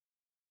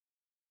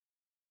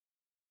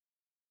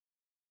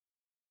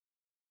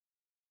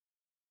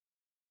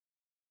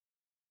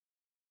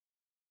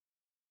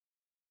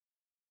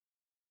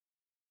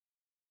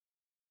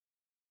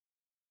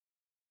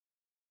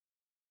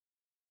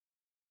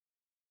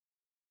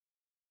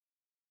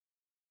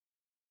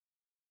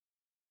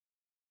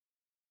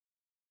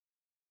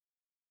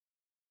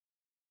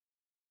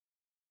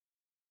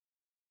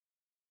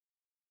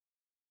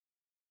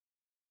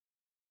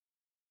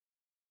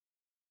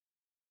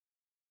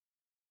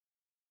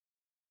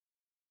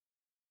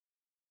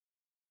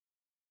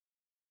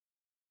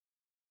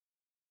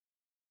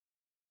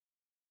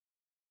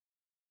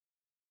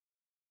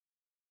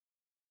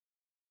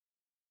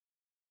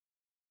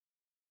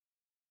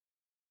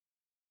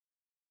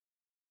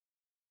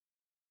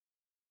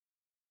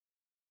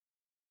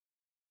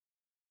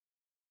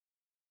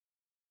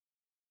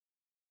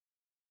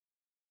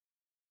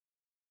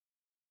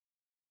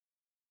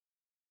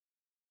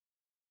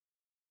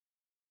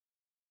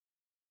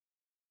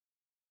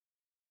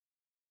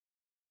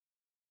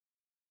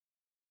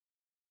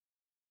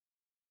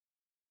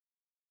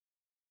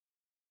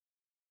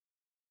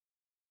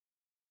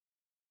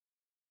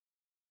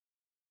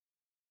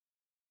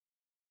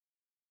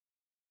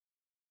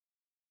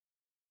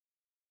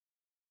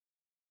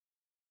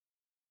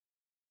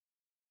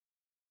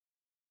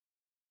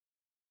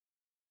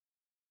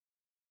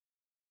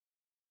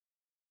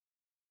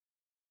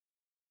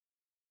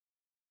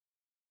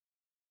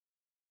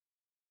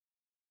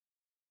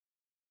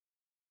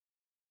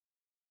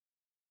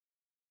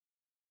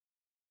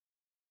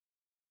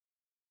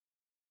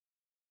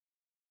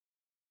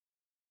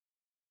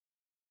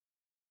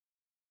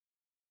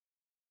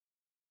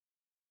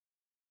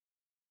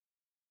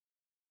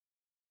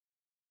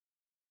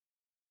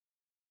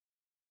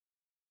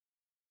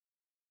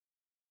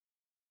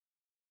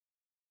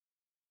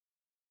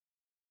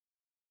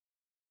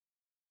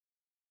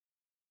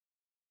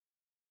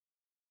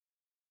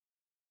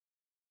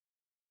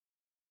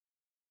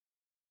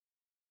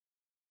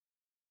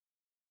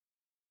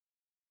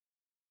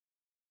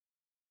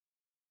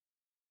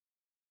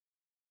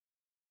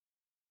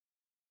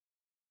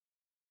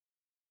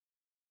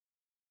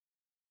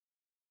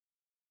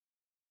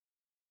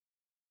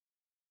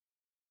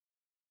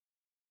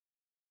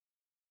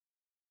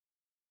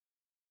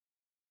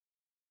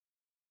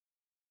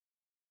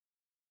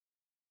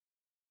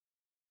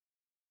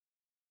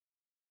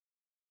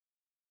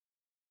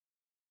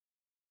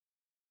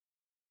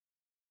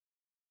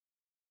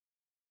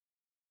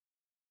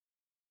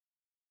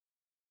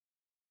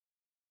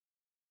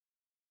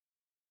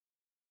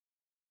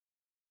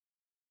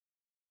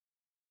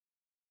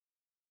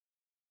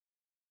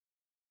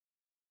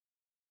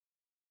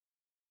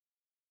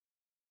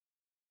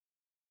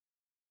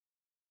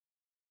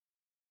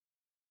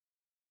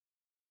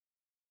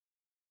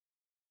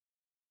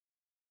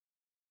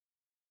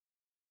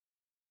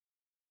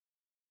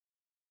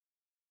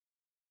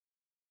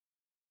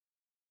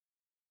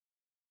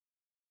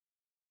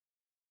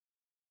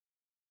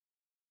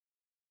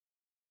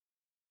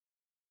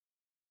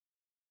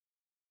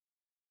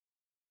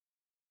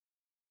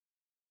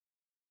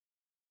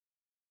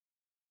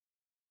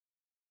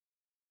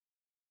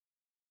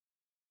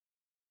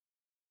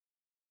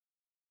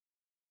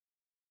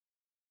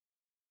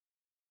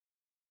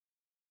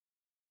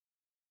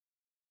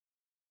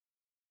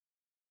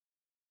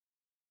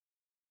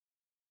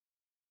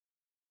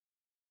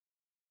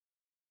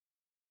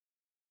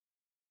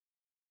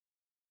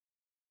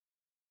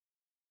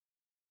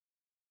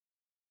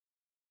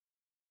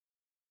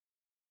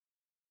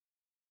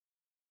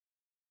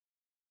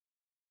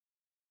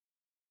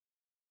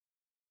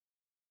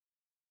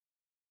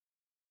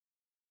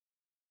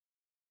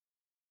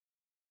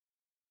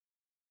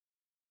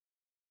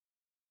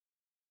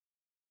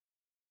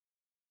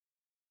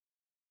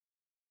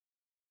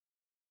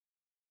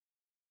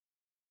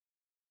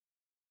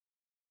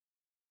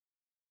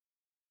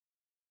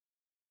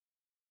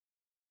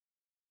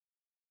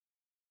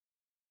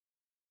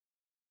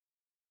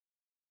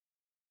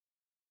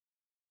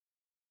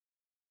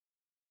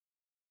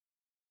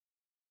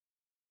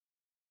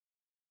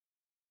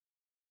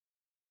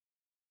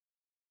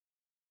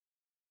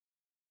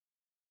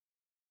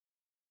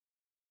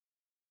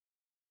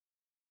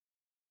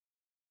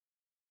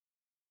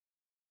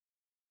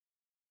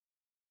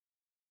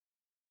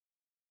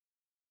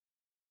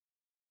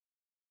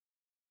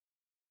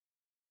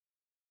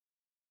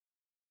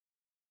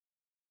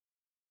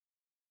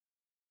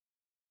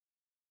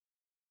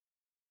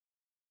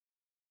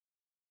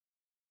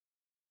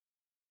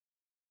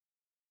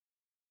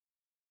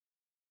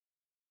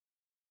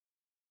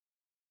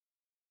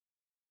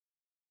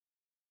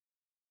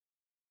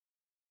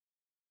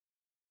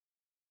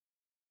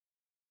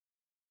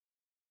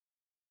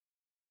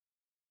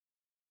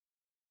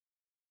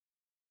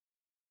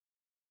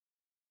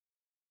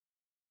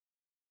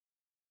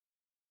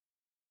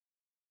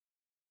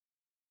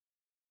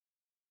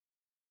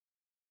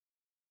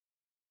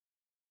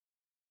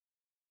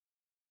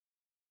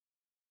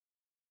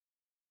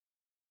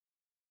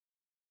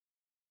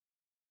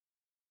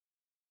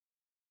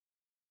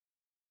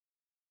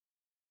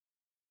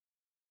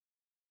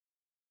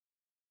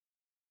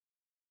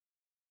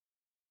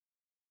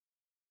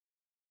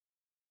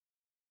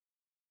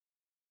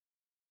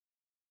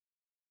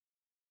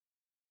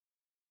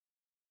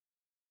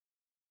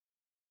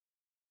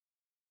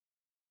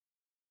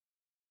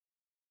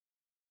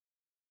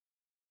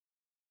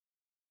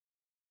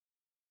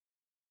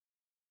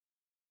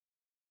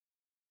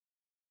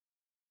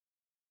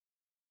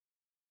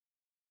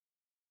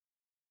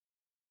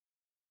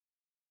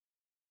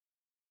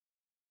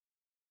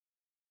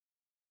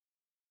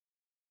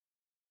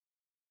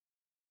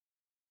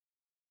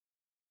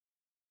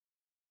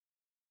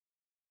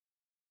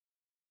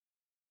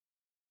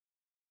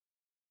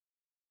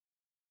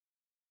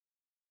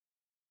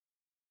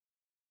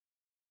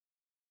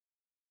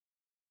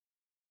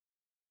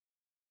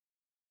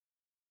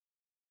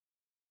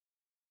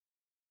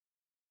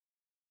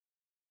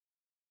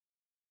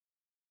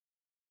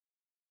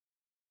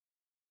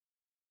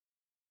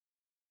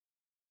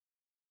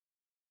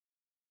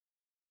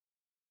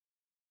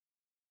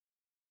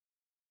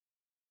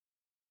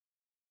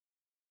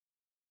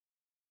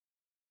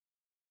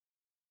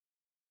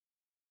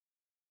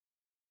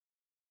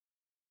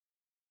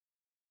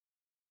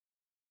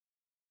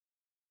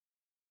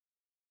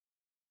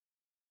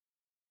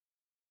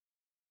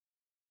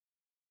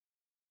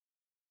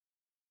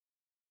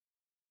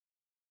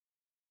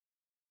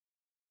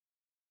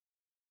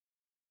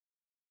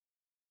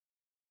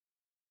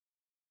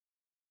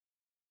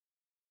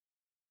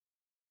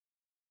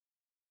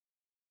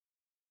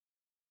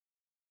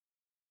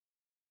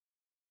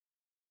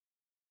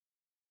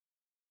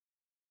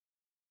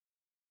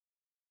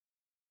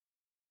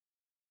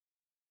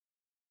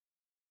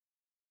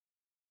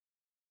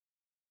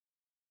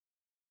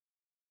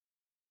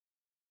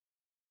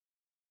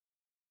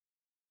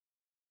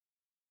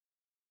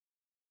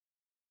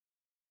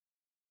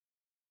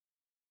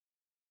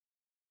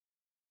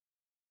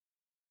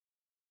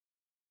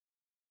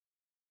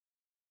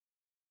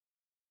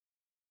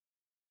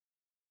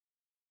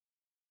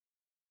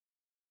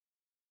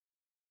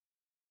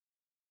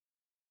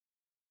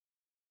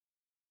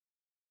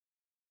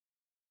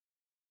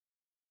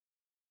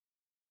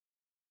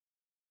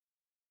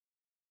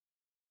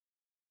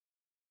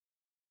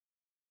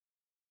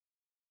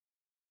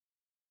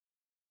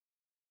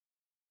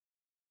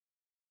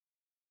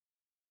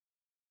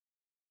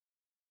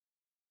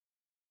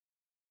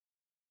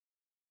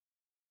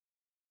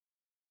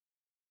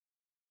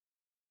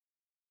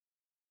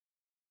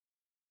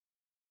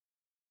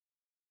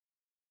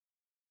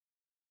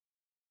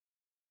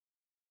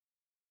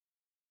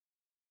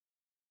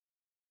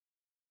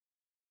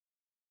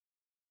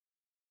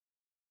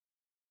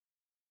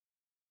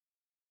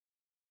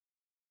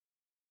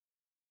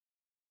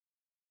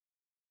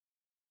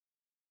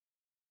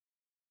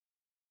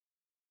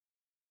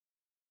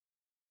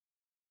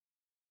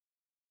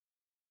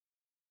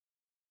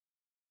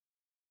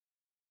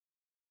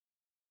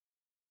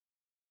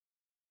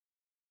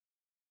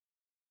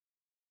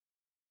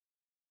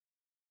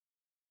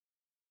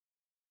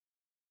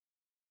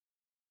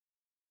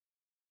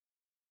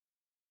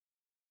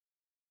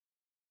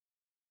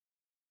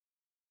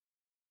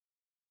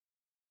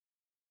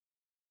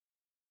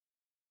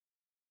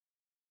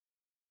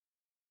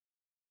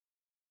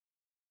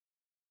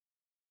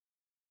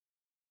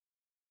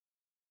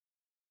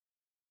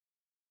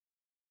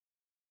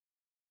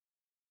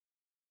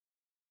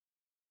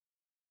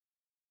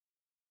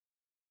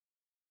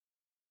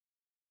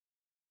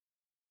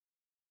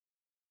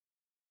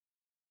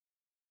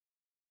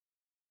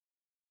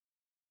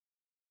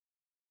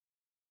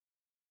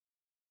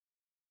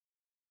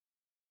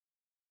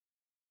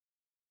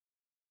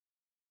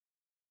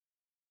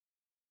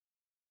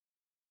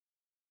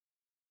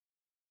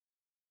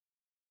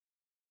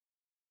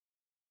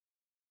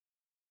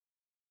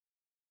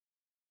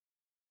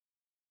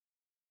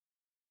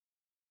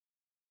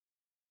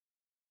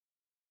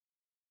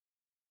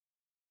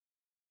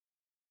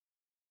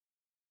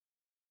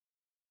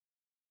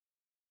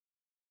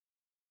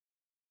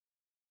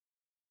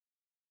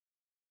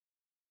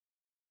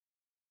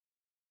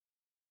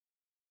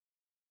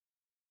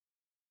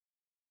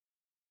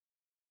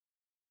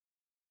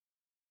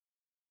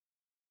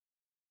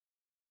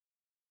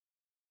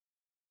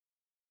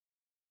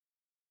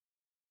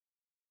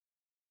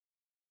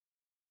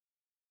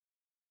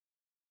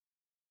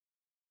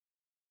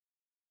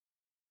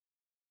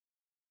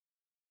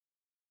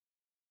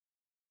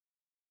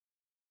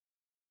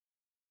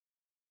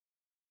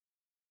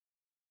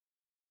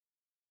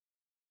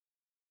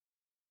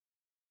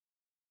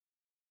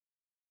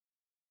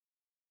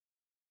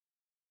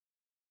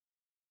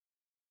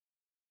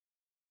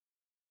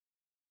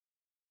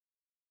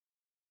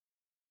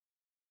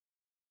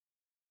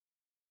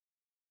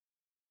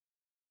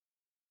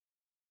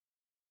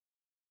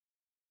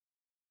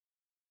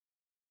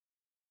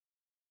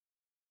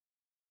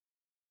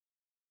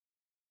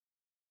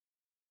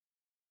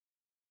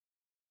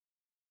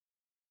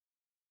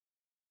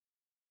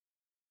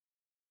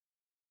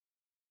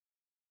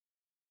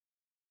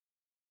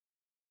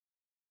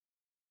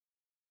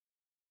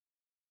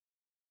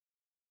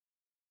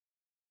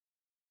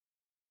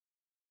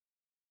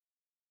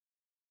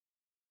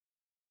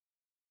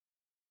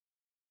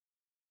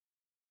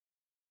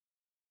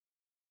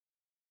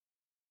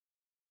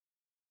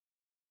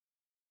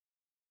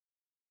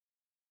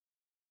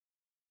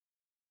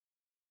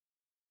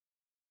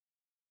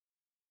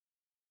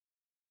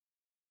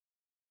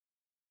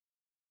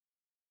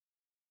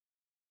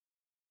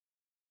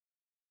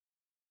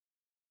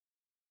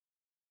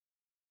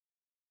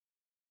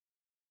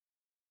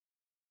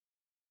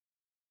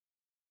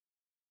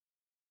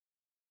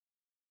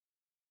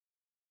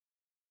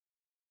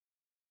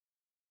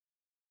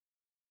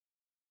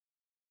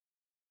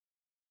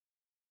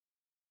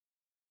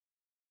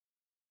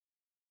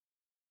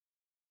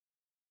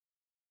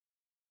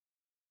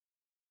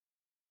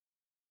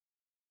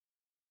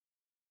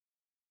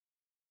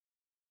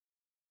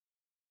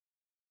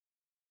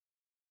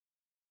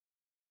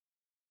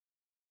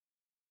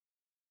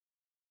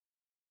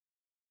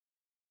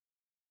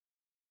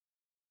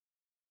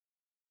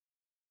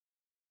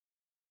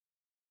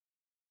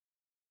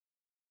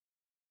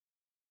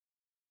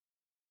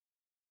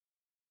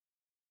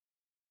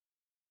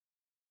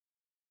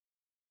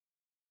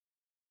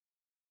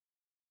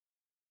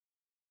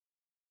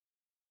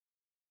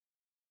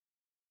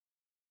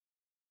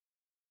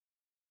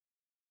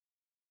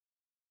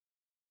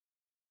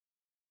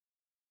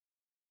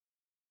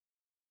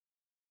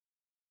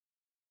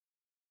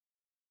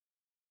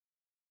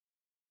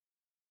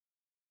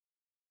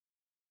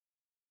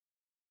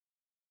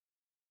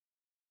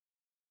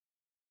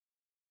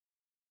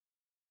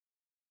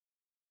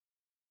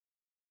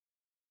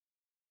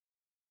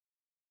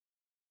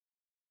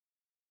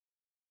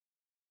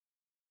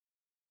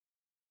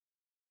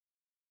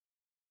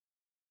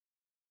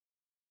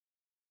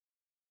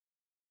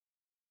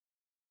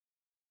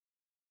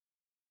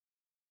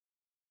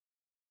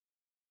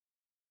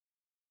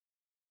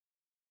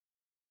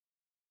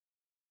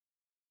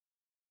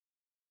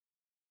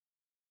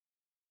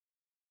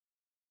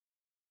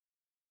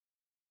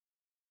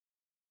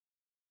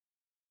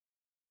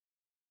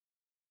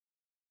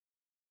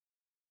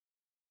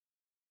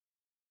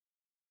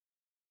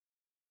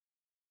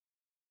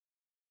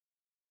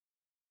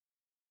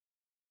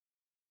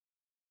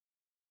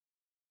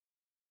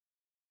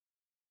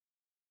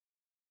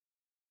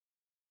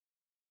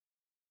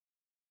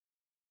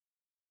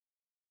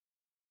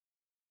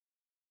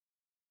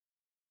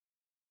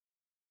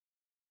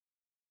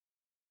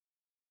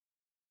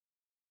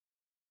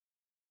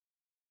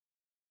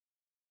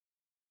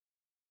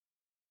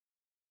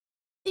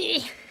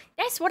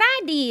That's what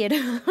I did.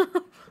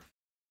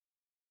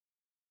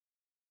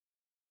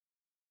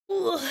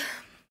 Oh,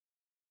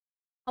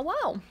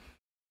 wow.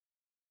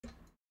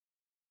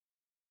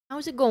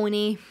 How's it going,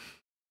 eh?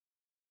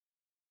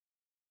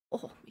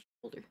 Oh, my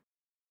shoulder.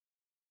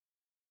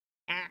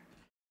 Ah.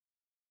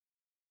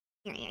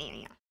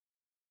 Yeah.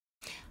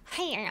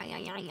 Hey,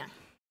 yeah.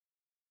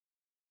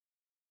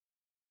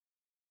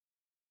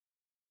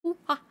 Ooh,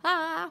 ha,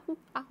 ha. Ooh,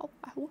 ah, oh,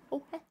 ah, oh,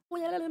 oh, eh. Oh,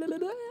 la, la, la, la,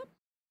 la.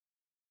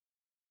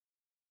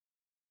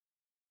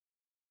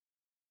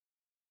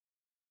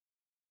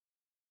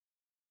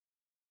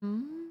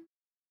 Mm,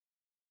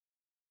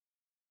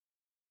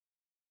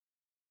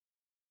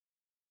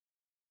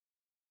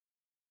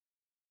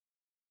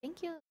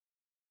 thank you.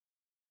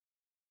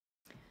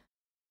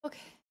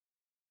 Okay.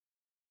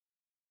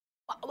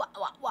 Wah.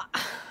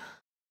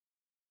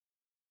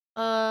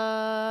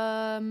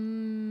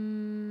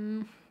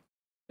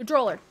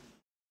 Controller.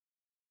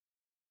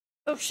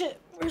 Oh shit,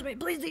 where's my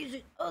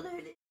PlayStation? Oh, there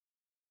it is.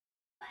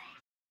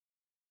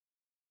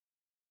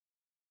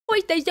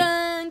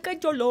 PlayStation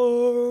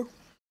controller.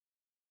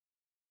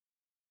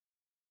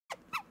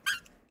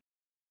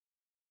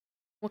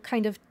 What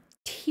kind of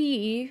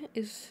tea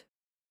is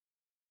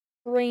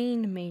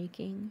brain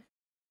making?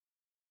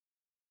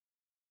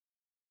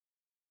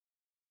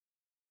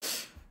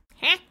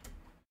 Huh?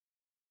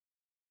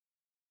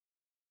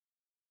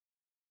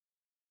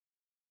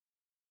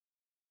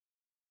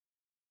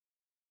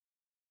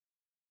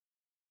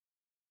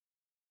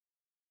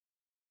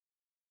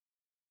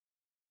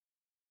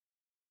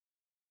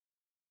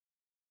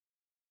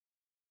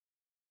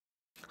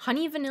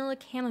 Honey vanilla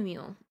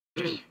chamomile.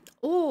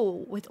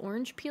 Oh, with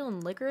orange peel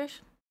and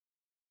licorice?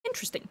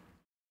 Interesting.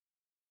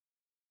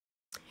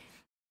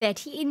 Very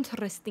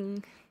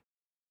interesting.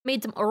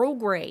 Made some Earl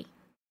Grey.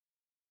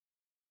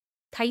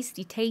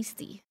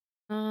 Tasty.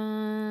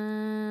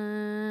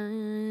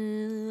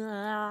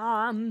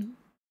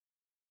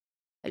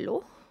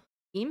 Hello?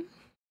 Team?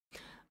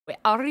 Where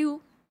are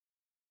you?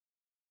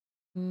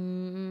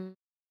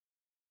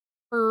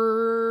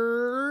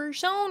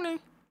 Persona.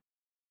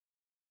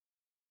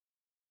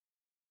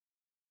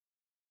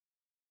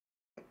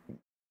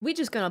 We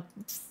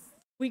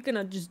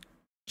gonna just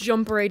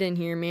jump right in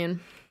here, man.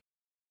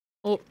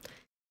 Oh.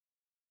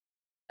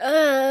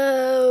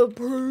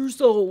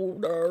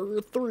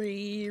 Persona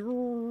 3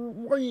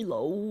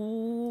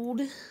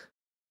 reload.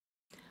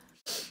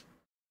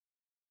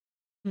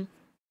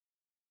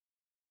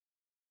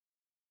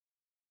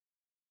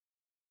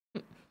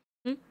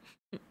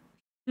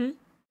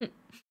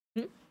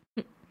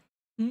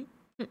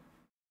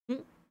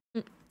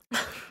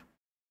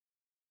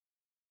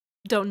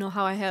 Don't know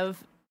how I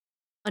have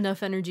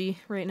enough energy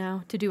right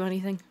now to do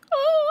anything.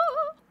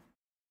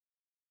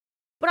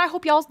 But I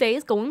hope y'all's day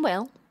is going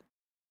well.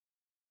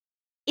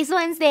 It's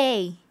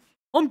Wednesday.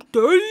 Hump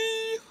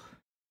day.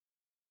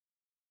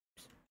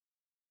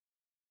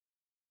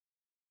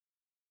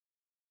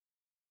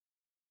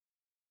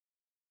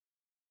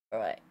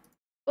 Alright.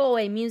 Go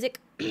away, music.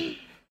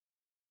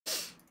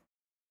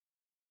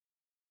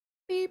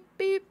 Beep,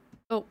 beep.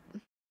 Oh.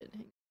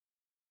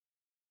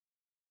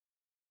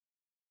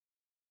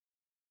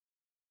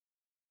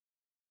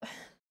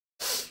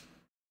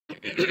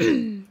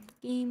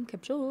 Game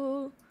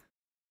capture.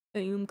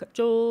 Game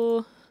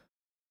capture.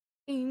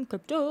 Game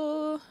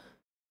capture.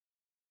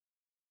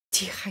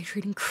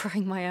 Dehydrating,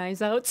 crying my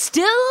eyes out.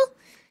 Still?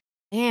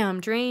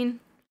 Damn, Drain.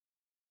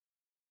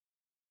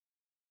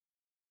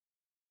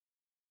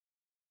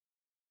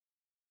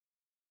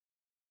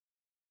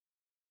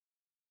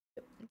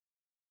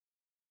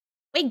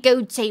 We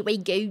go, Jay.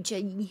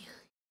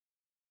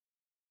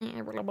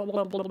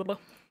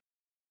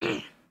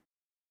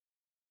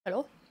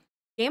 Hello?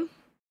 Game?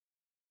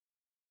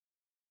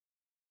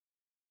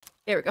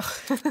 There we go.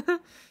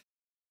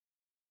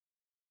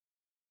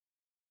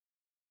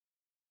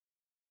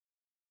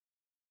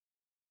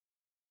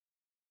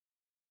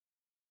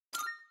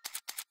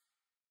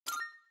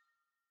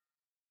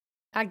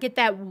 I get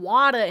that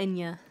water in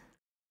ya.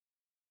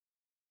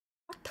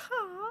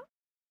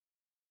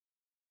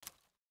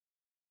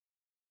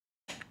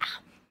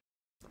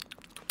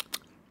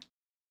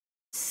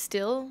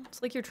 Still?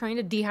 It's like you're trying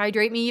to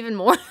dehydrate me even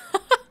more.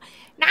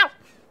 Now!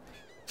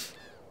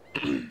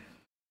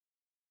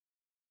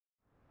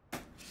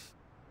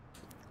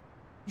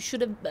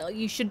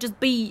 You should just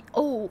be...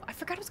 Oh, I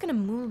forgot I was gonna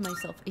move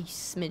myself a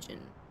smidgen.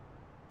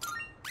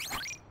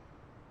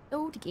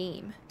 Load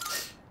game.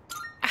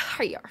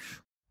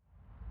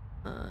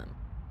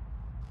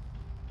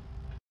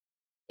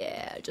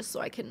 Yeah, just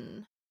so I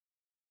can...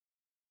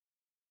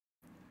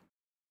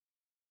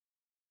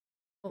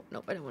 Oh,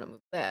 no, I don't want to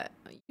move that.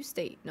 You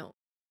stay. No.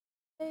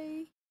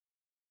 Hey.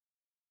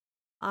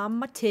 I'm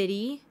my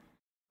titty.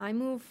 I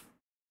move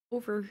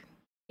over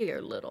here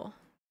a little.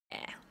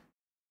 Yeah.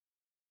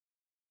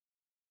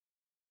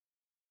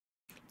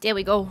 There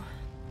we go.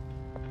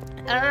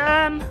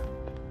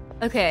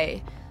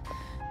 Okay.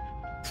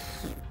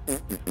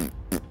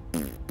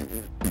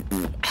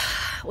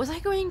 Was I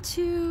going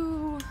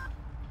to...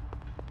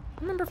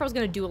 remember if I was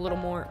gonna do a little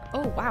more.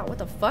 Oh wow, what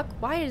the fuck?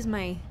 Why is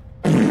my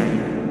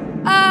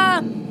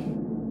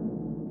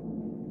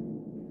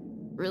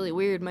really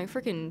weird. My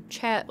freaking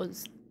chat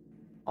was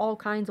all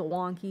kinds of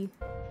wonky.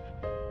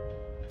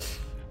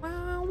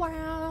 Wow,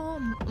 wow.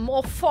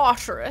 More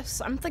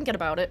fortress. I'm thinking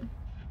about it.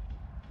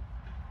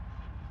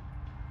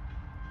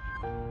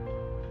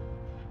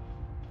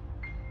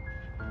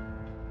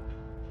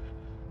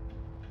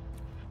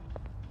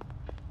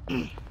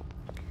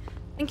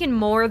 Thinking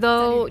more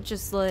though,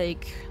 just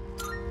like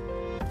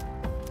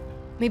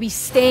maybe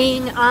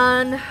staying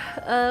on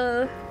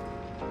a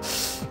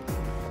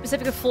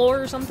specific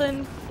floor or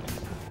something.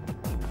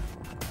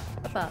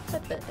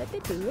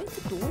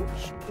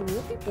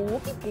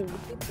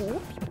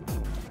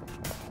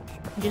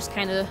 Just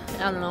kind of,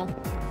 I don't know,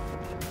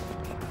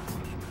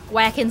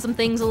 whacking some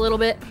things a little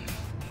bit.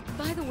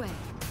 By the way,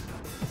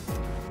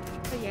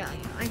 But yeah,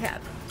 I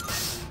have.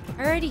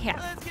 I already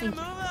have. Thank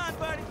you.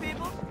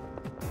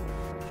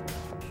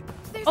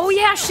 Oh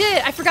yeah,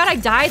 shit! I forgot I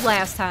died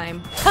last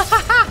time.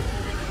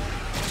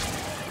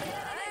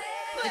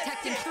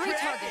 detecting 3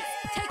 targets.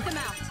 Take them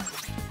out.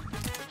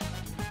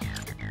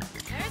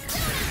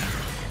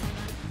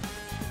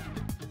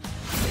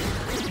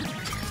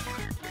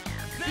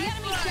 The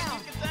enemy's down.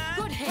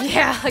 Good hit.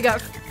 Yeah, I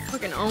got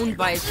fucking owned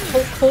by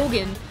Hulk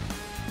Hogan.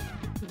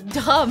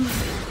 Dumb.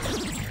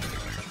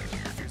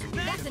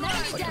 That's an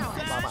enemy down.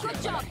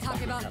 Good job,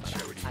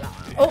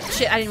 Takeba. Oh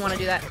shit, I didn't want to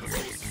do that.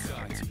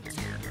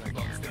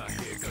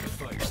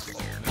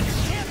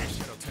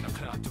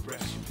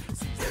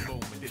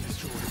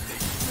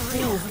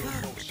 Ooh.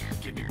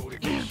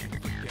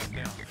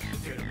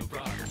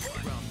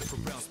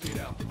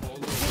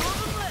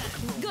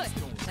 Good.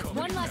 That's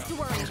one less to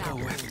worry about.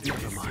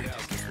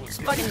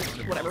 Just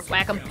fucking whatever,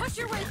 whack him. Push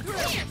your way through.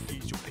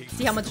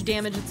 See how much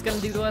damage it's gonna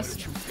do to us.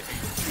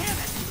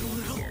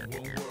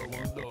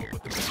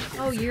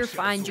 Oh, you're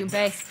fine,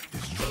 Junpei.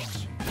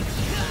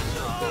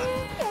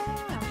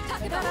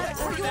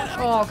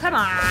 Oh, come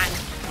on.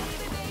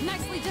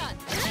 Nicely done.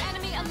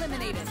 Enemy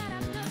eliminated.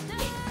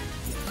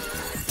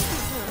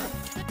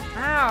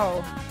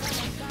 Ow.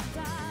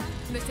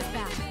 Mrs.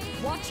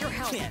 Bath, watch your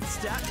health. Can't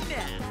stop me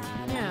now.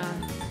 Yeah.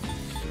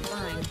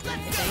 Fine.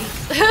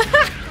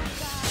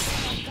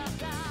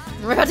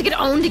 We're about to get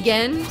owned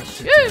again.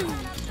 Shoo.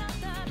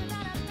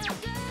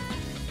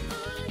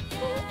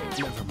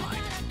 Never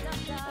mind.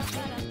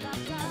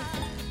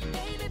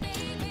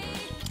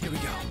 Here we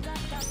go.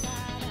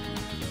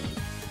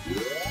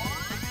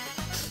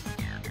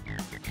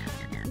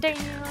 Down.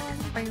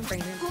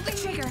 Pull the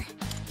trigger.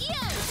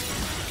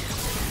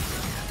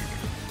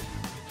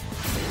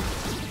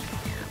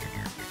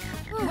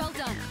 Well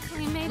done.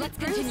 We made Let's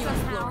continue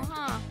exploring.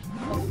 huh?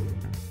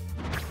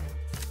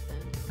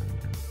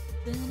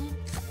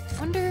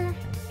 Wonder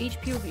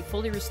HP will be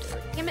fully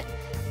restored. Damn it.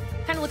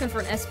 Kind of looking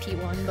for an SP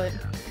one, but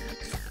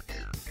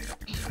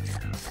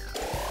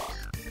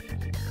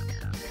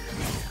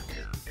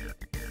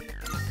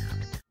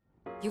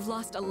You've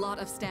lost a lot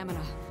of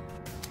stamina.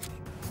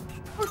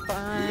 we're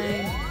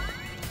fine.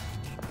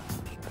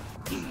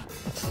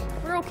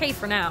 We're okay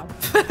for now.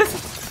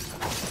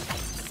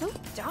 So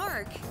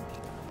dark.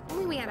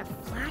 Only we had a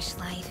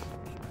flashlight.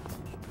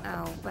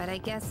 Oh, but I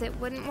guess it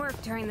wouldn't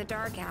work during the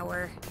dark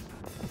hour.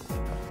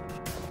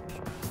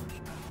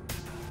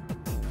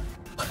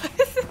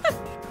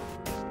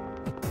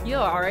 You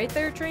alright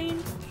there,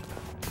 Train?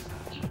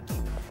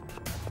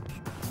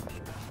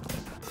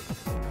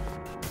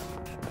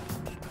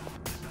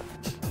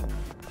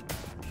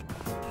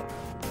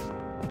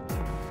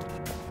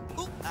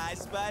 Ooh, I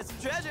spy some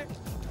treasure.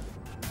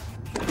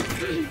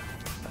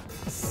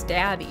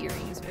 Stab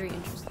earrings, very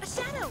interesting. A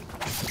shadow!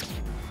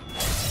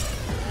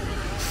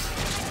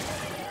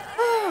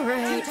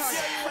 Alright.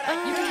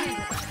 You can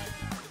handle it.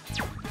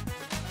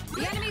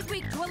 The enemy's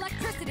weak to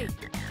electricity.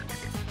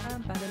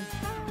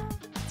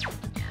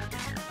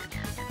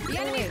 The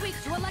enemy's weak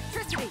to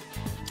electricity.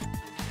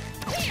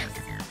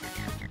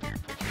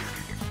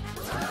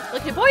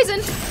 Look at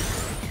poison!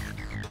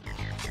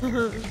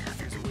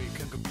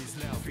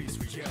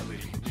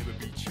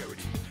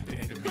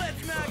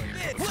 Let's knock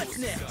this. What's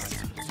next?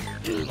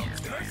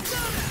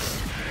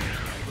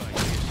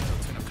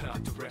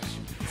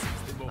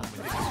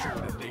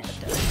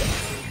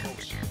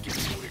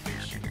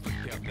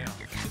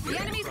 The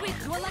enemy's weak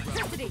to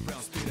electricity.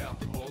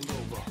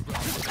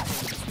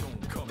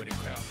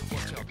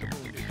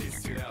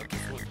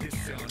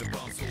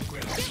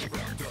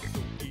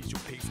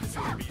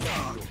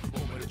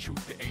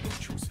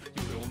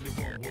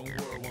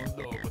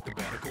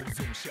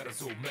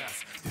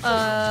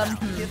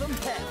 Give them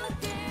hell.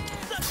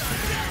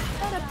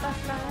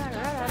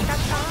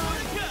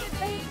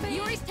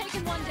 Yuri's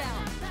taken one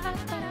down.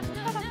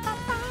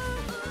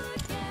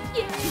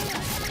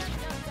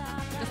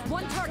 Just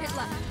one target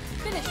left.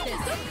 Finish this.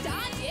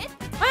 Dodge it.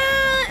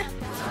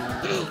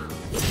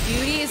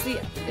 Beauty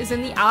is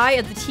in the eye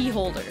of the tea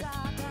holder.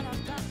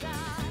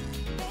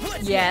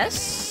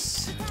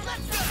 Yes.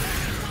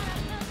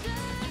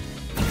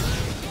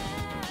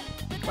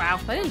 Wow,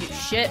 I didn't do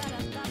shit.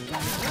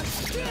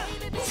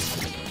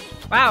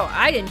 Wow,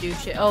 I didn't do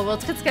shit. Oh, well,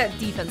 it's 'cause it's got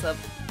defense up.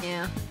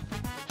 Yeah.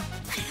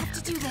 I have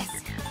to do this.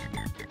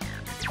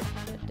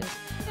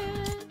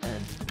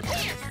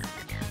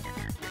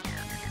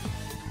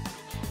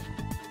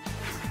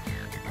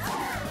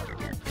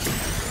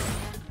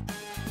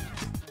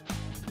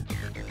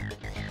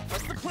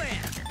 What's the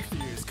plan?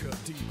 Fears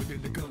cut deep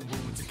within the gun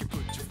wounds. You can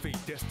put your fate,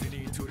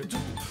 destiny to the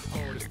tool.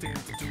 Hardest thing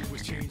to do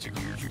is change who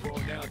you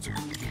are now to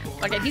who you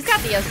are. Okay, if he's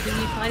got the SP,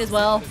 might as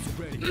well.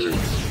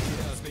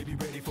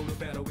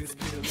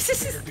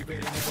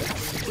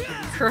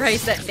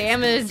 Christ, that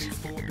damage.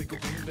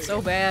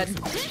 So bad.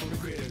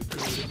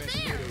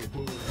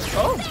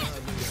 Oh.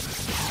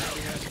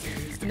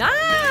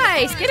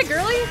 Nice! Get it,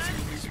 girly!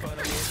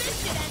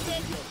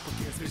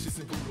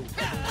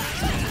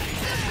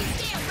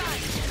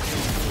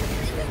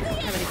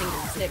 Have anything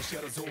to stick.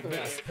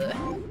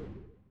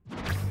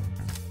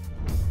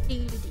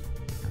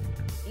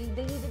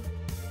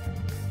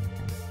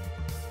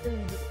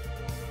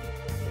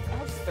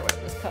 I'll just throw it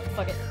in this cup,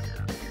 fuck it.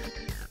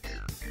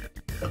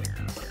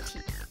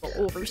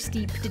 Over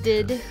steeped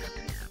did.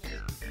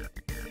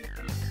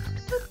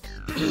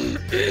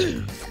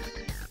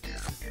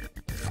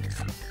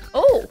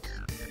 Oh!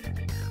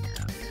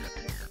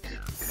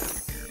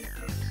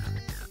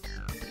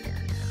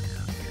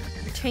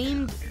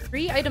 Retained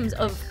 3 items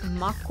of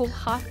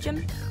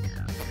Makohachim.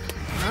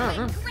 I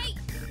don't know.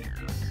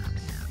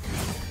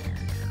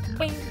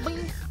 Bing,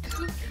 bing.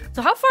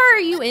 So how far are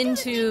you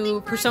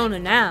into Persona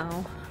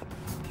now?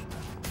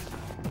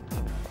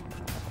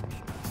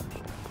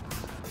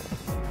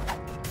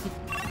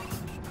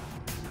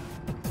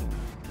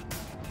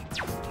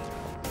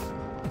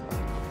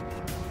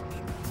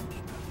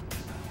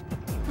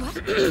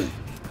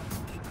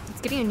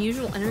 It's getting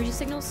unusual energy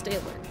signals. Stay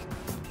alert.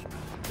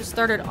 Just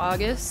started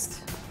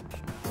August.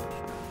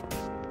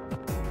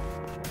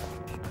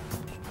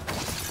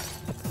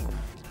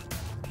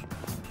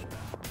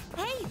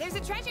 Hey, there's a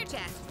treasure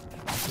chest.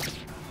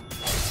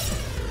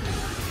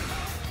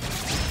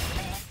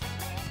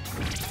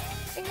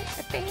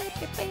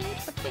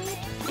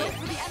 Go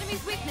for the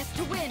enemy's weakness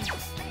to win.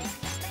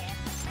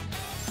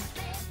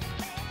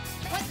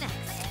 What next?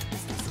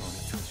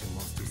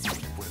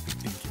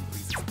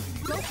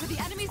 Go for the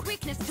enemy's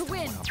weakness to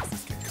win.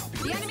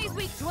 The enemy's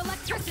weak to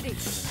electricity.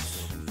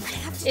 I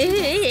have to do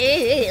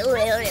this.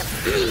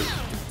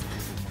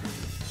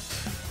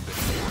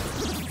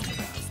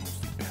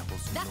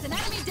 That's an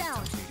enemy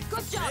down.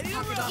 Good job,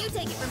 Takeda. You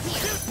take it from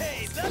here.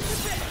 Hey, that's the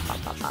bit.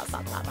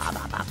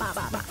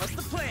 What's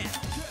the plan?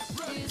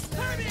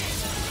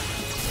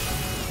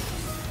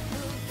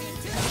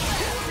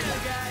 Yeah,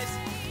 guys.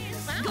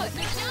 Good.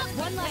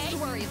 One less to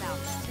worry about.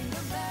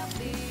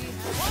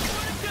 One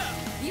more to go.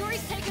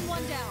 Yuri's taken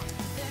one down.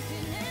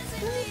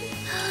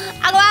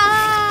 Agua!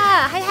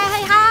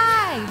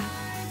 Hi!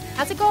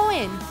 How's it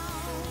going?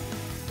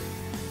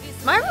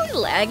 Am I really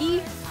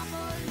laggy?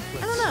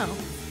 I don't know.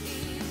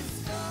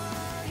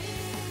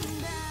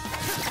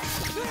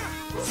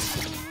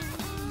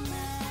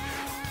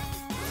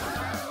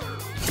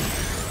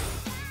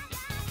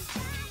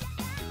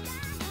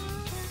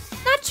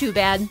 Not too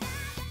bad.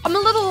 I'm a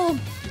little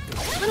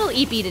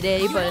eepy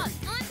today, but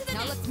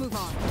Now let's move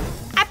on.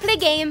 I play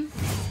game.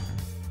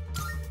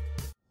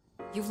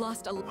 You've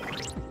lost a.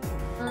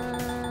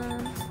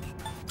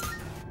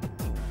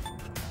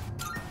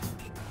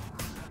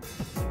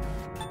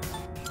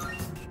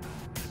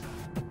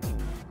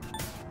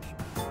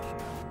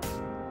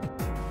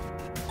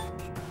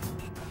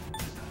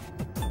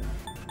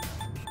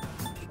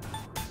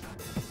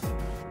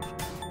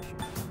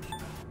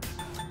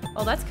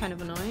 Oh, that's kind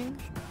of annoying.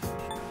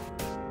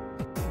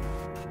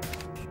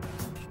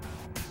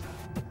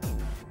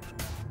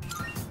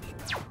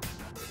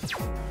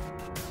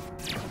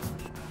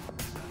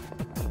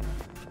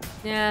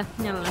 Yeah,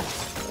 no.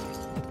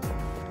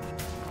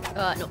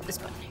 No, this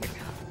button. Here we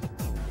go.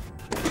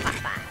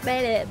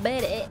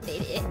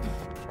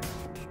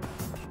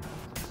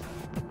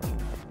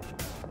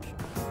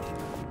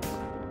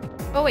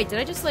 Oh wait, did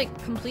I just like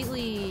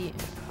completely?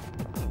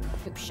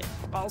 Oh shit,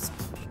 balls.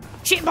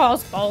 Shit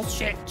balls, balls,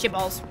 shit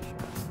balls.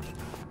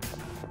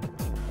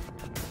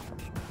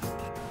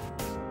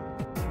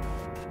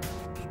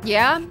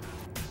 Yeah?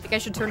 Think I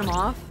should turn them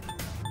off?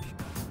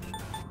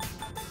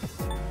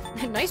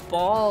 Nice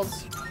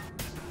balls.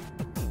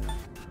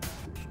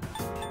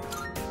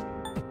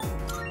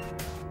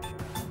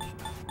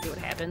 See what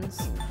happens.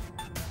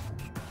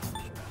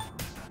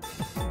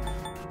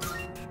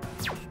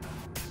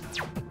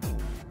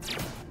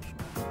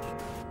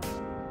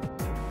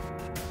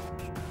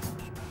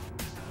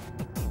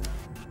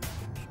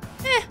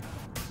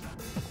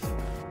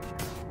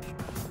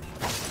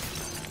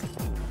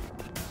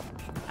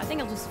 I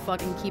think I'll just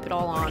fucking keep it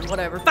all on.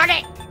 Whatever. Fuck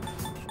it!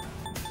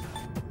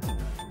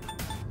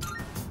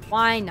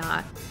 Why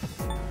not?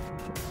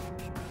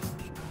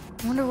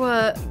 I wonder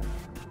what...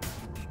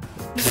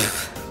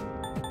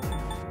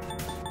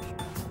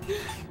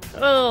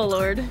 Oh,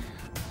 Lord.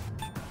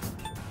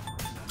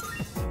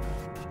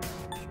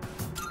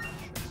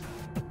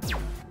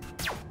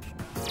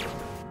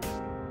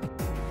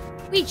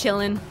 be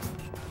chillin'.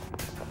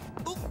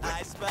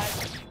 I spy.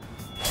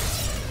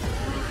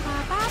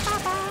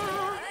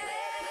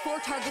 4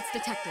 targets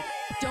detected.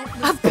 Don't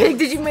How lose. big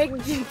did you make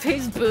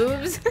Junpei's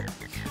boobs?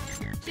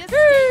 Just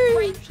stay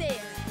right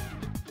there.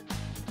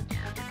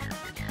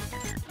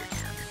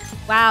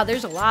 Wow,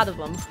 there's a lot of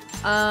them.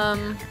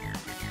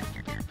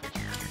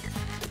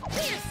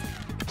 Fierce.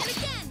 And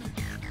again.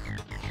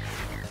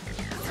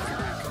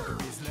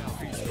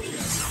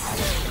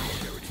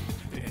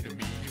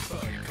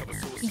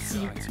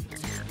 Easy.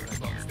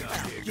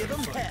 Give them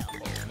hell.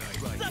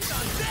 Suck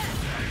on that.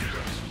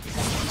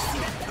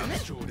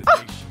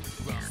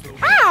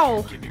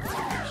 Ow!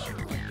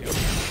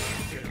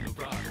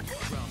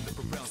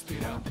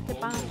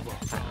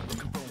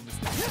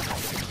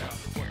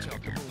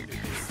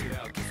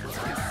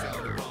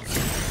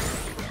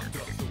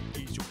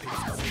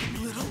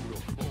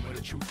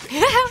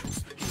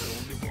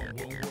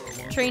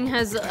 Train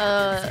has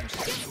a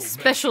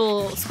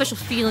special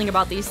feeling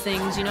about these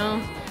things, you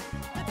know?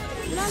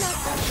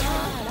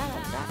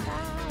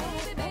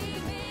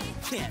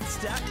 Can't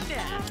stop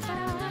now.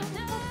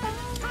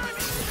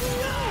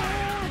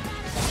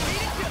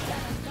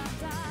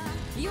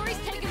 Yuri's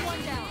taken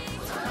one down.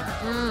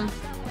 Mm.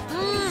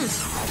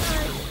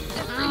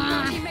 Your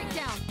teammate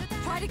down.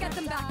 Try to get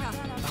them back up.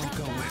 I'm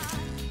going.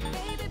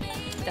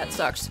 That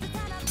sucks.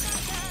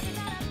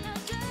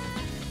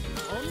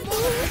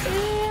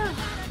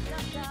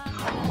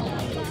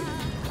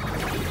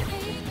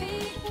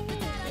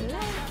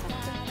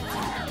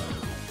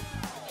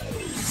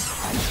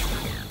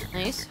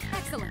 Nice.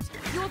 Excellent.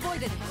 You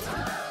avoided it.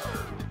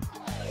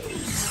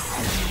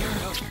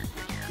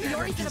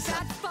 Yuri's in a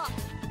bad spot.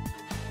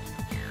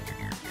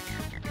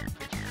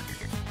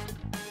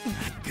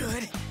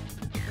 Good.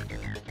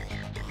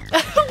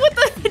 What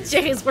the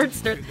Jay's word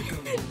start?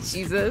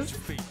 Jesus.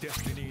 Fate,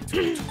 destiny,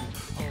 to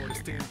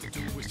hardest thing to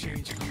do is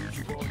change who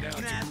you are now.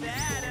 Not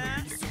bad,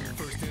 huh?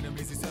 First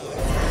enemies is out.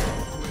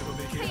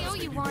 I owe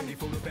you one.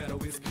 For the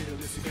battle is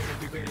peerless. You better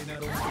be ready.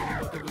 Not only winning,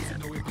 but the losing,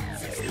 no it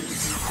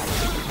loses.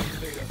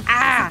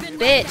 Ah,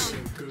 bitch.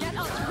 Get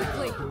up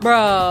quickly.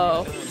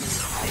 Bro.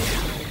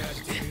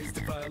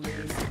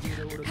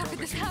 How could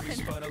this happen?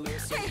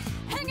 Hey,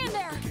 hang in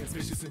there.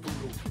 Vicious and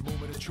brutal.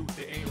 Moment of truth,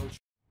 there ain't no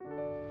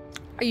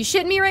Are you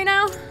shitting me right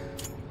now?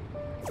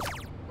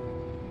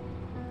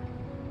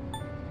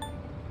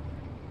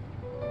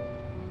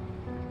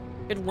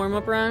 Good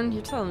warm-up round?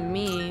 You're telling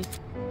me.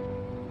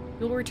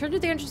 You will return to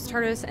the entrance to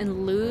TARDIS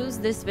and lose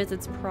this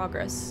visit's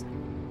progress.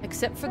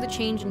 Except for the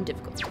change in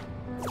difficulty.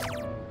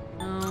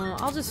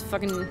 I'll just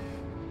fucking...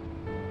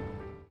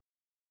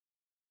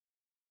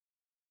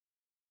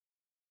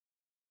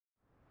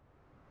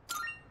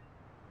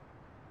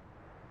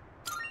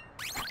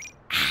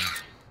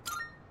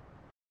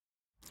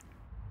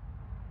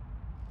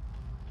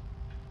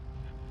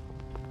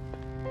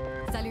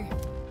 Salut.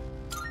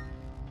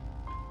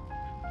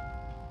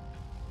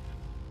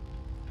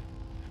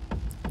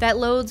 That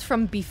loads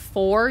from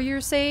before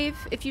your save,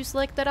 if you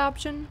select that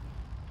option.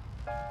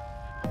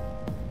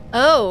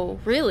 Oh,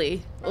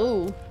 really?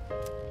 Oh.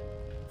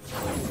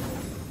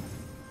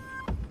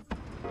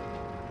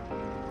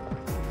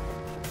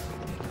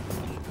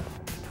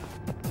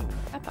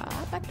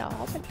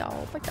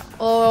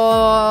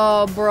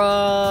 Oh,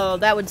 bro,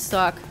 that would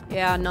suck.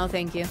 Yeah, no,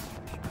 thank you.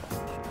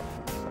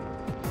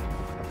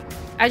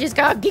 I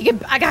gotta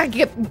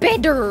get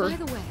better. By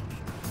the way,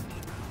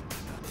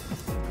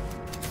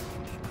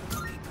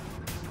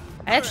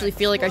 I actually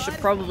feel like I should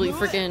probably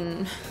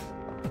freaking...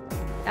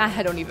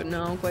 I don't even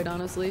know, quite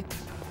honestly.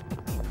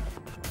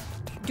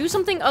 Do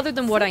something other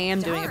than what I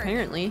am doing, Dark.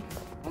 apparently.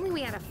 Only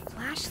we had a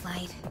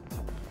flashlight.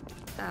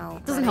 Oh,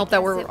 It doesn't but I help that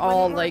guess we're it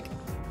all, wouldn't like...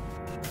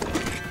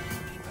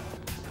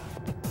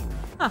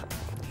 Huh.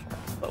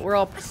 But we're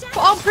all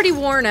pretty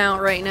worn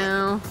out right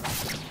now.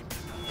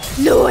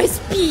 No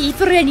SP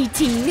for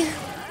anything!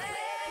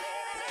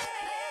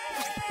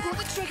 pull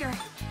the trigger.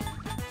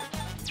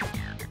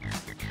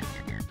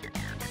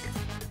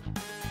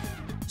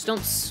 Just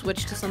don't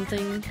switch to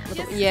something.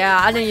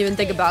 Yeah, I didn't even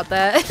think about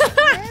that.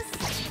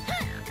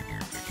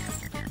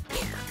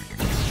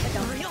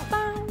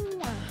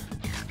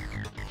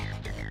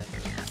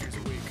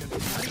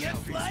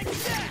 Like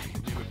that.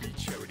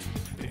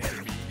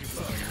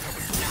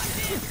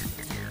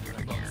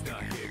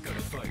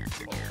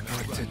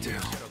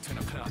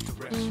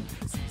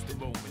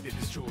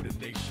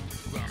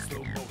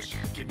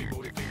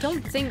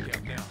 Don't think...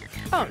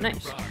 Oh,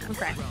 nice.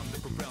 Okay.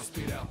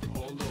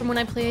 From when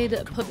I played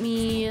Put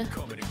Me...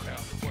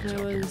 When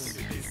I was...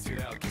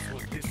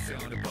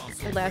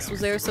 Last was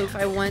there, so if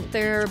I went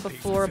there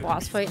before a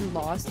boss fight and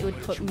lost, it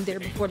would put me there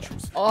before...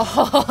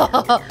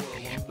 Oh!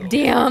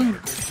 Damn!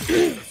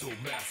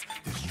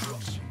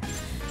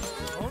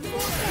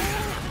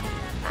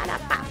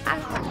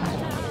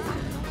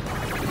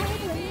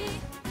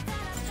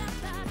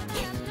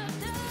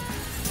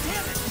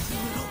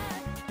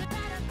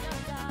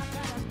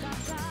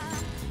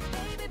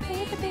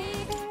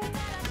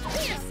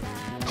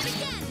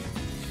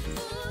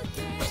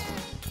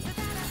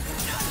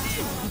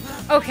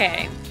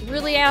 Okay,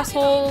 Really, Are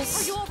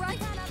assholes? you alright?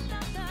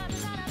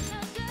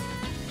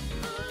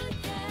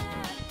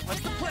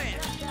 What's the plan?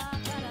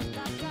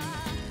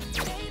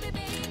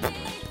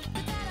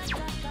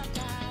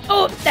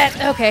 Oh, that,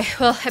 okay.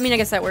 Well, I mean, I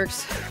guess that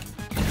works.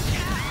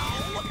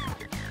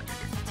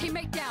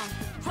 Teammate down.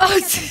 Oh, Try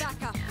to get them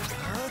back up.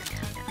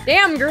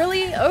 Damn,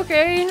 girly.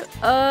 Okay.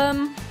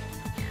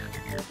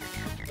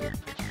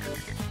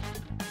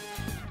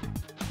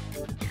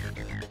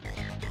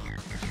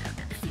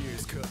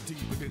 Fears cut deep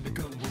within the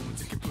gun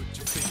wounds. You can put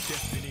your fate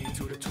destiny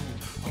into the tool.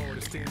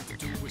 Hardest thing to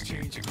do is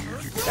change your view.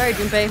 Sorry,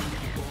 Junpei.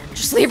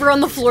 Just leave her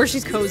on the floor.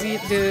 She's cozy,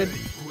 dude.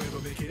 Whoever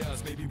make it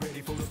out may be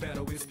ready for the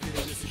battle. It's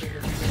fearless.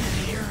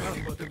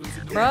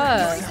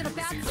 Bruh. He's in a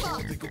bad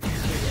spot.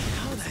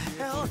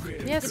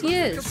 Yes, he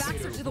Your is.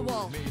 backs are to the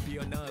wall.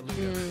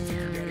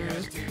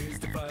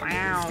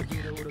 Wow.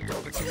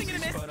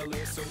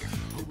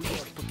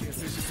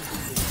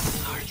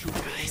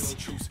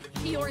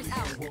 Eeyore's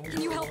out.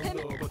 Can you help him?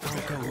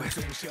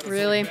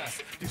 Really?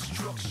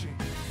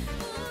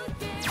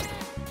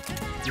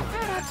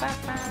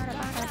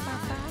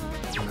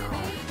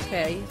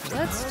 Okay,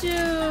 let's do...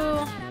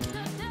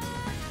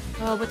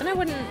 Oh, but then I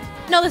wouldn't...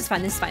 No, this is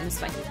fine, this is fine, this is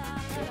fine.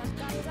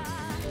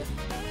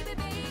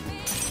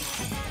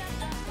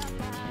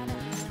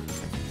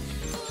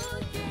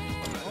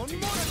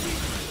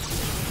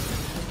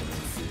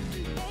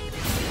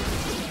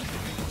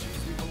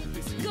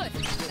 Good.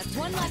 That's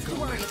one less to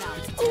worry about.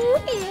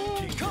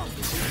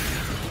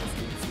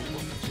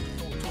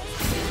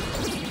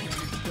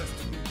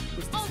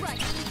 All right.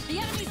 The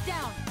enemy's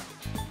down.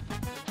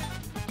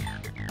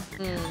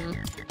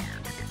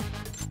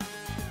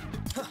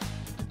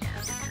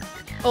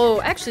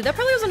 Oh, actually, that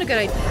probably wasn't a good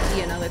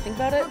idea now that I think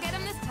about it. We'll get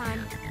him this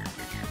time.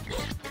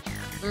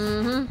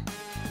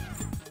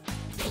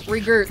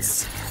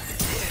 Regerts.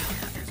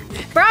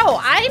 Bro,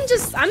 I'm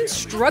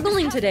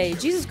struggling today.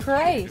 Jesus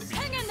Christ.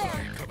 Hang in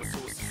there.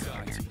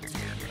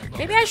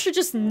 Maybe I should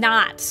just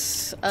not,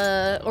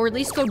 or at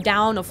least go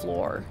down a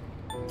floor.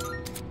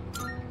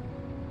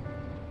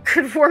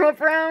 Good warm-up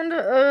round?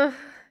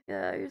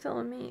 Yeah, you're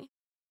telling me.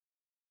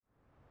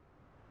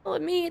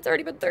 Telling me it's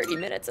already been 30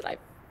 minutes and I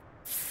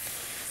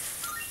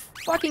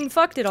fucking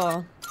fucked it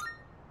all.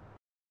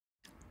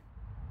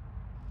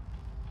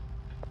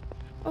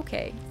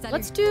 Okay,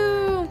 let's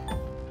do...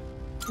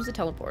 Who's a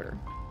teleporter?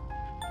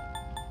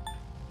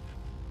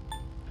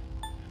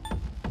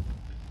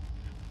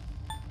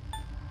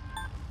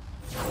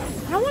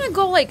 I don't want to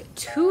go like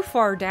too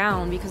far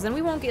down because then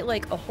we won't get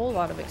like a whole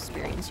lot of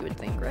experience, you would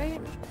think, right?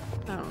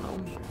 I don't know.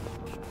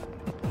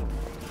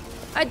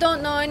 I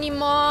don't know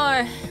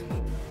anymore.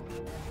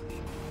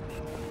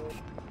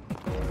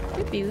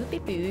 Let's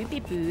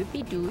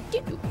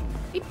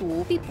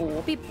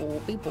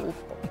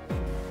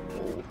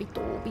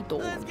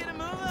get a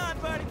move on,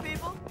 party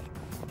people.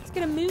 Let's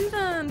get a move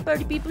on,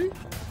 party people.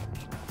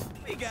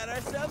 We got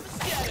ourselves a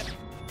shadow.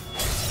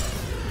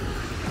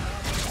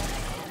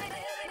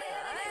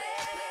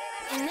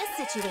 In this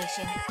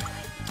situation,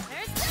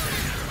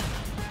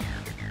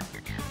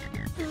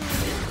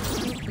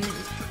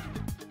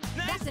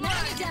 That's an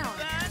enemy down.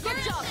 Good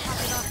job,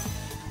 Takeda.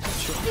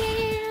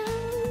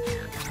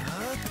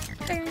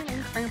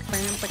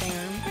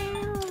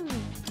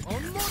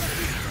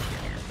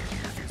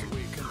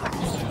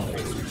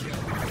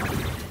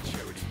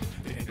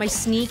 My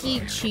sneaky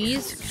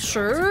cheese,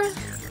 sure.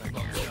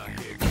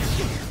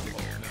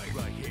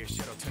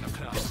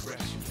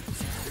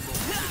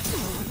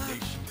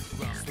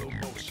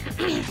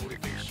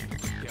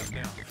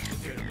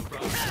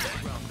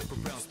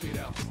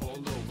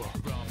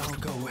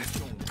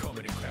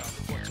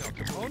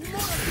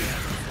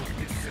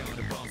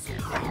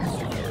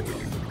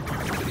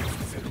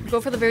 Go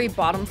for the very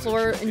bottom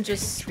floor and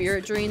just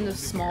spirit drain the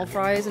small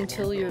fries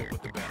until you're...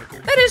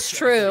 That is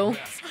true.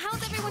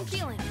 how's everyone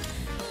feeling?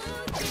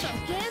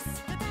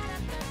 Focus.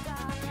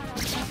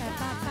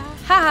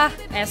 Haha,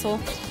 asshole.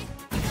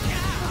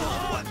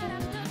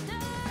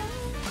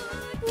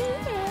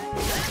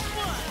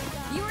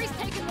 Yuri's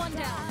taken one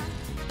down.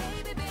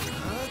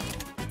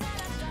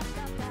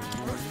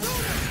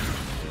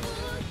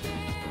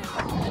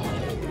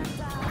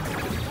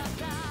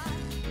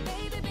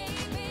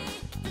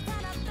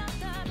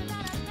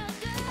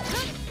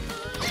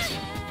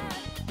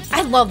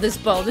 I love this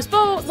bow. This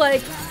bow,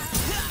 like...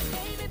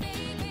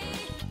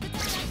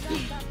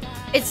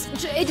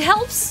 It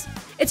helps.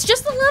 It's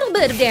just a little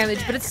bit of damage,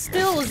 but it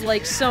still is,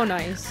 like, so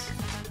nice.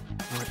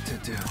 What to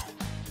do?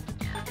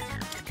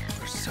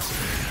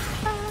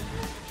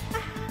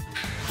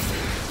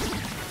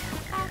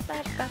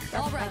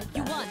 All right,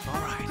 you won.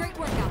 Great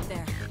work out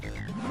there.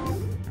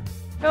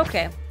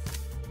 Okay.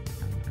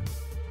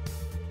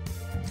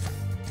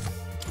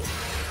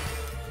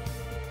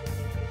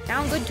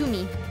 Sound good to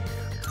me.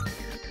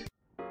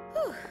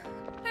 Whew.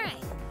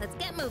 Alright, let's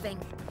get moving.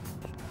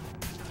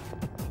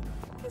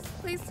 This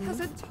place has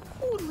a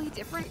totally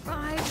different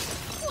vibe.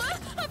 What?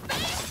 A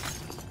base?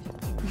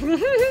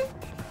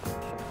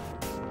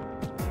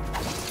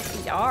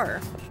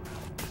 Yar.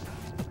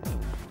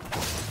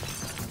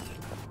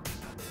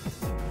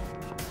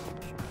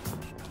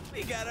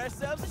 We got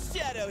ourselves a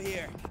shadow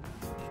here.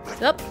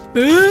 What's up,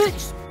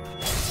 bitch?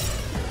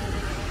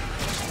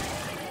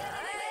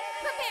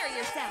 Prepare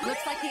yourself.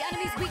 Looks like the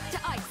enemy's weak to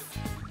ice.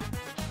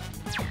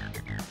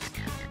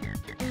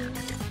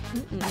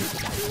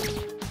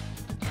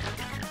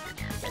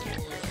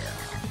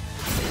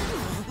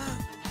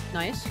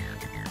 Nice. I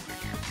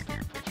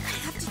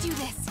have to do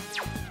this.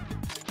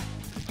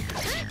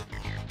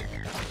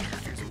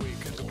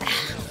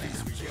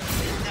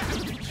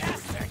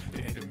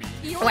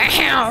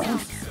 Wow.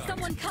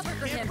 Someone cover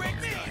for him.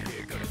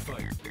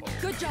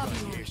 Good job,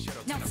 you.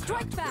 Now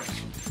strike back.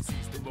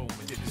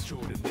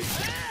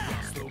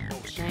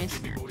 Nice.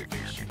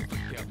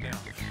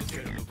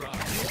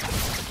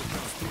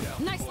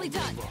 Nicely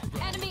done.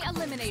 Enemy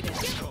eliminated.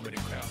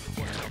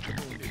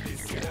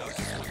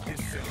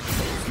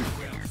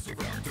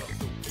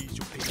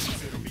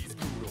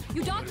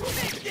 You dodged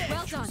it.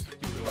 Well done.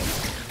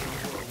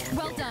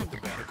 Well done.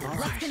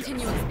 Let's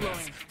continue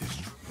exploring.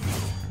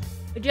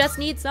 We just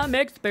need some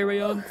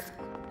experience.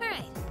 All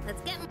right,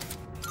 let's get.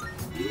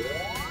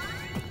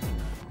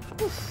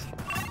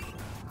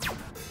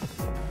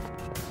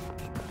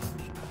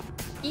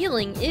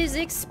 Healing is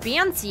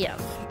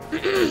expansive.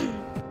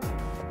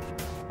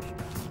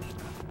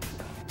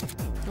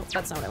 Oh,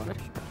 that's not what I wanted.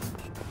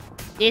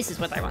 This is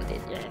what I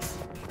wanted, yes.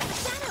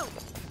 Shadow.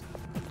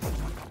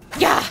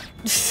 Yeah!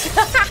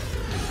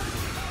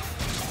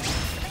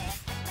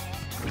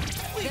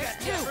 There's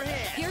two.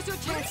 Here's your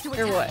chance to Or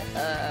attack. what?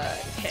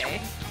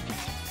 Okay.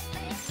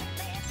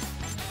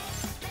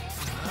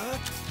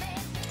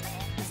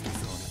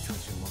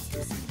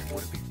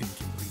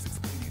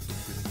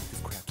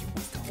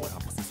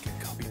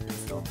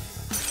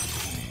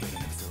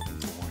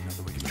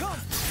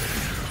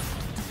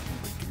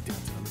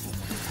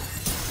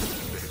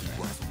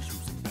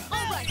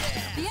 All right.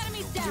 The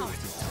enemy's down.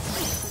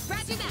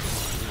 Roger that.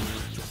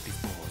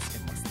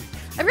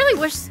 I really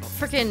wish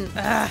freaking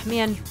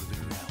man.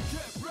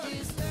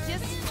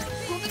 Just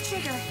pull the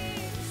trigger.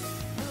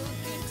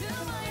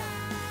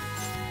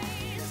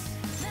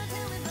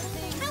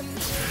 Help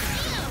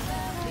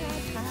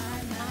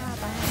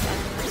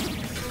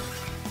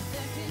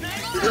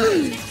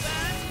me.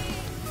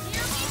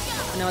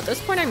 You know, at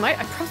this point I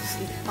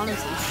probably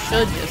honestly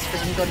should just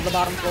freaking go to the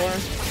bottom floor.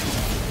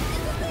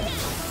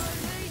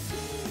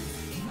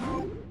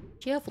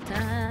 Cheerful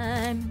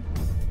time.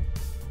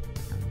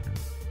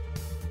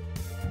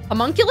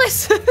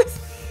 Homunculus?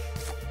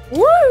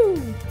 Woo!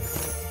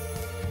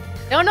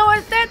 Don't know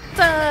what that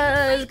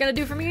is gonna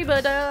do for me,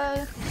 but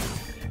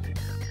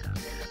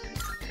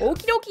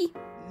okie dokie.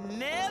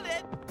 Nailed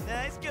it.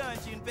 Nice going,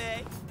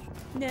 Junpei.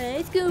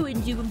 Nice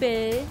going,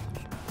 Junpei.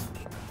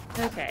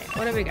 Okay,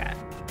 what do we got?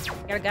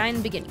 Got a guy in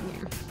the beginning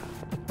here.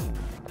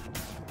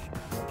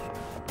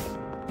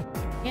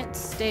 Can't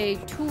stay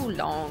too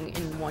long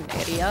in one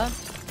area.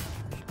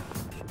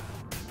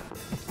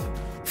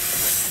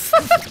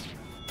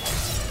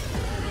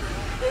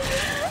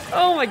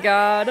 Oh my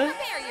god.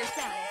 Prepare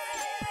yourself.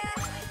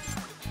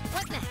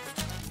 What's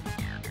next?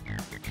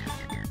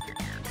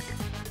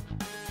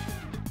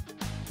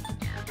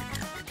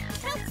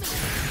 Help me.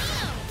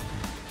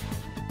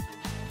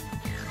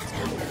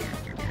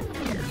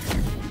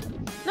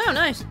 No,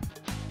 nice.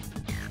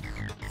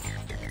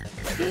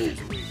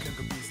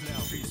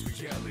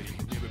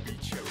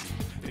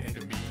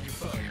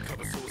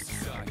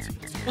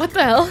 What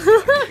the hell?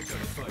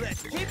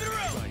 Let's keep it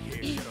rolling.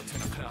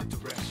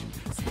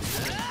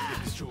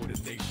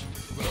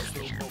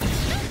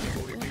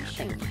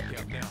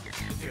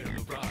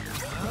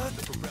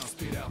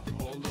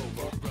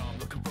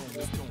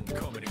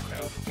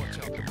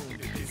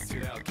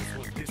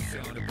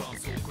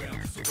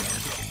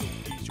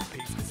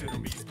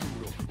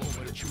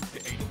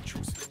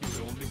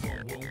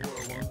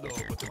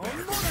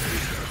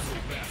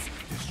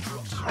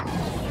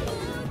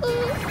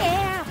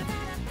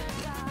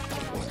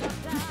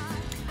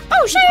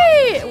 Oh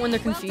shit! When they're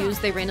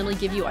confused, they randomly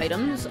give you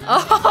items.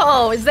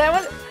 Oh, is that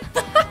what?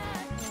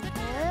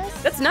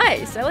 That's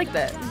nice. I like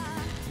that.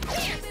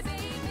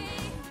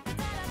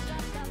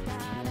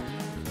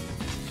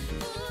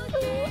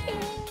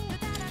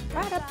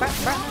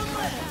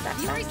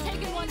 Yuri's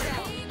taken one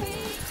down.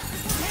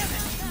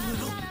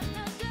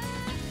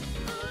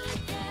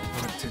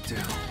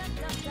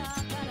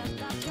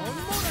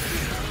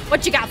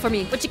 What you got for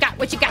me? What you got?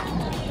 What you got?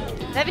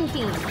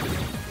 17.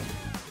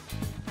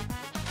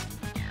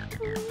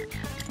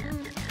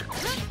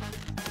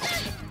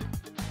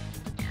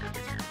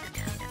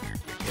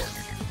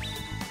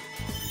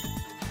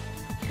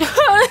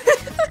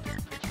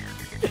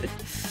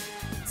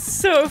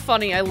 So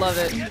funny. I love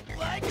it.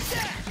 Like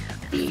that.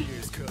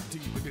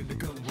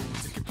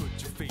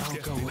 I'll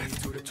go with.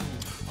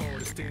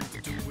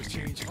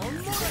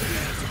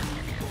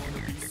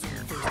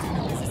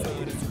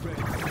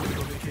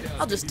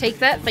 I'll just take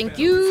that. Thank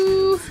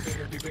you.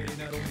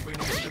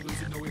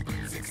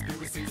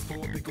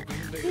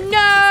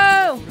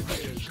 No.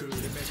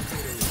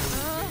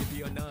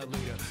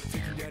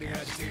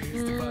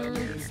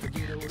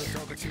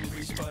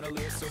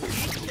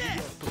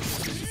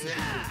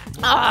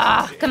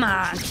 Ah, come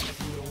on.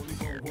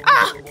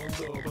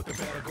 but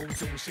the battle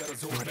goes on.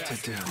 Shadows on mass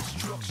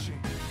destruction.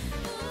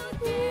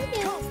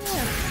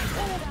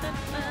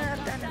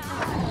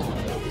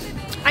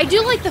 I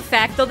do like the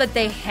fact though that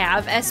they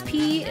have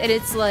SP and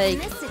it's like, In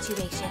this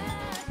situation,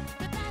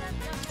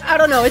 I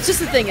don't know, it's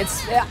just a thing.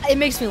 It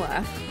makes me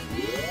laugh.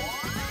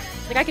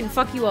 Like I can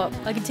fuck you up.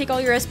 I can take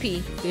all your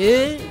SP.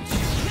 Bitch.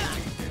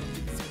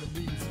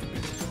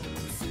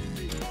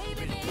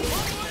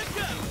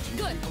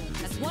 Good.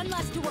 That's one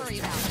less to worry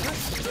about.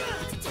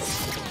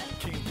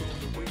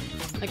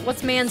 Like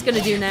what's man's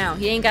gonna do now?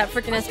 He ain't got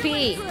freaking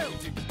SP.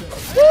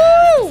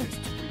 Woo!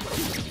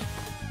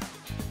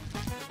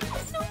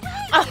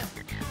 Ah,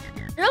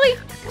 really?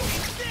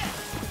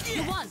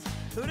 You won.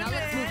 Who the Now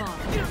let's move man?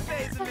 on. You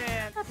face the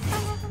man.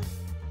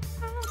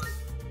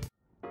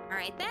 all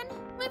right then,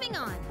 moving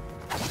on.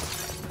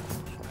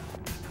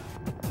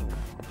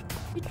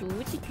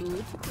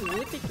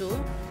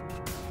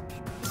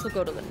 This will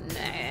go to the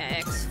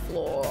next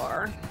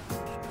floor.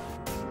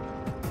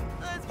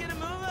 Let's get a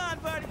move on,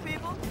 party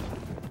people.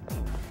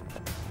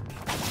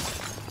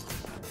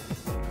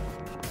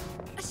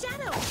 A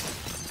shadow.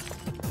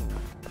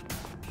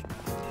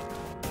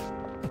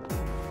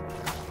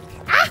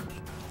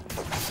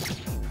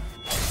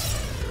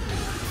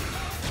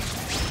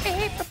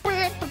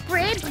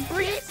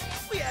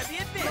 We have the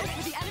Go advantage.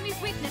 for the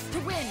enemy's weakness to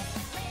win.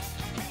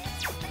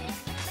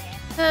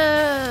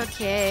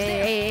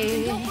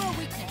 Okay. Go for a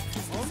weakness.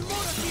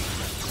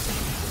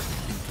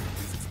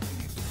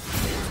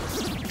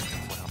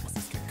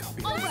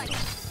 All right.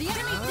 The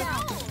enemy's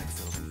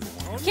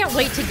down. Can't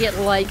wait to get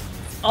like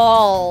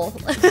all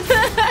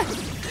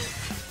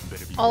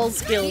all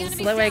skills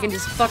so that way I can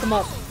just fuck them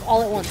up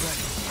all at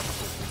once.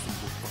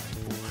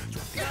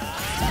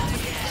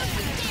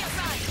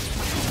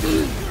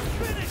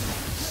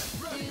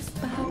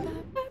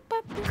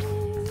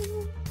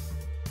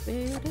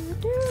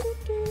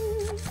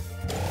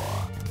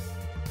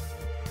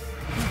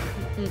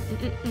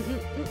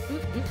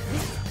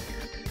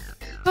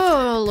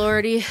 Oh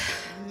lordy.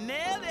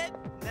 Nailed it.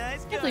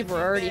 Nice I can't believe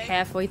we're already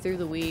halfway through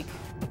the week.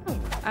 Oh,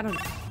 I don't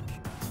know.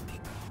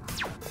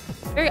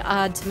 Very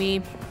odd to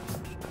me.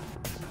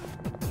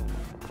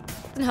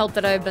 Doesn't help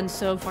that I've been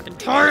so fucking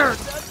tired.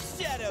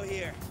 Shadow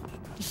here.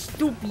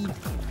 Stupid.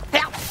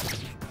 Help.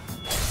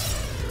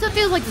 So it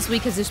feels like this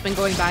week has just been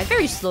going by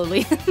very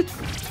slowly. All right.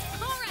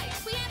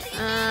 We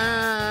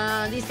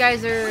have the These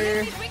guys are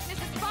enemy's weakness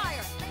is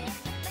fire.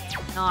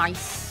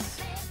 nice.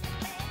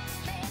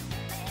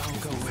 I'll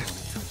go with.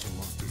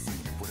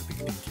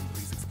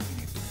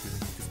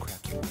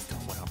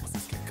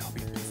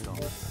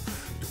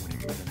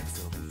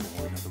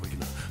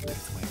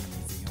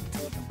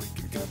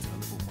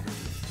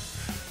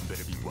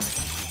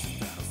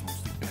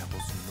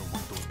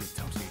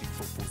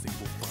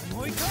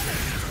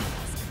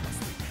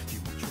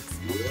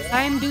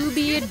 Time do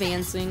be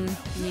advancing.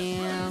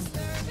 Yeah.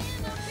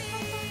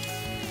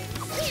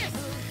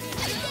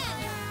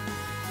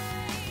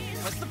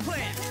 What's the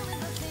plan?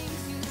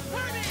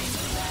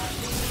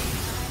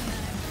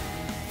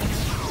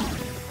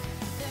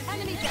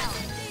 Enemy down.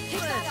 Pick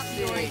that up,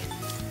 Yuri.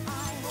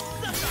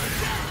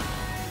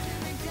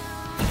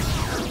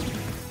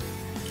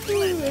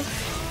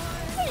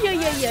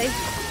 Yeah.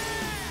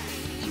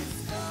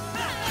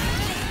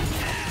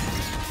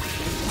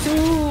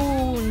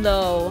 Soon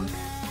though.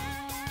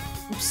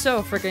 I'm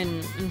so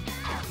freaking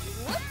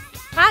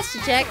posture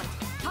check.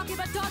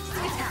 Takiba dodged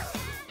the attack.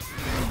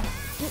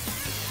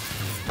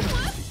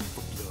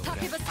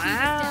 Takiba speed is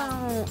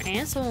down. Wow,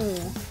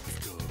 asshole.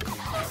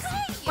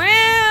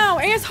 Wow,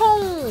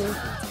 asshole.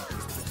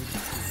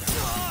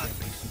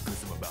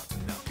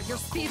 Your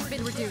speed's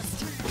been reduced.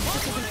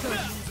 This isn't good.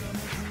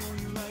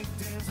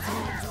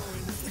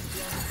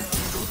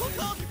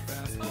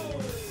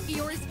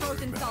 Eeyore's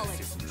frozen solid.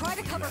 Try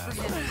to cover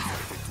for him.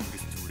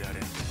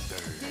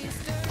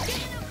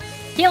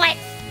 Kill it.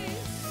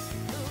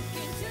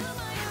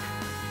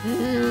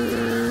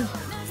 Mm.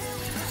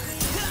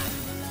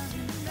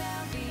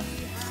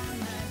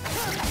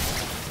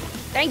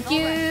 Thank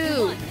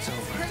you.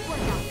 Great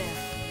work out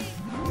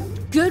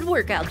there. Good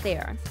work out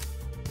there.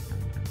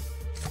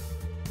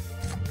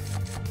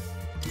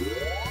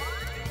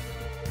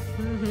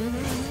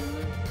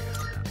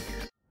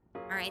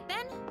 All right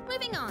then,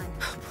 moving on.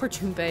 Poor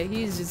Junpei,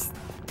 he's just...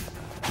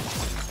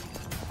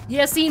 He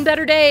has seen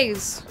better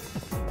days.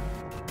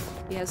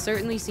 He has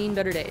certainly seen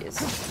better days.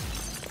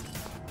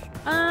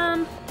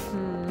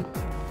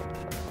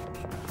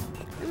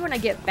 Maybe when I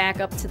get back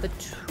up to the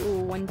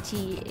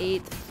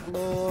 28th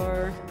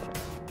floor.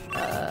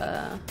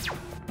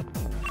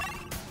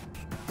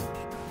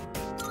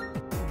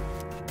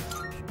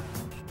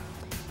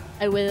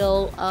 I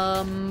will,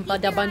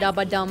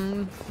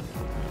 ba-da-ba-da-ba-dum.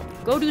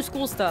 Go do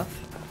school stuff.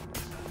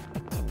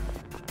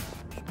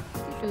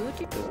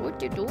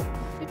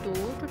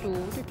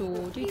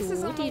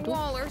 Pieces on the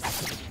wall are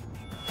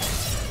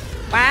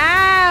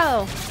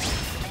Wow!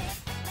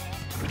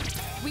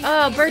 We Oh,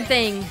 have the bird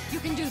advantage. thing. You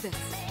can do this.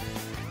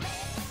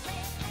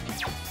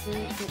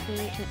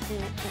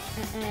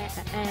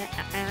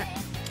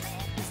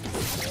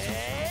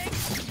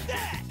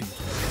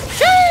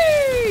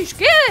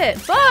 shit!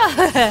 Fuck!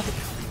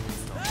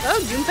 Oh,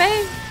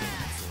 Junpei?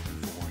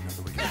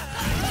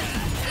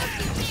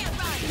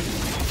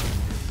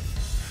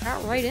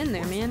 Got right in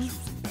there, man.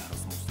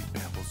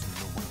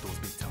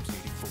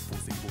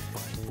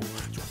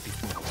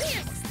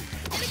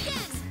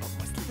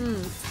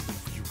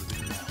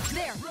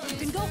 There, you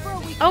can go for a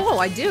week. Oh,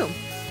 I do.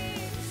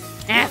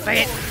 Ah, fuck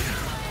it.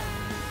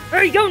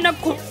 There you go,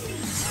 Knuckle.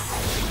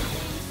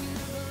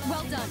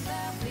 Well done.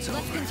 Let's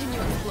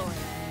continue exploring.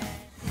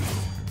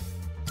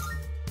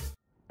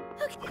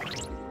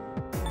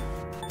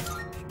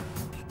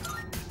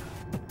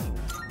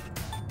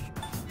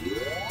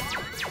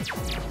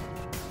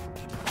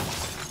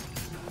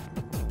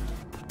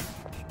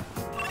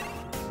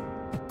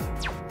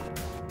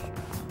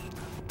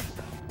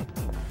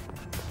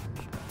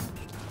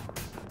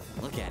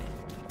 Look at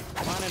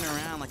it. Running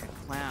around like a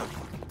clown.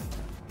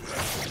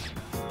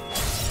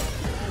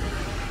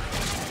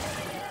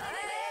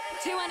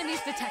 Two enemies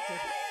detected.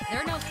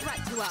 They're no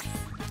threat to us.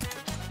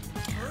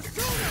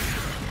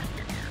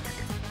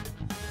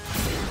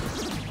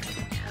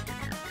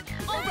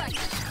 All right,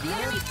 the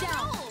enemy's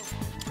down.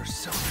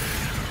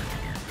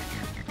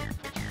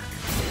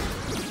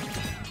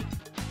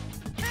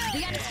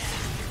 The enemy.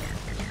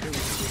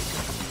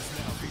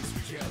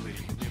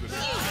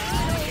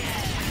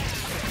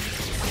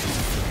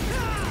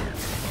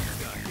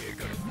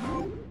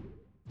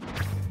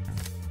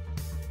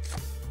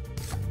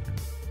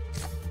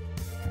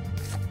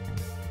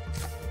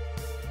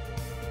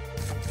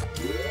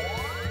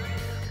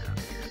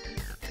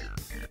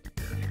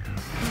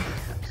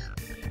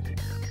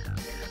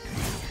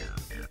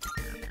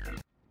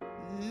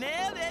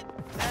 Nailed it!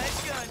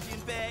 Nice going,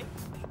 Junpei.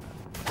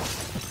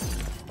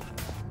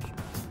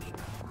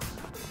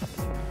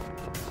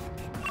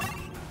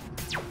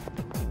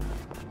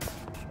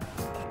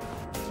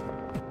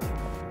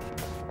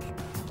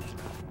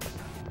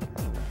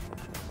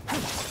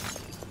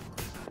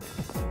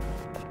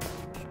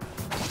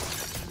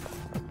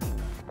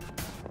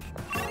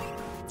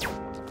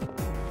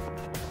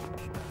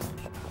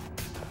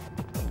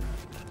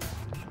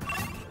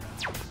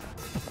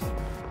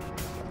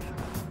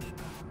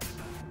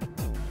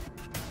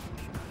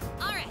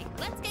 All right,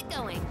 let's get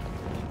going.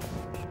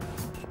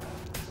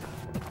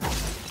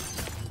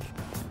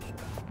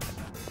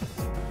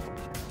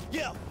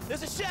 Yo,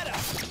 there's a shadow!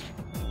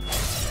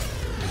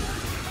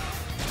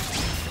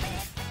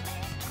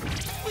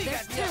 We There's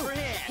got the two. upper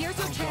hand! Here's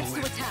your chance to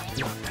attack.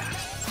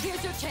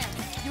 Here's your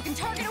chance. You can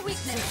target a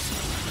weakness.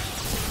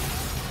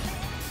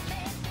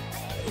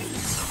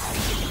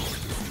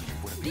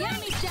 The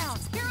enemy's down.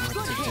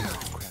 Good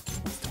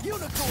hit.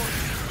 Unicorn!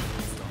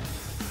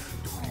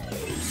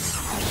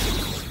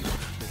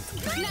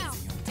 Now,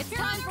 it's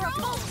time for a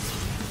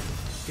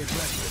pulse.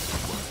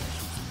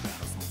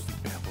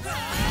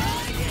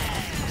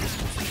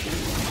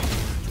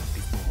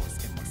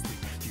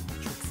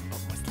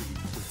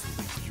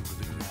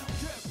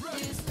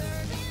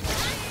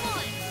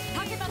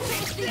 Talk about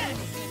finish the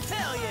enemy.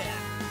 Hell yeah!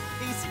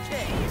 Piece of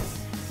cake!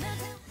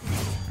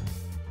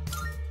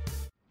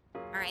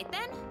 All right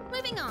then,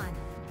 moving on.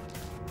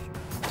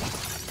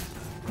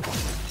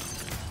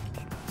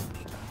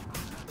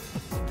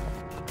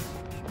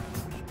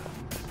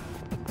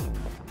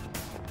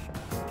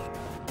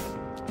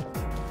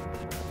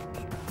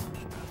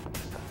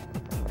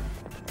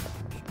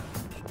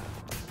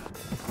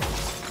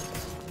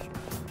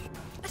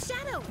 A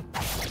shadow.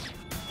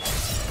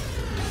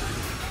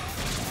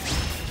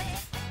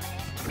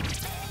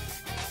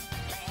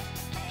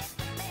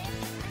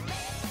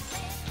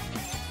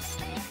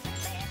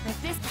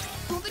 Like this.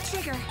 Pull the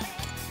trigger.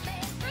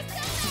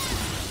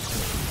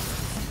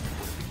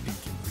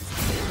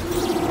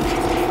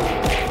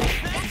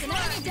 That's an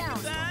enemy down.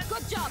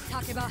 Good job,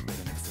 Takeba.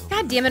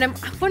 God damn it!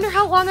 I wonder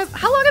how long have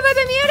I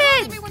been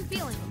muted? Everyone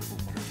feeling.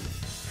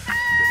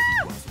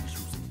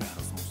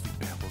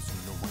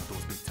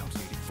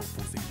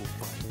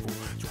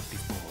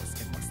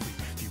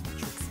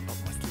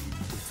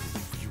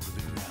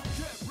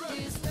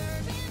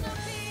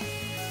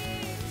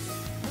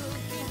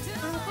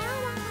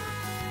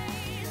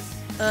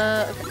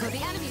 So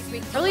the enemy's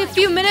weak to Only a light.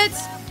 few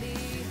minutes.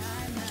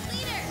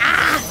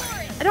 Ah!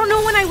 I don't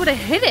know when I would have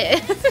hit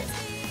it.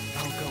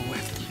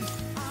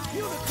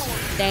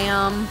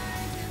 Damn.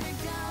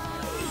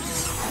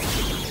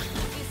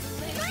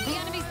 The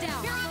enemy's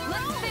down.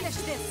 Let's finish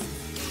this.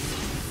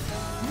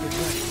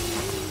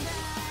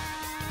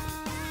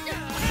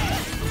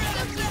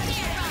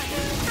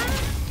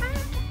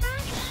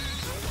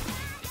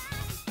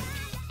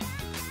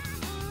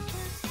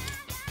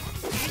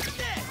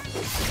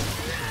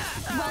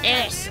 Well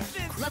Yes.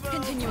 done. Let's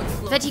continue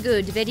exploring. Very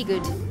good. Very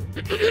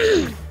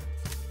good.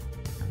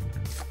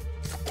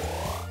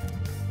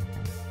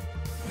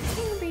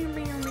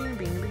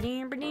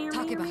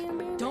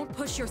 Takeba, don't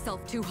push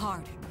yourself too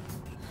hard.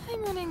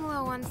 I'm running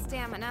low on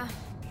stamina.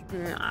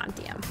 Ah,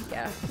 damn.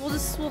 Yeah.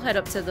 We'll head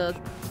up to the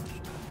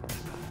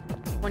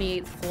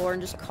 28th floor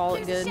and just call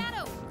it There's good. a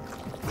shadow.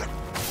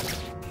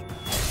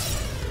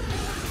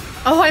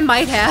 Oh, I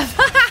might have.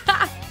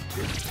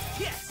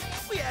 Yes,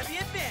 we have the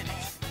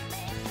advantage!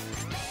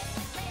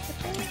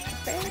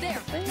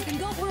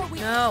 all for a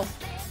week. No.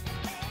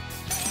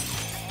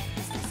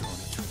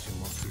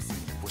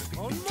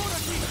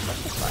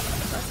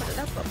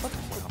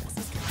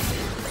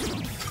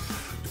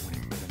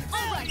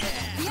 All right,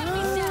 the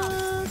enemy's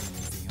down.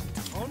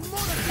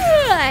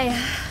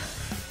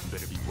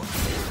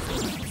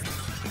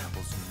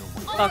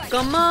 Fuck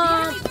 'em The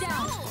up. enemy's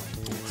down.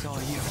 It's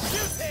all you.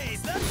 Hey,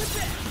 son of a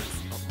bitch.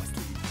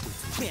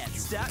 Can't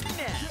stop me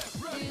now.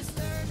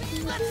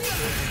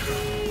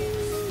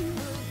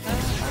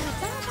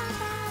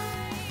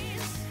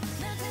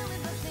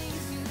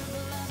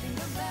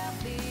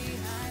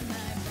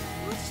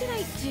 What should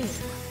I do?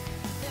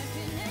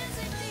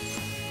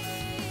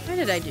 Why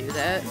did I do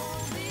that?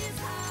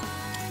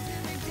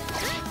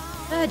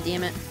 God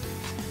damn it.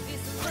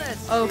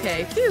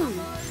 Okay, phew.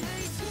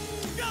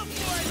 Go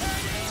for it,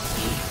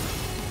 Ernie.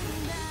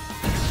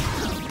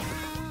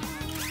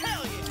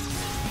 Hell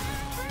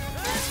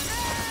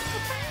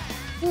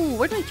yeah. Ooh,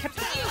 where did I keep it?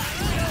 The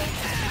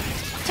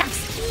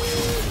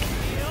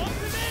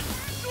ultimate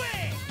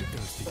swing.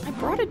 I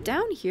brought it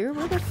down here.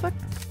 Where the fuck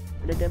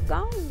did it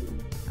go?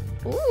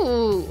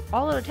 Ooh,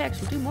 all out attacks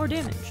will do more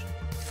damage.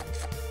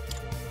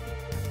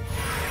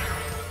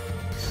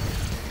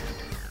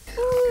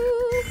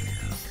 Ooh.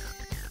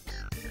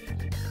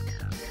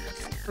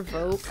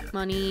 Provoke,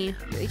 money.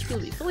 Your HP will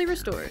be fully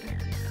restored.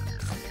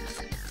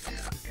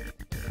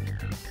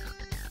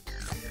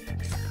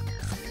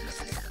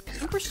 I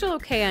think we're still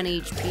okay on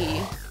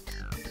HP.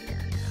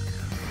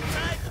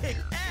 I kick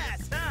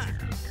ass, huh?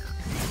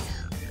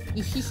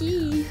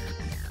 Hehehe.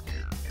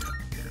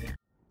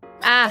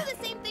 Ah, Do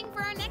the same thing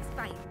for our next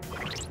fight.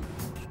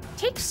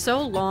 takes so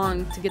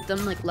long to get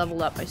them like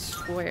leveled up, I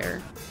swear.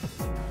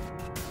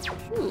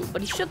 Ooh, but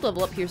he should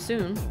level up here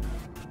soon.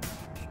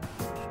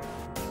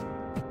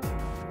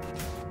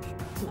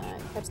 My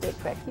catch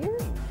stick back here.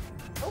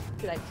 Oh,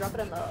 did I drop it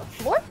on the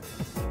floor?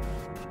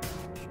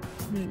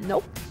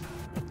 Nope.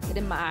 Get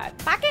in my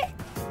pocket.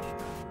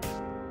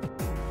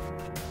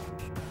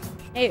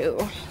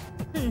 Ew.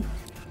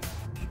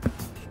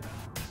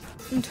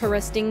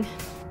 Interesting.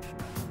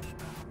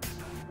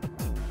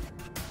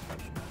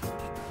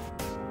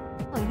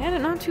 I had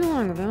it not too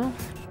long ago.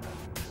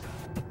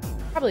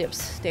 Probably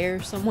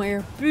upstairs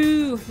somewhere.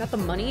 Boo! Not the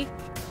money.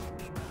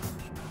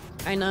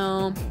 I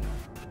know.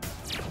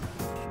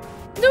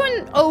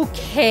 Doing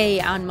okay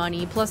on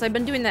money. Plus, I've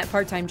been doing that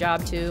part-time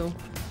job too.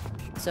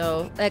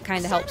 So that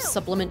kind of helps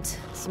supplement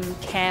some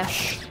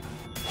cash.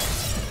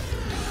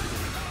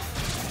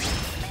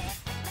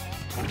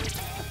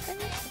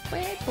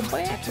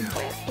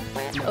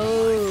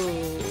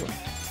 Oh,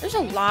 there's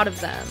a lot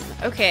of them.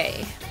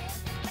 Okay.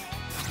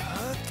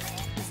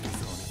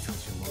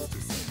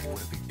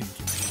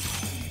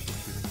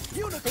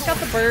 Take out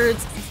the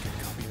birds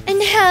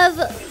and have.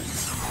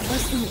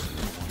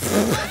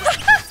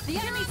 The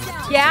enemy's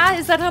down. Yeah,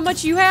 is that how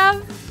much you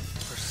have?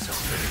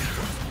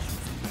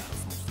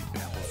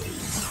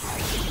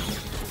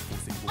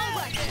 All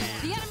right,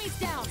 the enemy's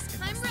down.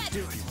 I'm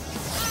ready. Alright,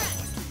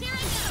 here I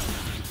go.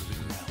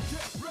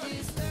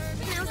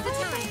 Now's the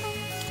time.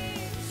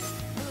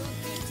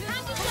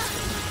 Time to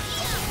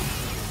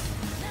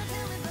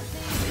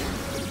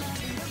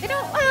I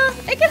don't.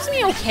 It gives me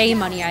okay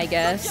money, I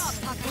guess.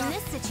 go. In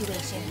this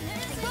situation,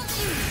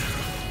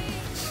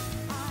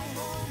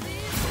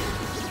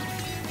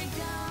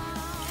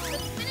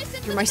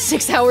 For my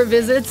 6-hour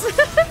visits.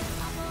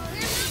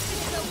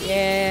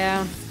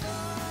 Yeah.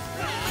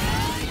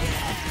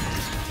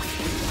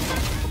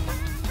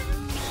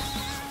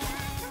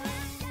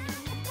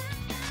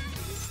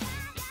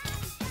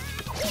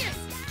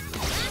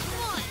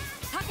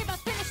 Takeba,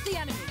 finish the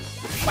enemy.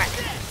 Whack.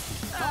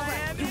 All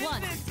right, you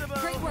won.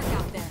 Great work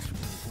out there.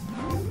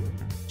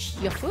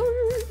 Yahoo.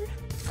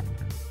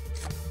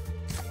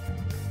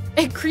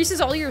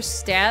 Increases all your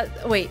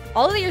stat. Wait,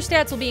 all of your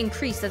stats will be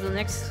increased at the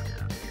next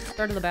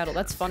start of the battle.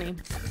 That's funny.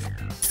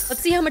 Let's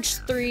see how much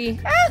 3.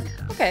 Ah,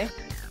 okay.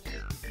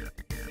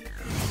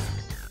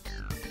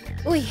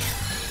 Oi.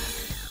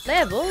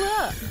 Level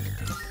up.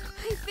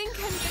 I think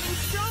I'm getting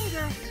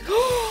stronger.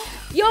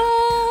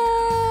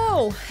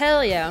 Yo!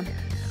 Hell yeah.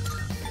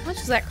 How much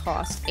does that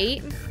cost?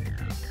 8?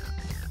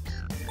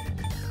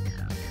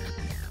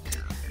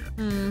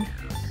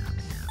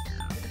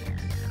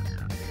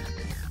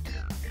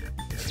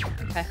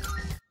 Okay.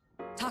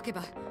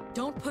 Takeba,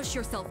 don't push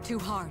yourself too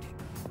hard.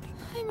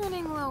 I'm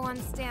running low on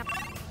stamp.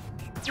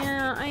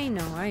 Yeah, I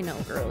know,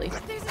 girly.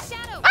 There's a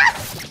shadow.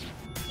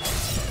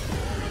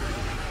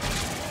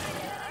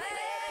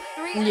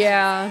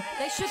 Yeah.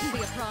 They shouldn't be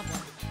a problem.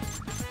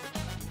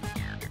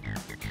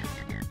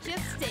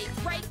 Just stay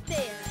right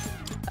there.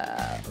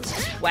 Let's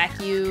just whack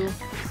you.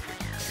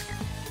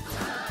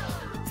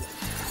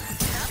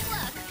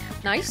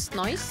 Nice,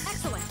 nice.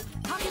 Excellent.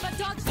 Takeba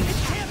dodged it.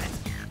 Damn it.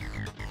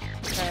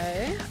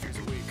 Okay.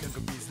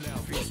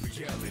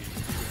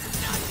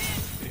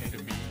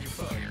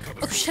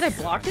 Oh shit, I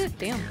blocked it?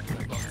 Damn.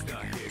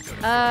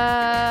 The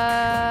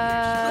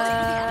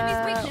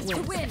enemy's weakness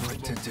to win.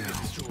 What to do?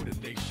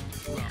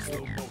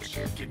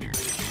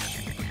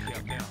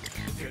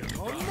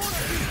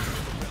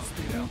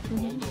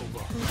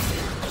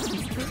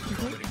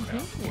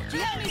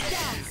 Enemies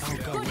down.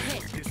 Good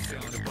hit.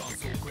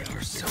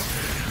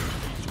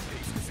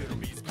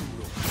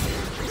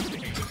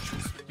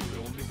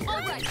 All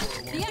right,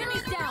 the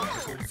enemy's down.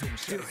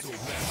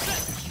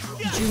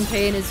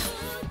 Junpei and his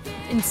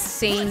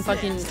insane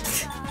fucking...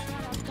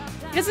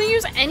 He doesn't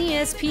use any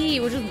SP,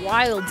 which is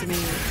wild to me.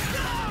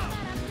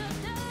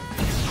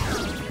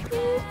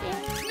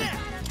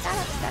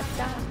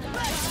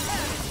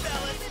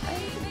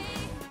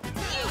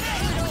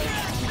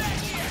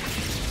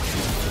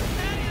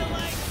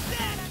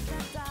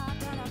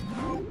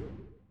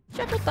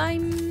 Shuffle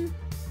time.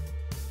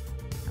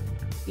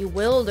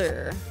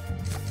 Bewilder.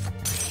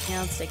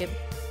 Yeah, let's take it.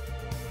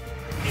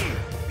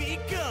 Be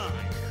gone.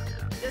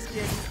 Just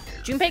kidding.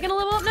 Junpei gonna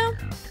level up now?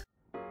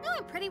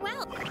 Doing pretty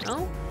well.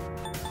 No?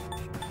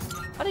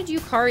 How did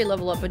Yukari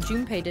level up, but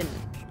Junpei didn't?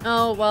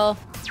 Oh, well.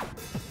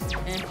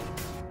 Eh.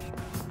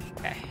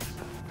 Okay.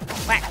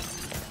 Whack.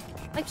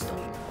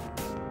 Lifestone.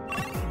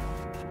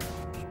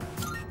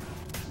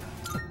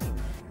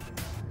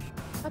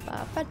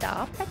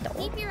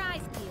 Keep your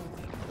eyes peeled.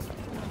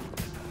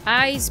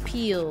 Eyes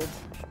peeled.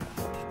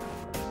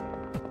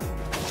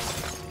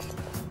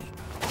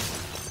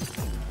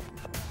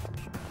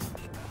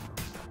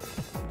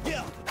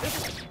 Yeah.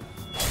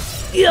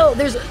 Yo,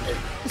 there's a...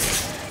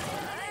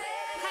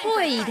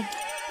 Boyd.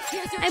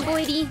 Here's your Hi, chance.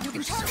 Boydie. You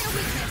can target a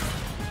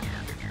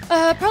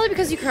weakness. Probably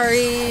because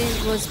Yukari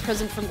was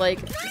present for like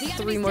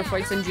 3 more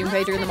fights than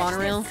Junpei during the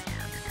monorail.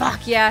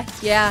 Fuck, yeah,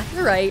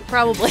 you're right,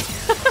 probably.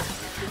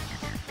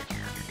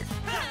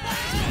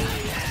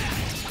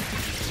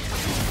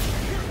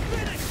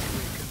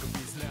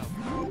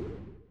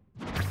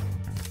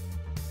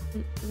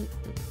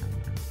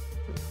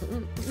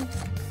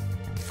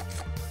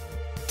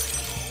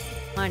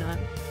 Why not?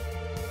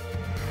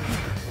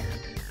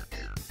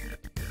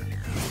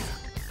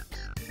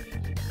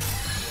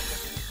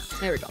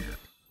 There we go.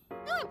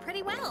 Doing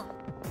pretty well.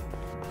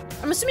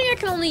 I'm assuming I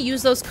can only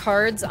use those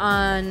cards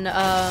on,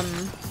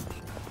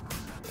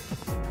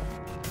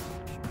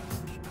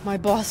 my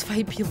boss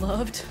fight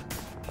Beloved.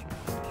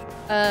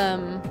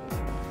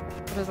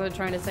 What was I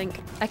trying to think?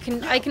 I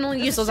can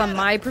only use those on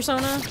my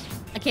persona.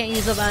 I can't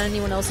use them on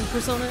anyone else's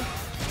persona.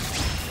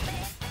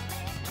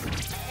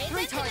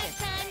 3 targets.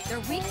 They're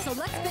weak, so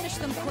let's finish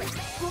them quick.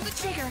 Pull the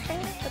trigger.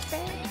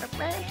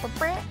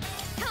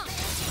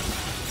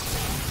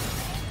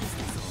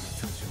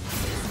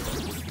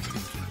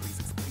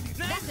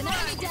 That's an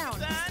enemy down.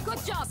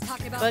 Good job,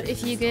 Takeba. But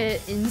if you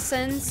get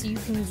incense, you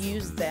can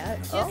use that.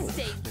 Oh,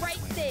 Stay right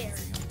there.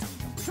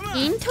 Come on.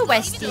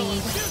 interesting.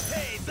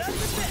 Hey, that's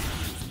the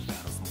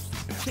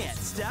best. Can't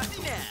stop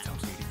now.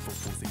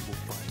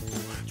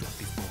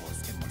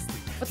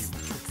 What's...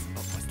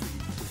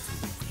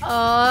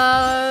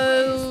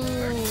 Oh,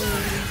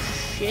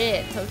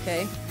 shit.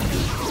 Okay.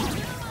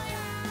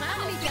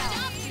 Enemy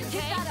down.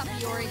 Get that up,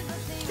 Yori.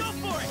 Go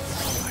for it.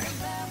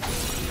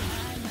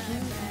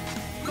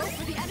 Go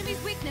for the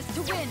enemy's weakness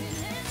to win.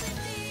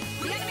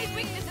 The enemy's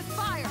weakness is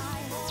fire.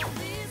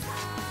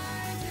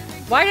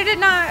 Why did it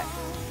not?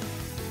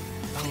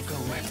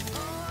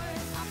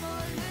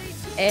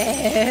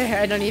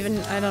 I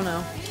don't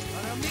know.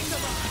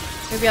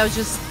 Maybe I was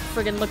just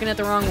friggin' looking at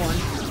the wrong one.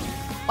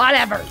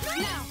 Whatever. Now,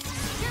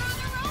 you're on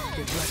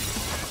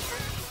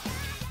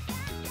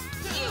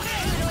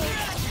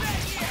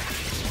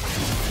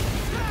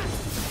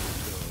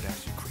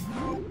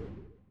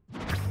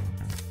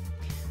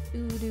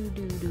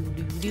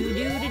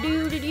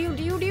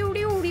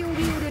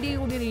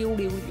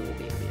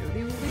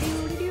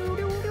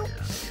your own.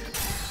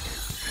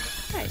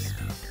 Nice.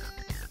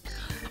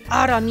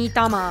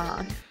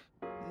 Aramitama.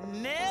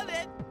 Nailed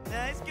it.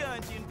 Nice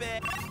going, Junpei.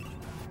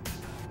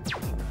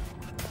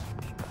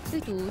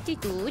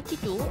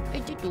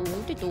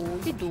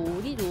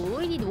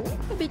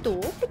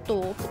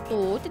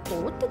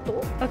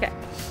 Okay.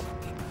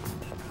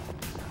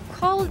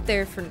 Call it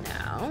there for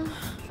now.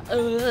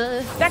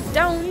 Back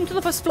down to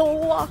the first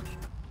floor.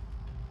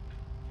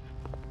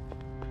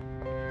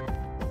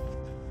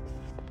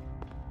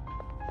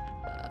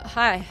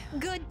 Hi.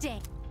 Good day.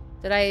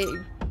 Did I...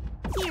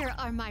 Here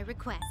are my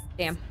requests.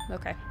 Damn.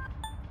 Okay.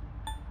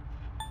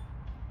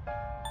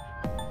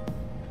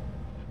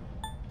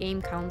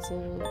 Game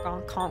console.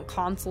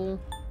 Console.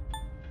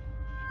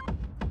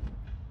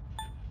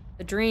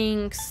 The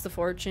drinks. The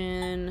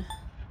fortune.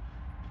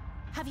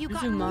 Have you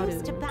gotten Uzumaru.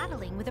 used to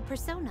battling with a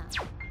persona?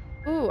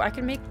 Ooh, I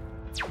can make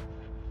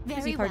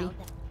Very party. well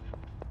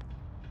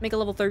then. a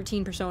level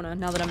 13 persona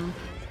now that I'm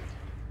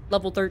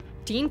level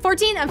 13?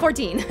 14? I'm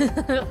 14.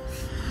 Pew,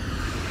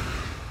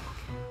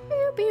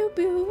 pew,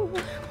 pew.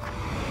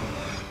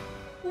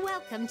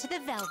 Welcome to the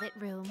Velvet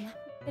Room.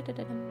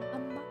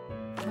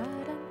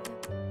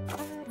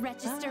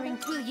 Registering.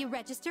 Will you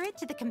register it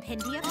to the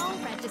compendium? All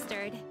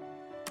registered.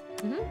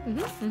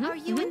 Are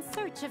you in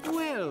search of...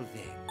 Well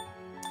then,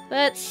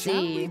 Let's shall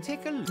see. we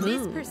take a look?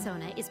 This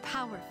persona is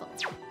powerful.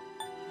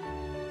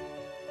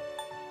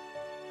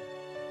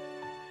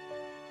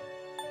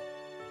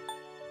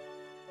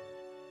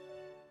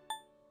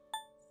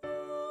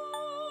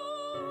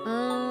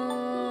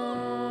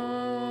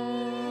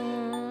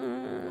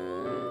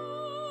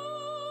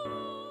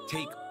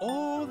 Take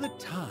all the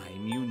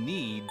time you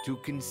need to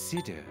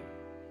consider.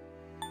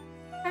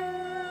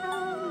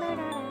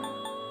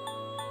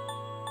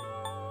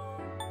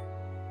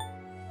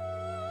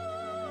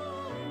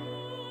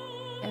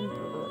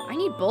 Emperor. I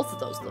need both of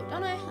those though,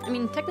 don't I? I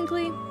mean,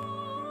 technically.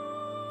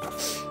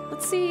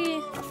 Let's see.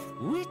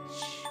 Which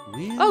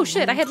will Oh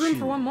shit, I you had room for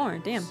choose? one more.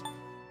 Damn.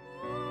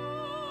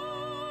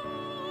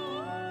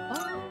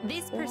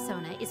 This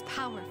persona is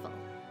powerful.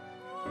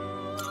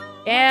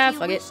 Yeah, Do you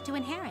fuck wish it. to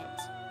inherit?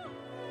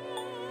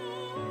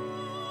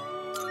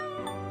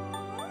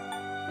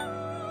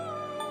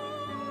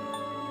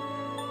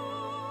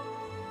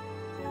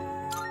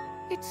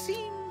 It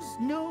seems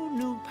no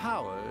new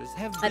powers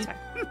have That's been...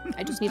 fine.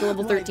 I just need a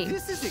level Why, 13.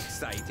 this is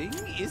exciting,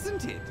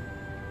 isn't it?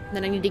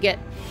 Then I need to get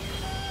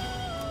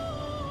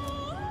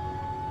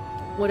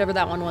whatever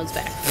that one was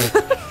back.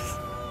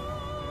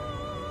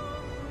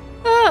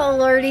 Oh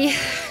lordy.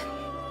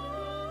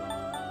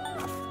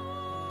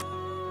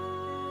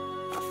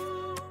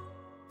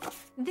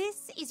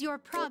 This is your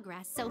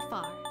progress so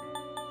far.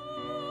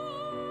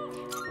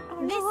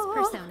 This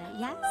persona,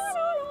 yes?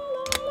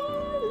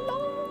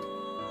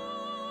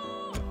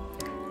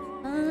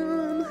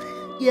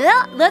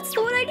 Yeah, that's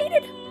the one I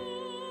needed.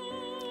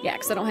 Yeah,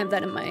 because I don't have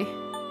that in my...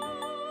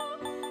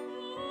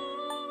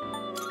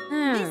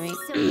 Alright.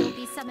 So you'll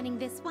be summoning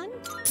this one?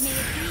 May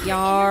it be your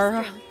Yar.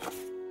 inner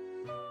strength.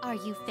 Are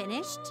you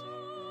finished?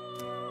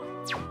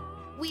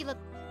 We look...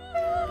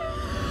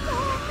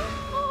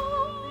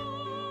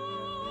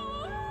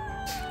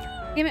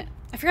 Damn it.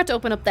 I forgot to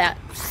open up that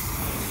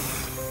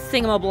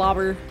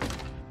thingamablobber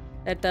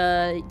that,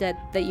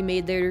 that you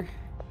made there.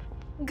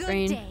 Good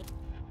Brain. day.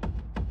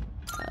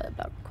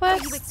 About Are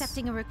quests. you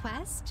accepting a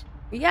request?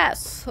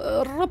 Yes.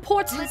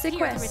 Report Let's the hear the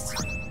quest.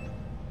 request.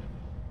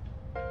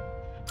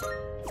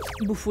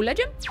 Bufu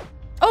Legend?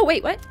 Oh,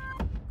 wait, what?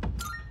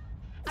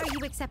 Are you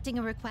accepting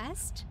a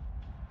request?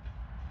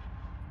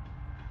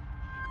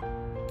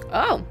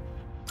 Oh,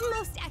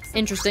 Most excellent.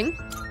 interesting.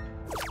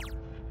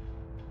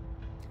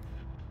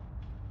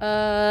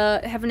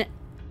 Have an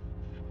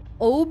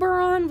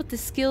Oberon with the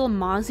skill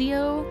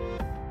Mazio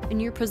in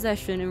your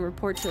possession and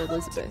report to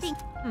Elizabeth.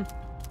 Hmm,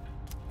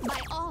 By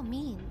all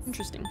means.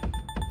 interesting.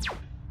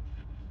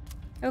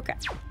 Okay.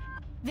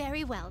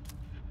 Very well.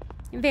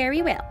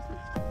 Very well.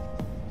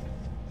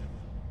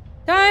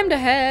 Time to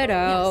head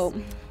out.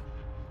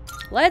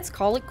 Let's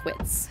call it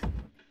quits.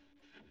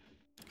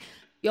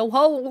 Yo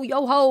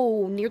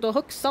ho, near the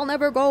hooks I'll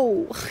never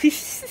go.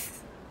 Eat.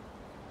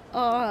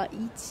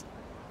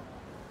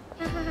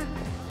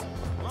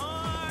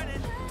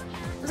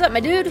 What's up, my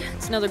dude?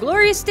 It's another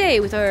glorious day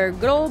with our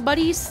good old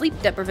buddy sleep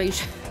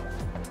deprivation.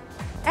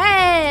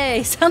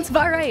 Hey, sounds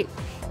about right.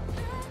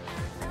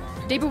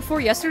 Day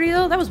before yesterday,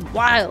 though, that was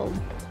wild.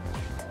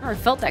 I've never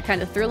felt that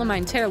kind of thrill in my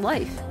entire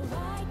life.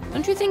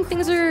 Don't you think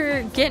things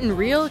are getting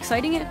real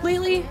exciting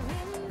lately?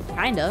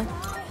 Kinda.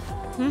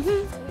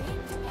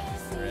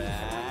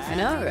 I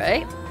know,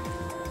 right?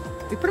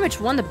 We pretty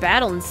much won the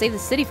battle and saved the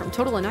city from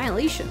total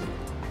annihilation.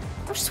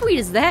 How sweet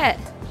is that?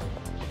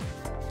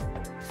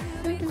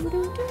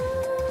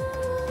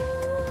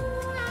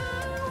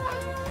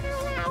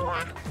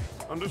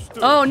 Understood.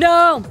 Oh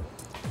no!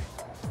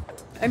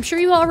 I'm sure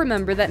you all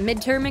remember that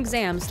midterm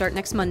exams start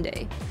next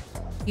Monday.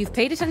 If you've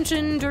paid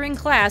attention during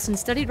class and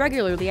studied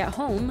regularly at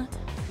home,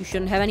 you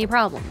shouldn't have any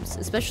problems,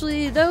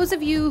 especially those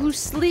of you who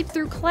sleep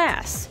through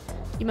class.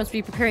 You must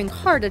be preparing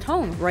hard at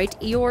home, right,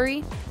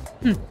 Iori?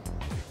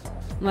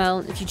 Well,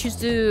 if you choose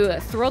to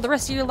throw the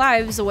rest of your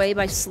lives away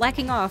by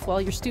slacking off while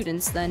you're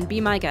students, then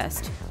be my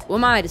guest. Who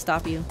am I to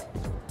stop you?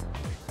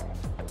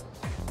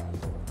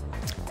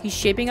 He's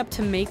shaping up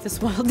to make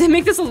this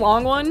make this a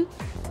long one.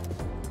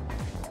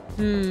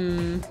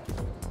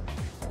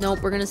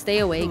 Nope, we're gonna stay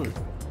awake. Good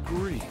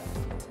grief.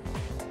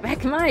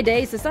 Back in my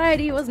day,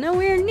 society was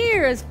nowhere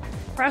near as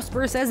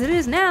prosperous as it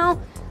is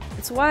now.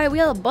 That's why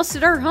we all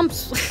busted our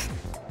humps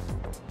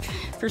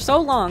for so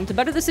long to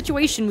better the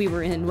situation we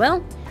were in.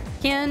 Well,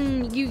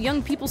 can you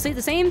young people say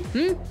the same?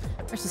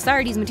 Our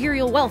society's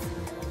material wealth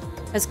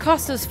has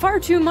cost us far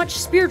too much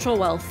spiritual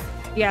wealth,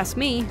 if you ask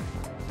me.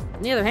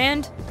 On the other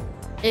hand,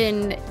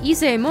 in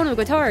Issei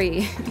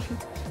Monogatari,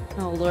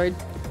 oh lord,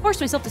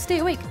 forced myself to stay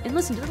awake and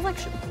listen to the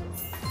lecture.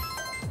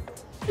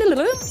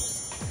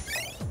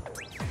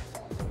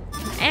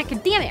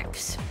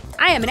 Academics.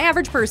 I am an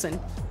average person.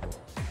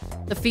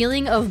 The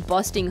feeling of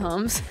busting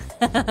hums.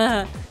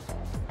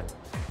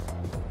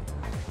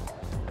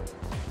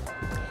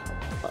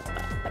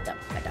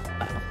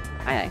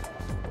 Hi.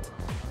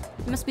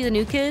 You must be the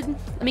new kid.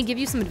 Let me give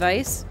you some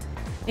advice.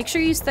 Make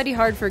sure you study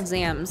hard for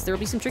exams. There will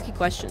be some tricky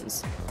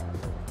questions.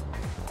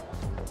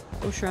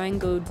 Go shrine,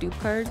 go dupe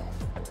card.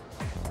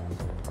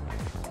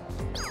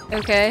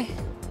 Okay.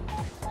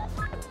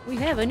 We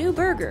have a new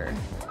burger.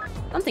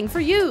 Something for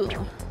you.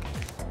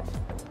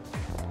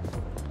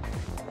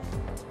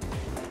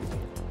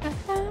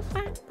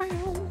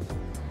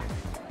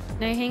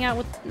 Can I hang out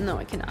with... No,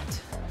 I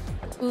cannot.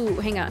 Ooh,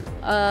 hang on.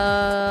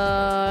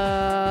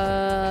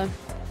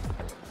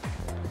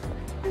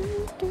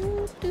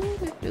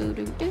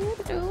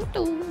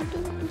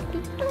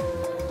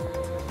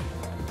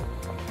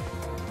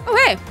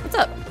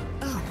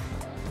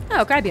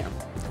 Oh, Gaibio.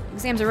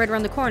 Exams are right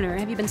around the corner.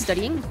 Have you been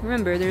studying?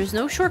 Remember, there's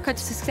no shortcut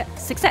to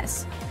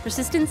success.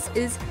 Persistence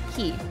is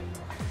key.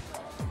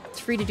 It's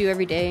free to do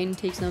every day and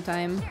takes no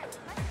time.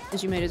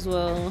 As you might as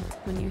well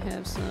when you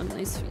have some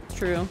nice...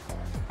 True.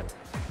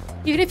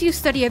 Even if you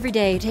study every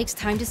day, it takes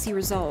time to see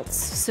results.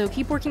 So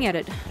keep working at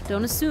it.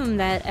 Don't assume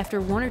that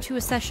after 1 or 2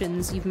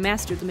 sessions, you've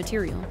mastered the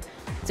material.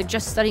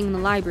 Suggest studying in the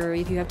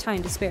library if you have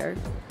time to spare.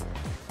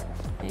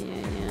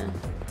 Yeah.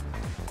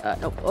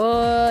 Nope.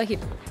 Here.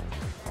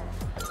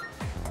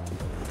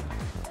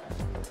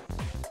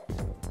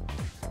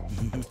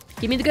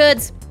 Give me the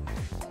goods.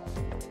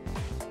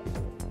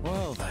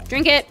 Well, then.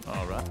 Drink it.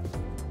 All right.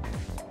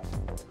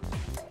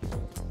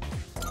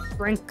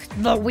 Drink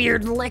the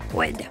weird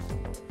liquid.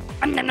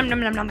 Nom, nom, nom, nom,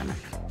 nom, nom, nom.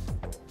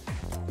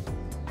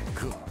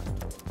 Cool.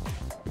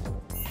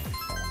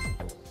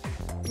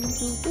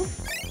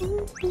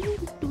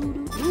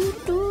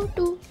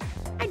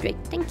 Hydrate,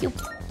 thank you.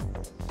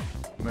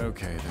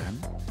 Okay, then.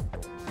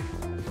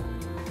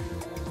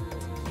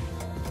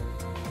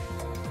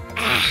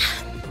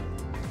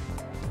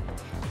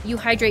 You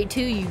hydrate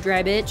too, you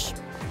dry bitch.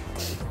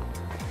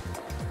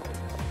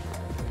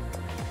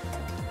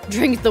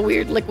 Drink the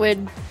weird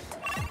liquid.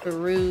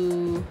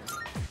 Peru.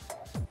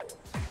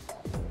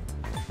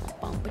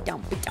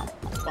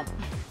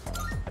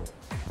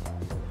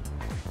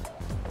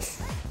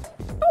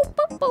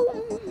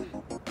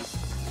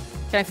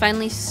 Can I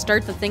finally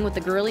start the thing with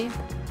the girly?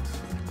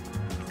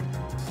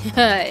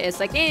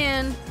 Yes, I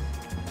can.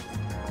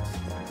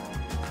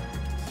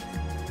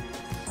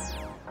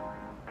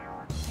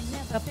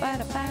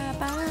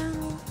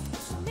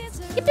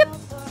 Yep, yep.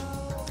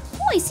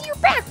 Oh, I see you're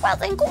back. Well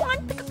then, go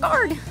on, pick a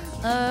card.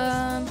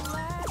 What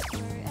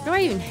do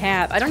I even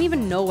have? I don't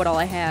even know what all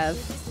I have.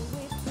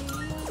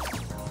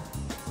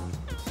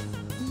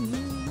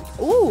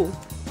 Ooh.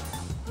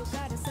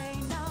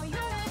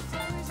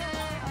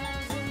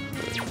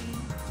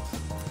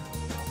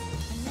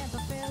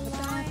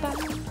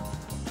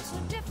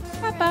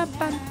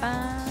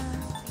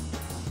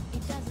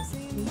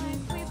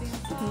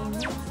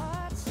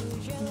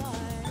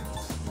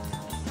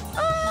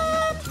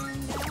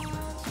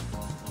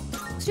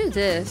 Let's do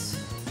this.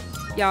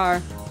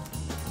 Yar.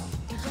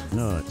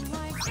 Nut.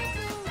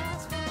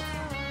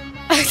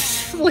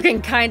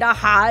 Looking kinda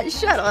hot.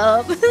 Shut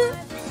up.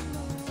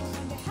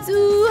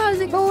 Zoo, how's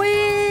it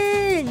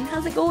going?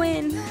 How's it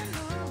going?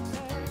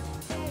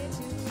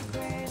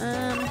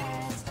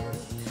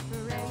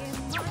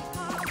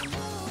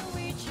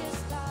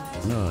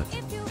 Nut.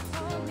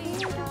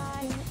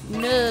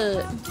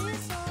 Nut.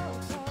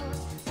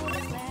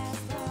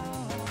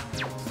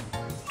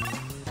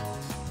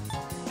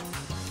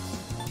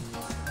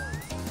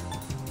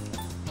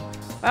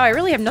 Wow, I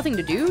really have nothing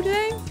to do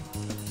today?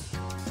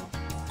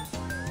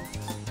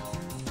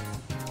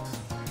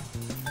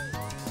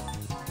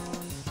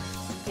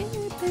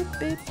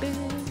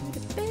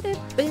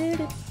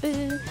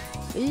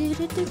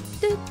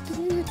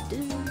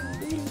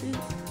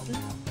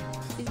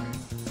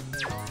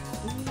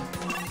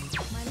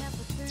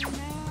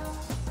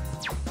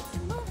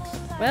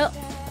 Well,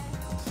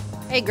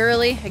 hey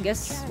girly, I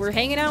guess we're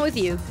hanging out with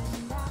you.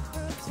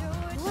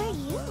 Who are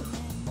you?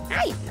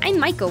 Hi, I'm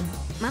Maiko.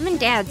 Mom and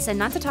Dad said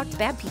not to talk to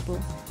bad people.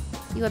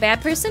 You a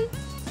bad person?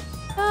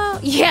 Oh,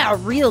 yeah,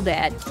 real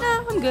bad.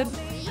 No, I'm good.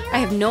 I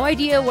have no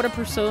idea what a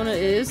persona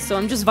is, so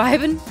I'm just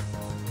vibing.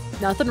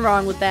 Nothing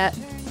wrong with that.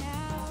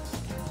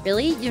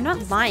 Really? You're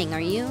not lying, are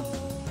you?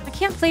 I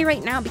can't play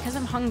right now because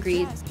I'm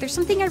hungry. There's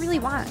something I really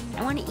want.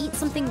 I want to eat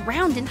something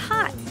round and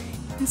hot.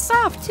 And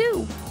soft,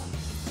 too.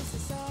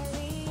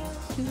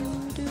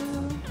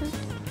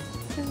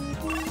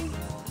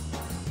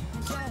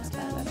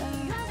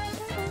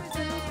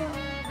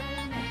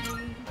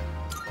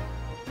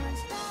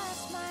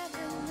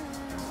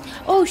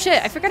 Oh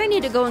shit, I forgot I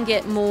need to go and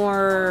get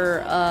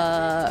more,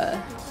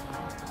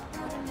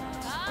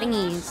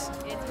 thingies.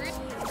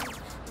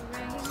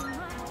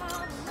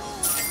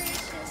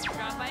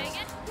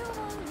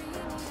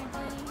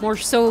 More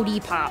sody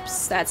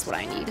pops, that's what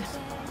I need.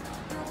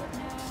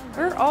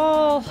 They're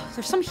all,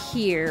 there's some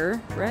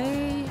here,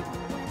 right?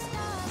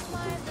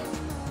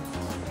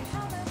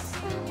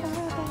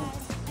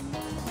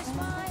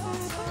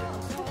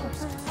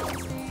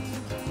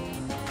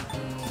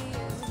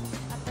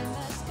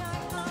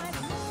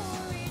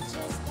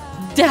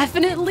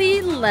 Definitely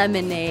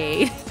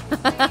lemonade.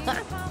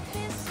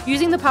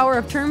 Using the power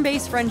of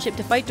turn-based friendship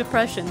to fight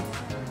depression.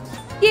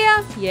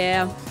 Yeah.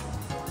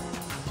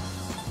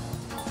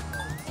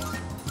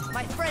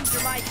 My friends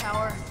are my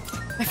power.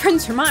 My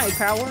friends are my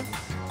power.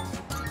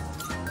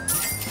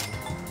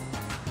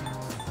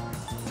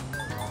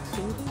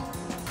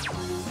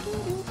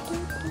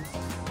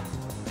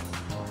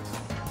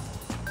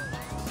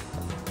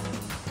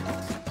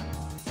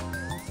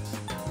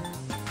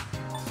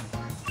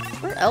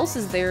 Where else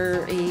is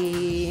there a...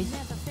 Is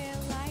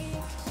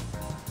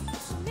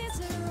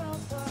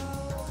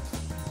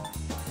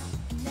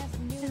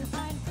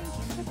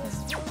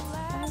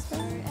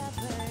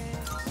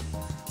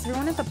there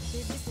one at the...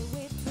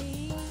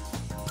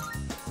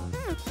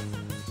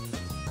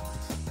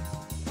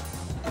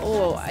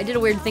 Oh, I did a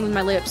weird thing with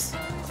my lips.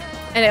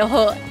 And it,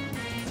 well,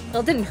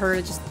 it didn't hurt,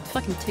 it just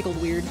fucking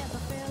tickled weird.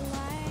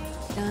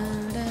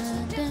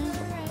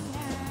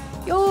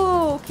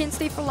 Yo, can't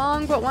stay for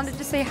long, but wanted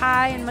to say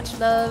hi and much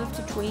love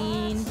to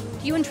Twain. To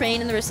you and Train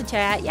and the rest of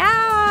chat.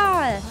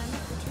 Yeah!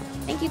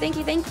 Thank you, thank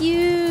you, thank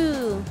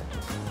you!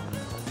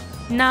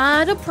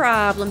 Not a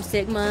problem,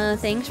 Sigma.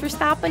 Thanks for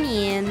stopping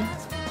in.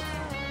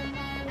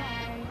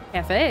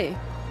 Cafe.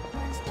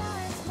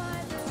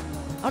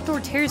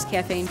 Outdoor terrace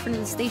cafe in front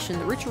of the station.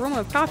 The rich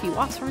aroma of coffee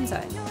wafts from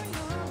inside.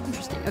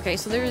 Interesting. Okay,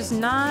 so there is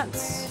not...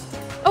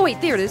 Oh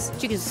wait, there it is.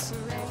 Chicas.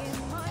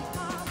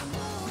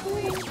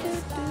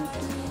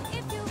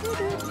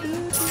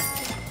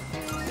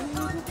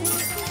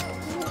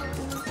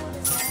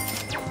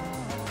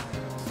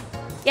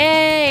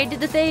 Yay! Did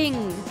the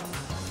thing!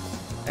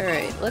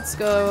 Alright, let's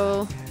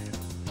go.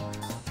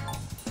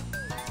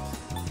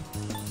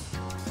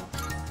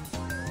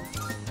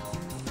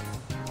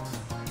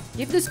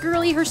 Give this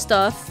girlie her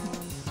stuff.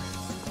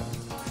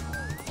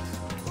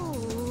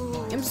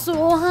 I'm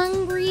so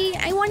hungry.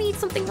 I want to eat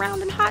something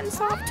round and hot and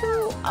soft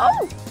too.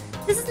 Oh!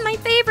 This is my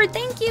favorite.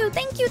 Thank you,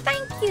 thank you,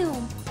 thank you.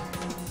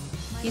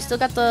 You still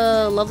got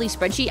the lovely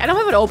spreadsheet? I don't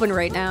have it open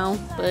right now,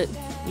 but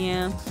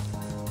yeah.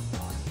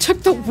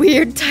 Took the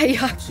weird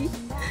taiyaki.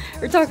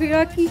 Or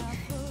takoyaki.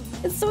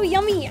 It's so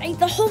yummy. I ate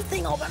the whole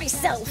thing all by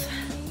myself.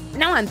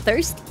 Now I'm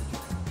thirsty.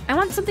 I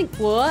want something.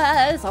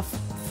 What? It's a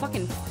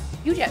fucking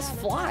huge ass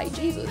fly.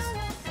 Jesus.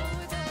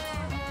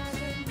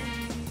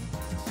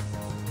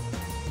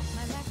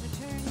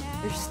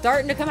 They're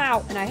starting to come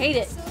out, and I hate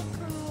it.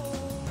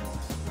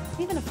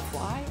 Even a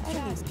fly? I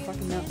don't even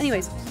fucking know.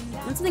 Anyways,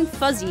 I want something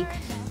fuzzy.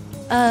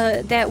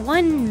 That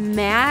one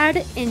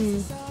mad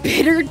and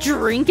bitter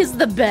drink is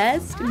the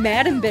best.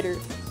 Mad and bitter.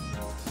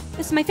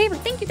 This is my favorite.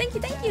 Thank you, thank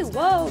you, thank you.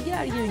 Whoa, get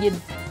out of here, you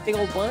big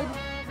old bug.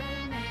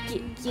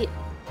 Get.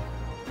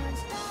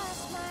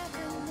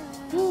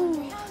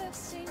 Ooh,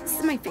 this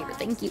is my favorite.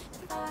 Thank you.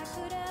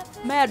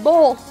 Mad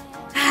Bull.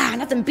 Ah,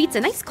 nothing beats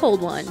a nice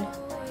cold one.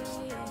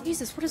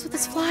 Jesus, what is with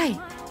this fly?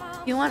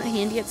 You want a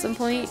handy at some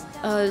point?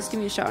 Just give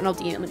me a shout and I'll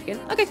DM it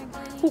again. Okay,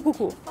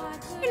 cool.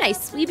 You're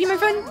nice. Will you be my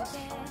friend?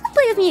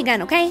 Play with me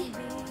again, okay?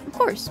 Of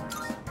course.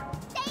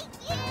 Thank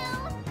you.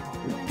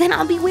 Then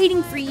I'll be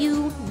waiting for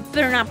you.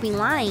 Better not be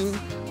lying.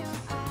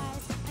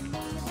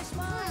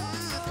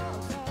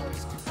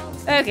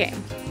 Okay.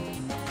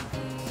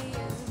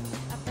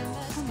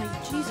 Oh my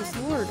Jesus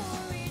Lord.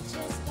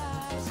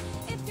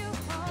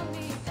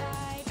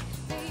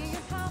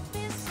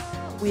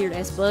 Weird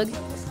ass bug.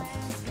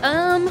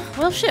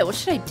 Well shit, what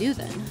should I do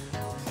then?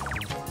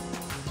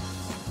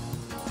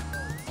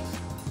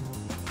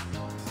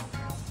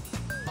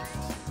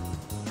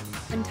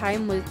 Spend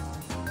time with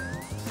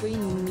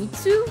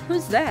Mitsu?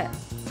 Who's that?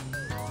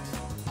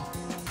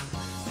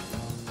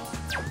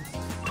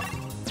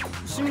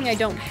 Assuming I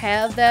don't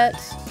have that.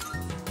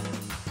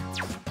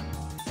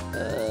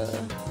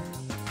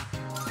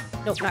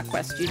 Nope, not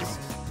quest, Jesus.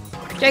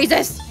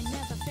 Jesus!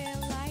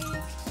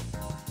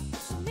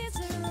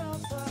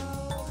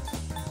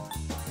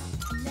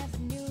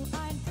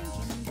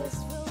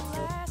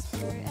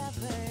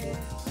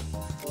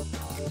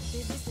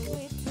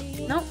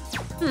 Nope.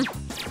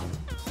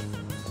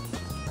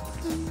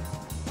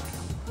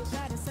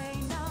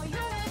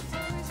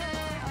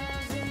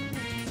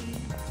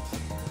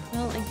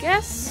 Well, I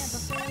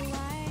guess...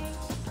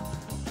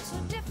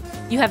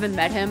 You haven't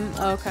met him?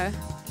 Oh, okay.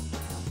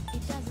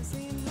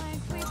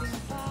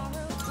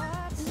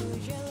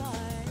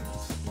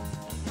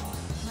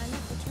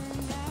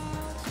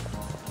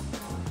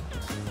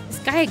 This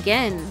guy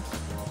again.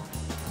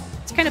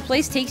 This kind of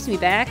place takes me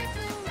back.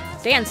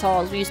 Dance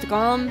halls, we used to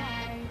call them.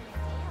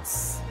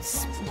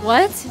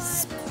 What?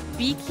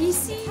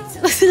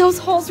 Speakeasies? Those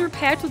halls were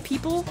packed with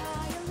people?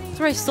 That's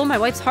where I stole my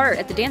wife's heart,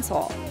 at the dance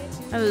hall.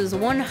 I was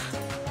one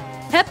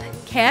hep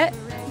cat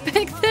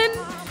back then.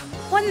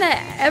 One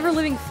that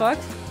ever-living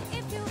fucked.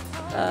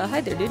 Hi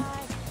there, dude.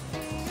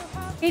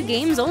 Hey,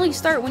 games only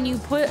start when you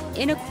put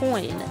in a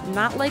coin,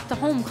 not like the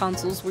home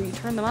consoles where you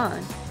turn them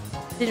on.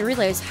 Didn't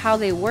realize how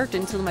they worked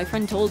until my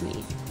friend told me.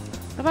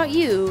 What about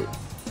you?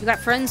 You got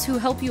friends who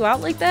help you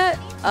out like that?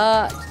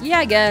 Yeah,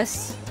 I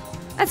guess.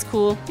 That's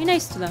cool. Be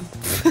nice to them.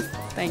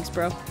 Thanks,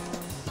 bro.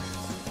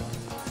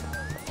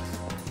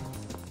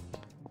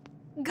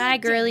 Hi,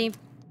 girly.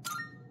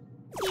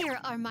 Here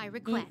are my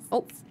requests.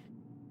 Oh.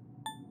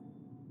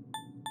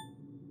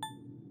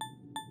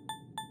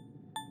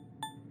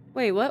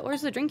 Wait, what?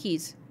 Where's the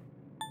drinkies?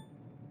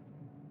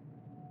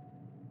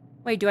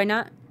 Wait, do I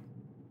not?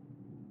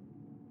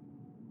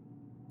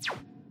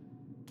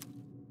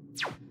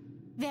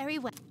 Very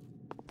well.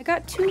 I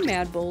got 2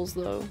 Mad Bulls,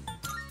 though.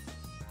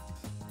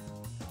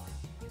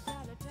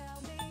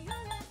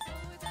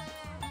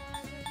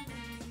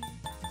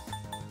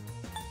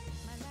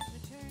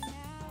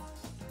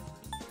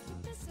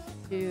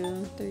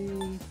 Two,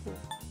 3, 4,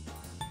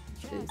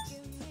 6.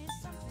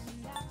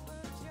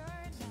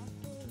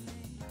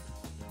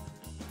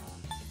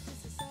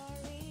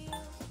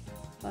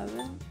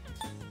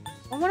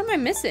 Well, what am I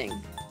missing?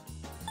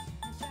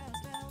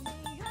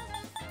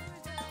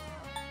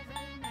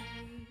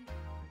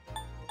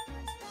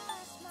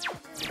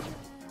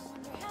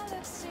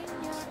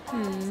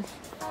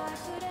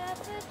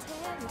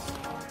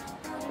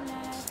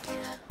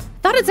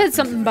 Thought it said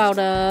something about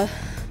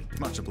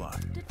Much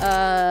obliged.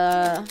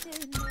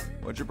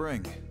 What'd you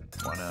bring?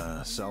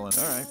 Wanna sell it?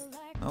 All right,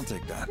 I'll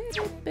take that.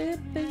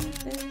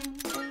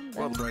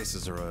 Well,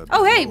 prices are a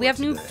Oh, hey, bit we have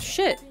lower new today.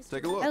 shit.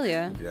 Take a look. Hell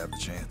yeah. If you have the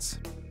chance.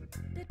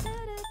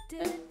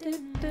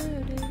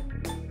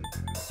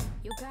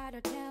 You gotta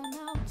tell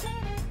now.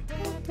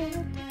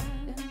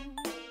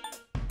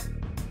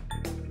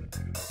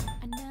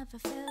 I never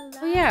felt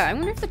Oh yeah, I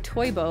wonder if the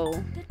toy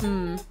bow.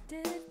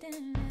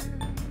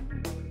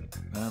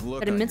 Look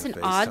That on emits your an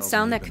face odd tells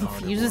sound me that you've been hard at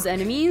confuses work.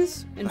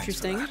 enemies. Thanks for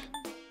Interesting. that.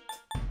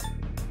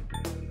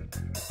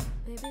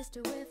 baby,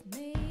 still with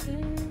me.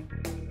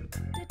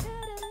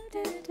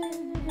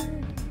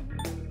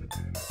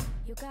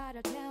 You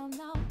gotta tell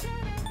now.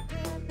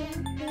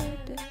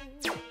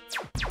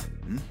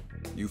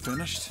 You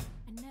finished?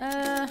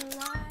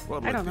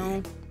 What'll I it don't be?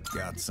 know.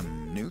 Got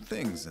some new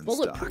things in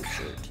Bulletproof stock.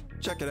 shirt.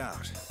 Check it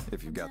out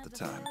if you've got the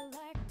time.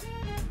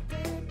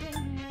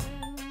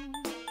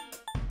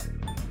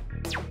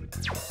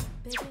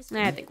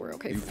 Nah, I think we're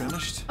okay You for now.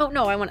 finished? Oh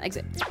no, I want to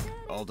exit.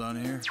 All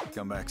done here?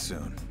 Come back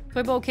soon.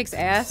 Toy bow kicks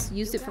ass.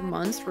 Used it for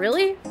months.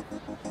 Really?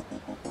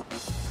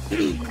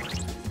 Because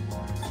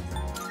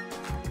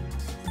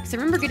I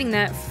remember getting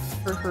that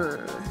for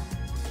her.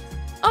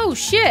 Oh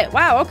shit!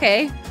 Wow.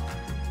 Okay. I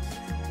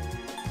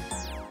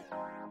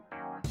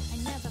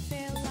never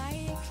feel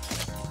like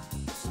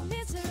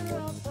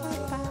miserable. I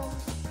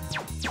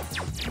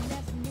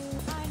never knew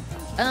I'd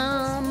think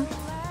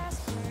last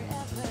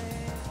forever.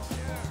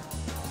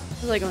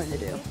 What was I going to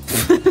do?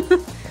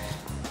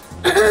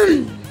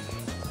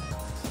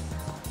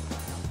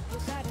 You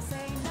gotta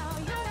say now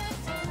you're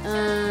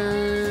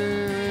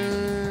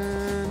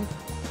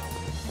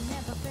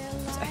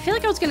I feel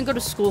like I was gonna go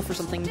to school for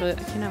something, but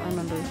I cannot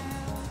remember.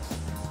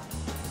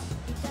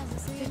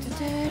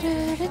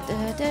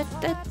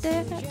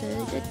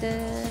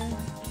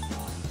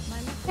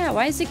 Yeah,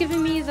 why is it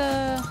giving me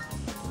the...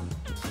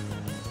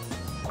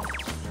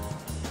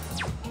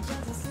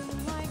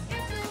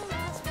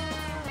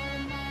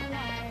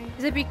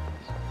 Is it be...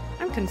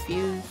 I'm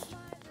confused.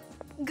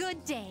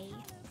 Good day.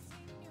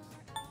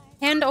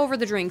 Hand over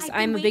the drinks. I've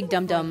been I'm a big waiting for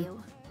dum-dum.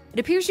 you. It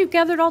appears you've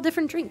gathered all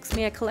different drinks.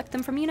 May I collect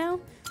them from you now?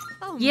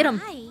 Oh Get 'em.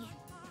 my.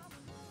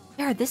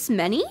 There are this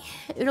many?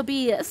 It'll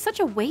be such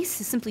a waste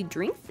to simply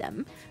drink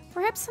them.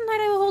 Perhaps some night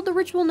I will hold the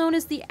ritual known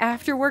as the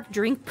after-work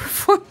drink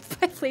performed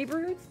by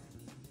laborers.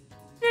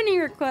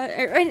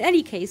 In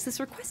any case, this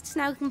request is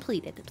now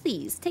completed.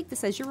 Please, take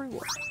this as your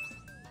reward.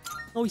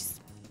 Nice.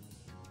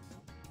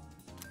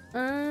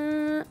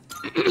 Here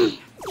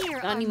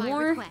Not are my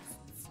anymore.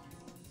 requests.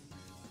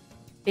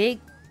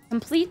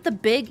 Complete the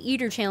Big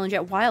Eater Challenge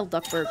at Wild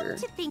Duck Burger.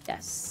 to think-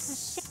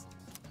 Yes.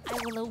 I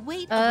will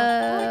await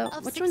a report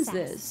of Which one's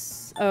success.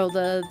 this? Oh,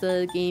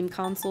 the game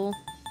console.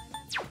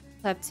 I'll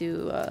have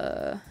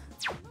to,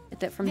 get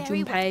that from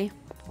Very Junpei.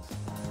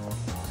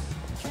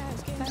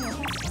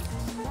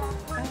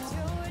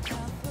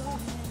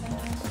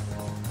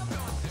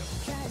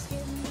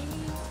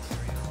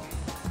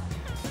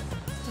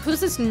 Who's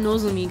this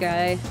Nozomi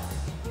guy?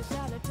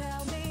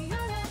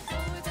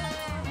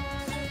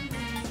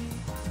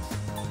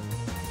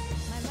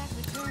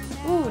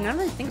 Ooh, now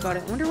that I think about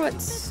it, I wonder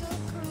what's...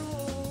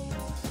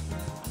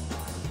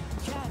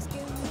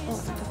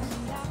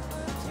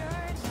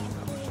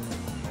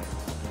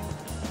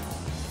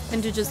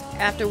 And to just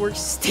after work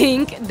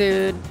stink,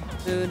 dude.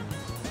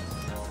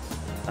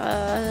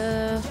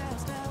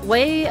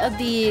 Way of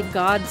the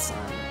Godson.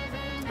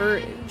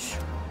 Courage.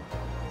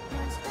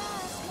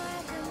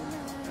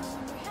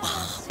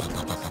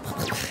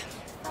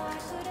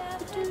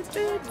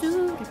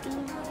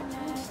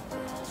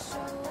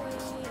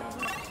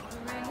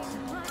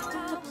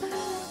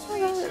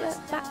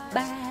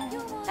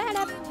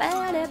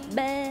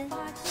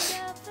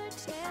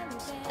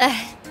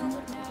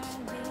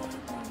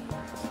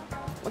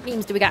 What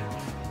games do we got?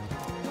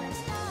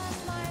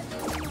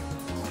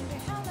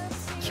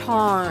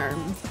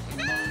 Charm.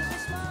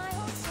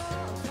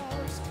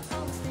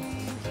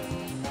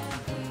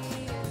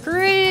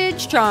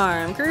 Courage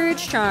Charm.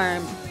 Courage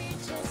Charm.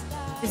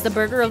 Is the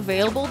burger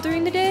available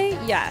during the day?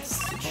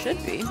 Yes, it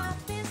should be. Let's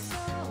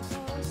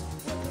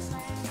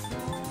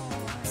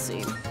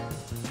see.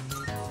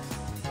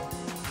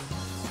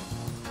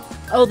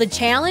 Oh, the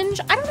challenge?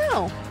 I don't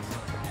know.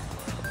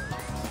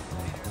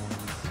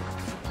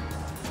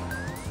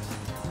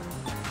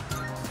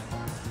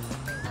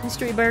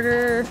 Mystery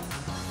burger.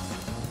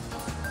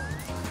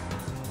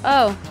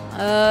 Oh,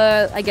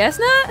 I guess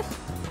not?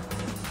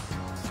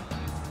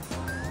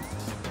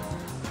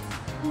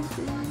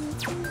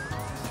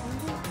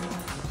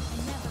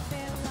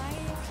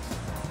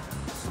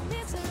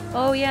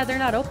 Oh yeah, they're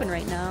not open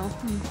right now.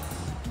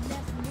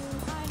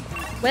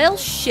 Well,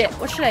 shit.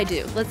 What should I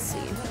do? Let's see.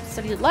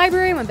 Studied the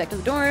library, went back to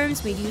the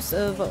dorms, made use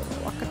of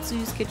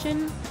Wakatsu's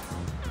kitchen.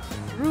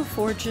 Drew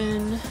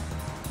fortune.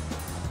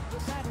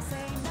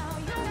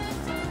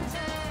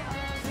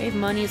 Gave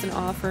money as an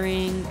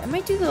offering. I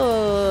might do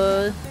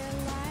the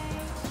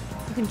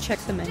You can check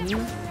the menu.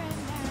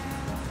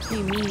 What do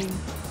you mean?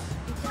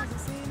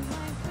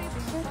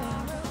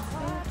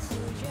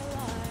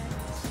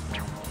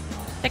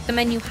 Check the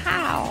menu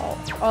how?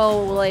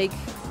 Oh, like...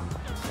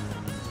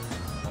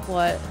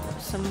 What?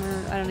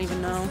 Somewhere? I don't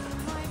even know.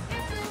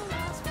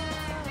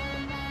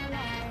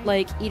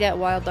 Like, eat at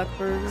Wild Duck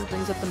Burger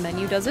brings up the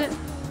menu, does it?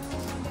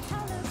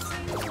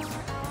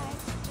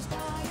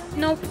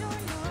 Nope.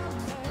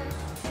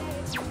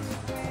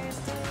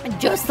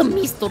 Just a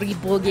mystery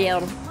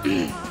burger.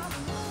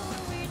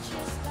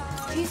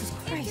 Jesus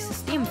Christ,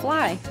 this damn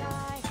fly.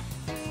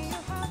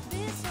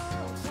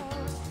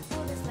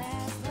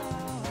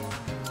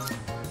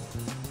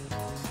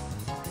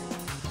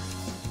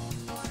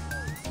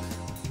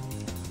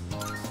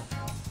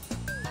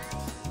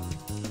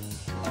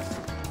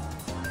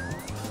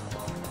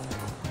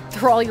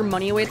 Throw all your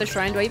money away at the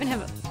shrine. Do I even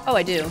have... Oh,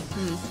 I do.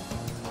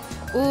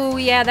 Ooh,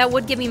 yeah, that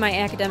would give me my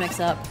academics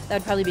up. That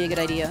would probably be a good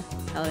idea,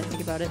 now that I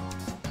think about it.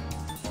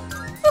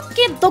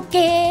 Okay,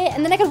 okay.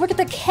 And then I could work at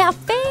the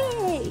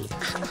cafe.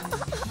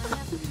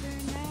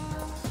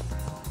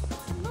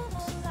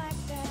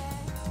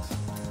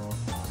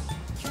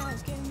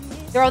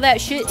 Throw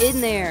that shit in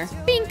there.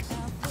 Bink.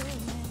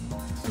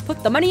 And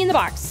put the money in the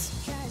box.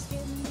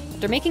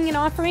 After making an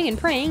offering and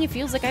praying, it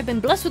feels like I've been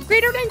blessed with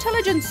greater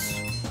intelligence.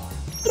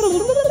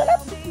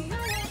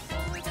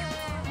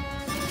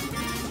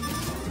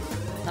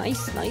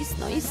 Nice, nice,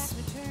 nice.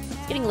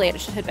 It's getting late. I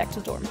should head back to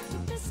the dorm.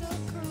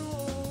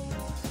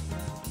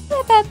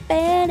 Oh,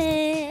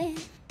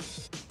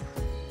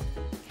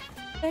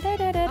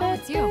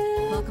 it's you.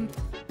 Welcome.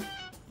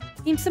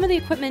 Seems some of the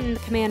equipment in the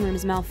command room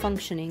is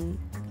malfunctioning.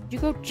 Could you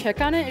go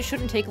check on it? It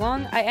shouldn't take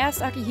long. I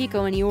asked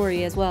Akihiko and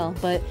Iori as well,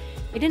 but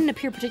they didn't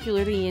appear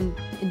particularly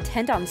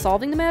intent on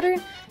solving the matter.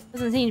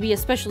 Doesn't seem to be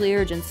especially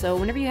urgent, so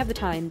whenever you have the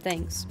time,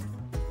 thanks.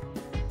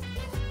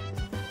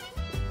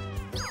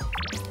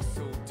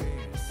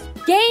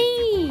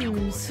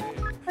 Games!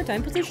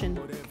 Part-time position.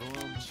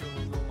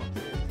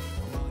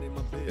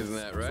 Isn't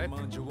that right?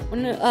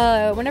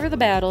 Whenever the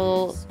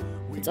battle,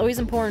 it's always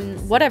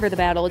important, whatever the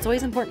battle, it's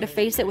always important to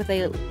face it with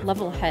a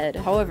level head.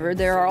 However,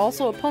 there are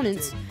also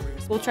opponents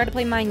who will try to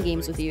play mind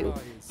games with you.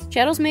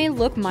 Shadows may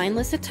look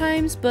mindless at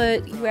times,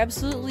 but you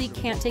absolutely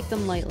can't take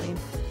them lightly.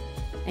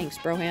 Thanks,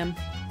 Broham.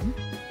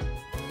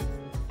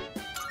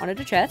 Wanted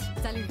to chat.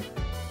 Salut.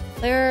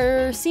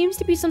 There seems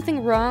to be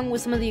something wrong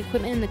with some of the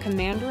equipment in the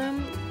command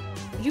room.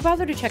 Did you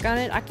bother to check on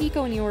it?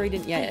 Akihiko and Iori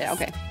didn't. Yeah,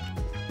 okay.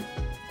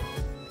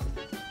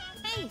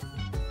 Hey.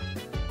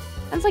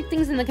 Sounds like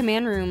things in the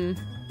command room.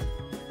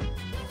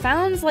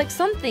 Sounds like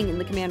something in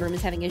the command room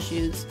is having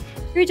issues.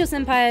 Kirijo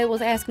Senpai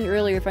was asking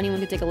earlier if anyone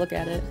could take a look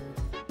at it.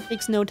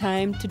 Takes no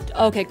time to.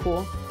 Okay,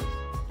 cool.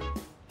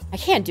 I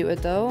can't do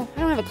it though. I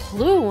don't have a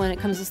clue when it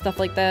comes to stuff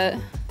like that.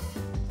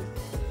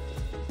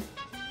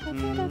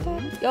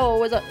 Yo,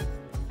 what's up?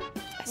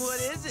 What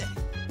is it?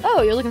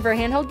 Oh, you're looking for a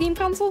handheld game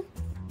console?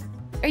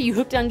 Are you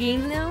hooked on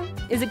games now?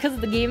 Is it because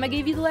of the game I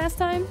gave you the last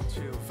time?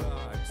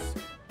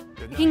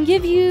 I can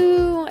give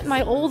you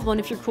my old one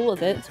if you're cool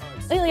with it.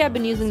 Lately I've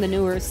been using the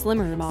newer,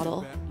 slimmer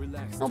model.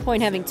 No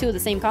point having two of the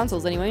same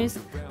consoles anyways.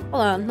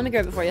 Hold on, let me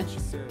grab it for you.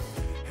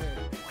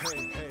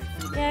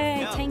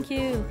 Yay, thank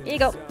you. Here you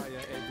go.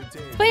 Let's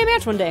play a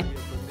match one day.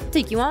 I'll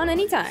take you on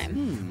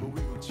anytime.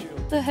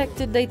 The heck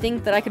did they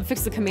think that I could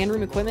fix the command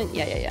room equipment?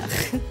 Yeah.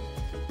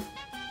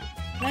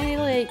 I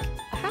like,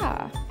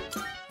 aha.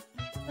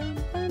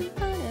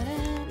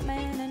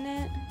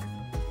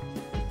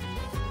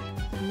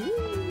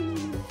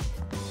 Ooh.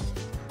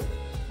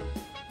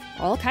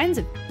 All kinds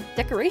of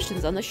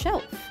decorations on the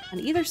shelf. On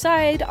either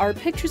side are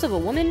pictures of a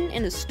woman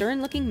and a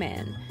stern-looking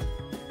man.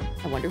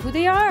 I wonder who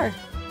they are.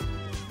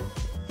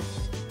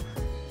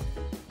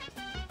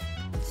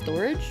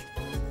 Storage?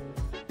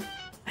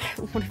 I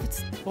wonder if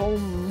it's... Oh, I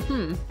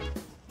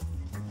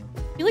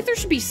feel like there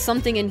should be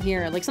something in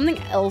here, like something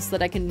else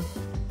that I can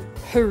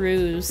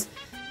peruse.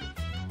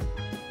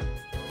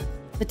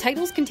 The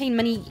titles contain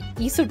many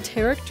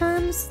esoteric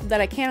terms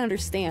that I can't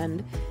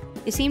understand.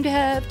 They seem to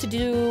have to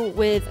do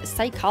with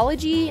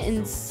psychology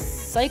and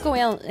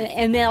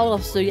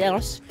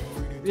psychoanalysis.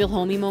 Real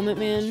homie moment,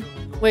 man.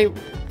 Wait.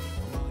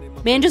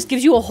 Man just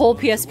gives you a whole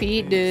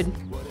PSP, dude.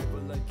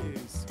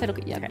 Title,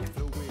 yeah, okay.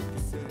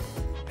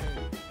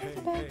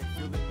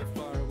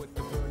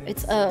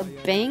 It's a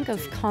bank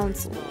of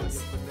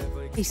consoles.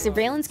 A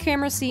surveillance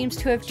camera seems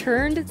to have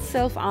turned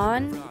itself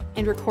on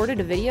and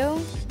recorded a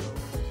video.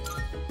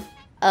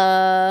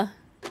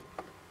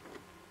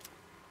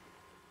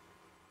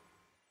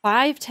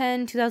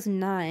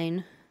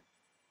 5/10/2009.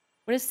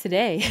 What is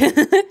today?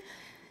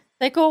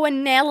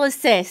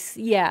 Psychoanalysis.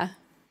 Yeah.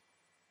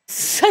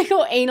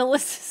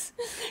 Psychoanalysis.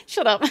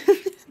 Shut up.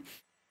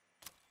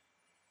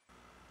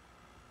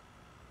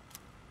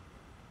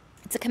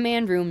 It's a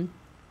command room.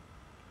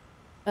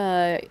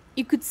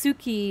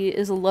 Ikutsuki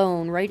is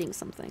alone writing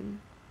something.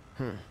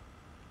 A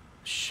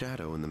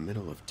shadow in the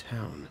middle of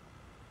town.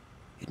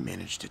 It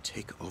managed to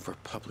take over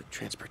public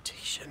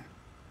transportation.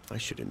 I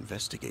should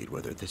investigate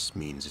whether this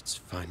means it's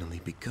finally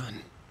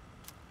begun.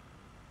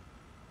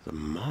 The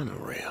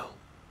monorail.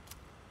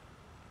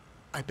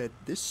 I bet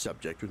this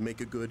subject would make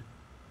a good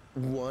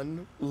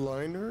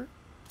one-liner.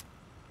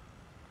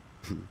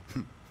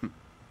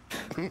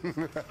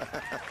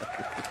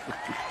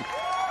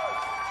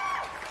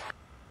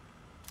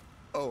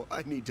 Oh,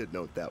 I need to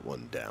note that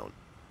one down.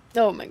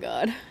 Oh my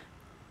god.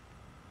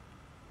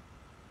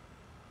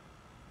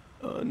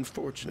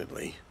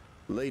 Unfortunately,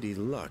 Lady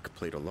Luck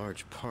played a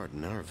large part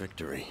in our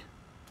victory,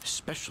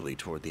 especially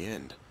toward the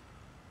end.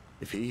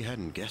 If he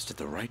hadn't guessed at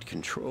the right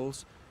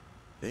controls,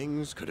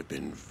 things could have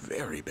been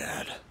very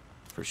bad.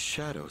 For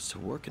shadows to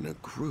work in a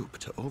group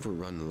to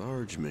overrun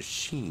large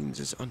machines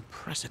is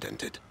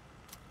unprecedented.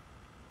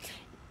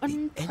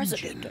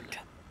 Unprecedented. Engine.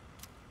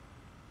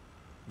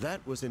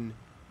 That was an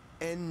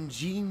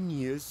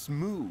ingenious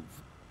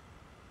move.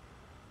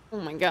 Oh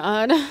my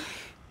god.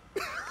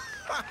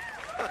 What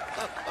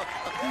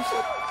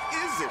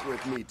is it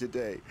with me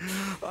today?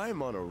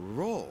 I'm on a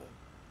roll.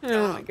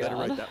 Oh my god. Better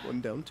write that one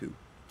down too.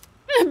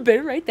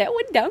 Better write that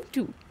one down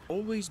too.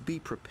 Always be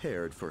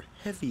prepared for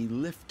heavy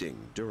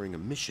lifting during a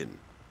mission.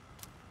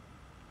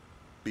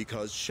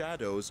 Because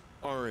shadows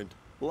aren't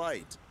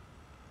light.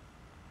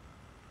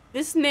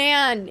 This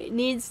man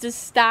needs to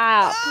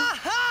stop.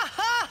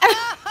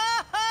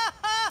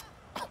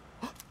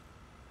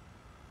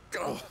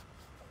 Oh,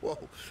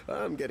 whoa,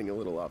 I'm getting a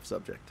little off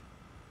subject.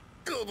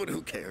 Oh, but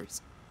who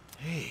cares?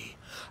 Hey,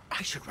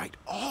 I should write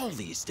all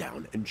these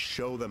down and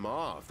show them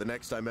off the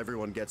next time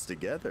everyone gets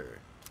together.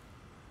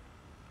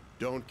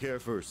 Don't care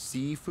for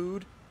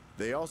seafood?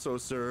 They also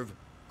serve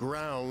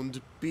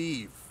ground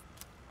beef.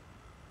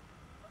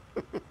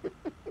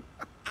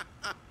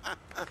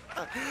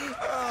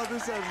 Oh,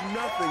 this has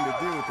nothing to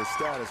do with the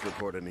status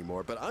report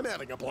anymore, but I'm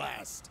having a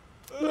blast.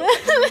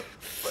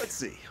 Let's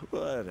see,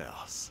 what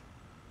else?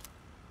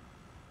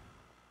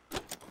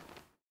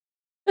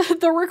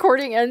 The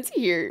recording ends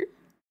here.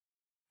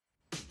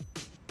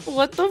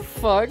 What the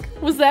fuck?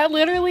 Was that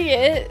literally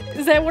it?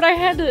 Is that what I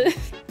had to...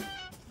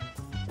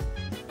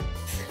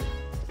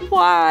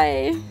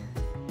 Why?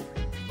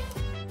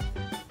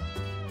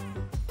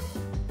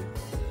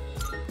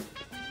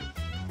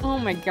 Oh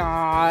my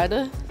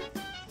god.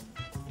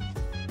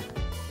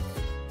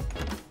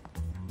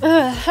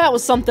 That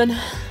was something.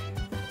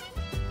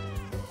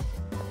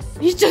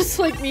 He's just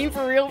like me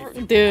for real,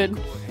 dude.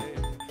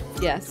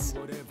 Yes.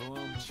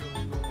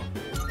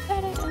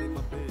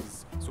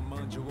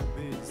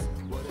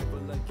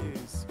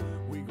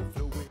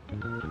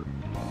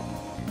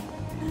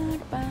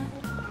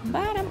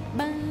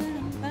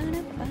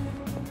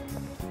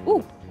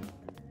 Ooh.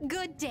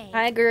 Good day.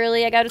 Hi,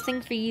 girly. I got a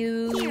thing for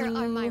you. Here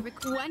are my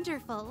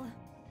wonderful.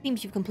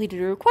 Seems you've completed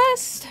a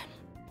request.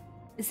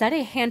 Is that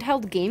a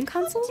handheld game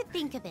console? To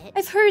think of it.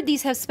 I've heard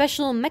these have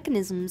special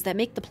mechanisms that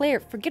make the player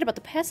forget about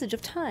the passage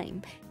of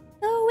time.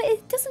 Though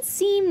it doesn't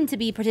seem to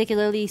be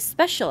particularly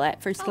special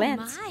at first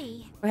glance.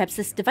 My. Perhaps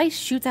this device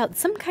shoots out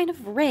some kind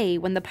of ray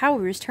when the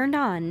power is turned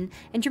on,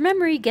 and your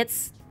memory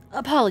gets...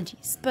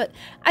 Apologies, but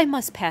I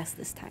must pass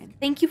this time.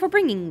 Thank you for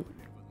bringing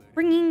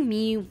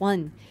me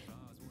one.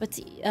 But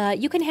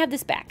you can have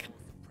this back.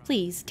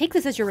 Please, take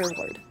this as your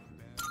reward.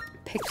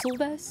 Pixel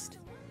vest?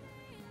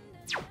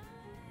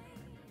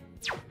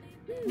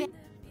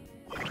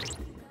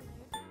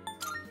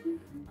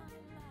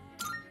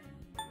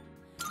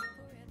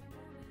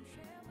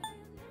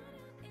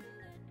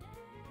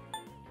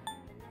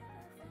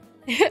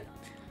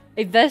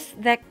 A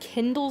vest that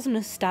kindles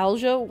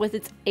nostalgia with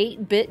its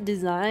 8-bit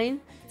design.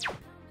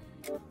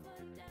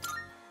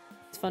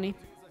 It's funny.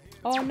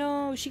 Oh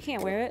no, she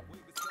can't wear it.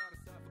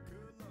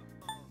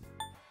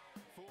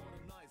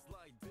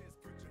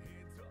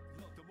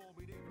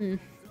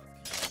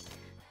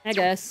 I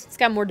guess. It's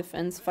got more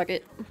defense. Fuck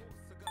it.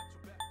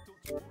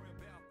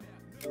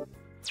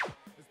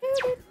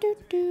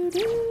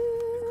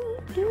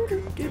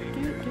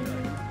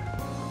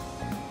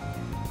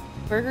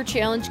 Burger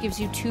challenge gives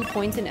you 2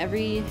 points in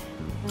every...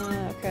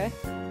 okay.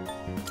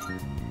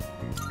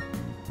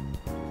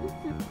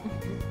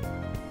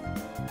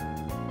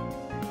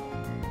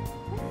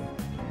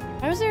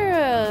 Why was there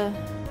a...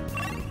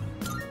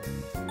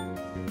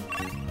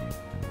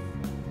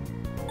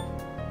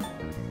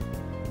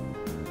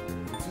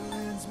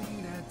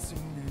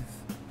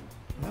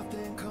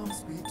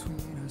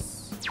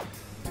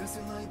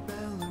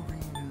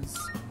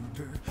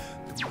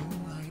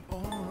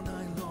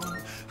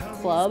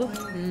 Club?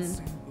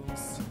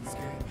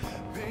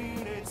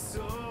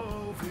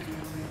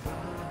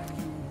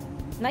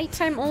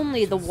 Nighttime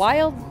only, the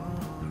Wild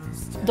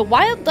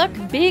Duck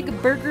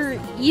Big Burger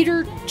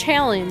Eater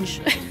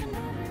Challenge.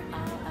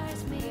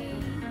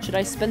 Should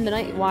I spend the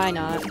night? Why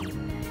not?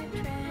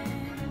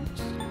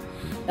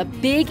 The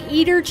Big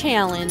Eater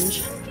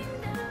Challenge.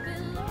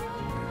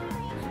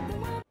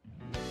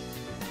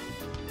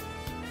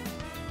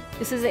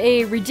 This is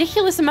a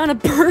ridiculous amount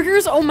of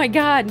burgers. Oh my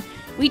god.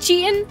 We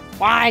cheating?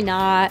 Why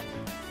not?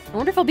 I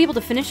wonder if I'll be able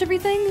to finish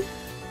everything?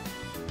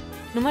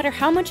 No matter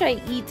how much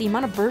I eat, the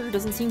amount of burger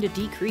doesn't seem to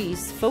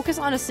decrease. Focus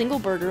on a single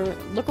burger,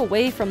 look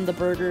away from the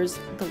burgers,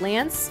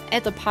 glance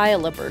at the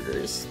pile of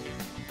burgers.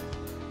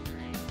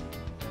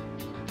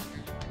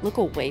 look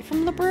away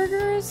from the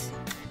burgers?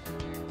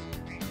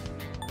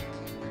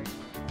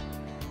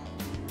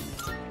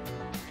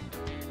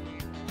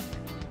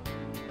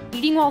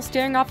 Eating while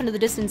staring off into the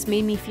distance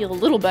made me feel a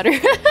little better.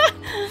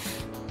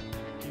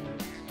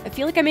 I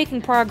feel like I'm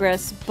making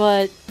progress,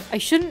 but I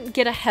shouldn't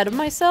get ahead of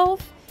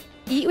myself.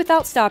 Eat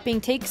without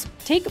stopping, take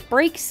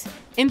breaks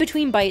in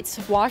between bites,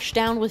 wash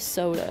down with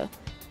soda.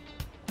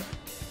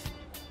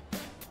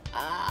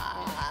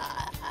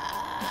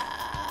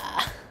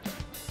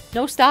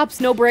 No stops,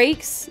 no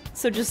breaks,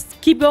 so just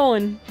keep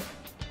going.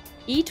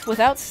 Eat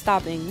without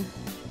stopping.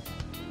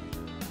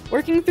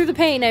 Working through the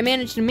pain, I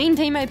managed to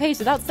maintain my pace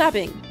without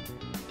stopping.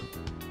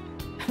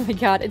 Oh my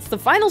god, it's the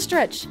final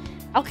stretch.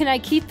 How can I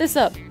keep this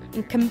up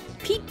and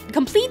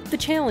complete the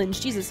challenge?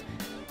 Jesus.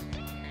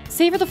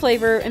 Savor the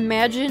flavor.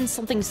 Imagine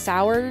something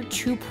sour.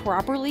 Chew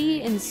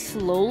properly and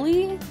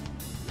slowly.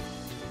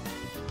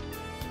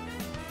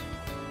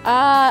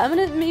 I'm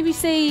gonna maybe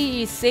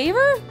say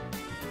savor?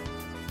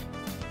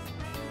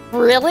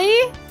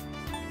 Really?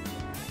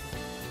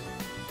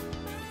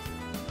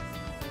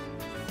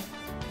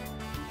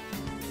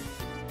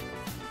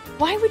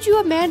 Why would you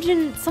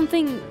imagine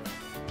something...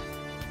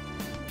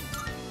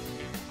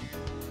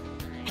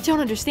 I don't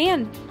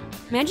understand.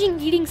 Imagine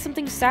eating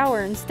something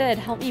sour instead.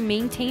 Help me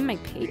maintain my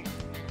pace.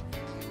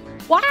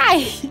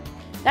 Why?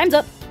 Time's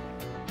up.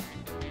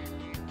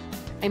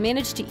 I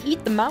managed to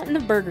eat the mountain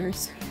of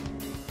burgers.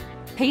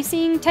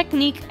 Pacing,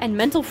 technique, and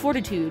mental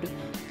fortitude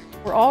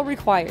were all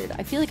required.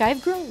 I feel like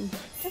I've grown.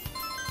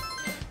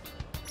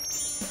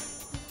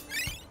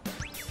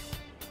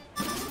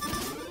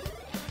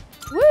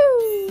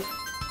 Woo!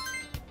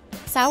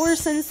 Sour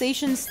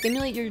sensations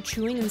stimulate your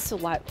chewing and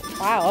saliva.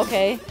 Wow,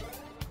 okay.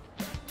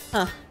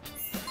 Huh.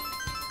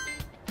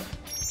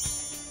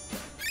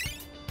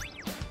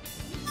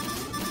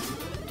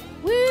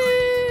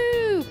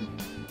 Woo!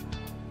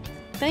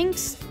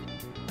 Thanks.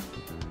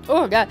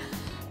 Oh god.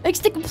 Thanks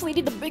to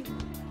completing the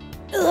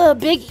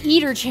big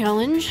eater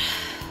challenge.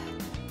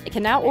 I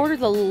can now order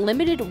the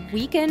limited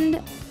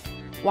weekend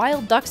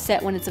wild duck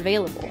set when it's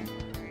available.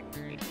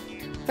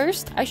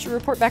 First, I should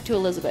report back to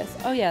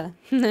Elizabeth. Oh yeah.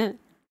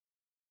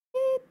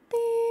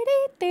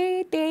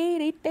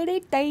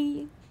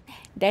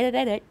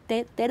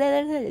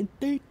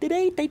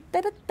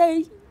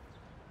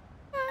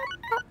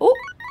 Oh.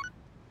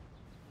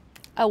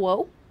 Oh,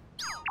 whoa.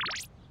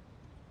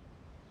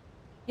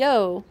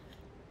 Yo.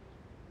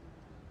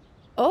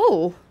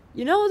 Oh.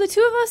 You know, the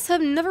two of us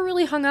have never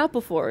really hung out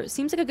before. It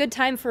seems like a good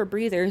time for a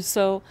breather,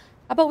 so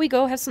how about we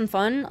go have some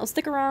fun? I'll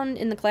stick around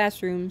in the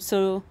classroom,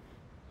 so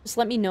just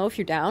let me know if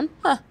you're down.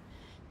 Huh.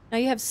 Now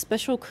you have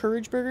special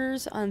courage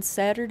burgers on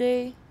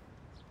Saturday,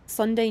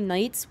 Sunday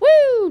nights.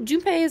 Woo!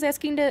 Junpei is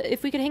asking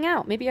if we could hang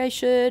out. Maybe I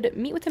should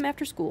meet with him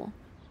after school.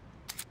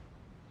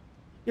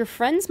 Your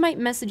friends might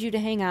message you to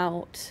hang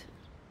out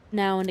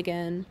now and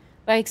again.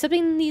 By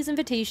accepting these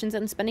invitations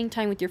and spending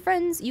time with your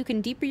friends, you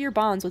can deepen your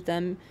bonds with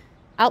them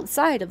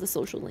outside of the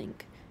social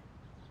link.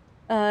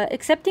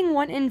 Accepting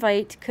one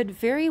invite could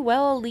very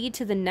well lead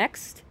to the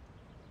next,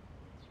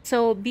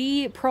 so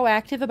be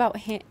proactive about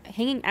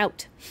hanging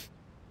out.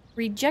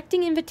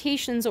 Rejecting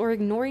invitations or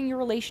ignoring your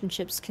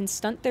relationships can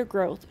stunt their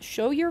growth.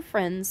 Show your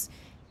friends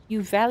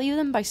you value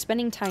them by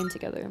spending time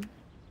together.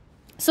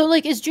 So,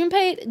 like, is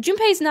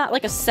Junpei's not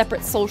like a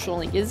separate social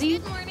link, is he?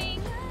 Good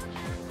morning.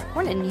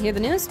 Morning, you hear the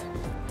news?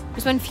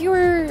 There's been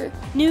fewer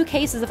new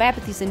cases of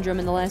apathy syndrome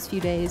in the last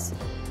few days.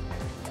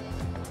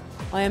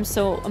 I am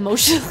so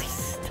emotionally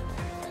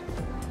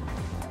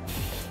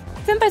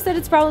Senpai said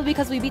it's probably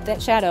because we beat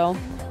that shadow.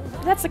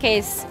 If that's the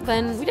case,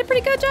 then we did a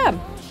pretty good job.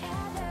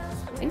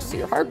 Thanks to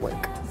your hard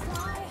work.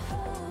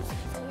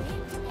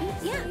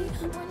 Yeah.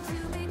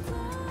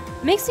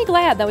 It makes me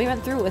glad that we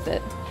went through with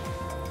it.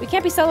 We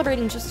can't be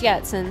celebrating just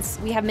yet since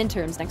we have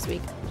midterms next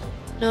week.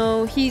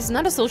 No, he's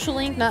not a social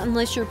link, not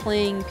unless you're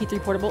playing P3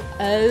 Portable.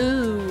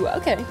 Oh,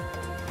 okay.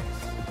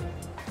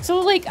 So,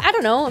 like, I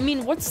don't know. I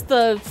mean, what's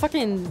the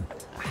fucking...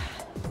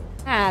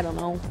 I don't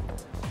know.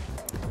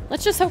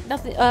 Let's just hope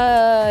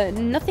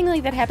nothing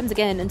like that happens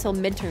again until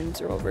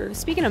midterms are over.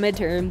 Speaking of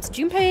midterms,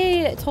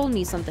 Junpei told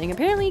me something.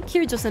 Apparently,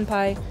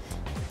 Kirijo-senpai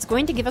is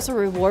going to give us a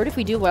reward if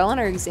we do well on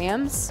our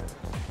exams.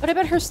 But I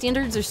bet her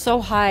standards are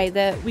so high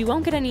that we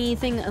won't get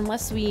anything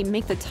unless we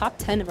make the top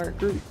 10 of our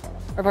group.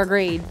 Of our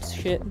grades.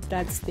 Shit,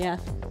 that's, yeah.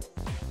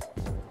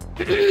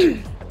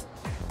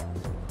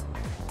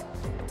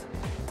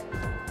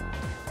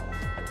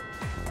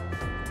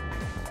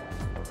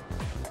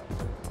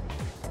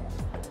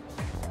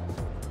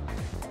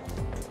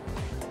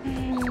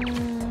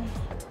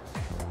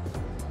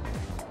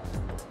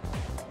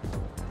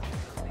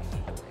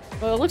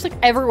 Well, it looks like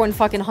everyone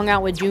fucking hung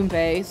out with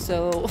Junpei,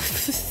 so...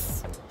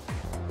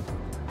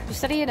 You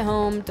study at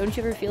home, don't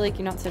you ever feel like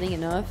you're not studying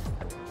enough?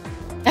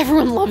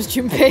 Everyone loves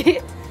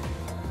Junpei.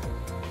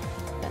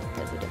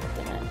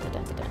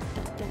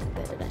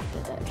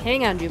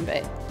 Hang on,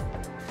 Junpei.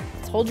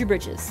 Let's hold your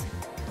britches.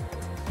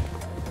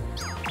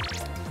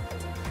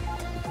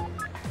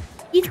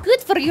 It's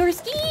good for your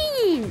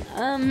skin!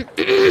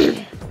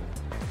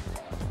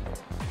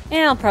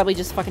 And I'll probably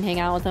just fucking hang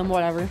out with him,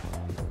 whatever.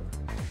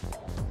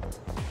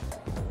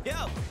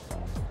 Yo.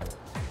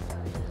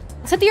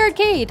 Let's hit the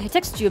arcade. I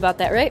texted you about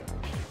that, right?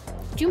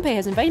 Junpei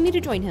has invited me to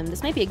join him.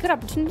 This might be a good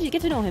opportunity to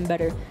get to know him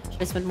better.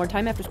 Should I spend more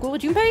time after school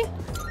with Junpei?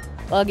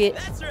 Bug it.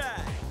 That's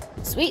right.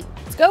 Sweet.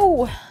 Let's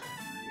go.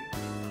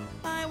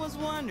 I was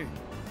wondering,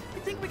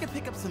 you think we could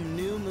pick up some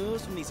new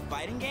moves from these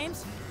fighting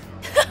games?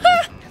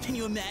 Can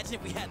you imagine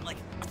if we had like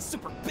a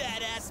super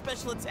badass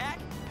special attack?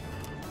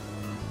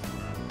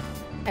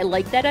 I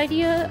like that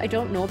idea. I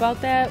don't know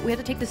about that. We have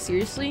to take this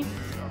seriously.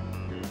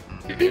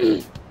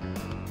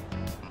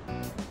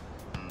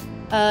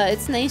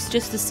 It's nice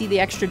just to see the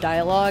extra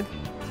dialogue.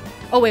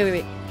 Oh,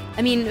 wait.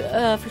 I mean,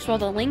 first of all,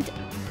 the linked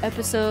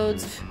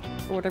episodes,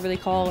 or whatever they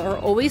call, are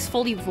always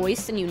fully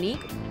voiced and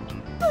unique.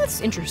 Oh,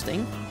 that's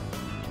interesting.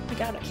 Oh my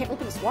god, I can't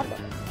open this water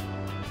bottle.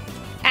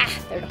 Ah,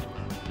 there we go.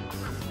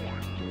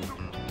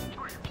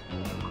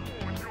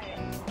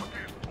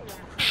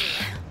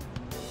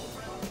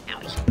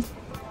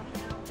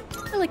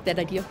 I like that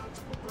idea.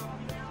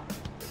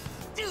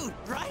 Dude,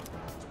 right?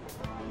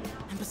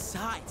 And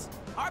besides,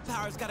 our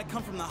power's gotta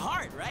come from the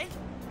heart, right?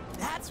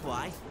 That's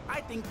why I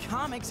think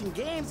comics and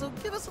games will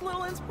give us a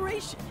little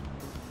inspiration.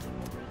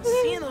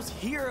 Seeing those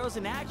heroes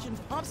in action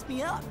pumps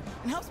me up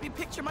and helps me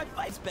picture my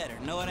fights better,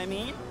 know what I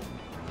mean?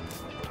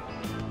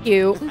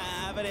 You.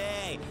 But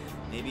hey,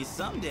 maybe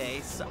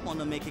someday someone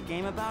will make a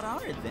game about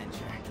our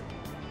adventure.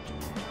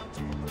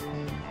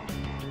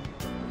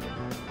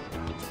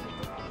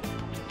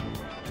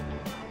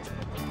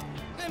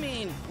 I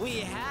mean, we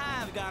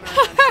have gone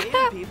around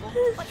saving people,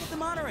 like at the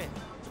monorail.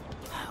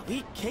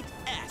 We kicked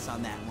ass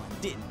on that one,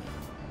 didn't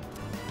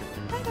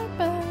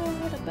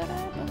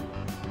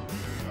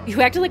we?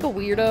 You acted like a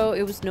weirdo.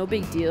 It was no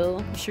big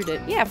deal. You sure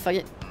did. Yeah, fuck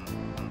it.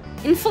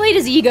 Inflate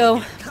his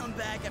ego. Come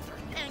back after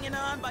hanging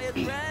on by a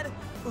thread.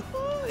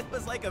 Ooh, it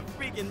was like a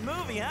freaking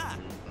movie, huh?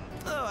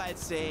 Though I'd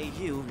say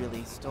you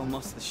really stole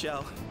most of the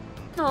show.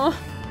 Oh.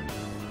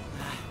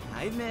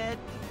 I admit,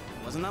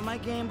 it wasn't on my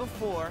game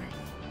before.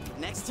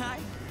 Next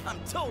time, I'm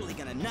totally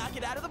gonna knock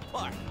it out of the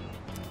park.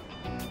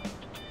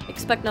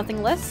 Expect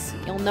nothing less.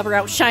 You'll never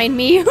outshine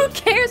me. Who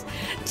cares?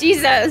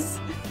 Jesus.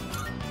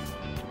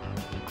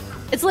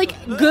 It's like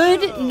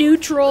good,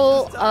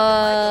 neutral,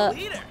 bad.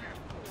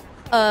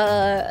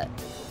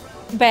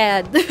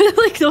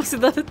 Like those are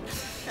the.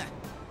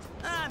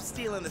 I'm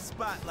stealing the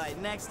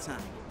spotlight next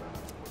time.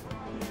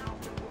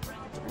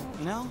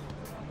 You know,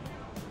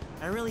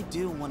 I really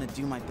do want to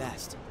do my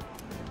best.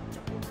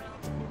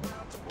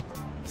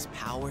 These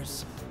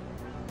powers,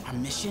 our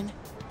mission,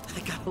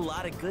 they got a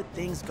lot of good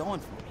things going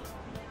for me.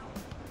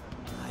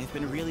 I've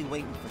been really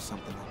waiting for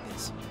something like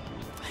this.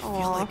 I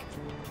feel like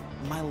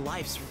my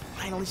life's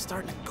finally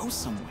starting to go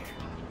somewhere.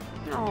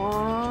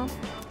 Aww.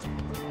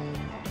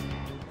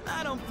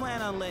 I don't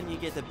plan on letting you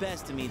get the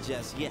best of me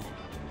just yet.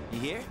 You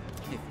hear?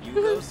 If you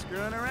go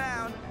screwing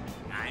around,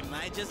 I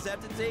might just have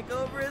to take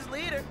over as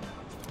leader.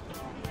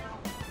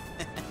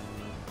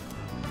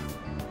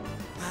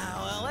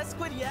 Well, let's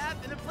quit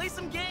yapping and play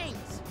some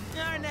games.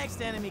 Our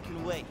next enemy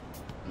can wait.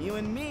 You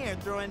and me are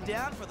throwing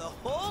down for the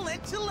whole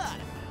enchilada.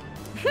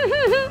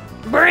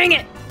 Bring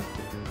it!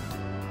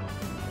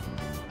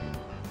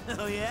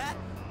 Oh yeah?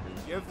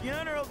 It's your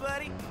funeral,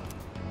 buddy.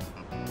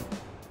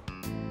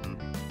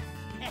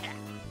 Yeah,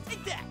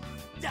 take that!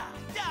 Die,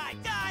 die,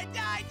 die,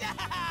 die,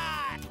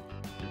 die!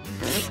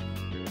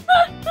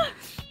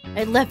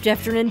 I left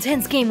after an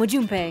intense game with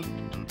Junpei.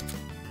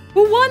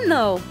 Who won,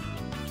 though?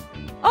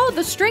 Oh,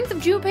 the strength of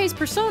Junpei's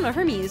persona,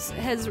 Hermes,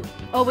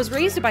 was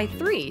raised by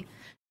 3.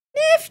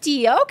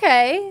 Nifty,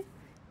 okay.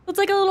 It's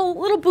like a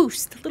little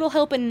boost, little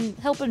helping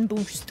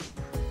boost.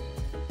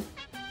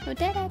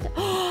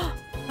 Oh,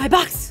 my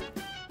box!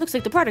 Looks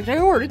like the product I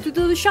ordered through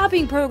the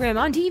shopping program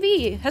on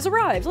TV has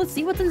arrived. Let's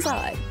see what's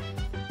inside.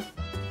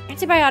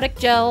 Antibiotic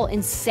gel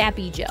and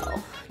sappy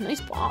gel.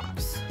 Nice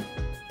box.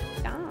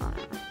 Ah.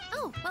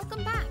 Oh,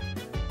 welcome back.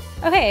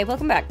 Okay,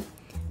 welcome back.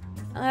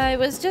 I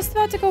was just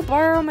about to go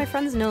borrow my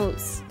friend's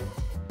notes.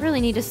 Really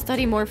need to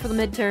study more for the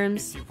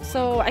midterms,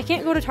 so I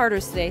can't go to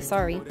Tartarus today,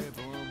 sorry.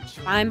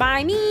 Fine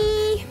by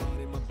me!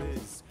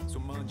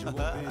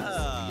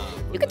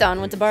 Yukadon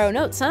went to borrow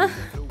notes, huh?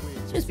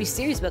 Should just be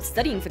serious about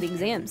studying for the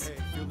exams.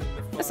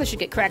 Guess I should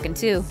get cracking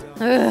too.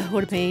 Ugh,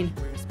 what a pain.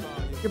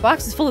 Your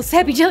box is full of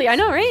sappy jelly, I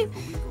know, right?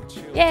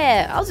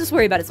 Yeah, I'll just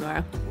worry about it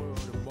tomorrow.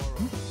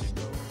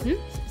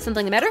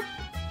 Something the matter?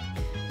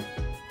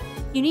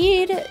 You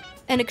need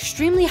an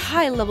extremely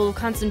high level of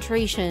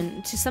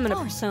concentration to summon a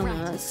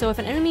persona, so if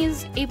an enemy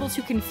is able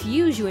to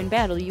confuse you in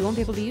battle, you won't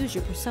be able to use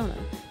your persona.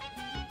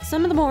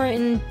 Some of the more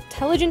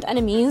intelligent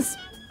enemies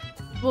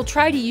will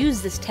try to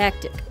use this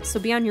tactic, so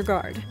be on your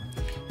guard.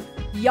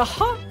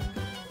 Yaha!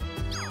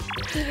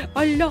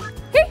 Allah!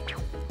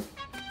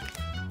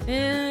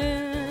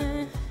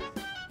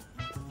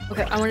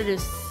 Okay, I wanted to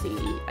see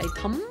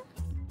item.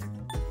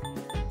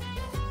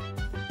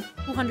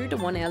 200 to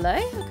 1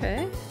 LA,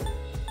 okay.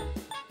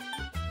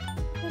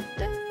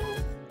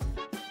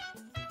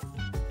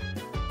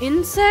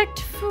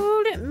 Insect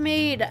Food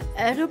made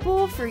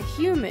edible for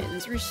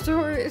humans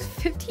restores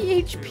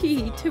 50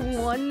 HP to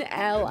one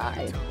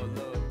ally.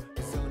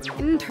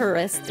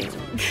 Interesting.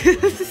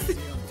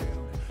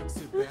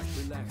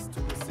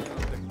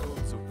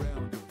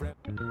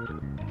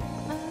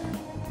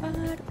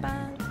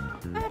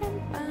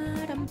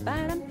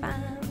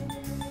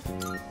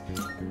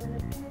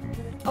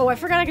 Oh, I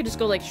forgot I could just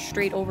go like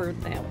straight over.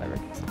 Nah, whatever.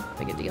 It's not a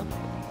big a deal.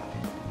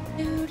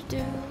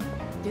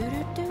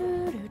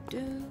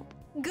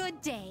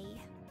 Good day.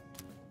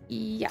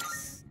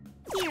 Yes.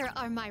 Here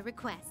are my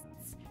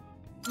requests.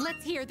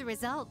 Let's hear the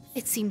results.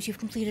 It seems you've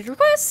completed a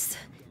request.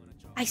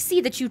 I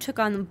see that you took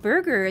on the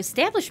burger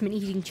establishment's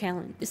eating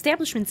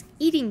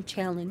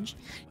challenge.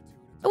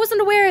 I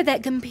wasn't aware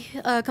that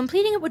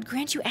completing it would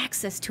grant you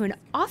access to an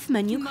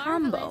off-menu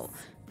combo.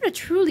 What a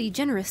truly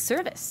generous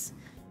service.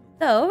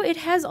 Though it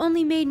has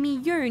only made me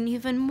yearn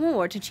even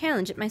more to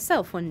challenge it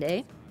myself one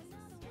day.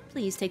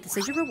 Please take this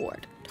as your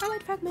reward.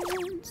 Twilight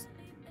fragments.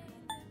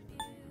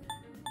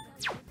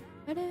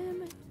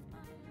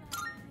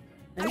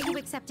 Are you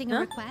accepting a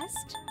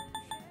request?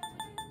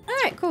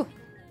 Alright, cool.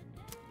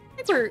 I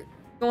think we're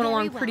going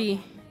along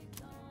pretty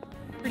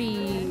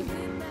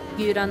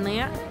good on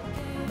that.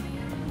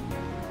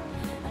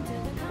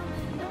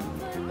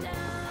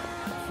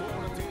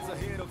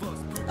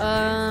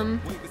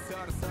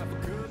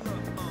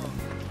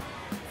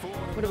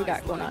 What do we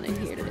got going on in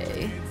here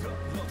today?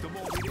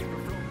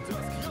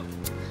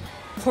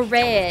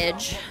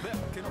 Porridge.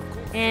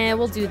 And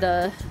we'll do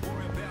the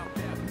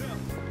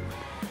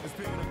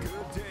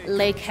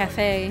Le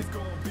Cafe.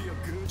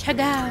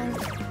 Chagao.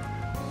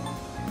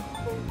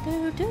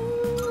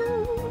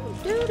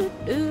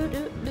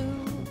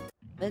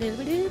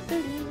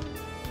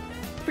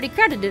 Pretty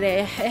crowded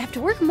today. I have to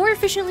work more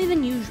efficiently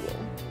than usual.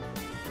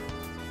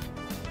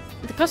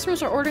 The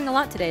customers are ordering a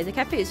lot today. The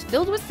cafe is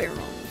filled with pheromones.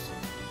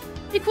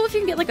 It'd be cool if you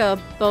can get like a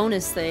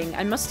bonus thing.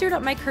 I mustered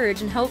up my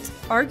courage and helped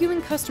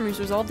arguing customers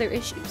resolve their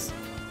issues.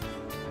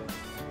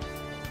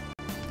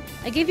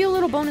 I gave you a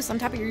little bonus on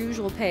top of your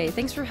usual pay.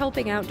 Thanks for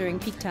helping out during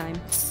peak time.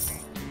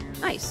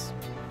 Nice.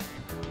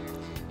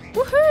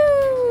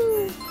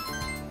 Woohoo!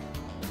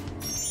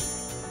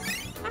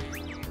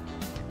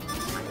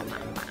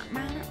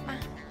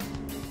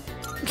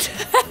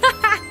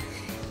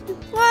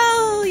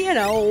 Well, you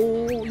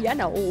know.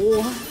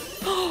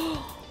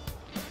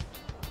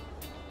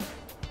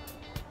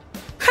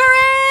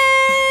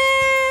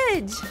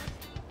 Courage!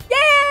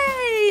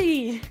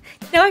 Yay!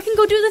 Now I can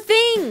go do the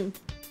thing.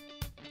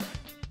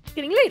 It's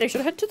getting late. I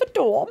should head to the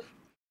door.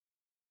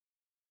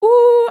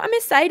 Ooh, I'm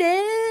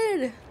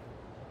excited.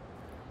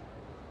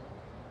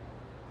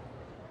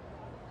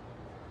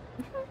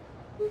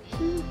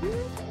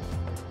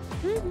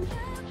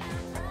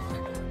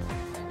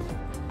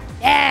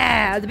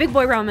 Yeah, the big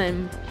boy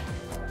ramen.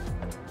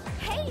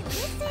 Hey,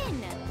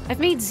 listen! I've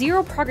made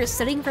zero progress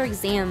studying for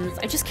exams.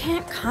 I just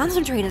can't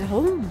concentrate at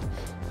home.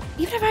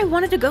 Even if I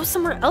wanted to go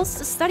somewhere else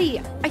to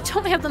study, I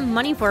don't have the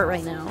money for it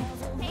right now.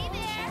 Hey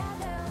there!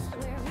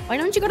 Why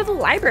don't you go to the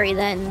library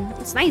then?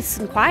 It's nice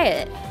and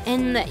quiet,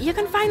 and you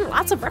can find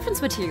lots of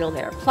reference material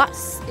there.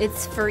 Plus,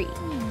 it's free.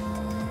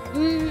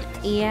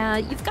 Yeah,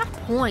 you've got a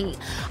point.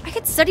 I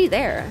could study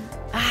there.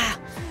 I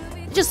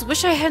just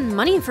wish I had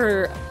money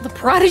for the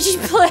Prodigy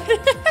plan. Do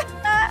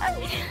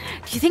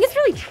you think it's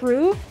really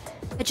true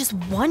that just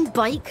one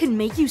bite could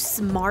make you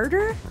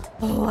smarter?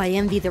 Oh, I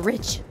envy the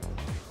rich.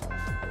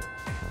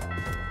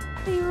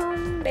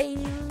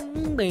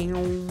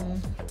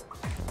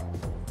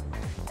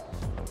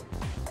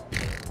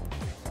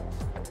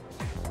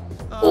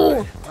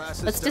 Oh,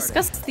 let's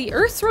discuss the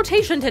Earth's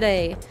rotation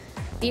today.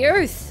 The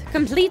Earth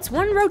completes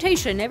one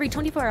rotation every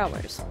 24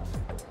 hours.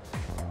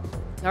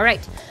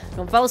 Alright,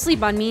 don't fall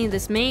asleep on me.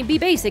 This may be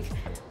basic,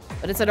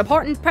 but it's an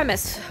important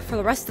premise for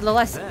the rest of the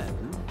lesson.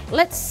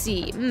 Let's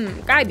see.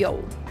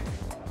 Gaibyo.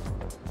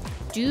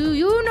 Do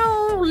you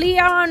know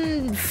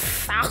Leon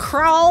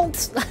Foucault?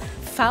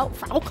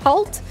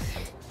 Foucault?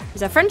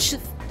 He's a French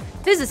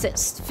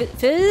physicist.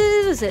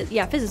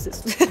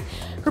 Physicist.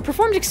 Who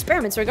performed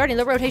experiments regarding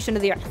the rotation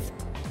of the Earth.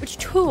 Which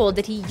tool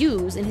did he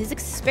use in his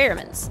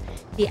experiments?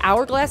 The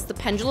hourglass, the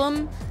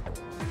pendulum,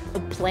 the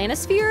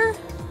planisphere?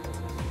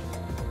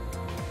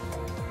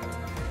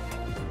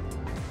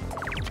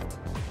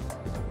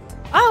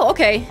 Oh,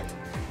 okay.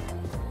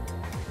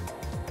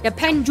 The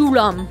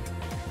pendulum.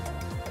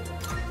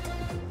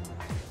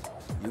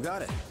 You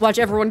got it. Watch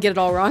everyone get it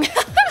all wrong.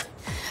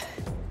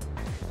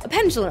 A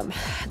pendulum.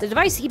 The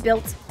device he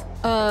built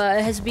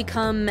has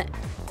become...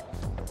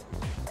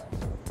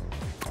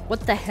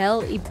 What the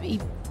hell?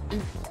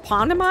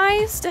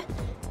 Eponymized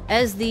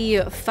as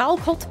the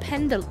Foucault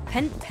pendulum.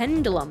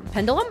 Pendulum?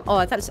 Oh,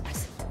 I thought it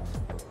was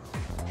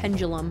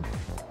pendulum.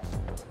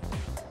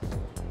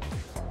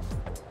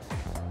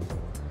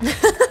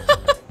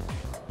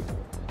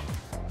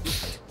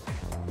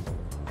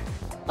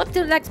 Up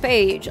to the next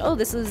page. Oh,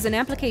 this is an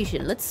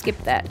application. Let's skip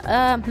that.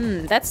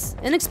 That's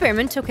an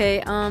experiment.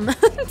 Okay,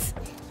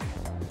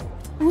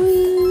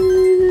 Woo!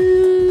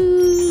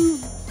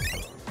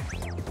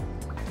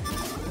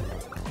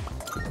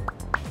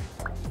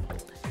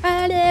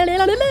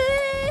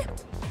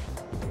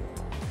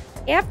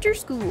 After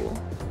school.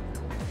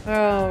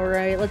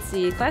 Alright, let's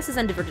see. Classes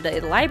ended for today.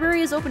 The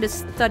library is open to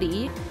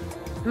study.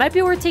 It might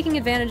be worth taking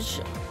advantage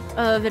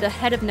of it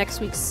ahead of next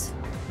week's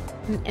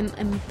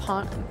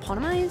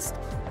eponymized?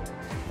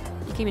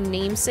 Became a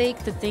namesake.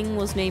 The thing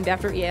was named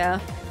after. Yeah.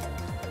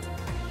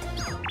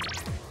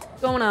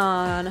 What's going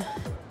on?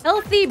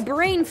 Healthy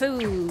brain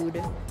food.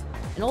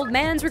 An old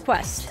man's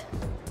request.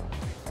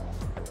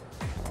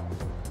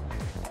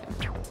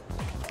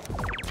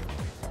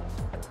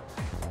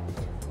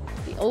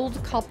 The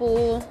old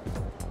couple.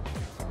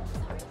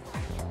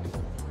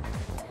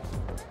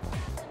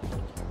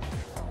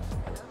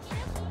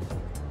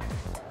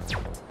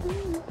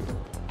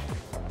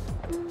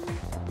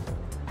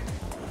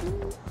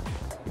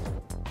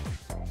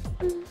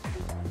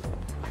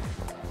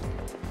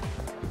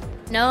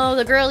 No,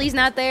 the girlie's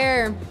not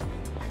there.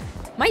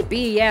 Might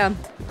be, yeah.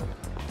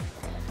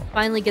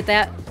 Finally get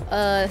that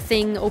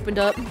thing opened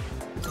up.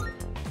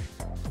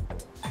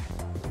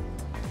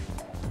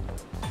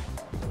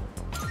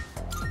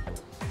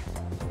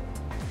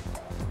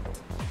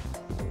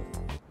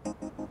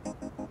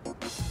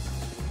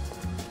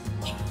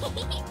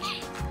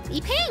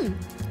 Yi-Ping!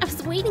 I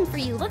was waiting for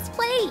you. Let's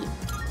play!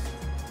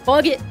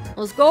 Bug it!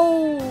 Let's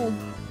go!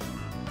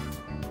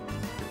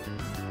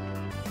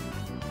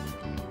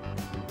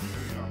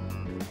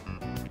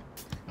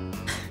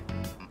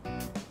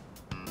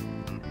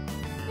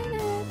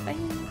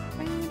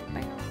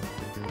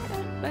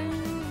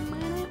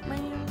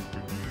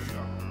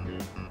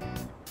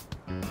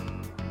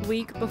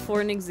 Week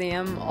before an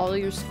exam, all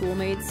your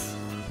schoolmates,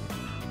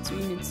 so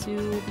you need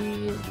to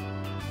be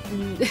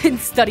in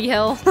study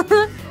hell.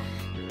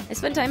 I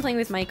spent time playing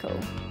with Maiko.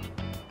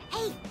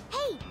 Hey,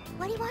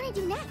 what do you want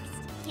to do next?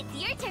 It's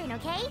your turn,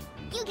 okay?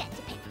 You get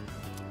to pick.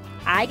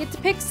 I get to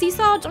pick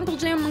Seesaw, Jungle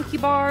Jam, Monkey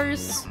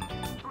Bars.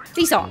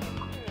 Seesaw.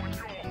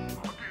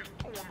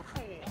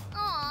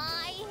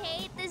 Aw, I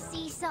hate the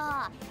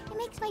seesaw. It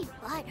makes my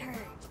butt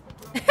hurt.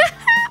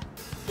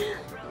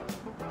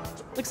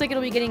 Looks like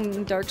it'll be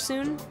getting dark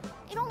soon.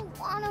 I don't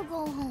want to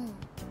go home.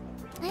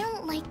 I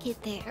don't like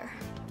it there.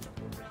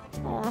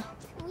 Aw.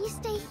 Can we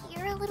stay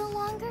here a little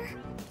longer?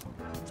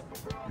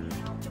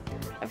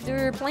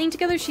 After playing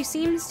together, she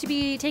seems to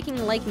be taking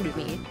a liking to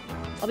me.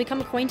 I've become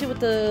acquainted with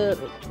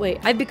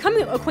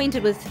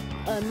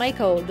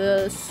Maiko,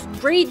 the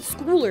grade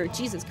schooler.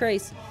 Jesus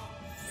Christ.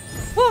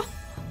 Whoa!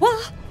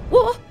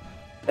 Oh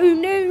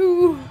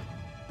no!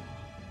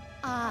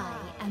 I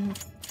am...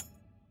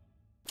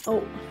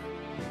 Oh.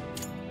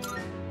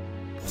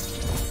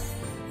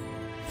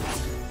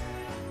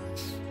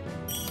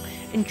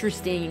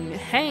 Interesting.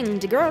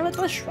 Hanged girl at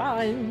the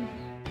shrine.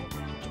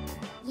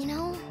 You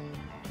know,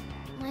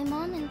 my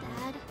mom and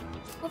dad,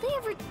 all they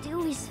ever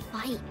do is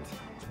fight.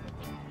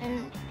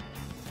 And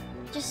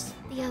just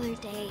the other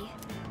day,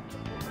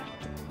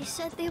 they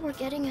said they were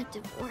getting a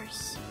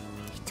divorce.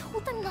 I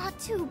told them not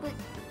to, but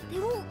they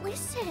won't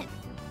listen.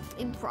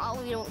 They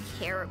probably don't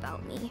care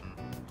about me.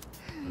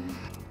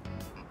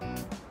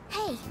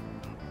 Hey,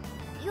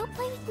 you'll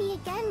play with me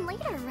again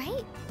later,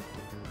 right?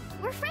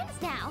 We're friends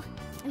now.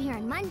 I'm here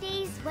on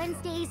Mondays,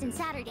 Wednesdays, and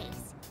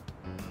Saturdays.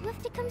 You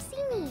have to come see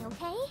me,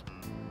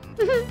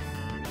 okay?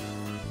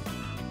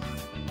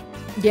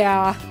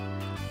 Yeah.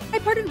 I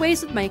parted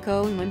ways with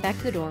Maiko and went back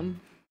to the dorm.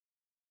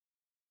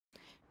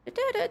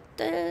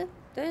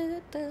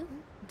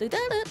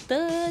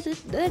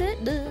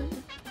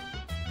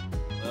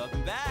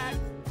 Welcome back.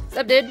 What's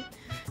up, dude?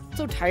 I'm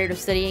so tired of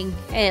studying.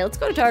 Hey, let's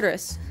go to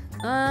Tartarus.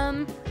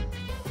 I'll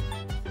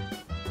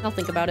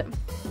think about it.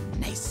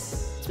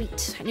 Nice.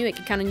 Sweet. I knew I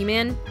could count on you,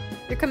 man.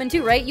 You're coming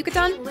too, right,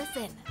 Yucatan?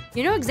 Listen.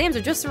 You know exams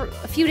are just a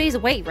few days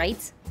away,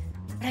 right?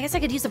 But I guess I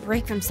could use a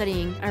break from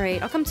studying.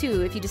 Alright, I'll come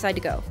too if you decide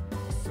to go.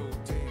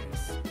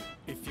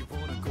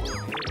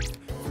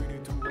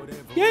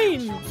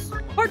 Games!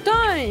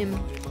 Part-time!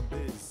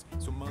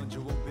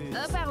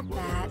 About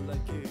that.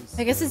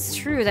 I guess it's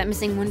true that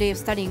missing one day of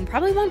studying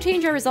probably won't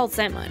change our results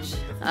that much.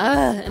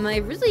 Am I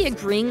really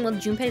agreeing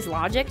with Junpei's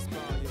logic?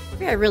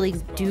 Maybe I really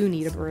do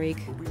need a break.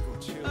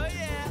 Oh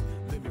yeah.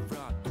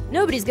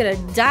 Nobody's gonna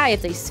die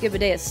if they skip a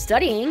day of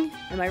studying.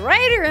 Am I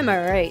right or am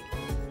I right?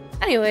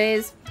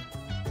 Anyways,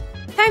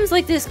 times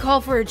like this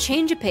call for a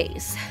change of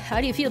pace. How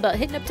do you feel about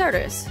hitting up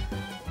Tartarus?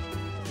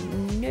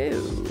 No.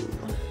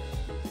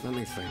 Let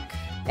me think.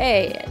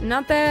 Hey,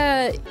 not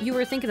that you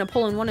were thinking of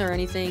pulling one or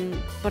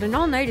anything, but an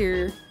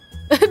all-nighter...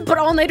 but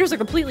all-nighters are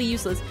completely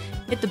useless.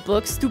 Hit the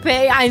books,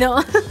 stupid, I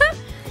know.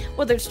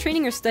 Whether it's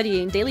training or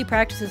studying, daily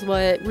practice is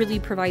what really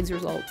provides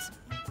results.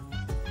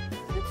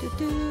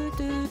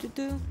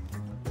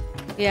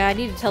 Yeah, I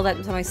need to tell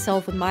that to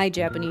myself with my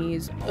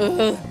Japanese.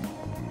 Ugh.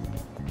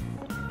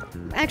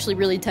 I'm actually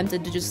really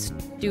tempted to just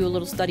do a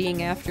little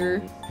studying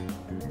after.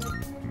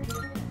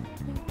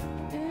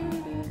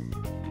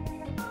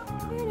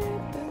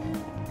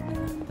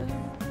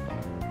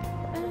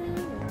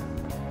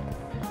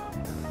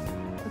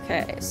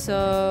 Okay,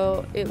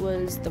 so it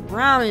was the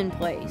ramen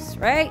place,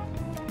 right?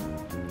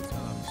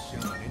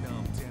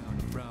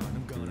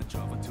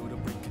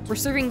 We're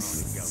serving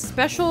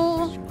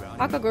special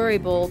Hakagori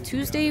Bowl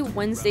Tuesday,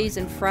 Wednesdays,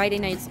 and Friday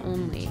nights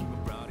only.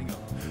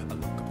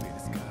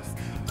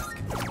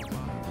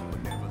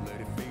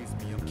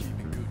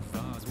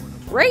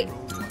 Right?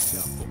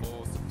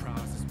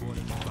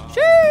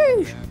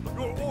 Sheesh!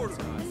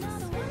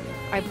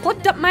 I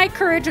plucked up my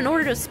courage and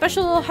ordered a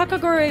special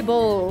Hakagori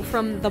Bowl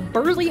from the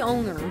burly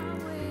owner.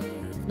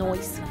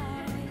 Nice.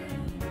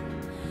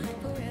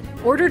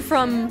 Ordered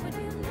from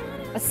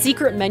a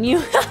secret menu.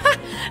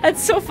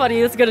 That's so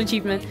funny. That's a good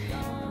achievement.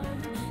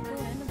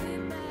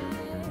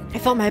 I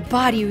felt my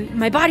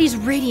body's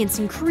radiance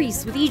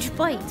increase with each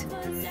bite.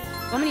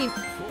 How many?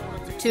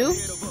 2?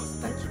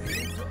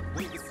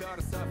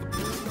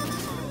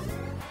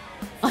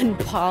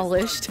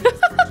 Unpolished.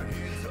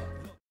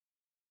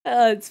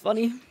 It's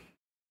funny.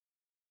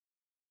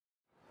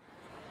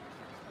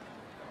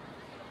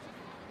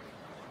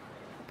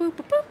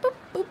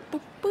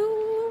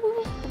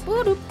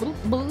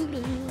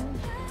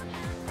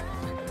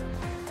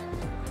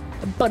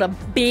 But a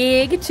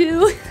big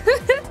 2.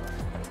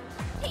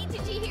 Hey,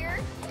 did you hear?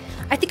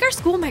 I think our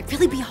school might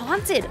really be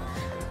haunted.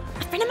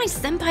 A friend of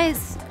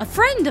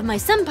my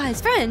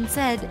senpai's friend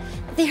said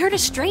they heard a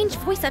strange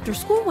voice after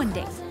school one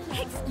day.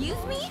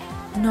 Excuse me?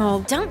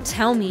 No, don't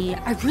tell me.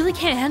 I really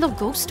can't handle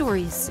ghost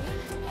stories.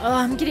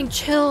 I'm getting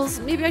chills.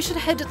 Maybe I should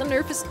head to the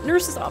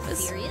nurse's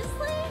office.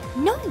 Seriously?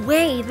 No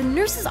way. The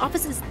nurse's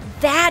office is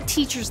that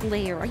teacher's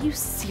lair. Are you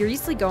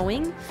seriously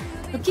going?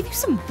 They'll give you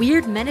some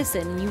weird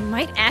medicine and you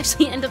might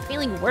actually end up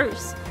feeling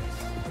worse.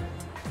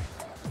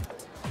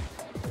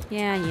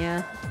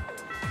 Yeah.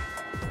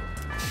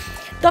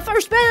 The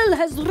first bell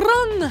has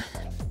rung!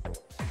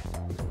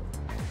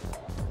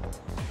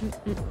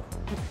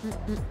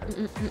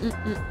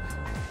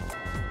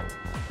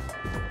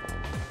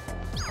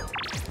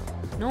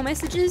 No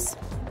messages?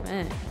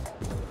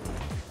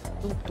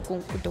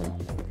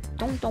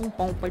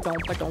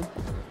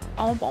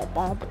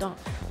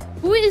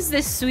 Who is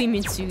this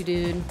Suimitsu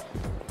dude?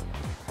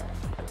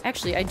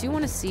 Actually, I do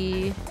want to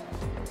see...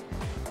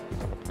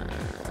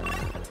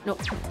 nope.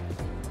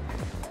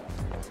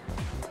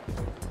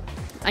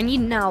 I need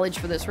knowledge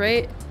for this,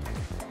 right?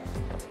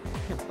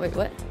 No, wait,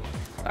 what?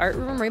 Art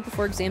room right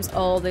before exams.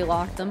 Oh, they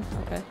locked them.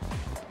 Okay.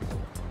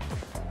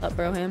 Up,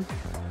 Broham.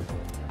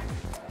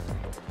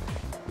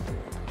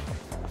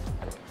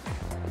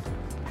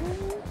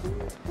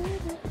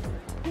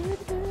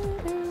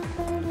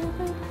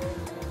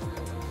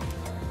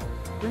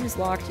 Room is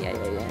locked. Yeah.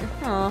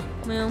 Oh,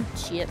 well,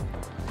 shit.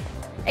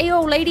 Hey,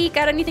 yo, lady,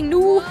 got anything new?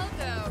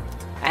 Welcome.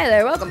 Hi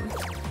there, welcome.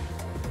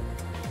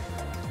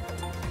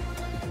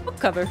 Book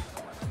cover.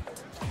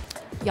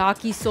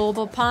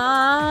 Yakisoba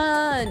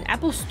pan,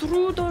 apple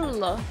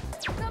strudel.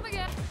 Come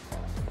again.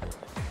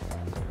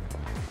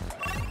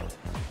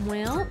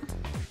 Well,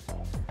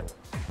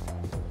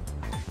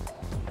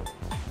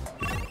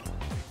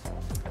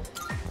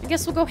 I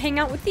guess we'll go hang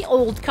out with the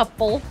old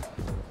couple.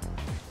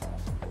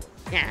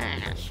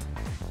 Yes.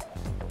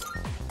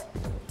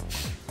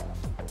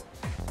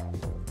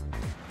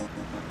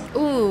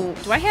 Ooh,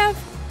 do I have?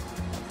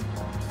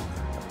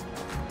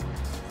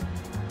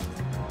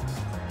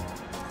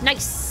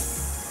 Nice.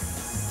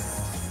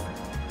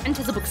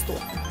 Enter the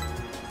bookstore.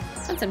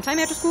 Spend some time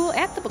after school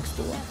at the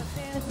bookstore.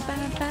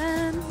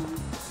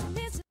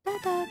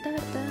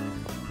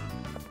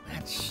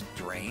 That's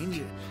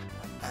strange.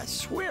 I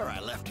swear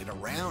I left it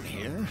around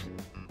here.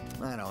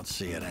 I don't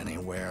see it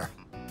anywhere.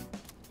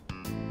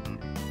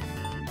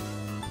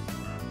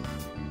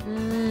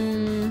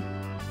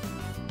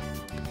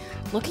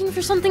 Looking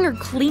for something or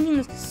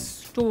cleaning the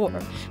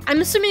store? I'm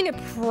assuming it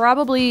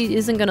probably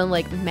isn't gonna,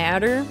 like,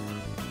 matter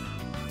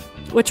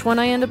which one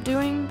I end up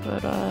doing,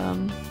 but,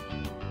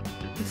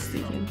 let's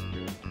see here.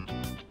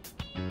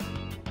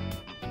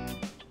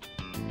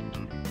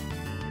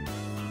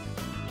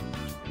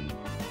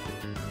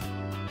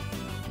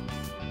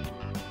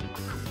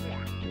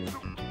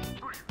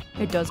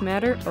 It does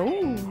matter.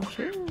 Oh,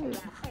 shit.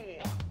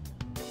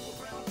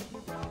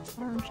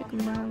 Brown chicken,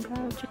 brown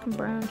cow, chicken,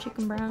 brown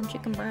chicken, brown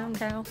chicken, brown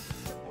cow.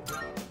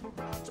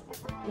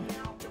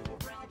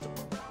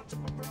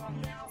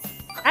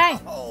 Hey!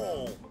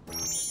 Oh!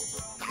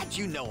 How'd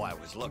you know I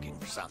was looking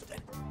for something?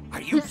 Are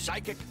you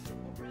psychic?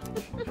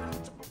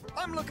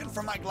 I'm looking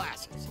for my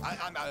glasses.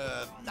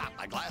 Not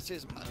my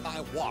glasses,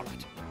 my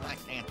wallet. I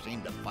can't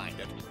seem to find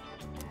it.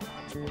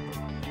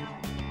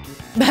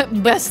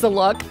 Best of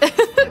luck.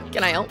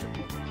 Can I help?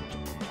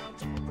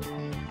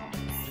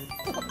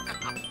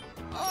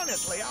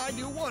 Honestly, I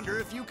do wonder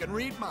if you can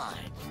read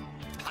mine.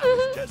 I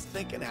was just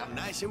thinking how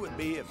nice it would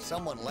be if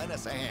someone lent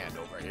us a hand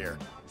over here.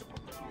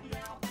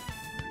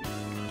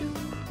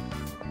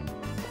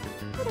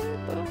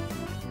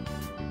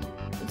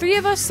 The three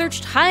of us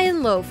searched high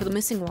and low for the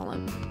missing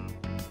wallet.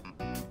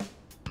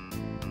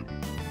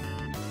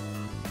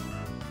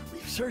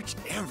 We've searched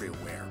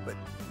everywhere, but...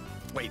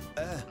 Wait,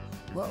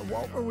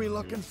 what were we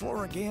looking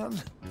for again?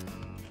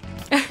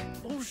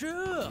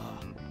 Bonjour.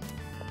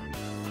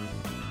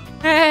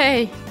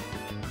 Hey!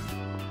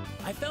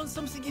 I found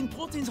something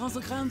important on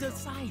the ground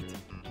outside.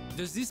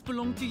 Does this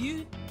belong to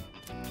you?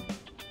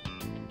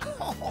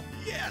 Oh,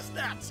 yes,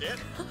 that's it.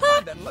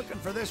 I've been looking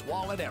for this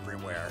wallet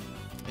everywhere.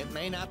 It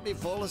may not be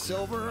full of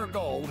silver or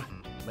gold,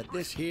 but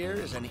this here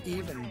is an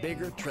even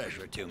bigger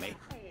treasure to me.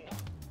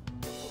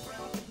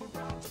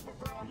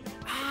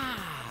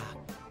 Ah,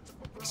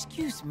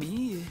 excuse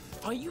me.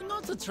 Are you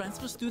not the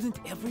transfer student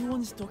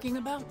everyone is talking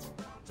about?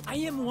 I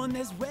am one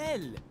as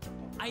well.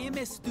 I am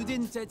a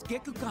student at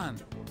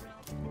Gekukan.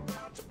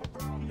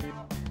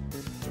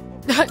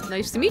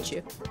 Nice to meet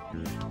you.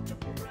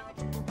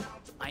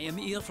 I am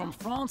here from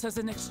France as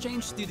an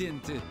exchange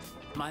student.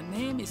 My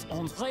name is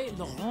André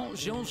Laurent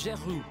Jean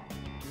Geroux,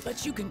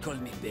 but you can call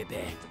me Bébé.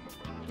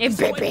 Hey, It's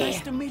quite Bébé.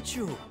 nice to meet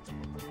you.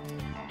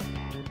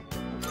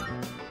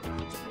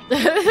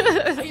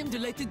 I am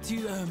delighted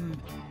to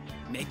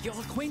make your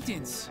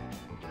acquaintance.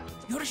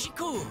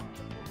 Yoroshiku.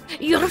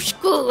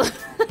 Yoroshiku.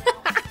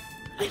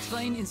 I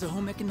train in the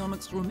home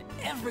economics room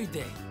every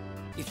day.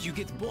 If you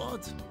get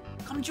bored,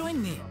 come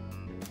join me.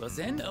 Well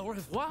then, au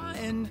revoir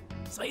and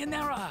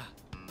sayonara.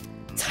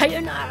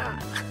 Sayonara.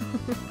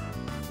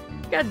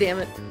 God damn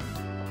it.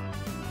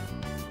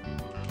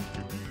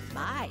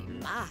 My,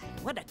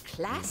 what a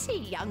classy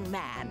young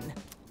man.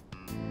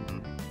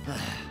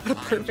 What a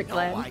perfect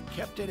I know lad. I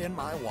kept it in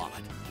my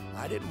wallet.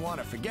 I didn't want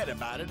to forget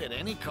about it at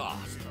any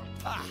cost.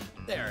 Ah,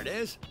 there it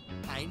is.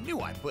 I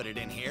knew I put it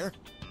in here.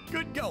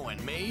 Good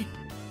going, me.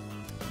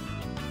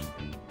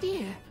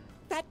 Dear,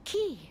 that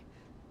key.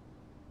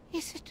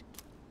 Is it?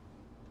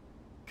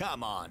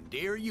 Come on,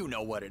 dear, you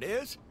know what it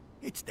is.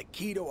 It's the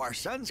key to our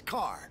son's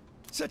car.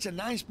 Such a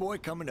nice boy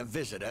coming to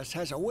visit us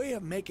has a way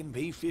of making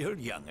me feel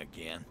young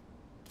again.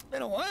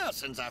 Been a while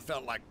since I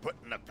felt like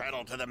putting the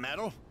pedal to the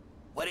metal.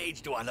 What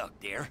age do I look,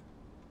 dear?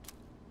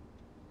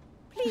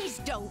 Please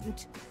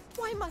don't.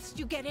 Why must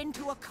you get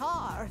into a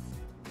car?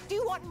 Do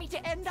you want me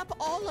to end up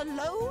all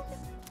alone?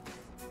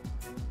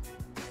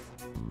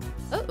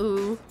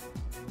 Uh-oh.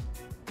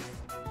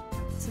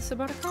 Is this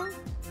about a car?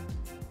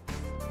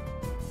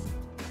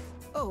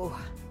 Oh,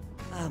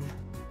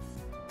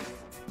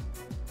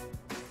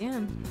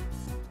 Damn.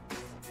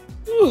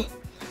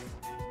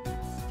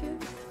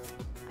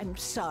 I'm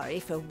sorry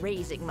for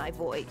raising my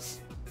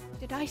voice.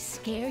 Did I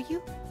scare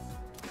you?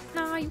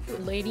 Nah, you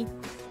good lady.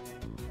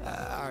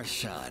 Our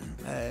son.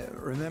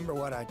 Remember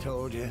what I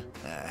told you?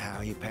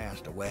 How he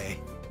passed away?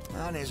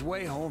 On his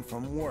way home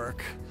from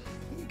work,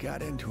 he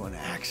got into an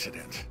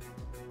accident.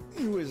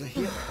 He was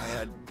hit by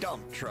a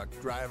dump truck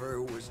driver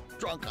who was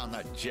drunk on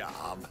the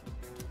job.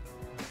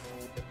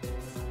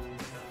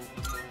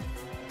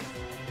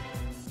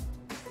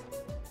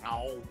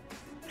 Oh,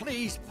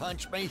 please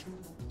punch me.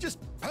 Just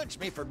punch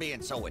me for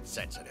being so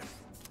insensitive.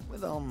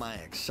 With all my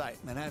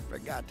excitement, I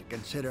forgot to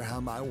consider how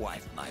my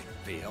wife might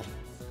feel.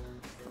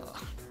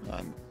 Oh,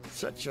 I'm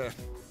such a...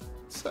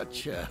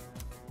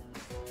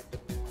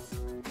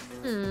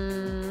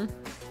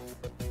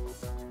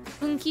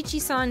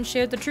 Unkichi-san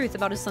shared the truth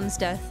about his son's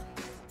death.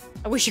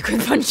 I wish you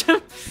could punch him.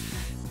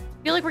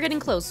 I feel like we're getting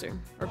closer.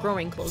 Or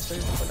growing closer.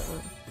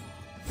 Whatever.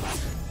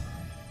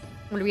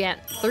 What are we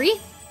at? 3?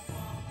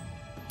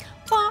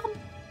 Bomb!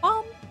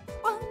 Bomb!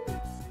 Bomb!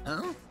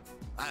 Huh?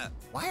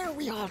 Why are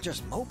we all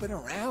just moping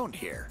around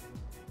here?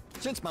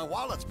 Since my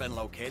wallet's been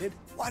located,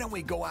 why don't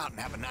we go out and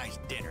have a nice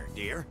dinner,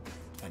 dear?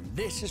 And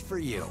this is for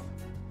you.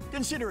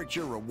 Consider it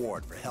your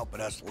reward for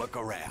helping us look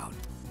around.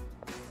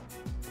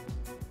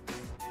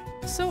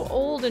 So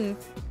old and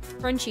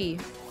crunchy.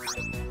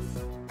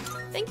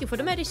 Thank you for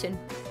the medicine.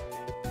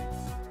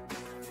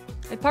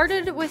 I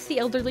parted with the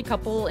elderly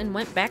couple and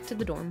went back to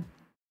the dorm.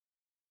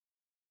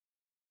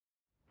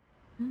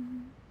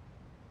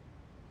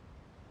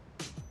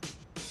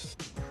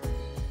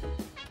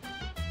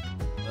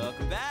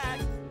 Welcome back.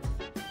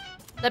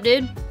 What's up,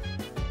 dude?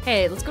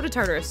 Hey, let's go to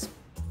Tartarus.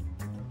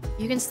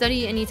 You can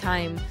study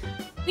anytime.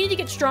 We need to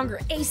get stronger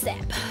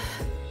ASAP.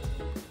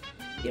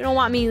 You don't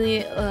want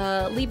me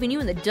leaving you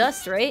in the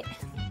dust, right?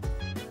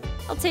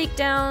 I'll take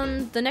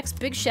down the next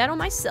big shadow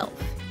myself.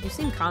 You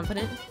seem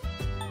confident.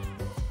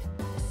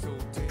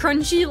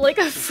 Crunchy like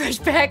a fresh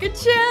pack of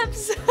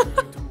chips.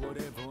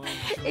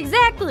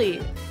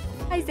 Exactly.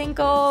 Hi,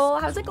 Zenko.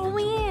 How's it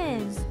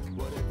going?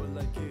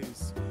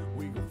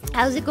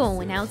 How's it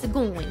going? How's it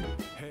going?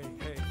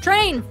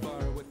 Train!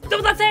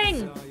 Do the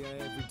thing!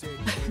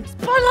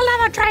 Spoil the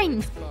lava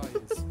train!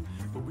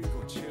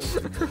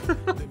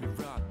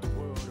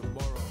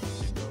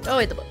 Oh,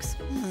 wait, the books.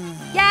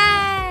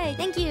 Yay!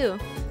 Thank you!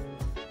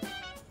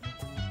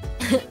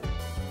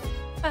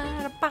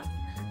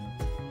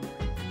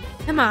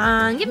 Come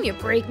on, give me a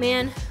break,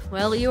 man.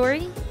 Well,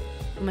 Iori,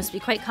 you must be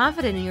quite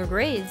confident in your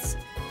grades.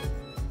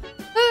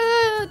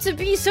 To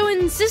be so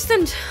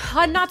insistent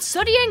on not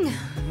studying.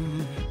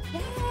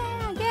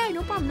 Yeah,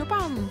 no problem, no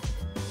problem.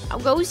 How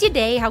goes your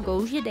day? How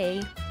goes your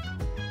day?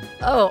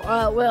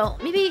 Oh, well,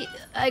 maybe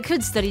I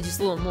could study just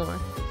a little more.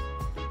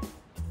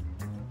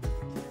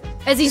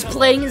 As he's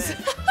playing his...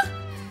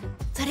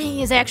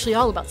 Studying is actually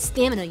all about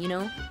stamina, you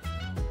know?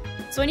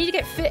 So I need to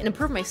get fit and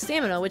improve my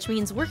stamina, which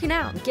means working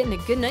out and getting a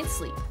good night's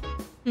sleep.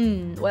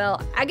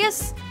 Well, I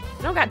guess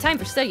I don't got time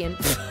for studying.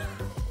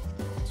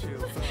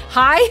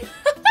 Hi?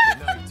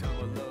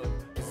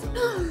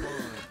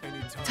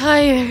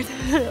 Tired.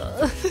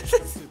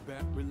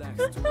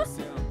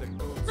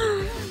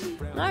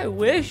 I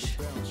wish.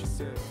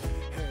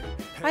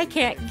 I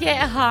can't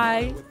get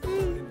high.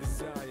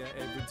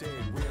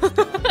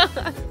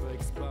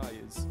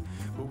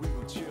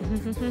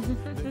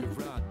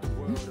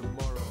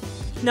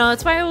 No,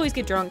 that's why I always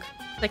get drunk.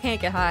 I can't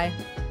get high.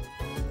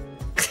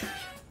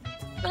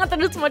 Not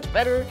that it's much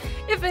better.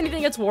 If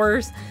anything, it's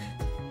worse.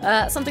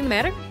 Something the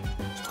matter?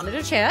 Just wanted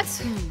to chat.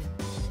 It's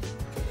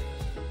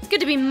good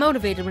to be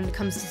motivated when it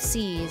comes to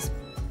C's.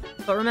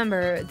 But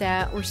remember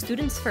that we're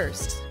students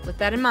first. With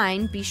that in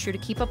mind, be sure to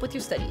keep up with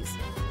your studies.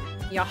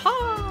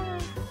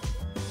 Yaha!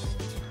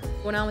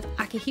 Going on with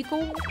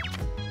Akihiko.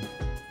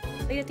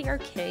 Play at the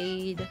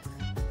arcade.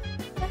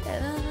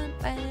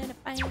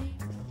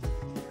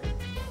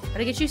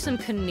 Gotta get you some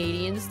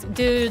Canadians.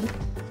 Dude.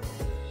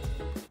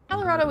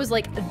 Colorado was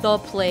like the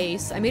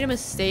place. I made a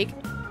mistake.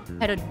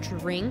 Had a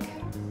drink.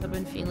 I've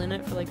been feeling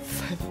it for like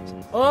 5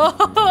 years.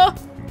 Oh!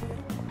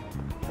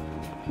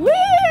 Woo!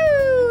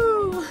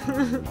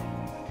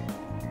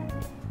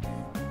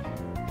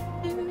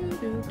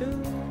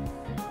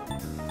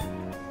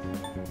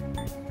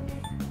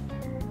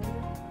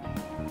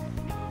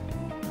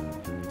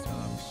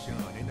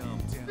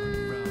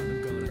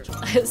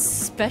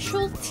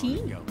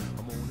 Specialty?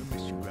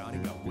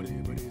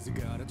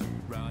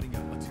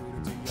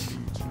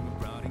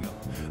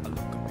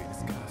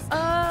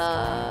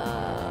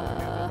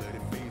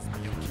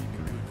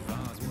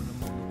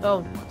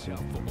 Oh,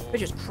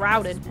 which is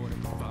crowded.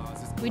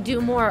 We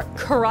do more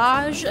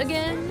Courage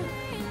again?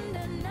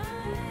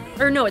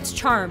 Or no, it's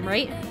Charm,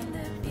 right?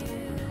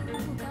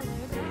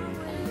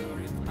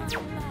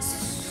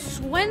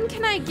 When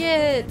can I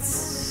get...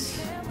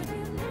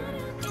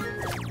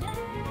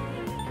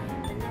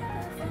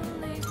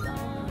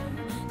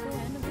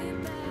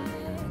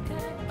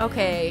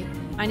 Okay,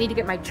 I need to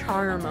get my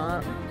Charm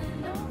up.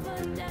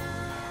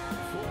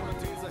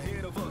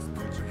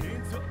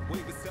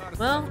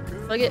 Well,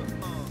 fuck it.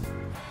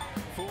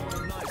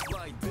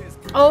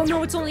 Oh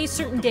no, it's only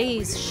certain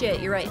days.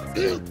 Shit, you're right.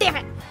 Damn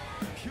it!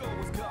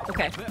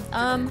 Okay,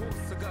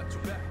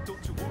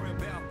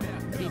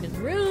 Played in the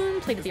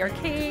room, played at the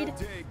arcade.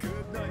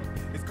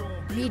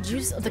 Made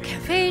use of the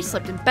cafe,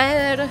 slept in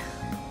bed.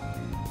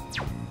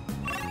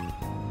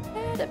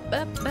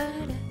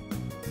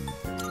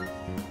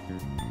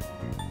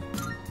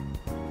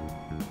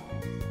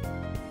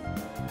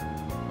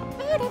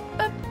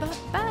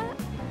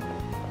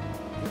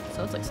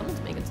 So it's like someone's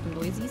making some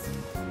noises.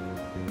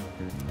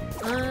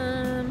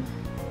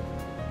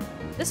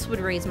 This would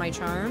raise my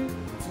charm.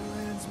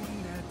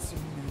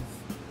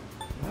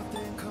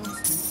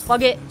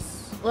 Plug it.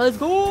 Let's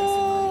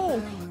go!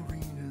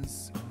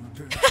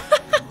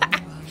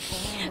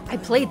 I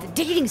played the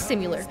dating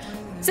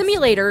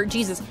simulator,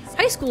 Jesus,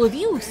 High School of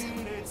Youth.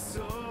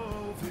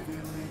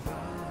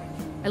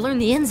 I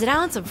learned the ins and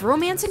outs of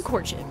romance and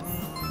courtship.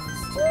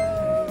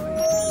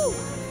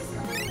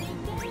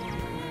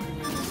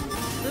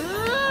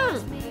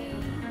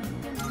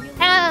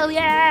 Hell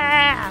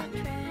yeah!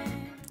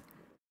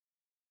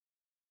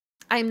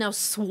 I am now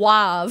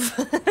suave.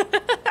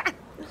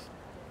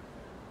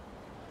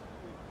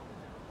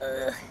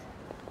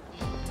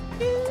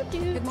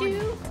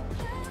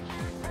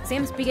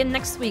 Exams begin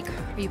next week.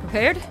 Are you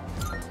prepared?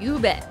 You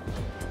bet.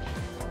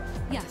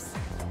 Yes.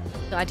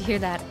 Glad to hear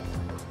that.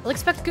 I'll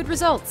expect good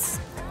results.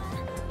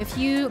 If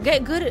you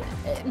get good,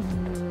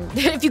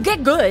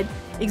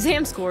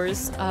 exam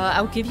scores,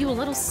 I'll give you a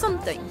little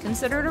something.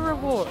 Consider it a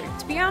reward.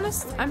 To be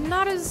honest, I'm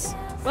not as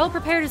well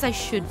prepared as I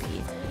should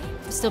be.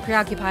 I'm still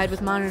preoccupied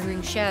with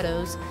monitoring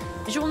shadows.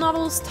 Visual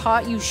novels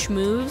taught you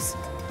schmooze,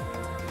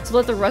 so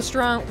that the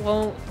restaurant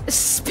won't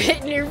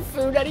spit in your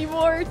food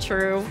anymore.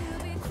 True.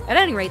 At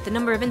any rate, the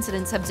number of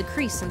incidents have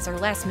decreased since our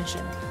last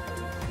mission.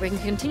 If we can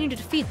continue to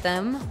defeat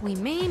them, we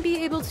may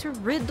be able to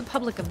rid the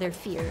public of their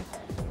fear.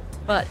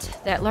 But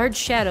that large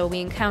shadow we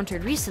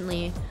encountered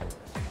recently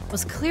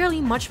was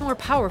clearly much more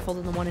powerful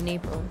than the one in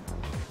April.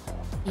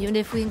 Even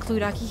if we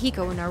include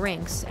Akihiko in our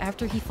ranks,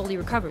 after he fully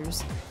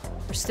recovers,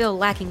 we're still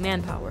lacking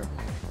manpower.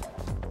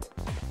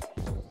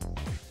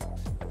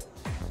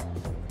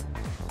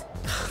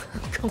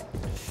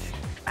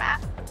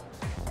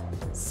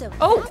 So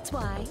that's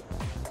why.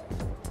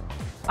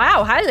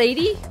 Wow, hi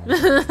lady.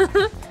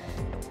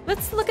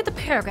 Let's look at the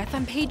paragraph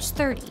on page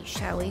 30,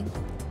 shall we?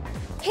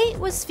 Kate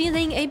was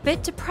feeling a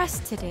bit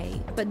depressed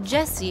today, but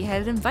Jessie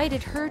had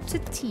invited her to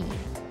tea.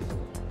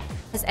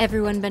 Has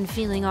everyone been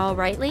feeling all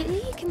right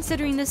lately,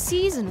 considering the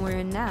season we're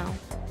in now?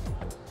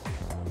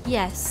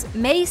 Yes,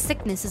 May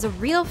sickness is a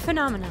real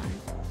phenomenon.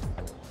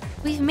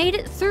 We've made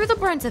it through the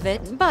brunt of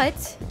it,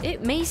 but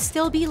it may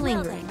still be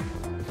lingering.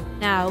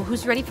 Now,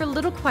 who's ready for a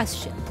little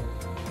question?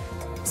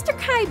 Mr.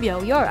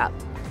 Kaibyo, you're up.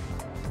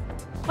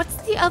 What's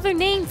the other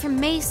name for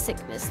May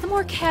sickness, the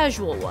more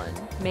casual one?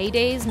 May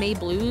days, May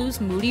blues,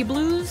 moody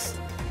blues?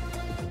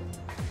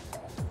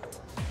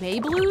 May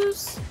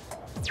blues?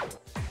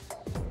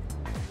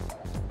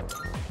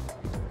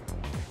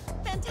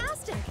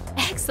 Fantastic.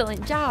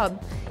 Excellent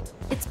job.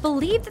 It's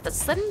believed that the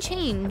sudden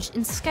change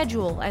in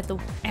schedule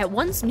at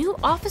one's new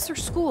office or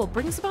school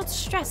brings about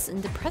stress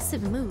and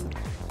depressive mood.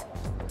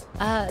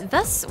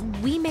 Thus,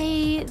 we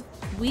may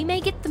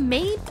get the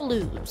May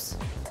blues.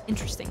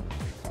 Interesting.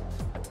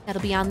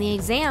 That'll be on the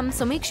exam,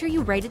 so make sure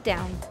you write it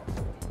down.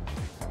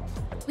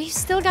 We've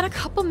still got a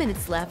couple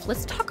minutes left.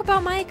 Let's talk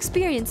about my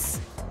experience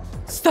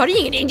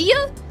studying in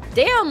India?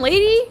 Damn,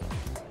 lady!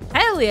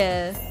 Hell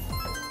yeah!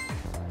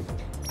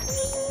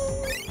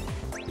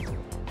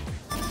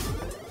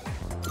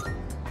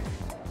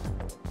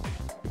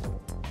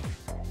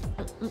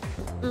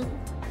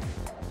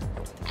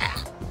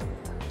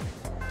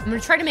 I'm gonna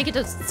try to make it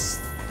to...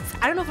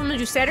 I don't know if I'm gonna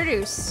do Saturday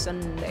or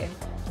Sunday.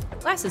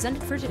 Classes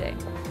ended for today.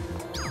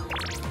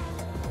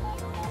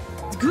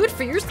 It's good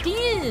for your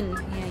skin!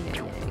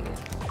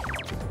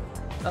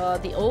 Yeah.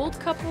 The old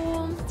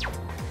couple...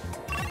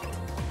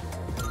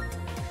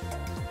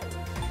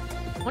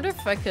 I wonder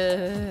if I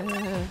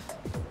could...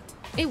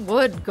 It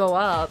would go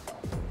up.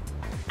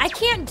 I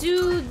can't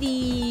do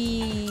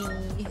the...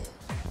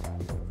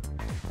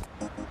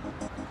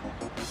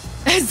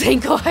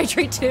 Zanko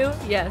hydrate too?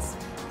 Yes.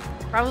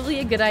 Probably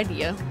a good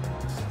idea.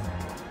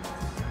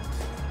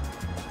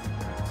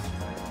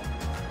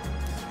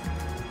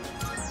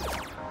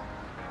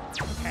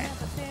 Okay.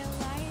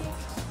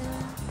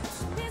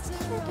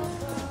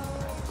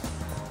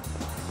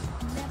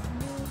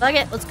 Fuck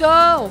it, let's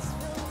go!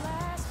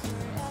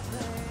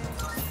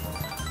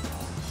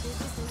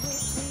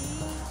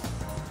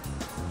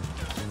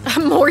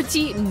 More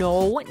tea?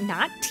 No,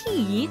 not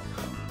tea.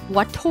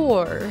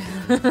 Water.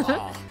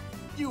 Oh,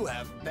 you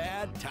have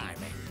bad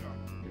timing.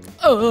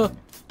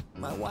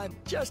 My wife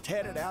just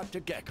headed out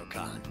to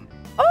GeckoCon.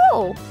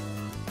 Oh!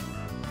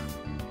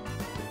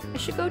 I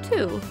should go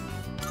too.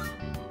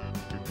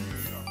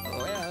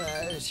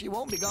 Well, she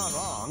won't be gone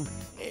long.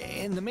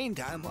 In the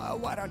meantime,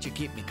 why don't you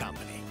keep me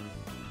company?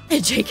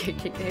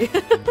 JKKK.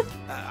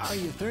 Are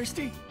you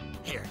thirsty?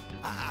 Here,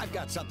 I've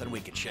got something we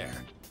could share.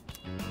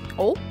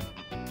 Oh?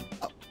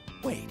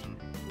 Wait,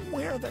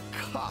 where are the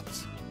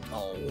cups?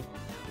 Oh,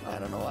 I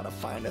don't know how to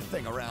find a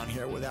thing around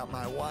here without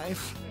my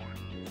wife.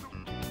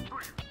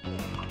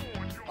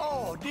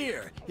 Oh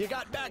dear, you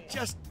got back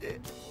just...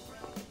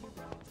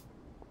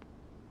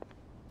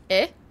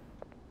 Eh?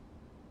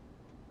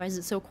 Why is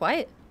it so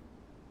quiet?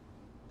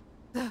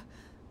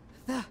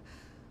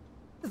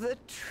 The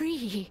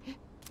tree.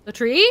 The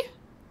tree?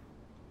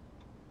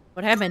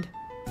 What happened?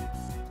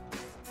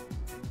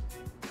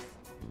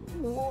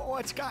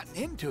 What's gotten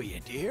into you,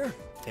 dear?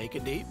 Take a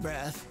deep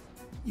breath.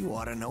 You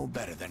ought to know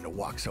better than to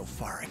walk so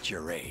far at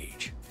your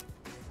age.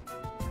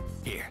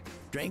 Here,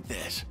 drink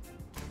this.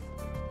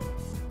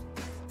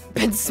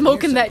 Been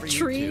smoking that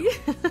tree.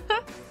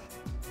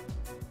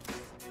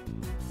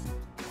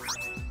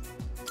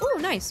 Oh,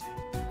 nice.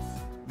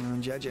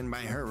 Judging by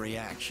her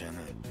reaction,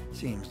 it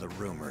seems the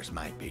rumors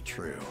might be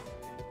true.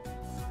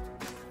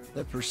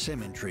 The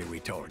persimmon tree we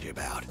told you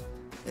about.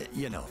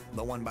 You know,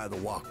 the one by the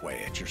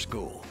walkway at your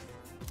school.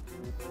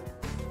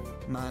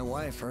 My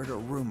wife heard a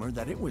rumor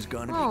that it was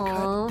going to be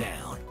cut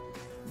down,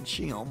 and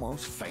she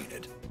almost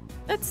fainted.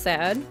 That's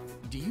sad.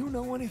 Do you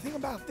know anything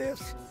about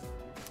this?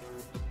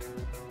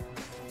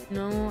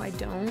 No, I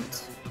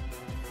don't.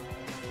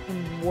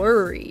 I'm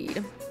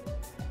worried.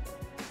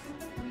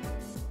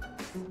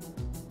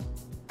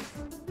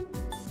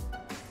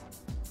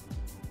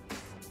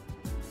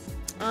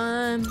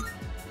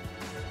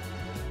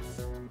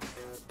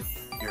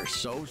 You're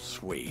so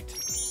sweet.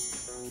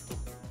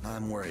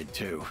 I'm worried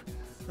too.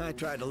 I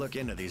tried to look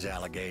into these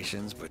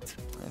allegations, but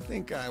I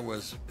think I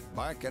was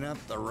barking up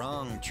the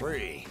wrong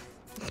tree.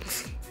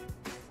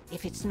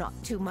 If it's not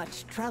too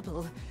much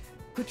trouble,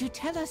 could you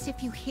tell us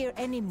if you hear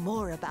any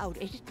more about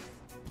it?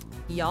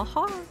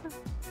 Yaha.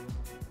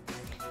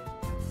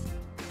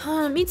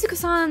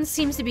 Mitsuko-san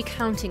seems to be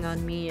counting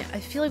on me. I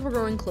feel like we're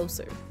growing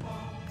closer.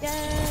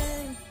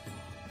 Yay!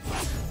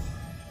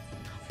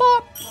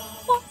 Bop,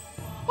 bop,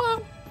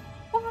 bop,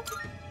 bop.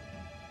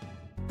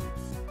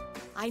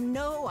 I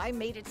know I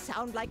made it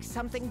sound like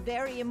something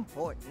very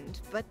important,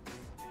 but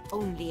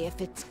only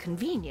if it's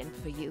convenient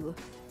for you.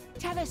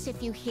 Tell us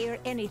if you hear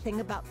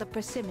anything about the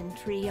persimmon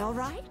tree, all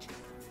right?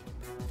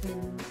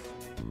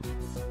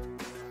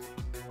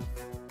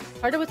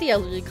 Parted with the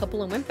elderly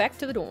couple and went back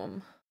to the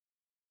dorm.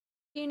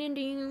 Ding ding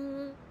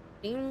ding.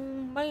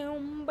 Ding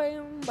bam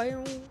bam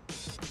bam.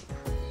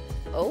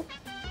 Oh.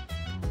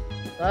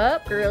 What's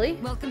up, girly?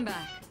 Welcome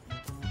back.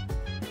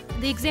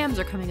 The exams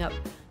are coming up.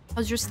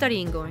 How's your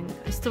studying going?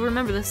 I still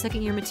remember the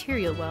second year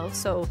material well,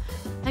 so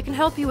I can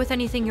help you with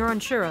anything you're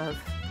unsure of.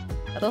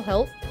 That'll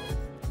help.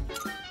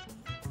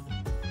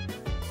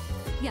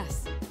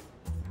 Yes.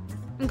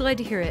 I'm glad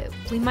to hear it.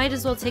 We might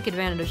as well take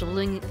advantage of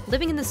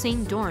living in the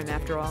same dorm,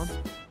 after all.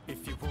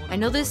 I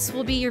know this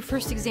will be your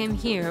first exam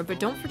here, but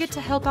don't forget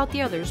to help out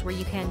the others where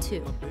you can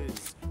too.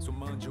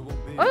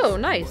 Oh,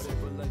 nice.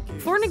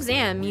 For an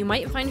exam, you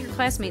might find your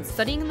classmates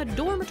studying in the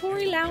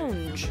dormitory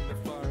lounge.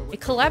 A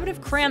collaborative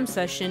cram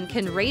session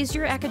can raise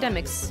your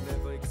academics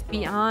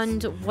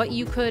beyond what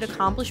you could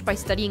accomplish by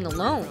studying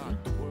alone.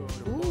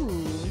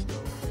 Ooh.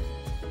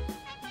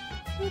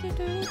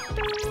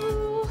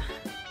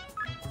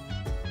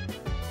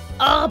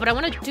 Oh, but I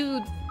want to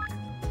do...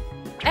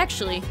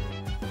 Actually...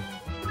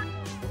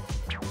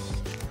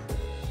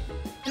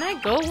 Can I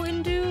go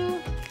and do...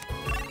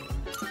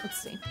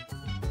 Let's see.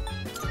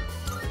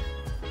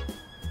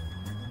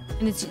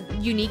 And it's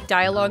unique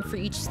dialogue for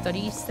each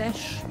study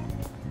sesh.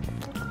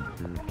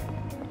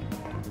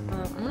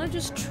 I'm gonna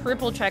just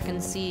triple check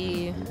and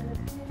see...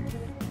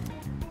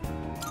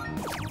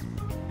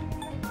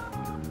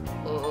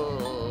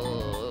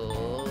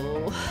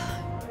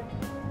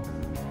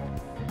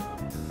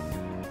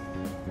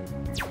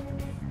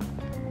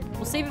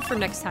 We'll save it for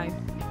next time.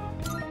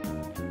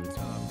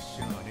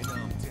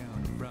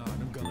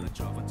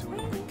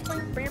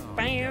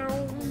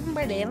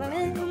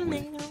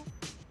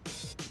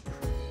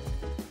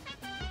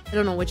 I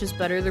don't know which is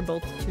better, they're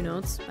both 2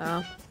 notes.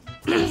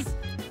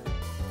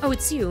 Oh,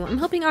 it's you. I'm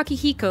helping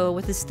Akihiko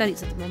with his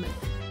studies at the moment.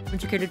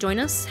 Would you care to join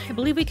us? I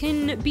believe we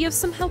can be of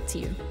some help to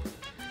you.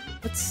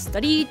 Let's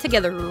study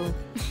together.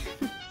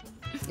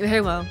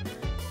 Very well.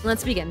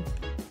 Let's begin.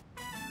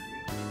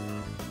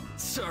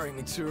 Sorry,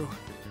 Mitsuru.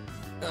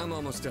 I'm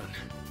almost done.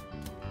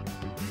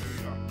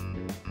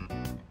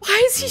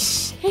 Why is he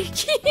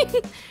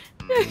shaking?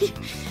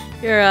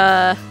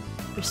 You're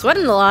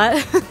sweating a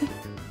lot.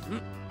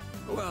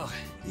 Well,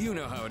 you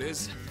know how it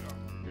is.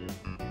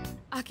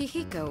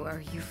 Akihiko,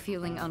 are you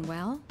feeling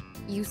unwell?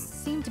 You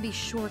seem to be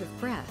short of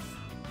breath.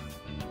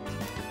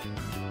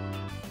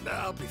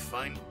 I'll be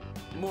fine.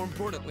 More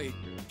importantly,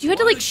 you had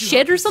to like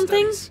shit or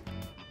something?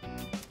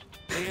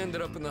 I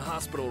ended up in the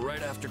hospital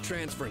right after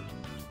transferring.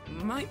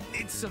 Might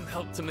need some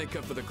help to make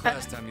up for the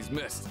class time he's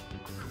missed.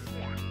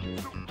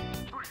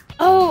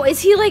 Oh, is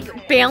he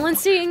like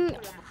balancing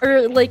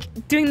or like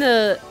doing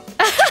the...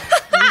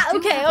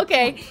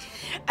 Okay.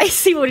 I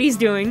see what he's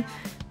doing.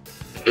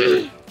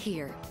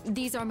 Here,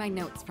 these are my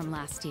notes from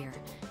last year.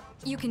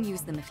 You can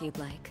use them if you'd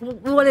like.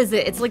 What is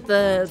it? It's like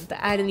the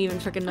I didn't even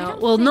freaking know.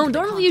 Well, no,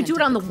 normally you do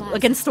it on the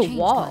against the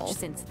wall.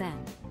 Since then.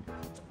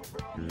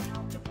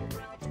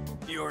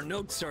 Your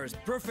notes are as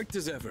perfect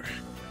as ever.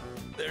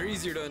 They're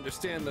easier to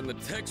understand than the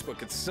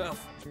textbook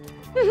itself.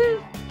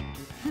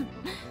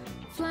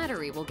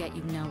 Flattery will get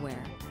you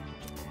nowhere.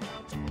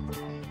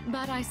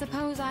 But I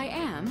suppose I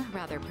am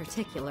rather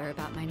particular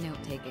about my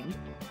note-taking.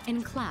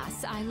 In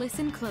class, I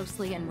listen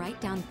closely and write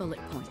down bullet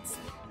points.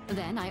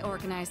 Then I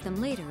organize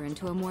them later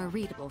into a more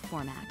readable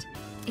format.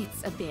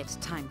 It's a bit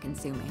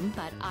time-consuming,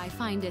 but I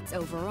find it's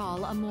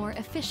overall a more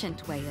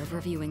efficient way of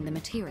reviewing the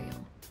material.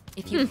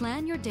 If you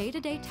plan your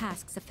day-to-day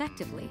tasks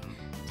effectively,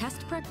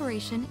 test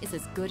preparation is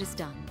as good as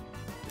done.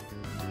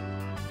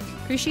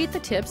 Appreciate the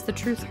tips. The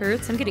truth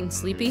hurts. I'm getting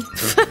sleepy.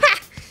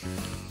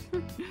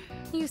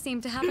 You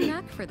seem to have a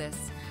knack for this.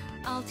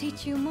 I'll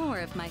teach you more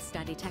of my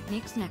study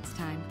techniques next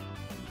time.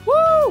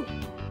 Woo!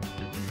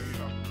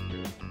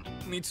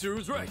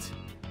 Mitsuru's right.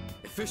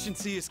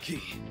 Efficiency is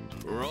key.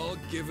 We're all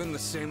given the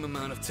same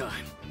amount of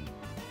time.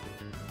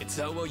 It's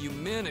how well you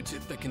manage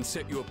it that can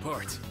set you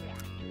apart.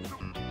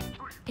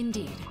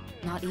 Indeed.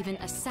 Not even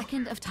a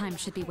second of time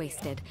should be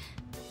wasted.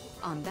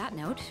 On that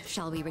note,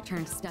 shall we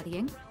return to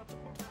studying?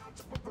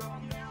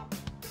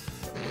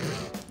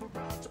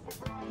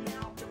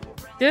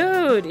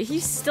 Dude,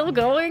 he's still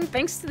going?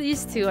 Thanks to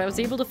these two, I was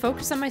able to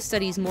focus on my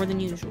studies more than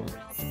usual.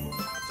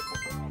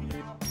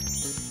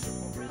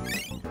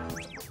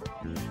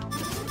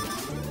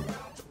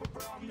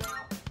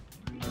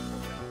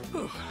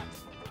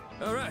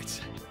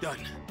 Alright, done.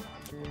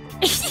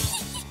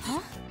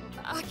 Huh?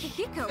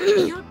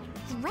 Akihiko, you're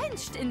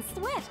drenched in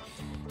sweat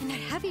and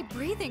heavy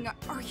breathing.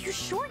 Are you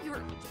sure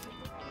you're...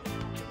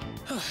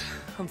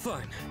 I'm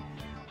fine.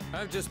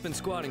 I've just been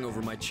squatting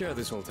over my chair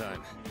this whole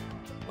time.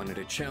 Wanted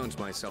to challenge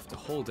myself to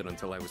hold it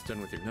until I was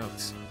done with your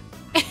notes.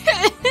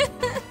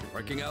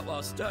 Working out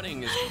while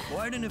studying is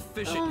quite an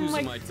efficient use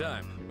of my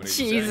time.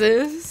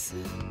 Jesus.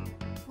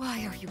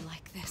 Why are you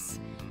like this?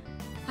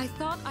 I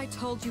thought I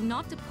told you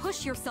not to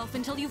push yourself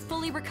until you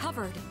fully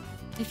recovered.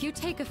 If you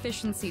take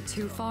efficiency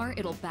too far,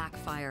 it'll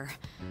backfire.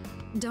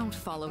 Don't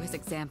follow his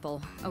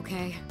example,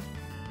 okay?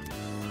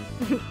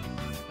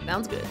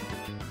 Sounds good.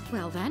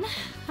 Well then,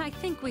 I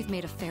think we've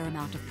made a fair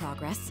amount of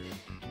progress.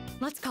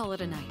 Let's call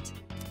it a night.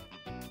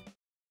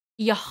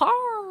 Yahar!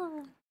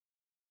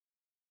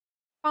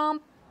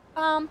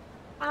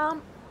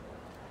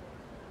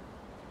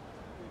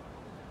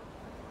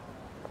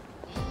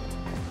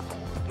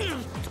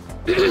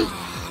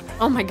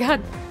 Oh my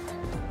god.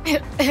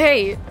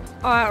 Hey,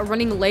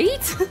 running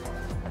late?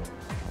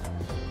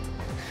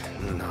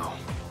 No.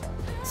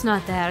 It's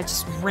not that, I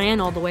just ran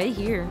all the way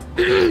here.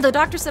 The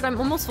doctor said I'm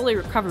almost fully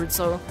recovered,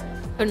 so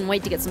couldn't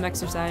wait to get some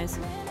exercise.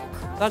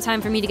 About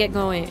time for me to get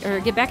going, or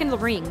get back into the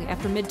ring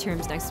after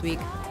midterms next week.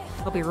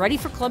 I'll be ready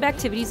for club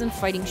activities and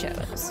fighting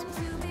shadows.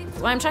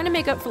 So I'm trying to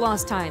make up for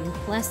lost time.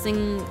 Last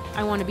thing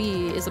I want to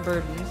be is a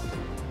burden.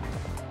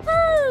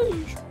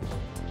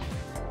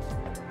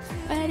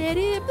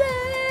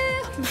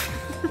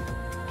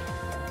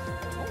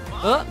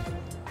 Oh,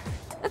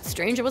 that's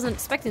strange. I wasn't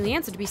expecting the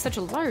answer to be such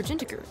a large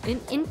integer.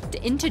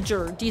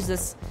 Integer,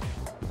 Jesus.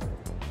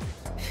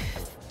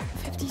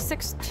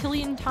 66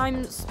 trillion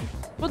times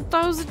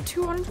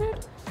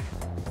 1,200?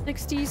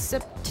 60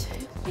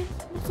 septillion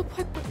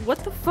multiplied by... What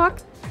the fuck?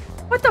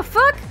 What the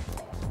fuck?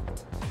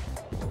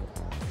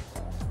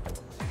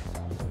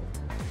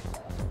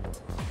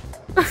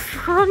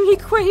 Wrong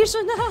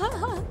equation.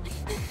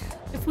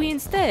 If we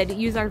instead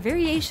use our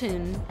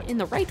variation in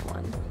the right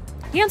one,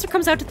 the answer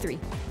comes out to 3.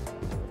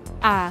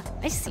 Ah,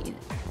 I see.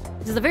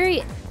 This is a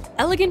very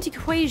elegant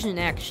equation,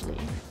 actually.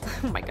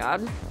 Oh my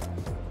god.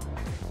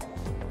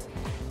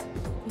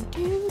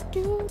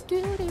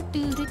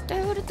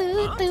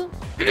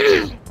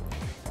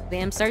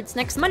 Exam starts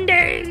next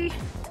Monday!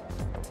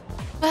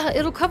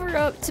 It'll cover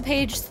up to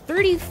page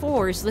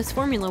 34, so this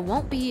formula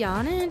won't be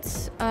on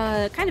it.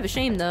 Kind of a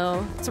shame,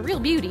 though. It's a real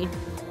beauty.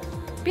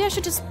 Maybe I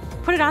should just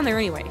put it on there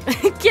anyway.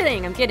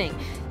 Kidding, I'm kidding.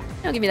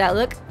 Don't give me that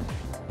look.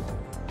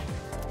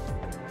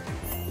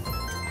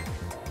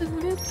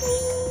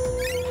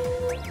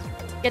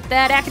 Get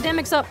that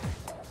academics up.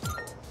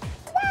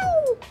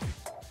 Woo!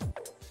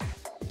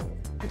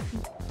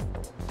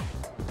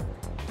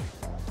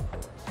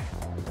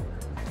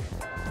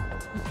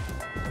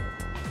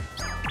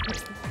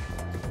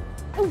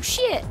 Oh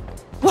shit!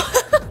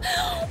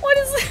 What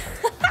is this?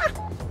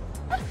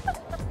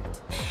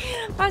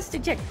 Posture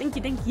check. Thank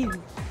you, thank you.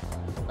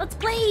 Let's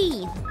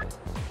play!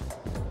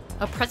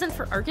 A present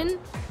for Arkin?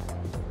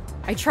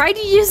 I tried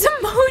to use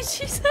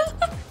emojis.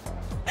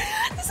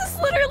 This is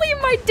literally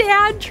my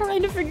dad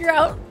trying to figure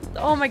out...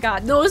 Oh my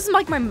god. No, this is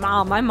like my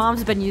mom. My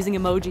mom's been using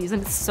emojis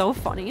and it's so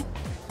funny.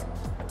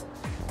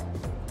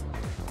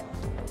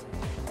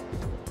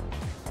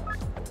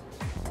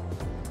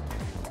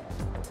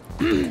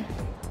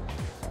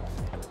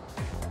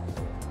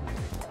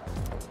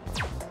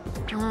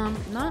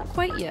 Not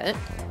quite yet.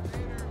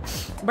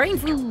 Brain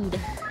food!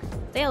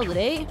 Sale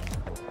today.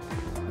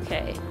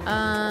 Okay,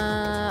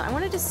 I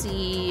wanted to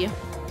see...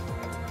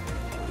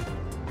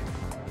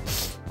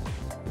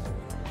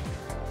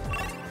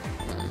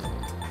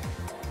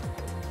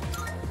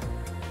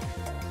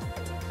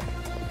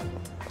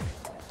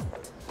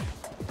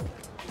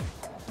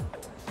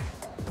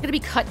 Gonna be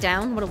cut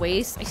down, what a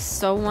waste. I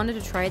so wanted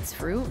to try its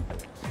fruit. I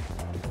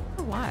don't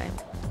know why.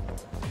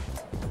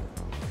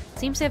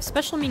 Seems to have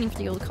special meaning for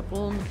the old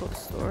couple in the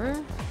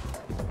bookstore.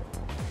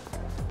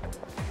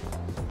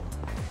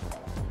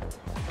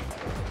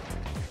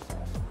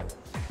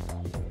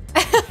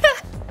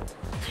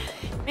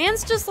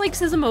 Mans just likes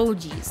his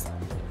emojis.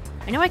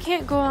 I know I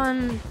can't go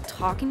on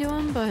talking to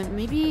him, but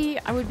maybe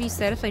I would be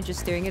satisfied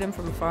just staring at him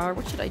from afar.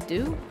 What should I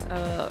do?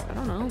 I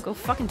don't know. Go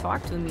fucking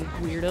talk to him, you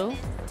weirdo.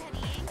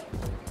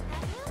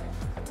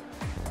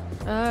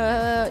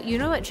 You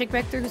know that chick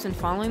back there who's been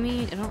following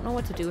me? I don't know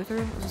what to do with her.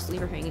 I'll just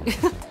leave her hanging.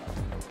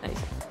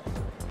 Nice.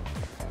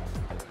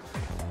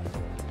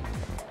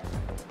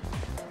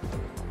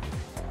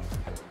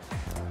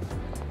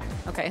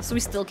 Okay, so we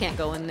still can't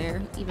go in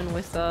there, even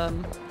with,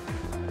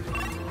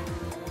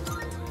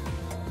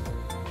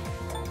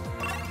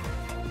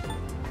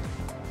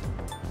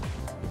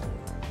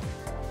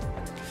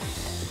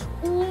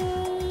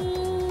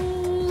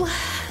 Ooh.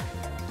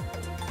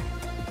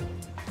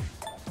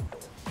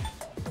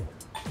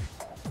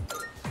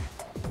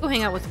 Go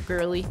hang out with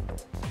Girly.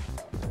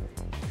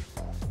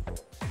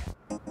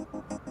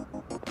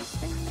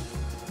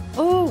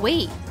 Oh,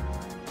 wait.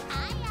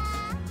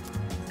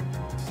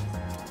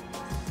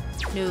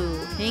 No,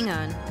 hang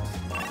on.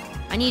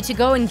 I need to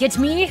go and get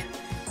me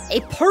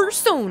a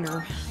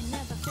persona.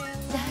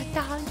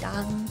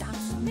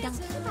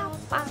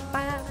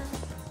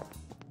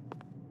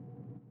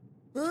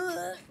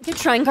 Get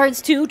shrine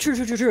cards too.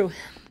 True.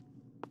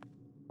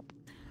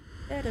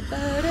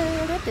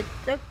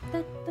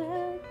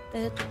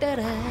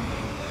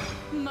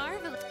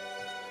 Marvelous.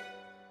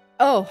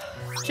 Oh,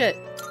 shit.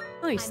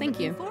 Nice, thank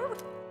you.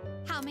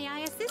 How may I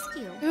assist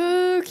you?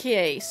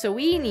 Okay, so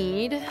we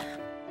need...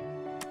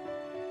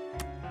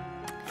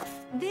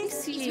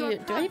 This see, is your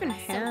do I even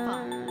progress so have...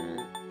 far.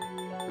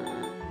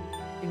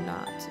 do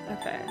not.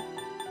 Okay.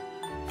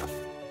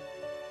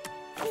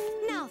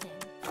 Now then.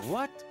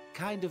 What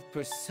kind of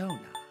persona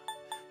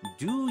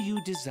do you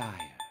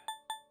desire?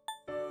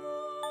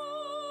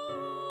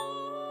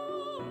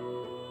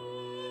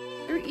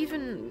 Or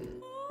even...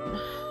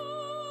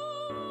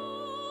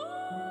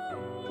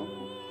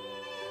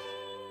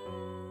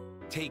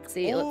 Take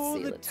see, all let's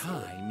see, the let's see.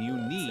 time you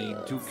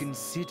need to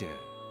consider.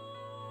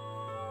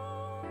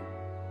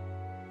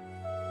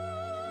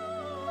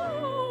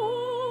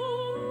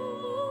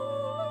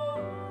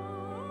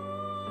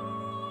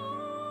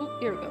 Oh,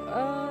 here we go.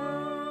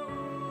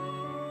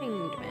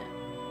 Hanged Man.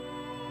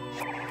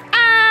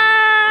 Ah!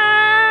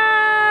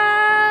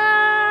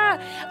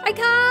 I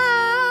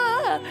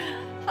can't!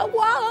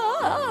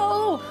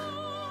 Whoa!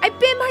 I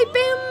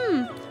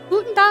bim!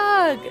 Guten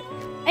Tag!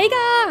 Hey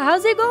guys,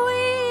 how's it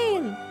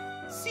going?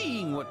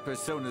 Seeing what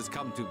personas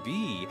come to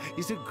be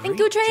is a great Thank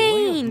you,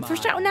 Train, joy for of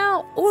mine. shouting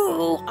out.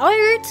 Ooh,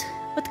 art!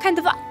 What kind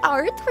of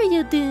art were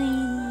you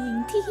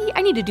doing? Teehee.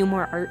 I need to do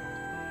more art.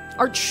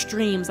 Art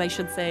streams, I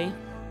should say.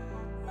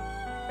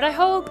 But I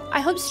hope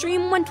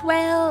stream went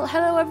well.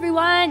 Hello,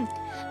 everyone.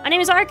 My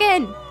name is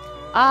Arkin.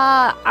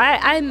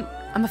 I'm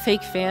a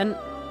fake fan.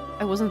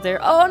 I wasn't there.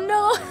 Oh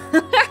no.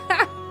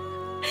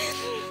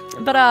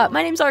 But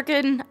my name's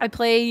Arkin. I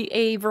play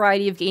a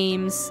variety of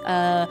games.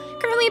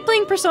 Currently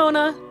playing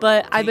Persona,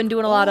 but I've been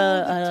doing a lot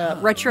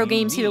of retro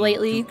games here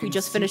lately. We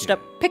just finished up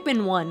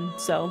Pikmin 1,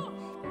 so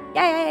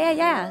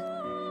yeah.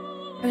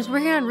 I was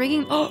working on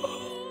rigging.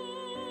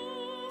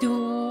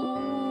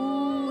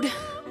 Dude.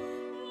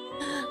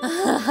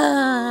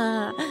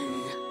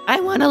 I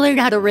want to learn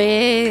how to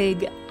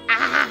rig.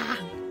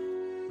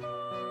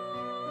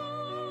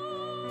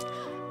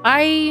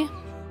 I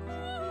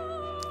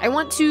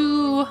want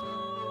to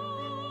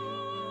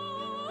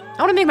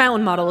make my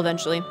own model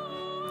eventually.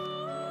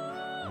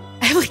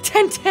 I have like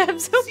 10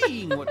 tabs open.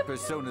 Seeing what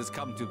personas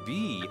come to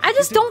be. I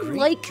just don't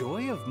like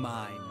joy of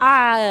mine.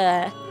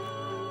 I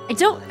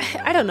don't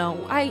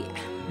know. I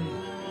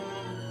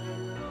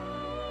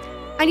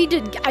need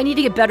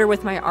to get better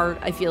with my art,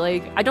 I feel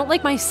like. I don't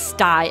like my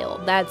style.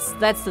 That's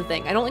the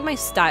thing. I don't like my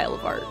style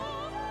of art.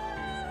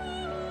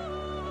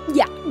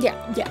 Yeah.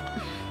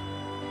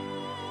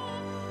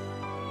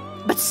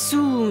 But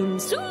soon,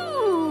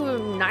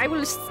 I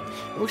will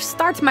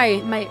start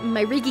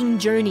my rigging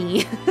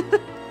journey.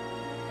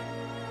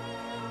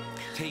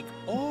 Take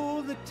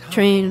all the time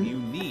Train. you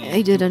need.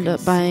 I did end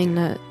up buying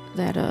that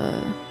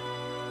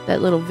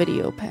little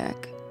video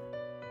pack.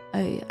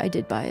 I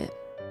did buy it.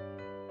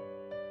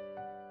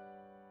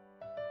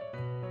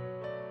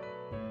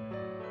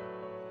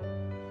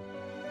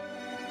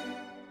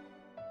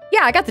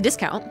 Yeah, I got the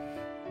discount.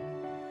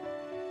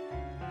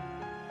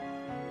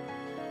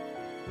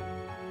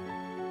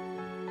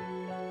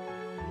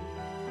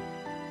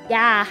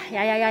 Yeah.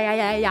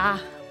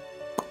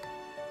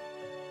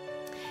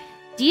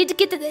 Did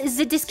get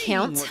the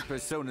discount.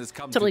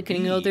 Totally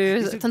kidding though.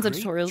 There's tons of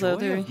tutorials out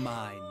there.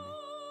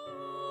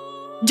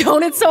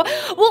 Don't it so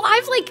well?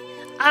 I've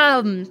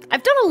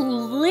done a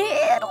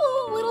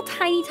little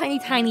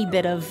tiny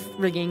bit of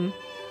rigging.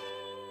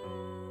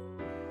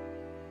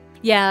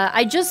 Yeah,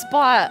 I just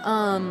bought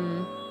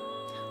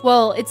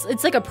well,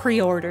 it's like a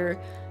pre-order,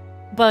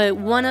 but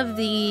one of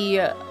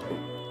the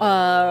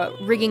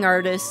rigging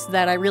artists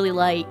that I really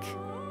like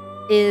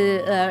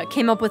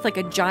came up with like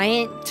a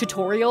giant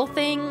tutorial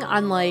thing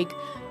on like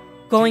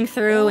going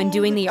through and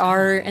doing the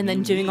art and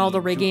then doing all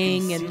the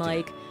rigging, and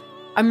like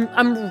I'm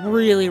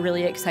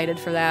really excited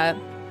for that.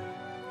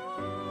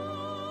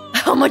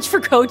 How much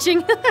for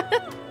coaching?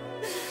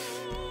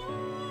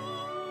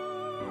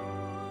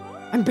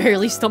 I'm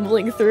barely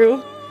stumbling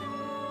through.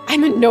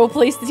 I'm in no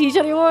place to teach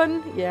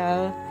anyone.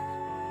 Yeah.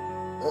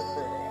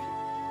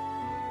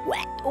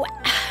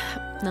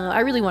 No,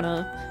 I really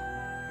wanna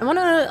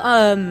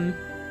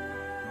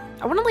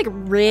like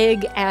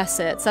rig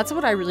assets. That's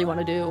what I really want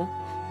to do.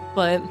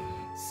 But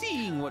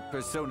seeing what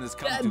personas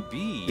come to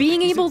be,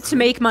 being able to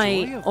make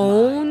my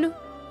own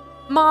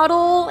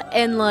model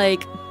and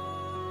like,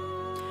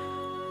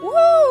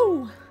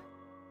 woo!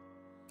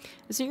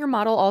 Isn't your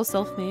model all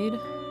self-made?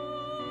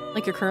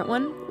 Like your current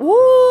one?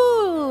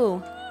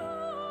 Woo!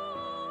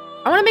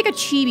 I want to make a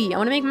chibi. I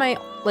want to make my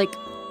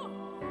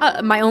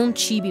my own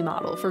chibi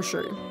model for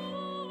sure.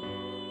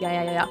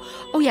 Yeah.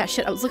 Oh yeah,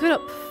 shit. I was looking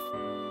up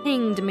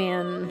Hanged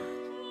Man.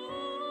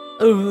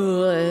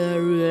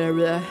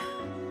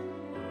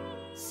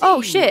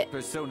 Oh shit.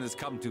 Personas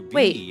come to be.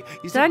 Wait,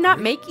 did I not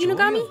make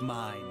Unogami?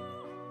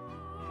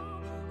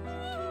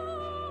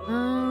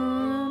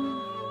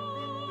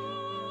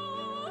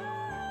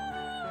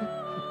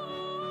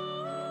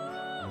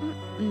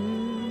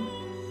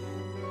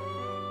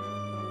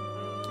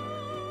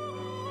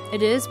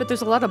 It is, but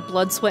there's a lot of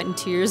blood, sweat, and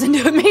tears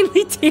into it,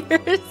 mainly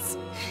tears.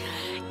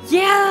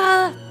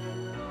 Yeah!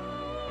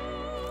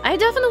 I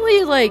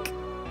definitely, like...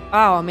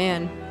 Oh,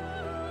 man.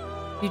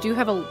 You do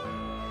have a...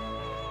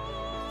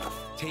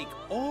 Take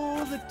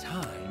all the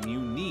time you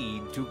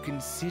need to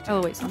consider.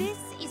 Oh, wait, This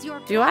is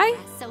your do I?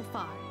 so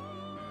far.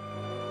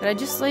 Did I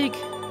just, like...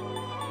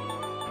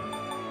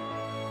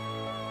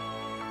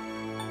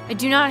 I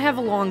do not have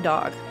a long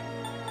dog.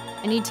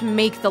 I need to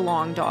make the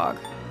long dog.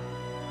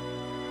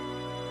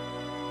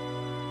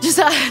 Just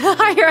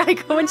hire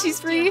Aiko when she's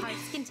free.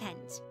 Heart's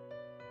content.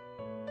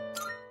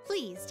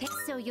 Please take.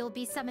 So you'll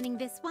be summoning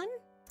this one?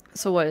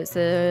 So what is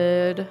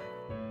it?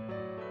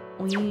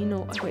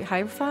 Wait,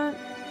 Hierophant?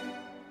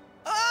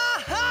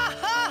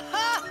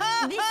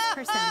 This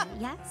persona,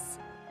 yes?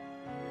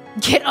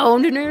 Get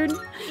owned, nerd.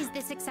 Is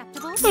this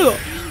acceptable? Ugh. Be your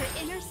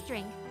inner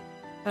strength.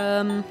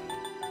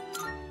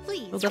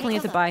 Please. We'll definitely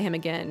have to buy him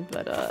again,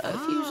 but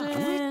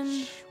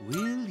fusion. Which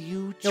will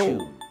you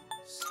choose?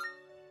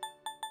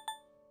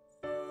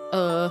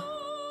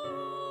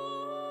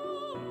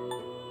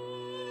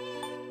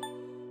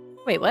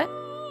 Wait, what?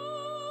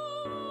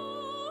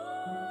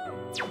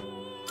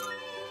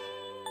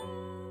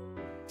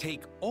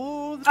 Take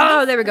all the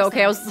Oh, there we go.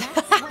 Okay, I was.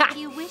 What do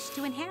you wish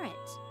to inherit?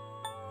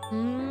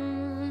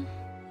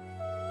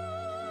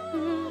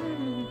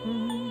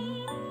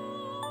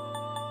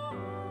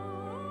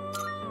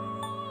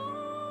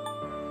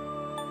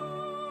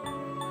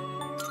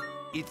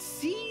 It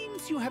seems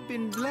seems you have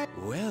been blessed.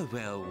 Well,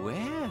 well,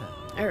 well.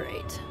 All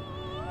right.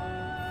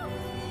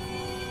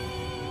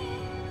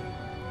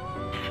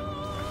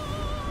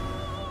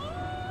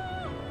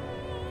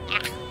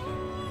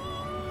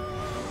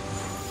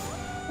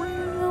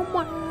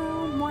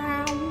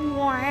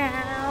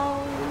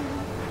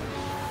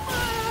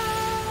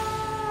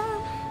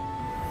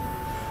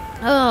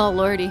 Oh,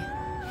 lordy.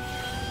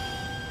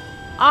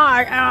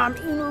 I am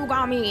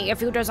Inugami.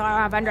 If you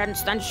desire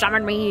vengeance, then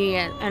summon me,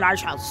 and I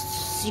shall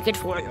seek it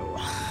for you.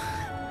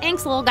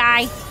 Thanks, little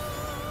guy.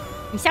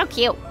 You're so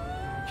cute.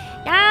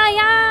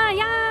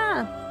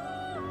 Yeah.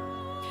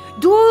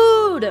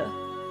 Dude!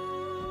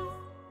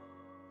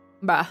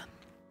 Bruh.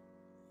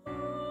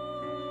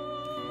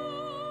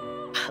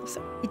 I'm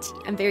so itchy.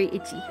 I'm very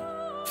itchy.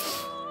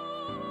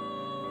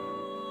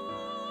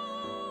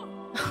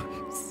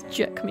 This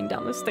jet coming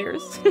down the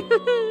stairs.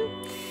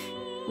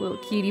 Little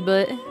cutie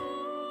butt.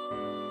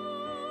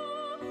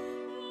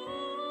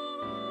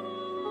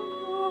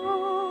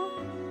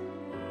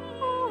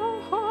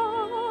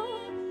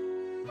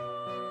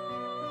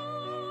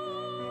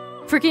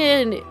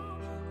 Freaking.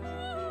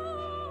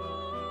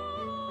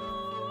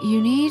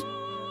 You need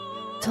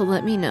to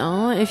let me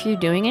know if you're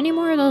doing any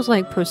more of those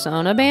like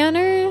Persona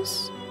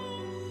banners.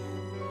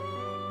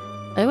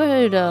 I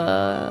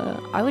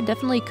would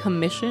definitely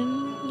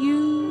commission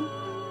you.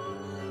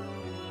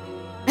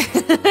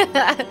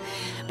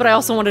 But I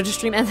also wanted to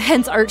stream, and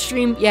hence art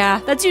stream.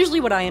 Yeah, that's usually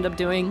what I end up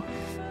doing.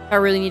 I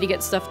really need to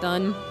get stuff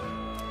done.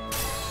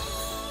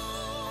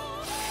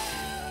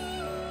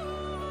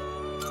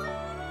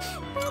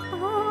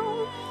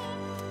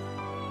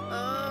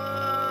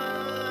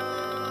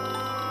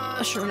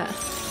 Sure not.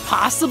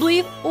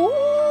 Possibly.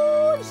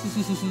 Oh.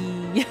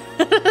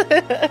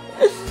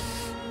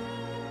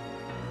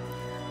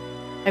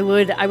 I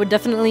would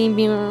definitely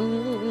be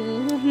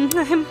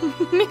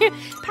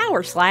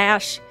power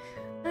slash.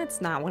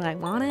 That's not what I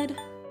wanted.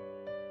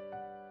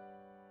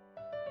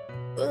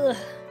 Ugh.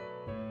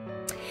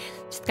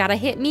 Just gotta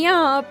hit me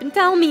up and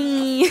tell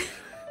me.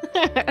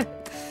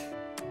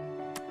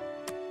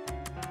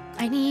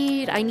 I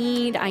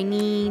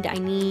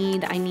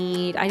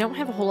don't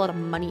have a whole lot of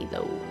money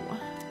though.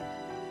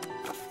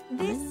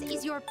 This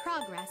is your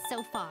progress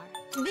so far.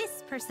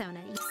 This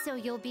persona, so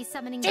you'll be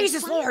summoning.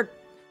 Jesus Lord!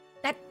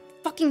 That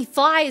fucking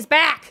fly is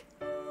back!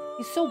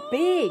 He's so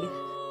big!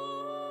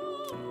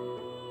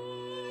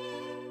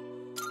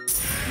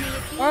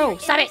 Oh,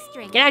 stop it!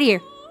 Get out of here!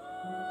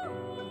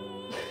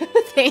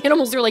 The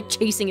animals are like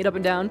chasing it up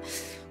and down.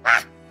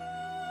 Ah!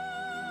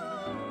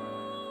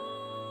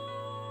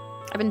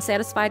 I've been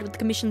satisfied with the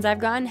commissions I've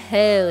gotten.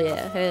 Hell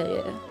yeah, hell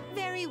yeah.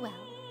 Very well.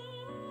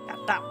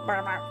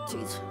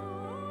 Jeez.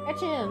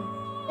 Catch him!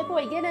 Hey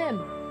boy, get him!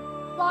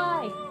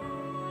 Fly!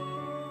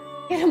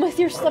 Get him with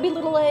your stubby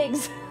little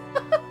legs!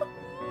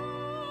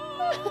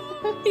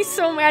 He's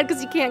so mad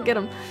because you can't get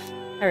him.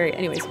 Alright,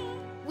 anyways.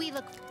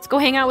 Let's go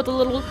hang out with the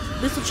little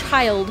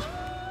child.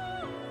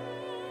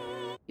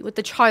 See what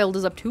the child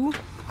is up to.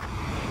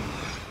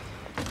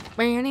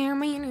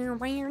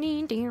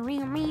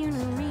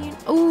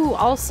 Oh,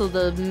 also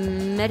the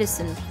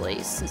medicine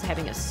place is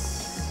having a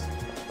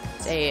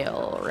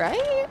sale,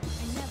 right?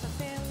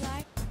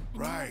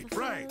 Right.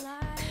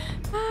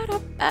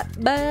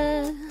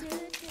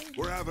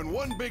 We're having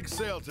one big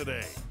sale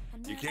today.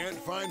 You can't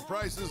find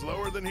prices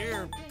lower than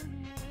here.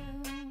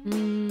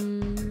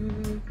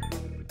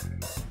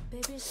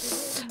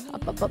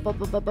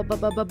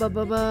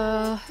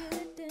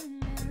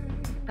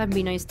 That'd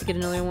be nice to get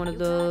another one of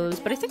those,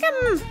 but I think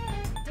I'm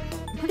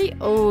pretty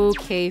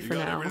okay for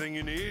now. Everything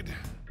you need?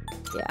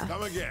 Yeah.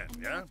 Come again,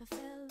 yeah?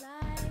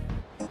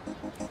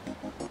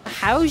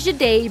 How's your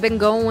day been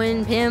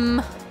going,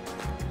 Pim?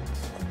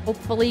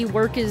 Hopefully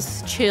work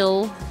is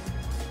chill.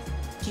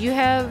 Do you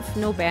have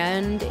no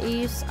band,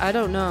 Ace? I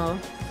don't know.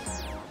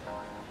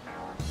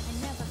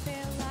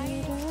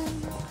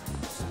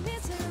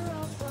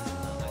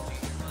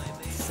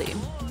 Let's see.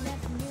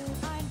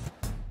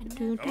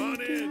 Come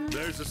on in.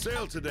 There's a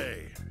sale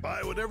today.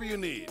 Buy whatever you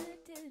need.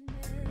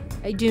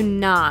 I do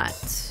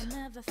not.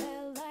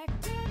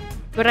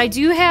 But I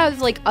do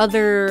have, like,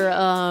 other,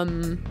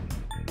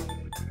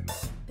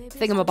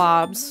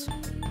 thingamabobs.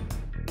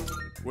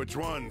 Which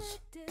ones?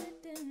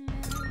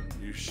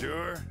 You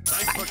sure?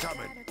 Thanks for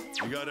coming.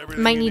 You got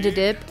everything Might you need a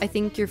dip. I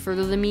think you're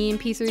further than me in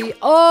P3.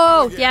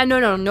 Oh, yeah,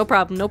 no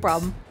problem, no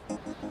problem.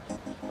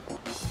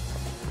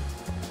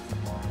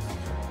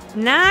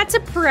 Not a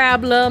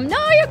problem.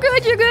 No, you're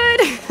good, you're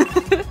good.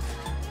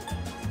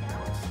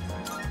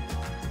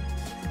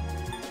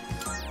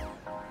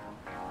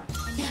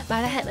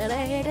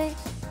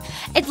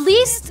 At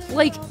least,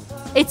 like,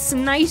 it's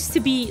nice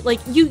to be, like,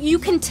 you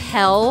can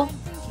tell.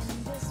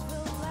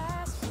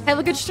 Have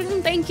a good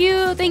stream. Thank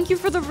you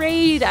for the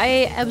raid.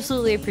 I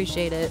absolutely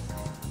appreciate it.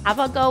 Have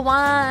a good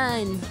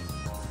one.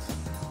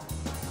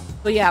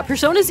 But yeah,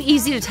 Persona's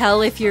easy to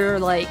tell if you're,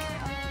 like,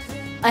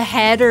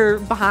 ahead or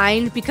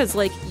behind because,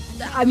 like,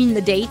 I mean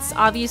the dates,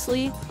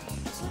 obviously.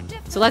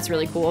 So that's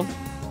really cool.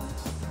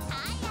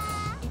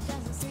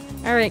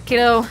 Alright,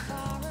 kiddo.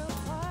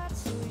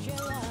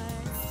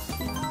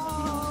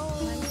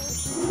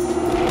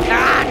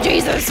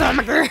 Jesus, oh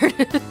my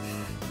god.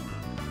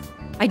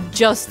 I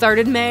just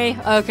started May.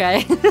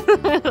 Okay.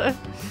 Let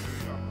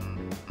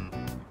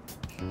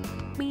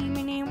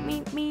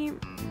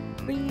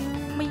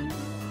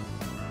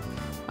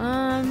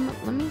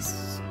me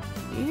see.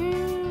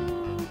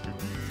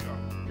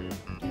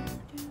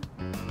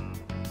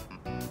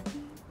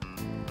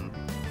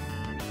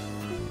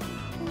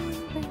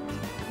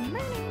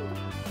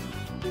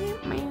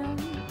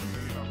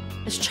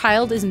 This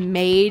child is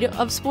made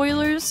of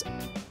spoilers.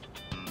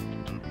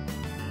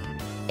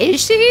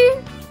 Is she?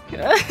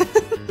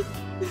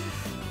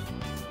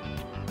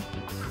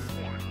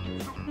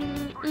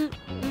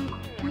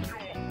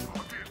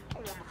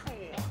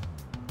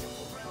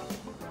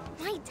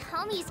 My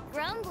tummy's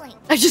grumbling.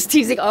 I'm just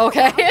teasing. Oh,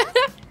 okay.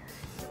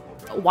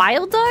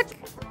 Wild duck?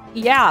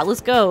 Yeah,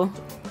 let's go.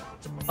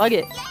 Bug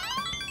it.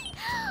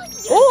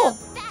 Oh!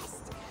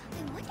 Best.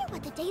 I wonder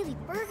what the daily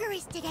burger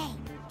is today.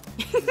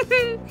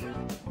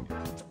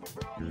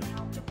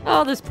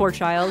 Oh, this poor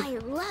child. I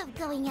love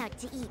going out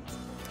to eat.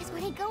 Because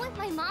when I go with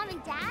my mom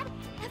and dad,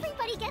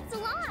 everybody gets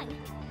along.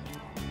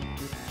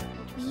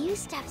 We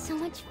used to have so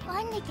much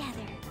fun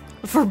together.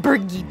 For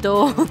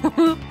Burguito.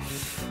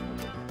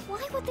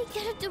 Why would they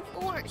get a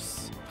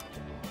divorce?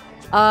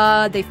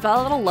 They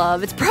fell out of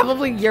love. It's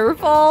probably your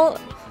fault.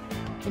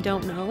 I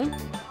don't know.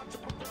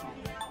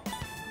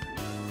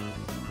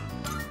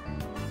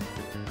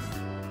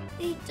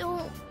 They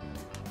don't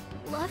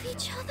love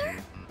each other?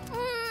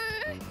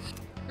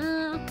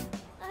 I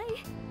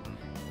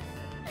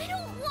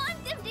don't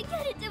want them to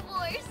get a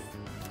divorce.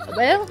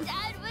 Well.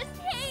 Dad must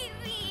hate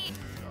me.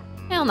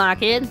 Hell nah,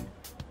 kid.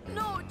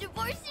 No,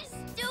 divorce is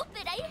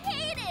stupid. I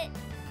hate it.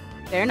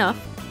 Fair enough.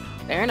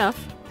 Fair enough.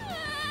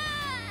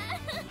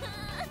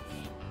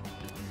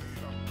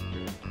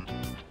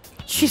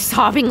 She's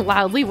sobbing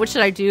loudly. What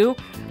should I do?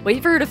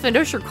 Wait for her to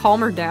finish or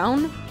calm her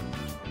down?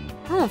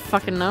 I don't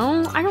fucking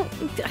know. I don't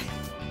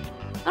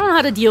know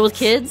how to deal with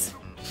kids.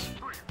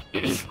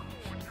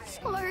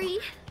 Sorry.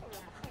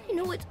 I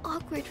know it's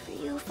awkward for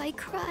you if I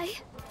cry.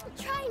 I'll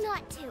try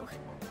not to.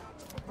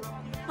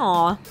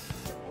 Aw.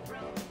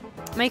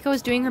 Maiko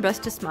is doing her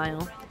best to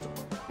smile.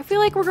 I feel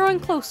like we're growing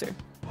closer.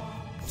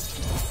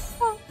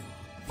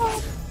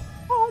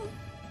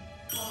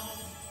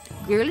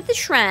 Girl at the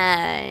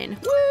shrine.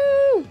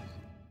 Woo!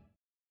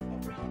 I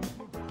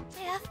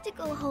have to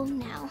go home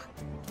now.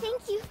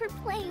 Thank you for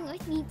playing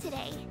with me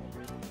today.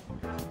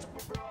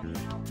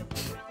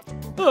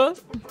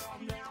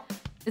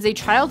 As a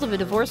child of a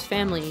divorced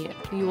family,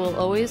 you will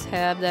always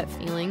have that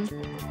feeling.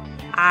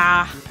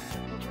 Ah.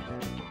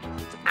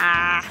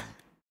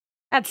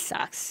 That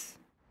sucks.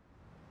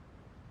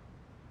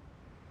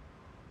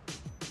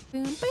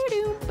 Oh,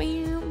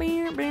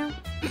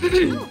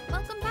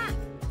 welcome back.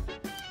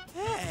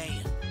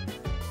 Hey.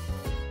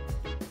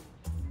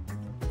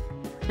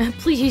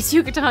 Please,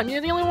 Yucatan,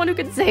 you're the only one who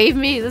can save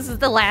me. This is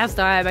the last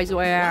time, I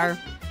swear.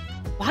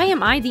 Why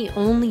am I the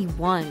only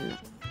one?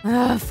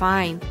 Ugh,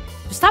 fine.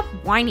 Just stop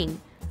whining.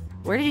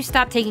 Where did you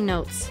stop taking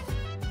notes?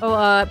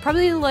 Oh,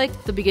 probably like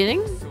the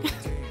beginning?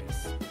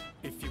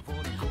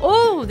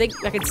 Oh, I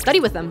can study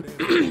with them.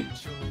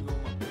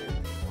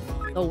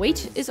 The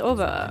wait is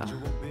over.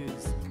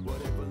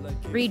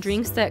 3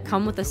 drinks that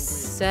come with a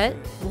set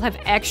will have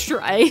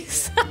extra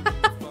ice.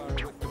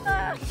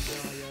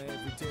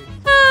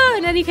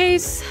 In any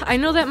case, I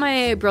know that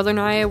my brother and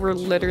I were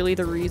literally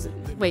the reason.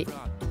 Wait.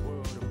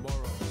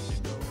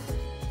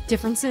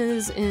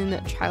 Differences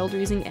in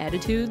child-raising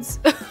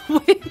attitudes?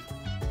 Wait.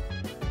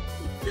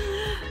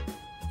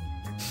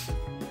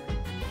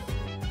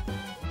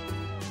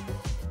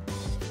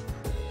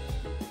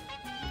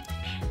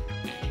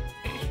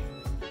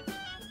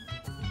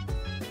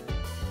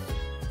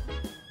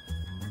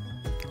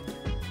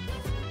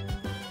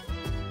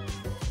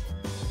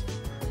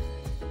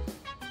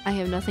 I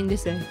have nothing to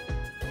say.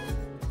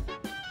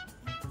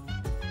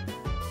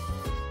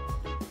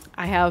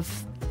 I have...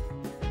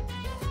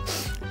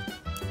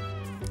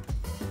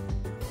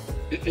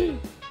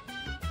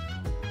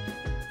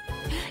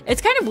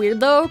 It's kind of weird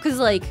though, because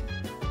like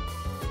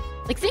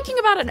thinking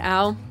about it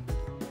now,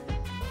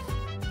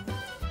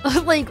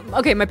 like,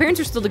 okay, my parents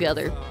are still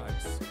together.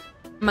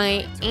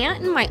 My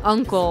aunt and my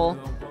uncle,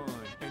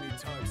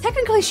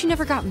 technically she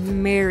never got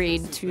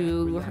married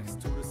to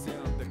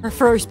her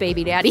first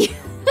baby daddy.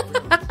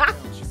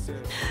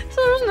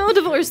 So there's no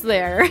divorce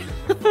there.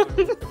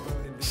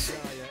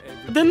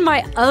 Then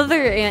my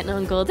other aunt and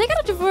uncle, they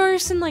got a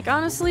divorce, and like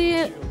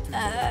honestly,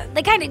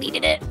 they kind of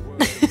needed it.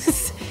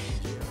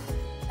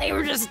 They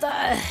were just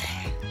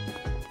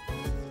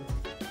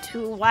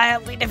two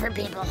wildly different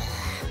people.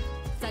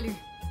 Salut.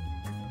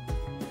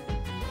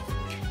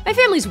 My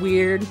family's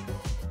weird.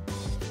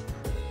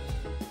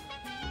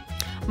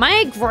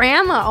 My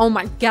grandma, oh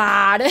my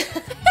god.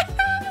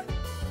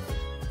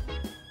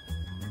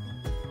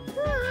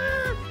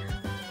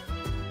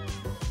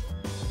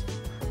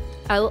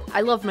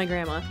 I love my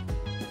grandma.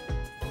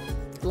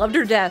 Loved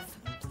her to death.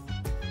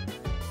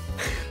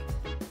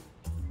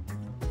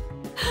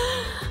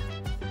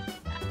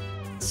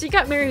 She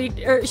got married,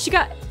 or she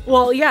got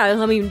Well,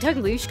 yeah, I mean,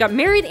 technically, she got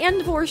married and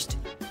divorced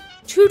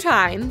 2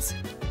 times.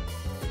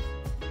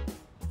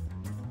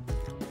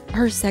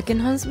 Her second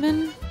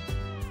husband,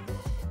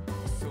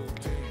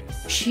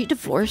 she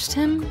divorced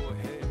him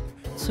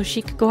so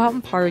she could go out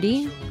and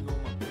party.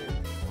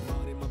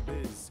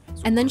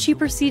 And then she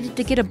proceeded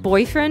to get a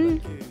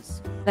boyfriend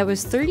that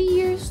was 30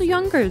 years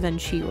younger than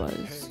she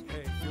was.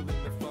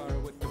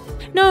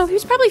 No, he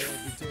was probably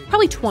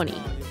 20.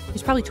 He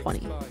was probably 20.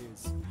 I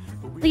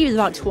think he was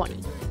about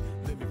 20.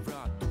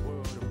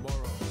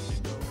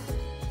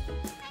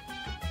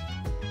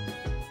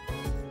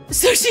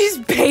 So she's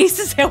base,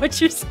 is that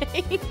what you're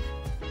saying?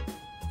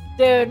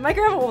 Dude, my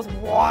grandma was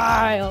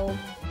wild.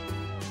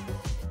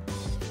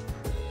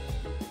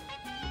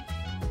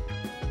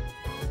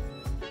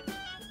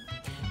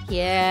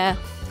 Yeah.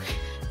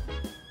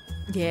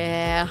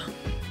 Yeah.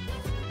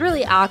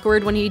 Really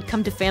awkward when he'd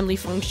come to family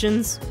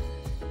functions.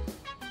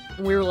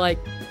 And we were like,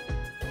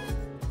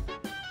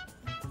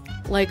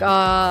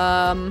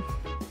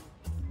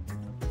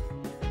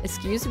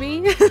 excuse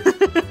me?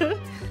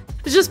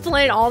 Just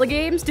playing all the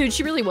games? Dude,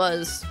 she really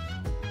was.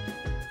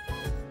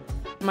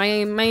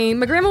 My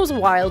grandma was a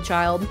wild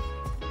child.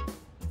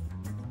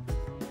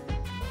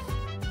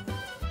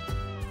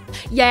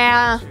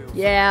 Yeah,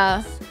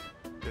 yeah.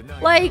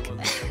 Like,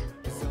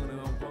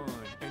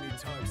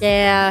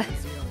 yeah.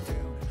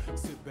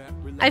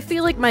 I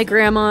feel like my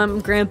grandma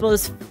and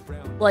grandpa's,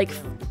 like,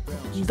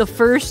 the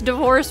first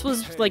divorce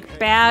was, like,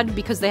 bad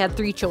because they had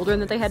 3 children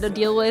that they had to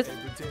deal with.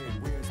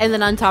 And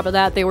then on top of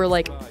that, they were,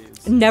 like,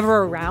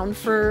 never around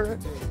for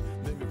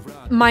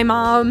my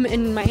mom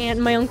and my aunt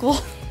and my uncle.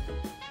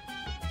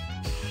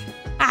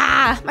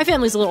 Ah, my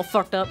family's a little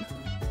fucked up.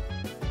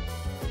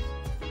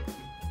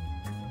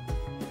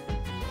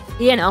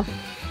 You know.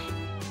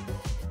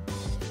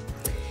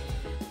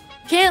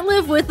 Can't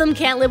live with them,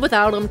 can't live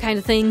without them kind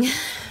of thing.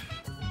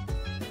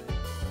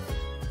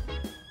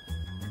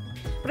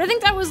 But I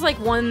think that was like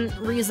one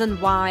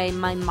reason why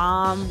my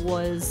mom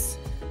was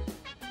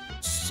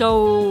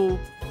so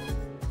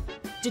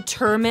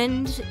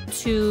determined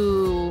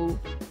to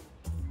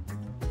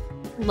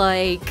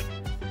like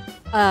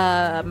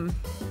how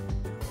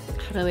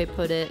do I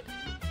put it?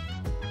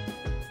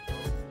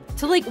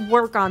 To like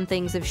work on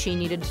things if she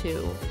needed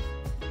to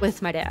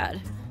with my dad.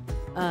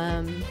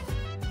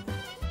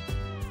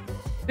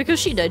 Because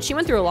she did. She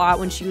went through a lot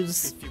when she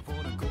was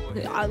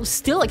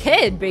still a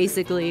kid,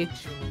 basically.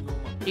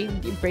 She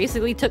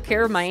basically took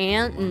care of my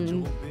aunt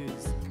and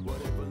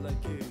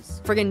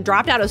friggin'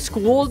 dropped out of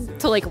school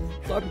to like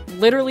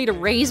literally to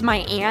raise my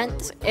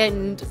aunt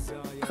and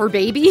her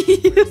baby.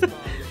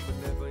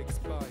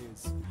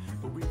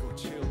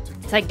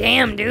 It's like,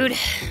 damn, dude.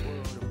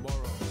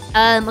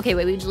 Okay,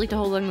 wait, would you like to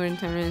hold on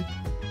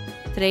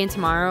today and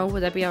tomorrow?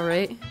 Would that be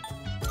alright?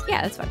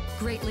 Yeah, that's fine.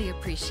 Greatly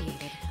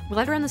appreciated. We're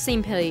glad we're on the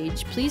same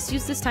page. Please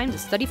use this time to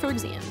study for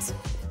exams.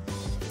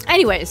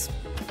 Anyways,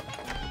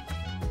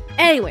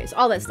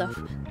 all that stuff.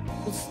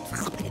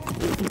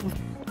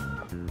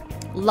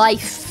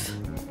 Life.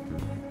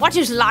 What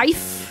is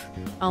life?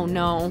 Oh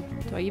no.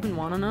 Do I even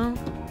want to know?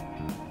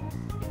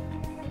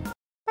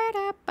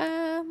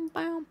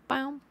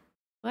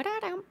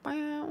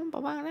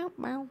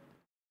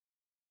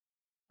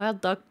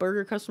 Wild Duck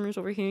Burger customers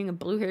overhearing a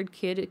blue-haired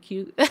kid at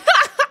cute.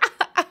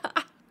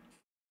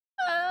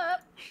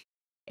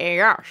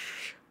 Yes.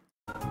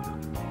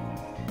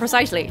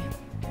 Precisely.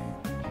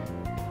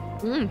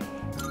 Can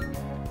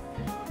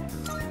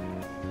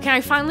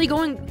I finally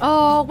go and...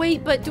 Oh,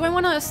 wait, but do I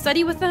want to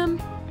study with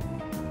them?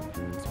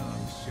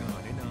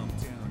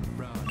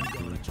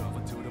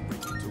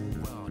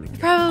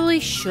 Probably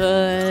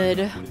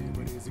should.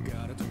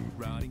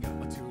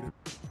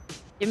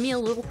 Give me a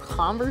little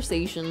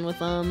conversation with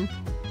them.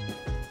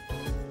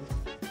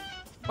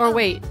 Or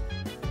wait.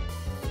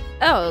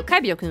 Oh,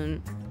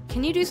 Kaibyo-kun.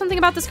 Can you do something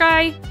about this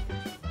guy?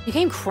 He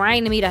came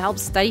crying to me to help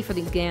study for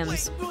the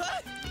exams.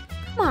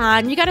 Come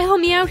on, you gotta help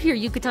me out here,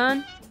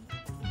 Yuka-tan.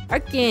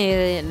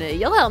 Okay,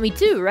 you'll help me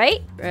too,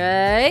 right?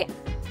 Right?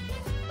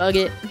 Bug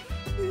it.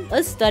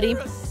 Let's study.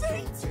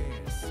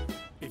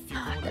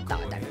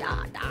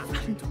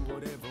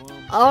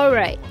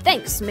 Alright,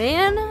 thanks,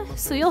 man.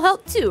 So you'll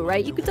help too,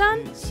 right,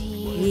 Yuka-tan?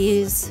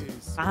 Jeez.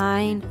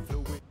 Fine.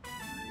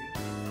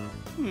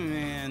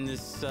 Man,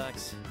 this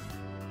sucks.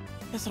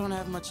 Guess I don't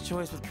have much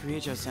choice with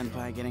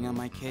Kirijo-senpai getting on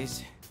my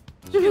case.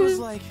 It was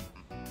like,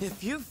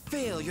 if you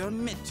fail your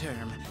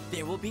midterm,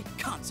 there will be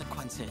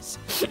consequences.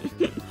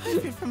 I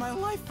feared for my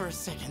life for a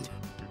second.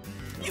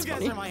 You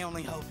guys are my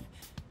only hope.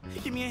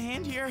 Give me a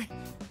hand here,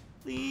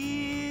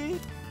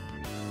 please.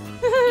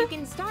 You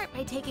can start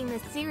by taking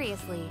this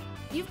seriously.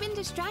 You've been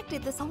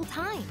distracted this whole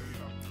time.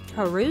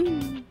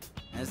 Haroon.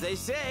 As they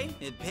say,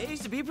 it pays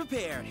to be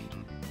prepared.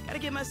 Gotta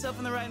get myself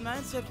in the right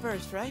mindset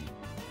first, right?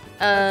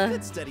 A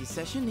good study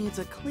session needs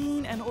a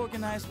clean and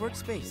organized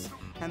workspace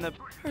and the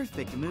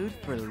perfect mood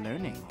for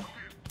learning.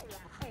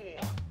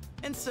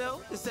 And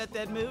so, to set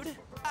that mood,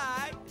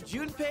 I,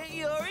 Junpei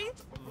Iori,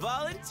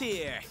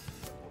 volunteer.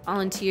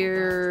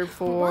 Volunteer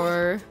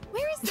for... What?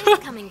 Where is this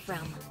coming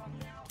from?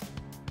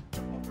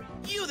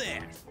 You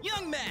there!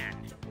 Young man,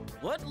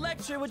 what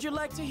lecture would you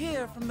like to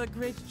hear from the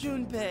great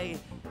Junpei?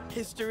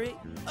 History,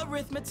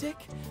 arithmetic,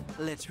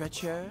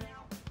 literature?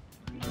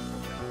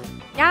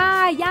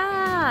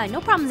 Yeah,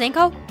 no problem,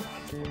 Zenko.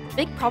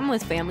 Big problem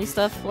with family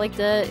stuff like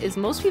that is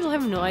most people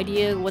have no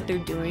idea what they're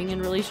doing in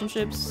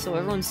relationships, so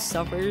everyone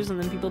suffers and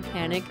then people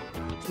panic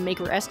and make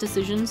rash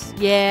decisions.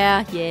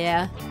 Yeah.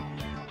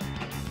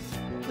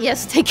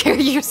 Yes, take care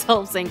of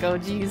yourself, Zenko,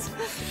 jeez.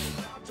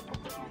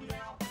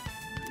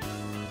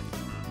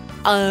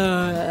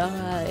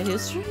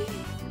 History?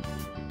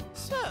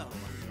 So,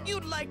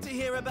 you'd like to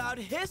hear about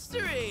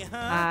history, huh?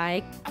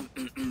 Hi.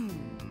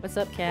 What's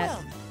up, cat?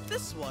 Well,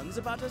 this one's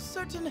about a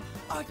certain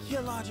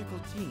archaeological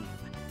team.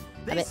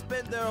 They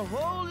spent their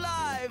whole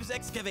lives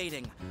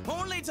excavating,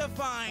 only to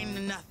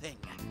find nothing.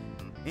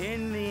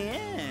 In the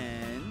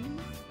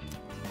end...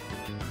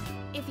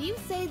 If you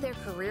say their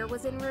career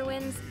was in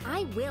ruins,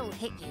 I will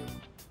hit you.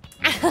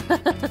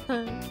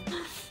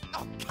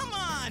 Oh, come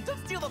on! Don't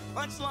steal the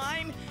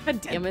punchline! God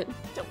damn it.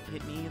 Don't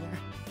hit me either.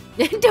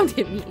 Don't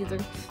hit me either.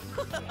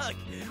 Look,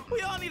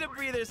 we all need a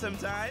breather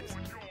sometimes.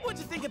 What'd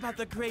you think about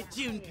the great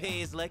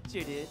Junpei's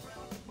lecture, dude?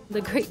 The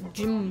great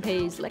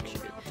Junpei's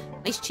lecture.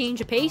 Nice change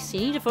of pace.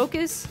 You need to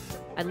focus.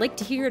 I'd like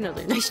to hear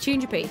another. Nice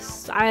change of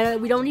pace.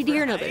 We don't need to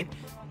hear another.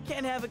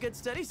 Can't have a good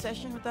study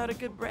session without a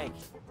good break.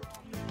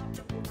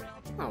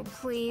 Oh,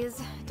 please.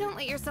 Don't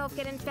let yourself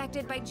get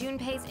infected by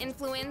Junpei's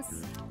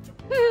influence.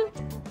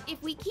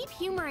 If we keep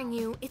humoring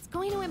you, it's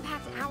going to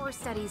impact our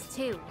studies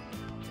too.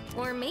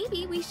 Or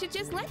maybe we should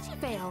just let you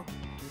fail.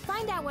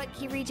 Find out what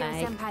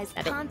Kirijo-senpai's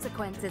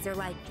consequences are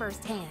like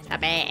firsthand.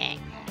 Time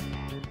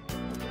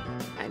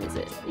is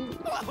it?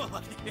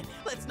 Whoa,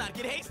 let's not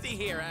get hasty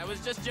here. I was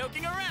just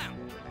joking around.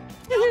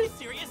 Don't be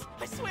serious.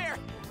 I swear.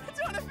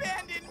 Don't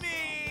abandon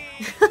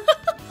me.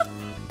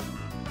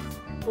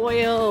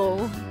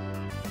 Boyo.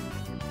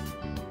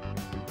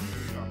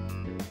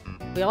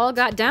 We all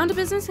got down to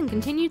business and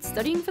continued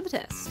studying for the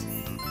test.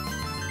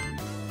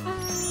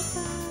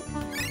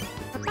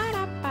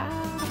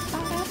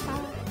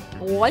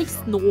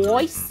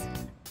 Nice.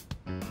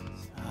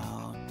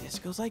 So this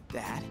goes like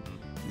that,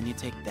 and then you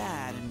take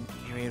that and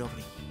carry it over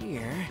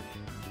here,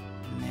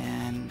 and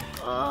then.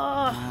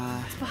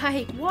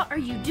 Spike, what are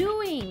you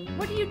doing?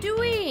 What are you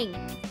doing?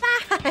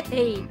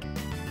 Spike!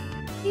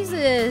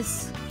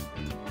 Jesus.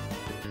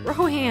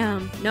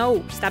 Roham,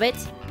 no, stop it.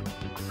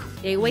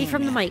 Stay away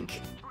from the mic.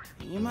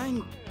 You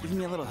mind giving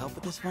me a little help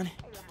with this one?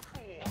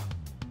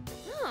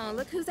 Oh,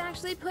 look who's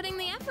actually putting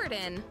the effort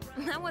in.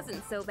 That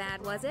wasn't so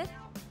bad, was it?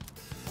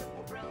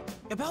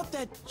 About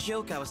that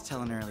joke I was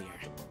telling earlier.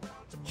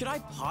 Should I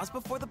pause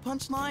before the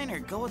punchline or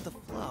go with the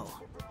flow?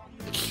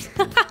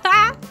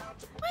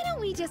 Why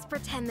don't we just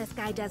pretend this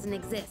guy doesn't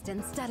exist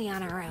and study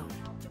on our own?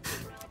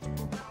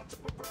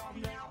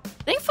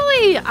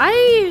 Thankfully,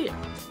 I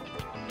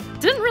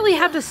didn't really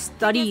have to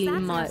study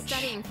That's much. enough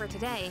studying for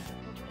today.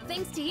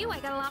 Thanks to you, I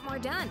got a lot more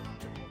done.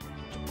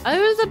 I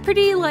was a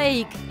pretty,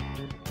 like...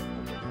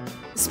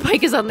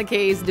 Spike is on the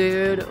case,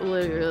 dude.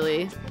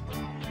 Literally.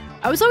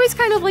 I was always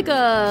kind of like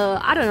a...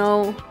 I don't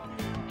know.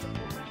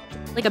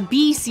 Like a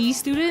BC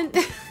student.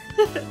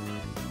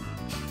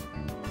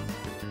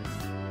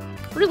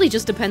 Really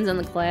just depends on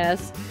the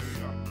class.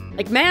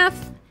 Like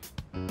math,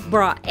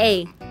 bruh,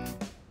 A.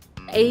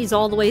 A's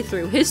all the way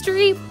through.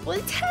 History,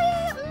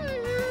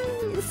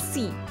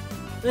 C.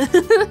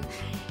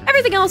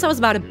 Everything else I was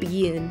about a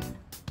B in.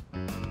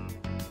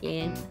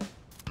 Yeah.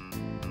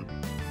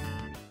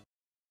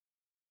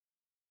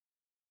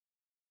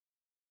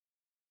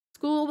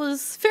 School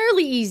was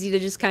fairly easy to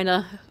just kind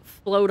of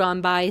float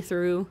on by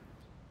through.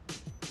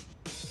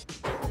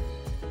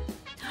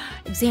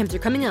 Exams are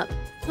coming up.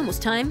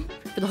 Almost time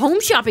for the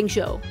home shopping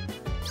show.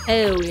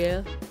 Hell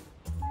yeah.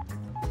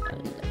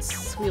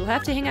 We'll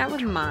have to hang out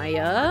with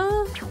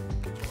Maya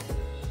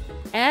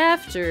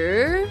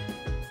after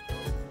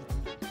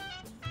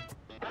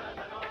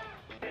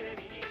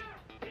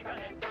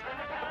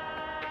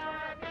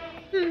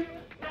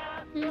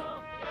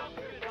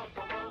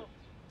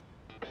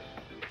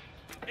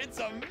It's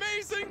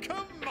amazing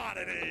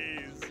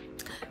commodities.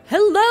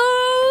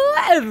 Hello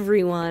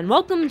everyone!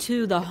 Welcome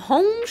to the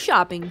home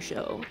shopping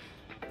show.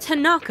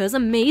 Tanaka's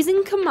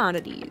Amazing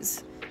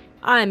Commodities.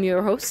 I'm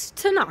your host,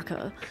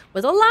 Tanaka,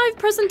 with a live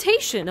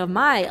presentation of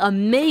my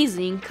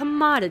amazing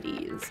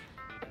commodities.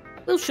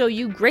 We'll show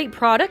you great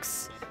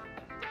products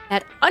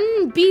at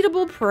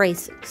unbeatable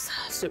prices.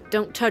 So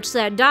don't touch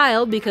that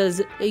dial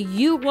because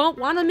you won't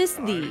want to miss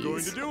these. I'm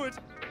going to do it.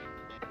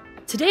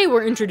 Today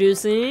we're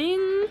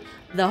introducing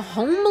the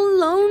Home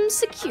Alone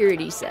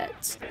security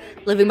set.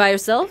 Living by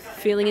yourself,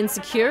 feeling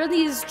insecure in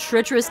these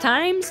treacherous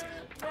times?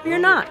 You're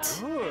not.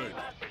 Good.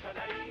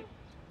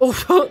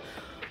 Oh,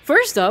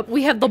 first up,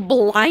 we have the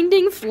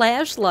blinding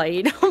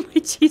flashlight. Oh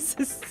my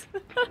Jesus.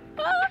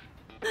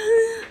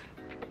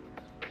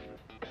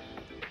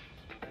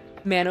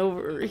 Man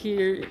over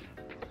here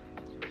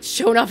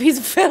showing off he's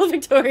a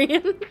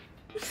valedictorian.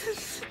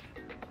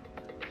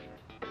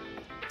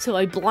 So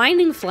a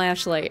blinding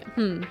flashlight.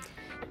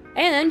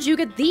 And you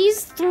get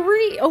these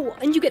 3. Oh,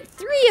 and you get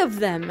 3 of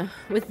them.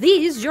 With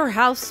these, your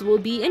house will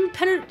be an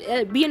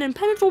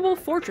impenetrable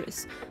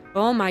fortress.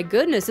 Oh my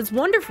goodness, it's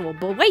wonderful.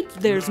 But wait,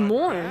 there's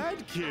more.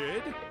 Bad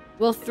kid.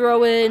 We'll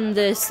throw in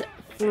this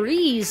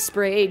freeze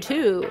spray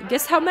too.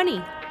 Guess how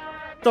many?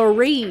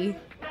 3.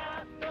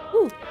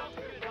 Ooh.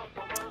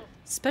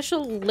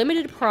 Special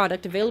limited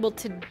product available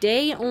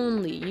today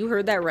only. You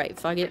heard that right.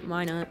 Fuck it.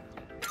 Why not?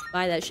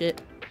 Buy that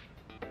shit.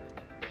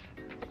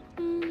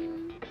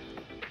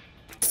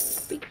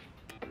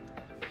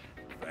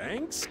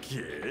 Thanks,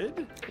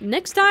 kid.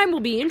 Next time, we'll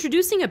be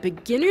introducing a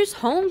beginner's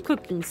home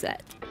cooking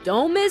set.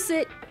 Don't miss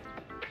it.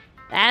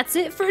 That's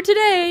it for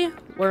today.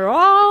 We're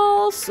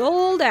all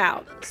sold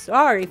out.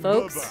 Sorry,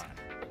 folks. Bye-bye.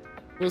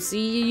 We'll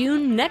see you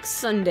next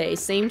Sunday.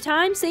 Same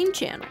time, same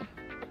channel.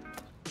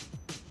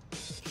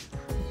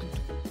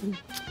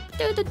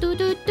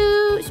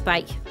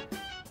 Spike.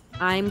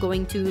 I'm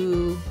going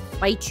to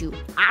bite you.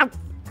 Ow!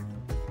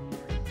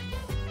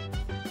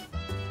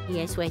 Yeah,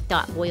 that's what I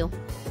thought, Boyle.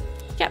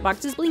 Chat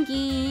box is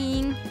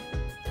blinking.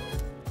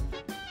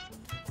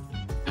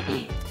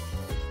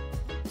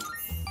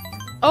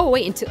 Oh,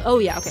 wait until... Oh,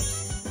 yeah, okay. I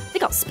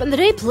think I'll spend the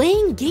day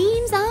playing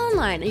games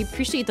online. I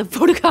appreciate the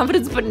vote of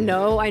confidence, but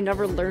no, I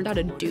never learned how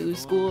to do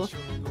school.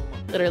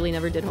 Literally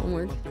never did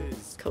homework.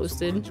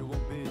 Coasted.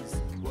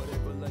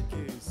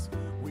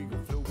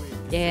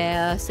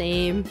 Yeah,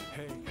 same.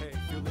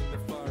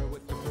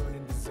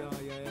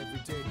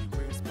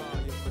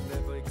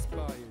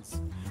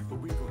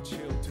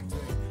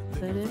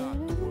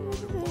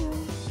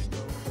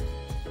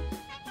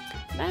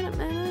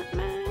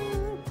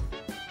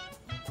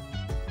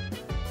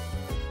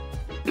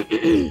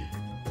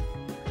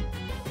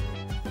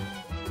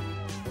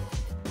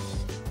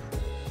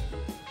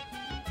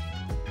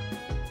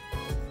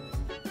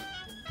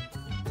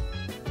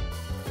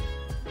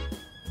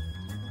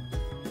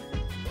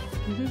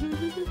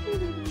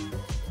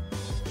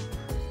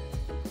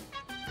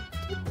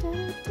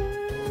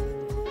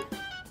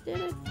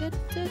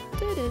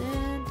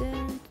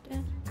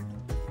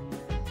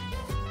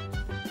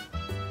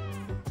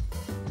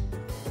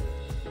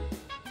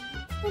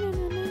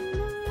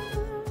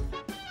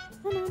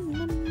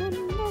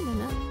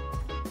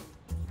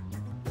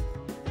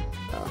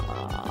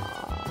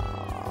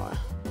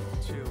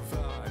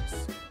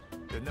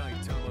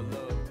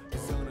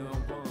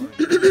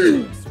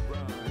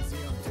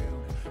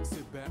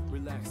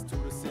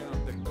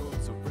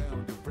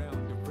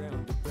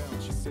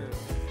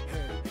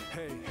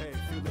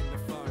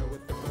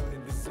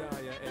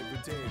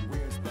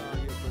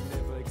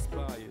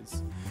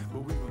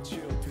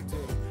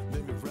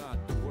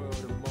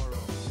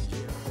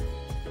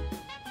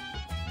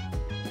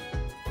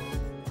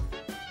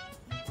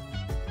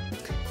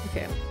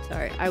 Okay,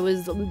 sorry. I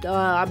was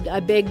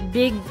a big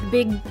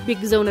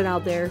zoning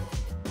out there.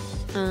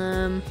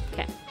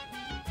 Okay.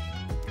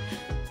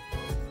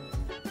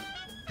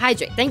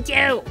 Hydrate, thank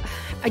you!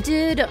 I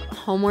did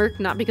homework,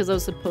 not because I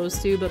was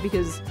supposed to, but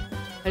because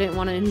I didn't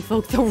want to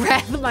invoke the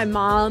wrath of my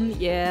mom.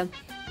 Yeah.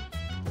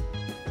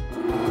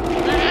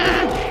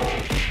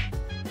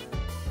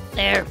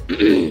 There.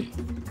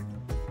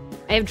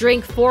 I have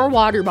drank 4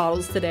 water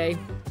bottles today.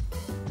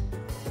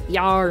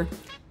 Yar.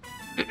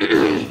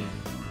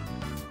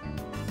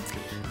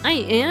 I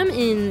am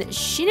in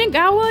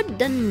Shinagawa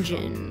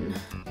Dungeon.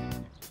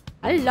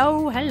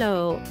 Hello,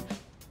 hello.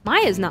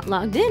 Maya's not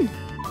logged in.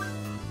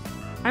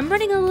 I'm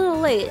running a little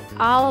late.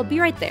 I'll be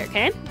right there,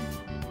 okay?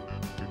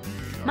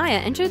 Maya,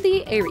 enter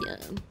the area.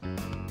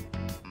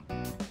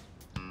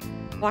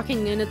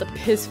 Walking in at the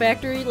piss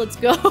factory, let's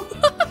go.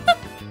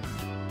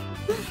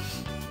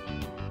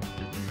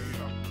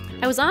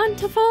 I was on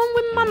the phone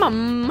with my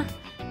mom.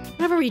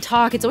 Whenever we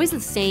talk, it's always the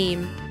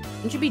same.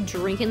 Shouldn't you be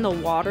drinking the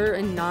water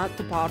and not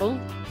the bottle?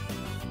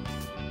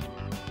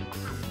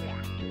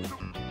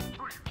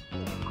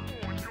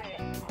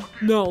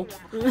 No.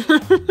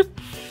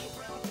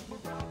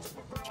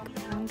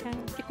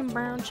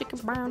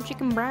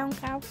 Chicken brown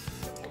cow.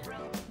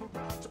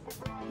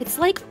 It's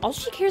like all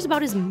she cares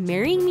about is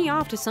marrying me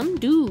off to some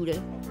dude.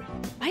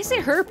 Why is it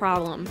her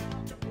problem?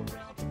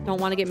 Don't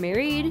want to get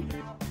married?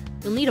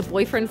 You'll need a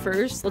boyfriend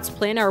first. Let's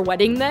plan our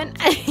wedding then.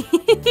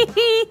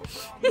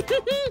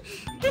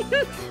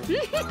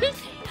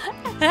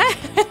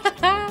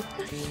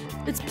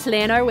 Let's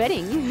plan our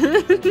wedding.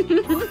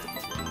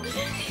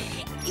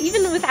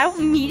 Even without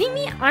meeting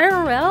me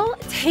IRL?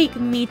 Take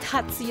me,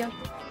 Tatsuya.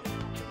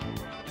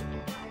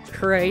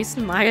 Christ,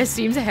 Maya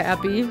seems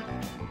happy.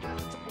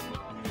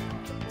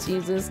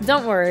 Jesus,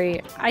 don't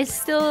worry. I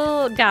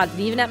still got it,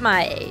 even at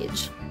my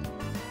age.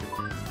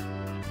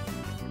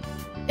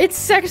 It's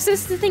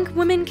sexist to think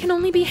women can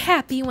only be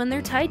happy when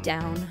they're tied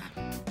down.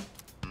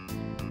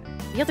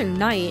 The other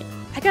night,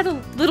 I got a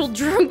little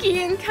drunky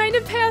and kind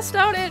of passed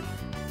out at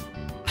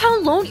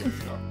Paolonia.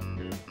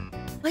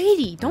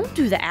 Lady, don't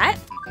do that.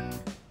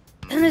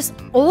 And this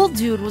old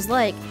dude was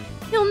like,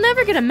 you'll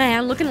never get a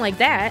man looking like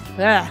that.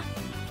 Ugh.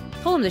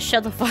 Told him to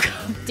shut the fuck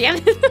up. Damn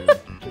it.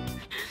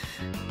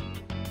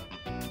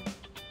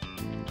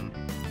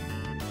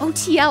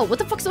 OTL. What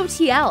the fuck's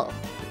OTL?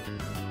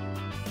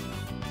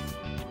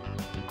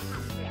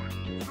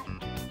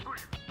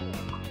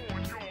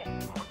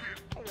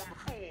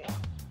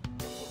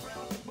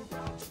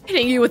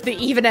 Hitting you with the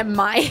even at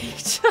my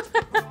age.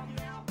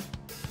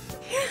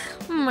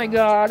 Oh my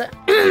god.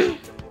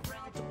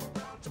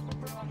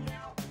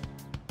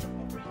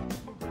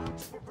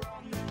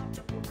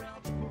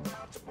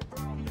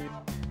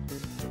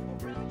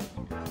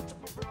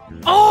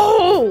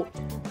 Oh!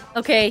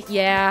 Okay,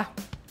 yeah.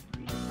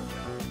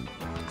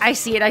 I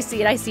see it, I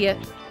see it, I see it.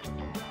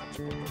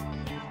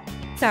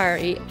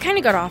 Sorry, kind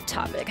of got off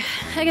topic.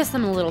 I guess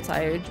I'm a little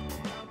tired.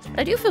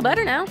 But I do feel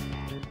better now.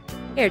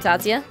 Here,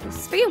 Tatsuya, this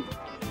is for you.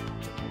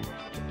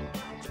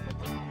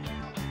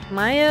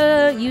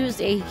 Maya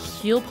used a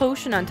heal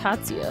potion on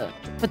Tatsuya,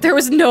 but there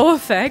was no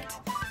effect.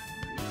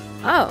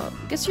 Oh,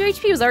 guess your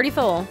HP was already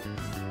full.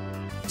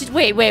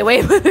 Wait.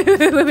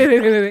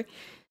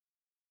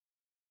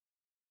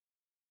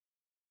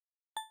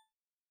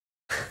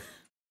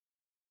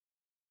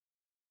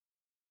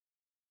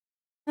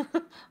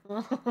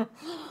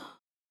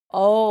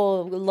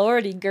 Oh,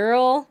 lordy,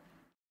 girl.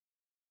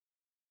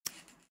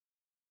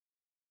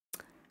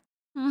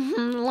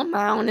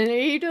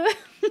 Lemonade.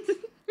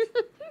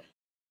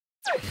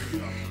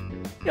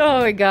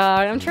 Oh my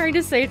god, I'm trying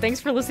to say thanks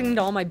for listening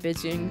to all my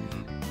bitching.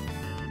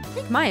 I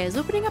think Maya is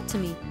opening up to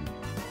me.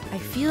 I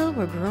feel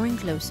we're growing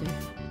closer.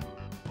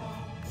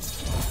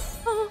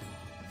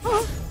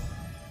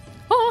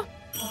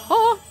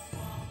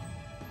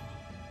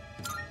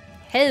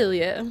 Hell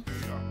yeah.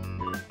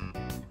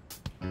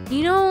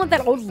 You know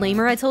that old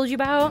lamer I told you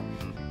about?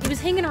 He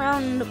was hanging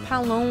around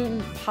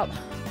Paulonia.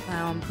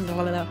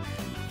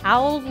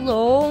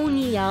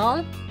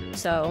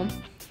 So,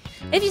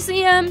 if you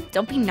see him,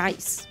 don't be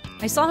nice.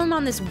 I saw him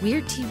on this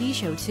weird TV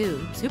show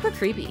too. Super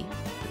creepy.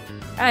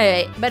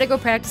 Alright, better go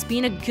practice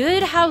being a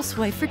good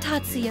housewife for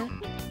Tatsuya.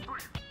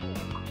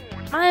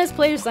 Maya's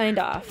player signed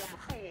off.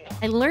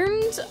 I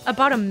learned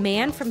about a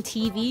man from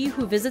TV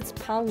who visits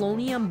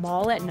Paulonia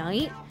Mall at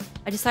night.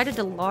 I decided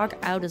to log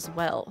out as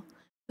well.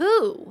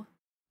 Who?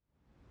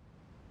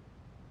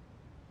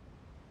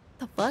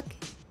 The fuck?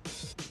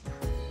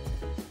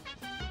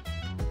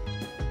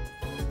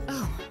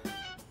 Oh.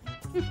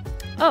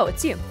 Oh,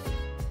 it's you.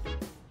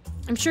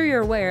 I'm sure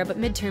you're aware, but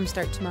midterms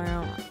start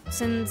tomorrow.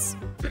 Since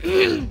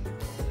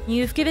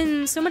you've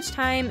given so much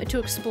time to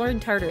exploring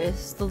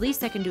Tartarus, the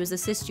least I can do is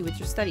assist you with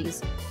your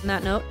studies. On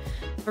that note,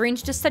 I've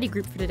arranged a study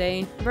group for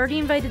today. I've already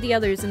invited the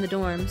others in the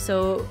dorm,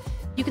 so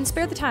you can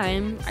spare the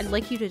time. I'd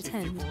like you to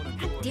attend.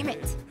 God damn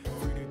it.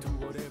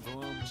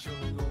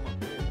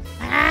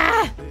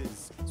 Ah!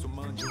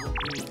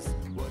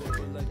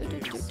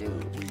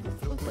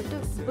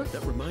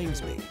 That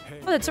reminds me.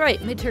 Oh, that's right.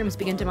 Midterms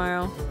begin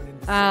tomorrow.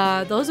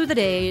 Those are the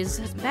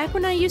days. Back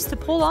when I used to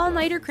pull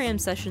all-nighter cram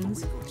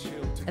sessions.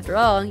 After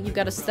all, you've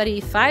got to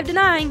study 5 to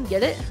 9.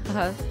 Get it?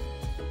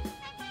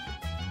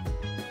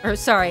 Or,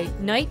 sorry,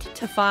 night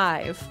to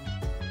 5.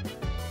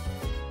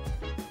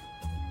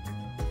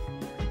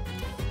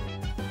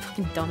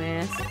 Fucking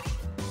dumbass.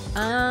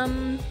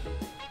 I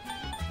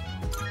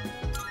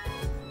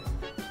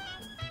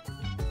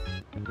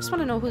just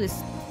want to know who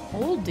this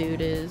old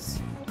dude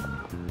is.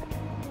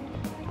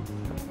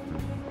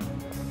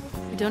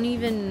 I don't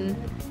even...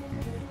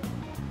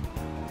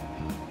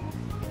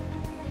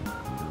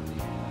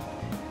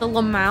 The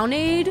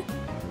Lemonade?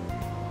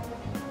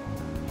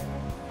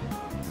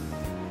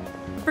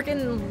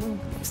 Frickin'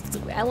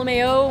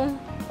 LMAO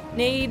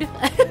nade.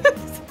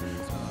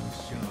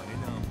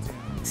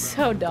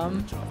 So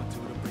dumb.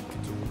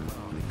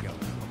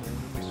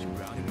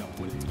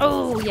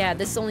 Oh yeah,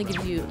 this only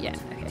gives you, yeah,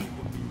 okay.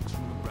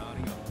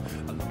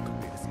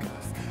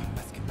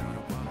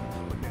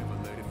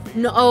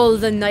 No, oh,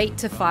 the night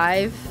to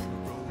 5.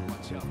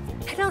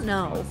 I don't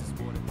know.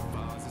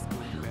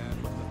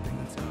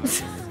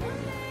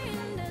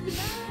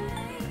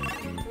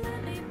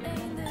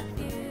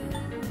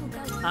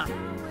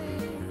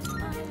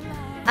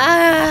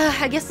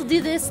 I guess we'll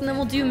do this and then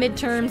we'll do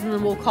midterms and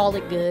then we'll call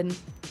it good.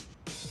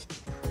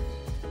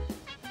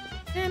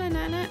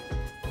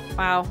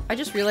 Wow, I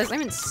just realized I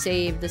haven't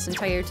saved this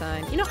entire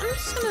time. You know, I'm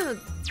just gonna...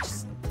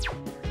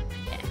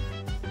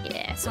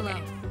 Yeah, it's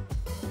okay.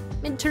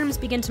 Midterms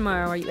begin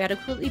tomorrow. Are you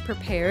adequately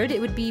prepared? It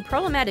would be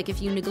problematic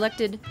if you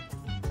neglected...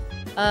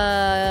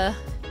 where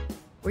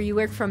you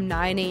work from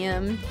 9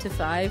 AM to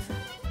 5.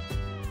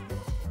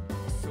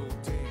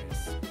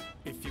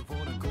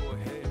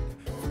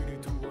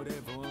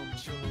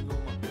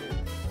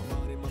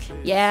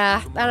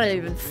 Yeah, that don't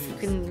even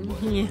fucking...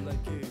 Yeah.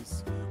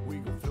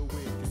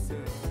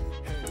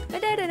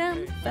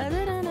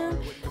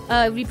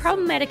 It would be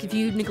problematic if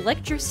you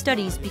neglect your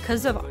studies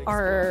because of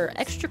our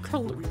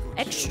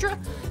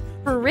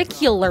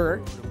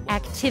extracurricular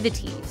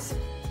activities.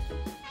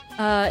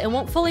 It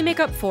won't fully make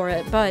up for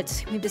it,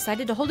 but we've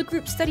decided to hold a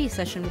group study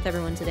session with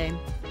everyone today.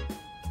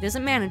 It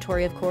isn't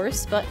mandatory, of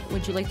course, but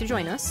would you like to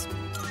join us?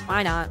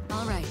 Why not?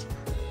 All right.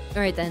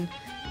 All right then.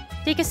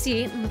 Take a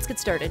seat and let's get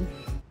started.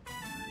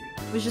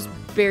 I was just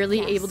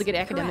barely able to get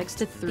academics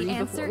to 3 the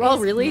before. answer Well,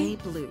 is really? May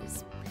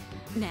blues.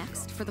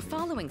 Next, for the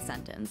following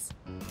sentence.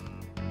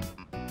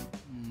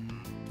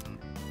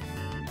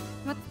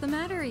 What's the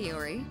matter,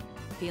 Yuri?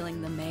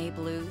 Feeling the May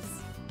blues?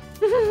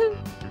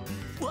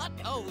 What?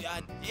 Oh,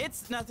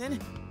 it's nothing.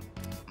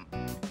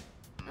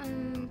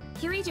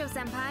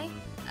 Kirijo-senpai,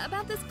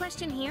 about this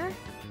question here.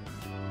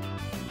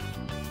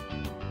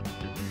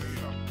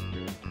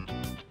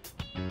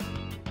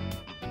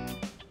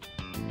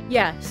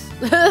 Yes.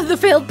 The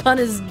failed pun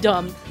is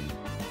dumb.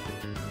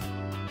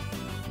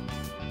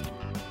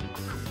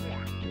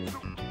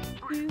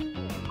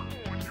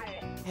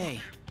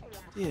 Hey,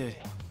 dude.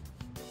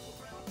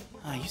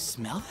 You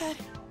smell that?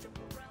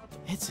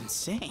 It's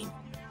insane.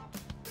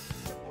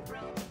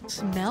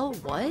 Smell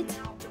what?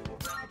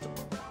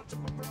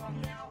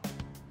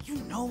 You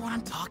know what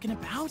I'm talking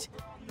about?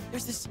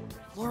 There's this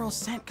floral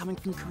scent coming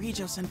from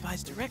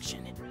Kirijo-senpai's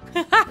direction.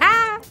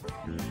 Yeah,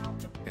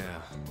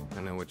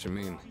 I know what you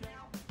mean.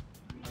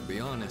 To be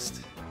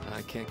honest,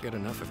 I can't get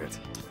enough of it.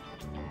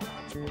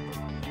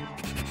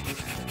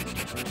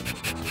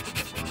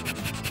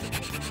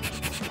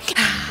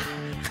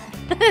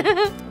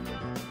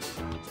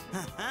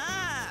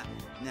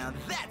 Now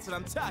that's what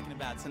I'm talking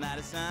about,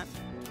 Sanada-san.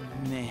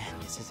 Man,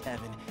 this is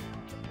heaven.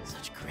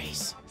 Such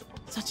grace,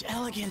 such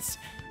elegance.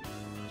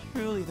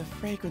 Truly the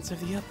fragrance of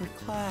the upper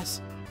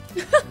class.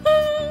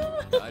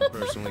 I'd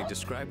personally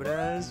describe it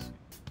as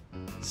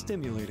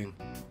stimulating.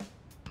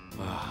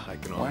 Ah, I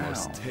can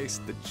almost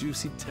taste the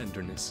juicy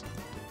tenderness.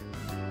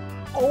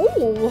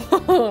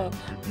 Oh,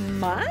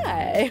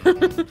 my.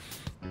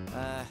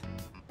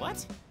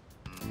 What?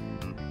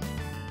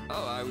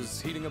 Oh, I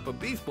was heating up a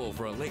beef bowl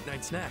for a late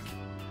night snack.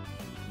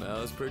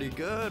 Smells pretty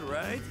good,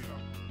 right?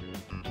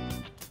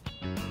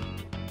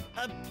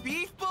 A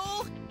beef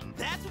bowl?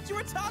 That's what you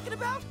were talking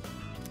about?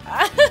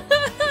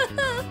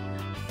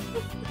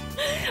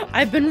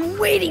 I've been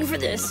waiting for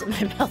this.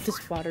 My mouth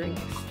is watering.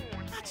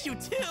 Not you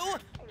too.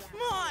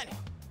 Come on.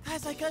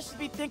 Guys like us should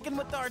be thinking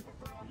with our,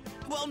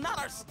 well, not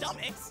our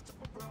stomachs.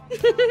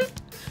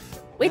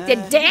 With the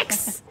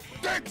dicks.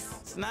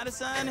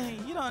 Sanada-san,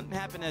 you don't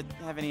happen to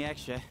have any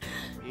extra,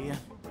 do you?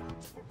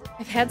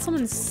 I've had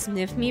someone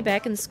sniff me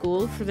back in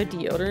school for the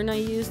deodorant I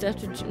used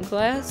after gym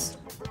class.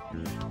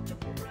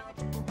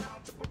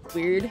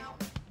 Weird.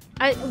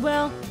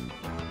 Well,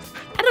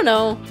 I don't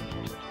know.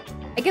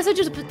 I guess it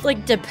just,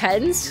 like,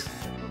 depends.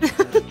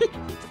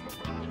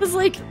 It's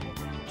like,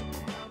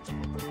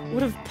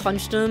 would have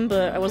punched him,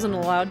 but I wasn't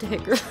allowed to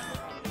hit girls.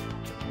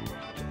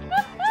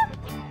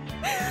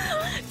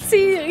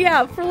 See,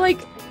 yeah, for, like,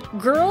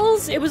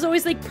 girls, it was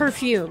always, like,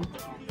 perfume.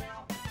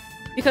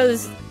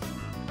 Because,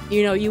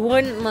 you know, you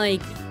wouldn't,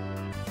 like,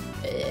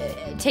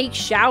 take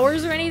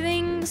showers or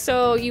anything,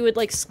 so you would,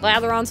 like,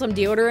 slather on some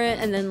deodorant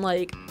and then,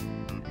 like,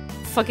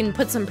 fucking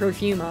put some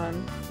perfume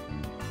on.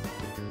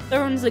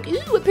 Everyone's like,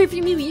 ooh, what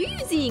perfume are you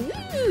using?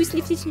 Ooh,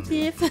 sniff, sniff,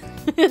 sniff,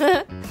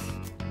 sniff.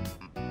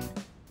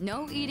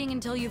 No eating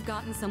until you've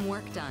gotten some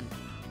work done.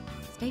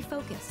 Stay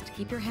focused.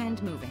 Keep your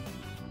hand moving.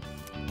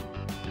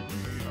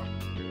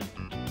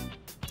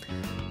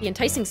 The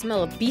enticing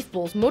smell of beef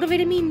bowls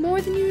motivated me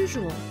more than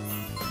usual.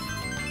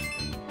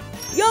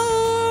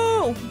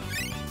 Yo!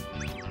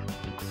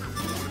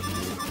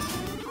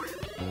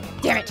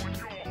 Damn it!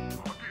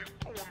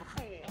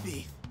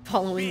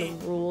 Following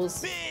the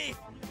rules.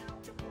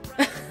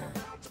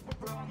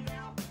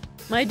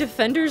 My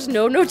defenders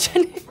know no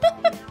gender.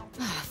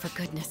 For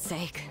goodness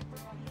sake.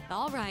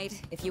 All right,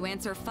 if you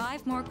answer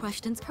 5 more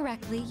questions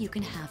correctly, you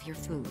can have your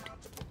food.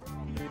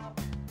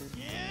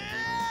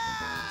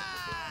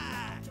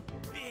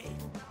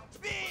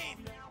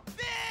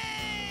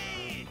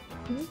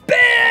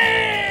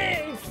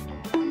 Beef!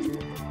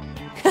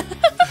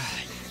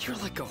 You're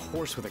like a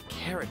horse with a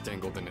carrot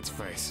dangled in its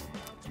face.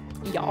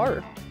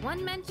 Yar.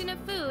 One mention of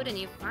food and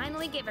you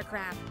finally give a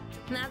crap.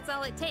 That's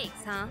all it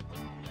takes, huh?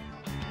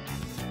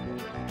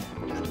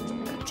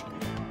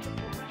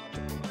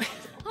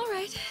 All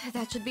right,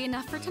 that should be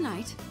enough for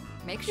tonight.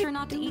 Make sure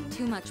not to eat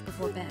too much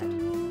before bed.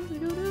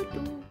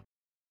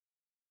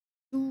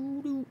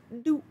 Boop,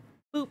 boop,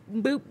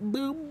 boop,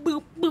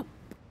 boop, boop.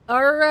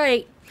 All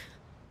right.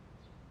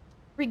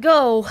 Here we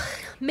go.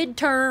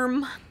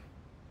 Midterm.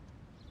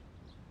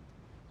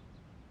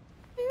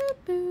 Boop,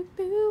 boop,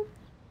 boop.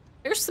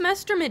 Your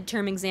semester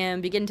midterm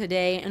exam begin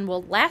today and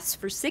will last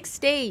for 6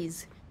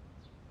 days.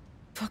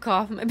 Fuck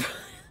off, my bro.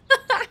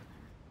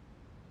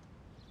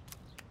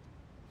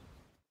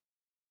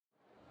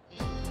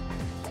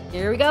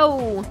 Here we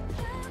go.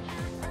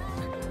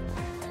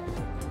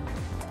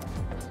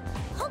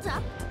 Hold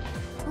up.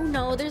 Oh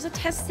no, there's a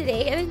test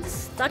today. I didn't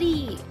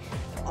study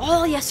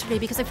all yesterday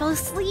because I fell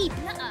asleep.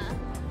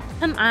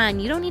 Come on,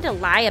 you don't need to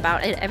lie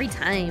about it every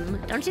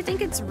time. Don't you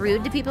think it's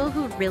rude to people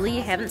who really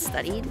haven't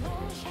studied?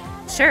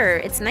 Sure,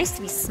 it's nice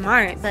to be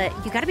smart, but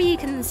you gotta be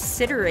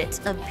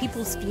considerate of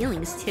people's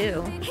feelings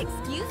too.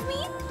 Excuse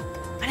me?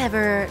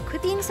 Whatever,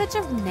 quit being such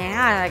a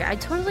nag. I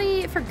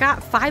totally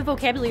forgot 5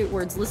 vocabulary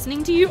words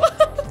listening to you.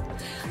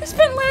 I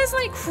spent last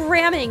night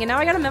cramming and now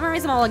I gotta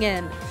memorize them all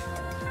again.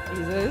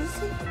 Jesus.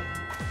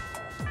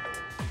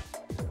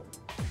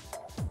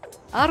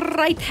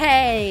 Alright,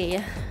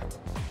 hey.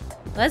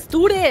 Let's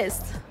do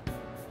this.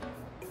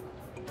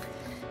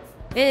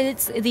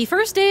 It's the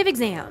first day of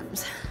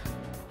exams.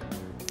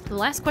 The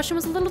last question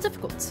was a little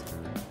difficult,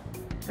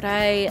 but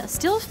I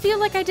still feel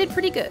like I did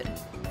pretty good.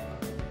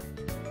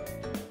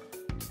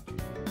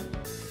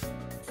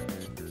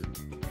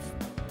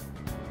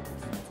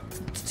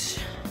 This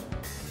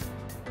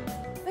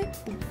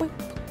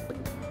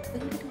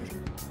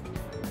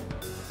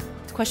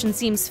question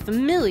seems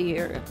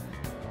familiar.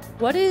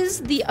 What is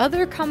the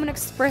other common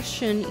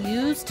expression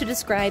used to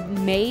describe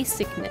May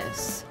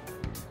sickness?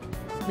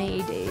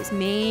 May days,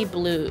 May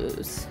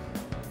blues.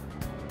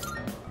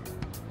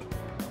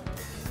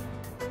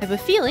 I have a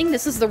feeling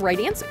this is the right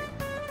answer.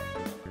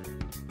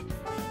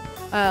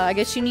 I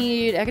guess you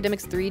need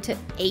Academics 3 to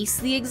ace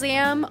the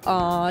exam.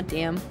 Aw,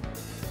 damn.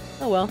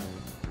 Oh well.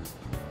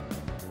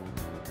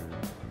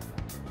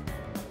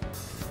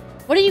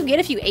 What do you get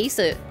if you ace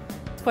it?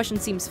 Question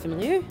seems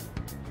familiar.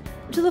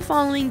 Which of the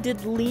following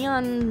did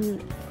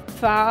Leon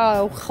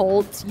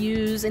Foucault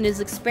use in his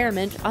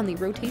experiment on the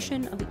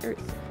rotation of the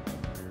Earth?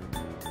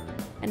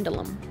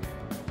 Pendulum.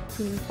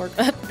 Tuning fork.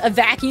 A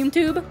vacuum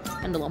tube?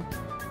 Pendulum.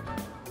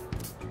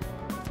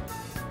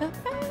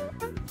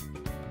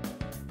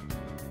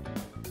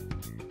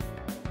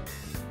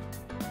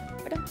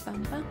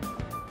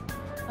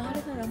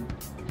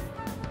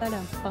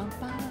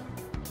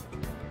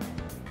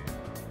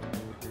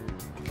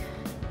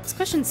 This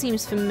question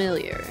seems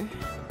familiar.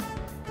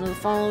 One of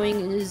the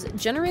following is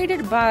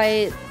generated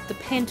by the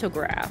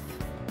pantograph.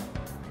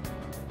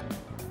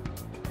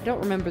 I don't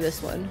remember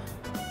this one.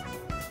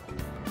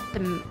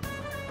 The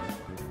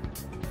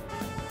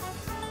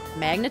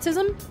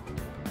magnetism?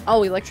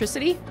 Oh,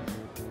 electricity?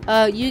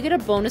 You get a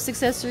bonus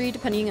accessory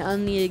depending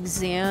on the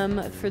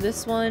exam for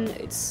this one.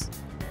 It's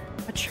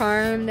a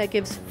charm that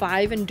gives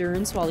 5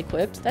 endurance while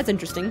equipped. That's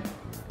interesting.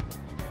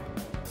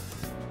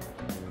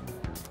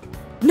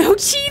 No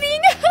cheating!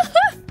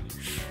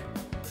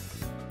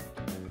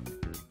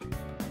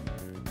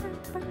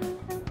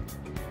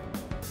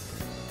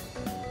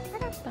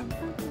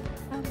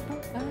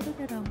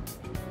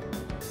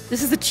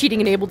 This is a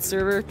cheating-enabled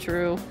server.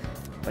 True.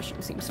 Question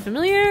seems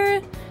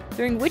familiar.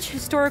 During which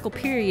historical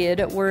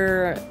period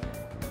were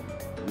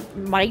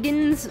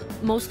Maidens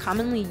most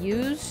commonly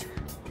used?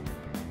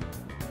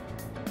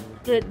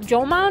 The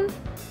Jomon?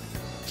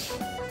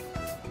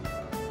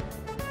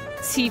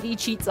 TV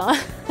cheats on.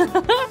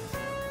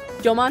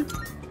 Jomon?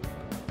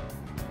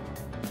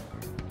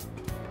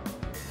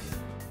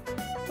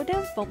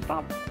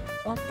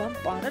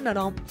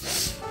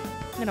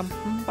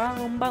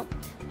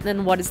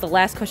 Then what is the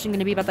last question going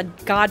to be about the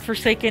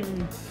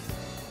godforsaken...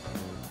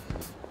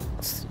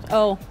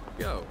 Oh.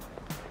 Yo.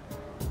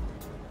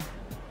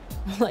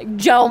 Like,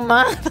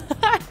 Joma.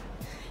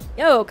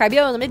 Yo,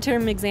 Kaibyo, the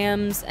midterm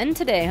exams end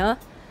today, huh?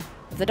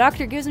 If the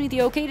doctor gives me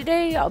the okay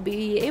today, I'll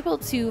be able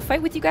to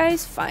fight with you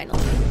guys finally.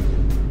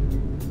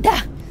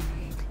 Duh.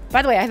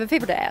 By the way, I have a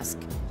favor to ask.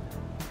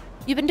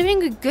 You've been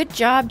doing a good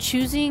job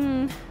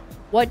choosing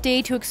what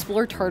day to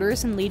explore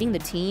Tartarus and leading the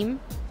team.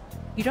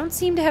 You don't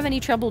seem to have any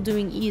trouble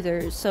doing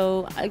either,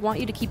 so I want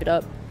you to keep it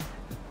up.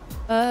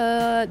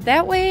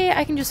 That way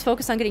I can just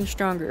focus on getting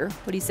stronger.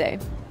 What do you say?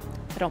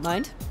 I don't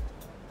mind.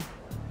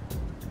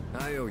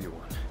 I owe you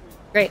one.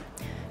 Great.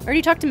 I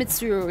already talked to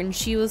Mitsuru and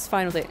she was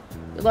fine with it.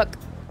 Good luck.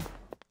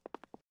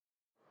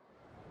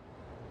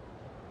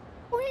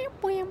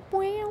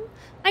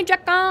 Hi,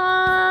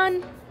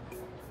 Jackon!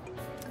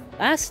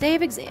 Last day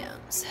of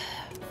exams.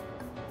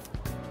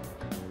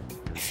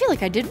 I feel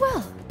like I did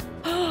well.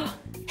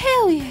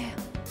 Hell yeah!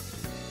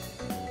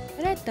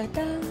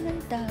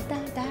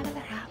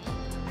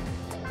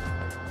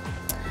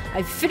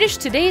 I finished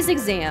today's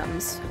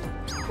exams.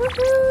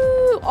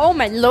 Woohoo! Oh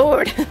my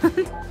lord!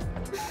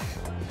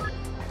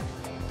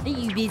 Are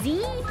you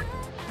busy?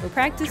 No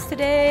practice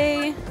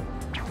today.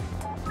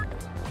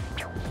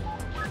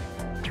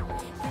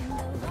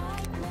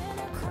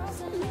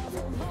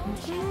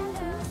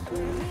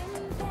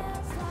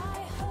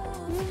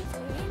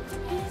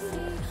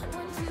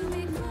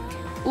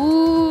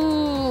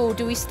 Ooh,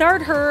 do we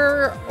start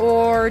her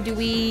or do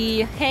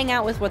we hang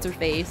out with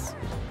what's-her-face?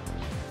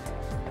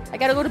 I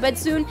gotta go to bed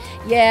soon?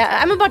 Yeah,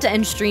 I'm about to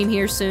end stream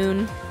here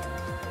soon.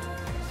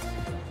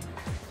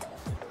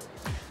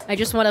 I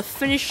just want to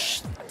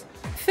finish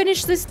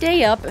this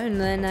day up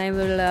and then I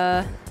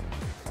will,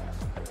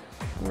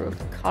 we'll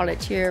call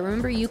it here.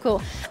 Remember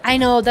Yuko? I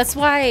know, that's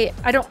why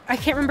I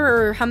can't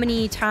remember how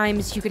many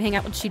times you could hang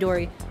out with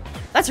Chidori.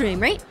 That's her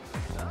name, right?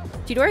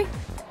 Chidori?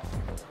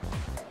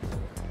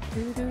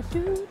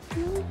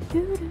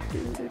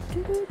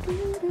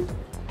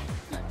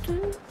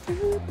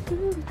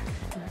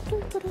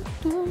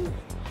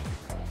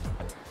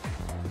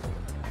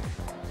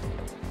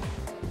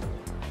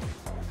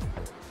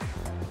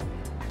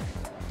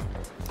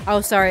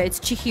 Oh, sorry, it's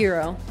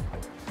Chihiro.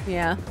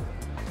 Yeah.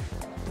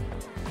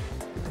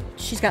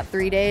 She's got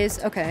 3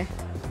 days? Okay.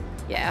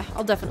 Yeah,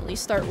 I'll definitely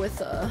start with,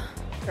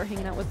 start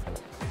hanging out with...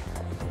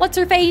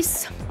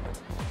 What's-her-face?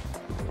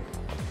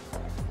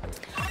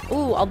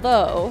 Ooh,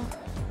 although...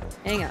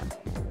 Hang on.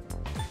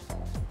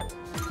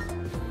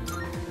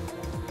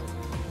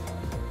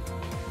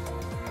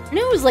 I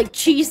knew it was like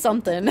Chi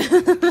something.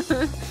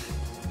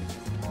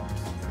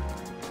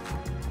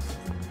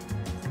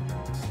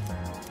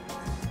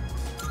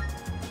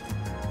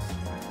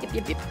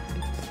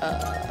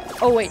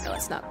 Oh wait, no,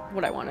 that's not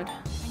what I wanted.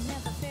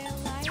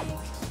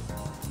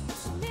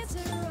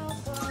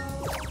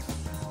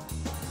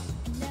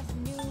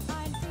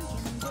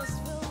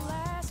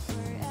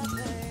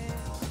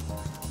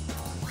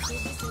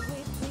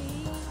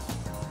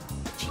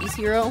 Cheese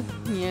Hero?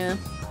 Yeah.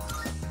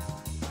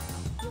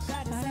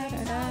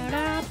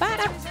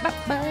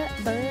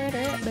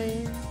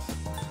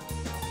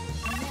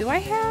 Do I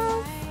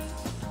have?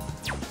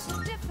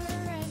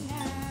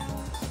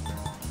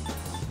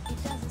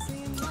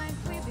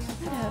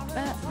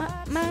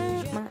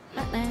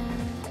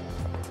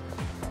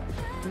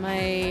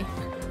 My...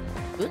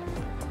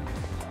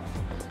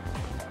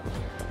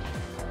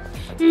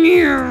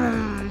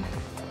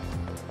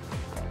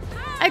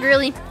 Hi,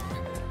 girly.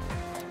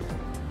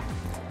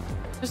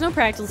 There's no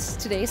practice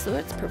today, so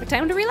it's perfect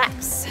time to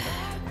relax.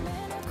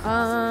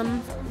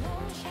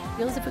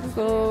 Feels if we could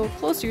go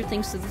closer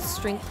thanks to the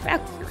strength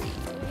Valkyrie.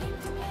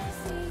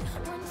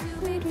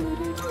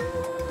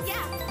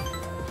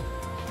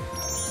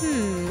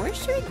 Where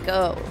should we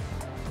go?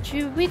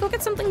 Should we go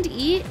get something to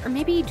eat, or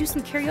maybe do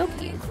some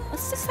karaoke?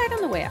 Let's decide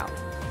on the way out.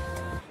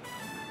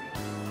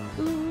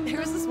 There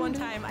was this one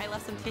time I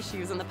left some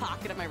tissues in the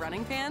pocket of my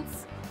running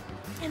pants,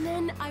 and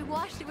then I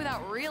washed it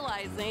without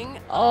realizing.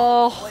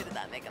 Oh. Boy, did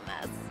that make a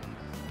mess.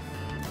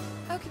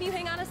 Oh, can you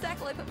hang on a sec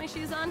while I put my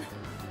shoes on?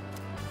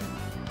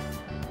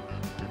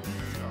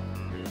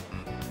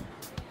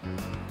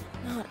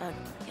 Not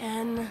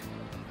again.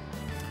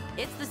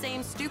 It's the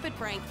same stupid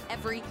prank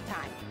every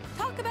time.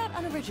 Talk about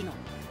unoriginal.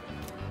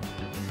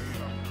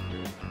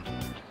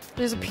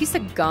 There's a piece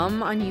of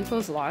gum on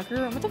Yuko's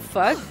locker. What the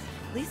fuck?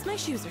 At least my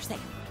shoes are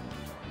safe.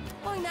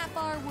 Going that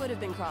far would have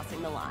been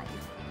crossing the line.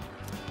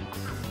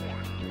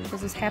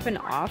 Does this happen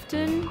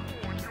often?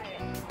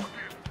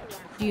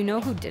 Do you know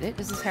who did it?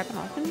 Does this happen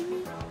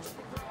often?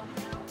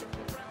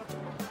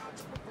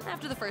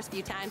 After the first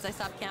few times, I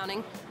stopped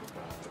counting.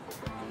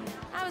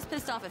 I was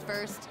pissed off at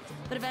first,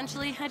 but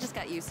eventually I just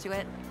got used to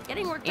it.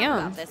 Getting worked up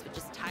about this would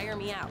just tire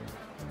me out.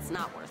 It's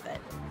not worth it.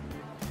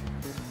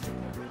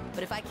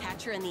 But if I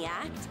catch her in the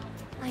act,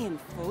 I am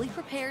fully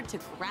prepared to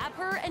grab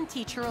her and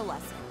teach her a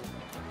lesson.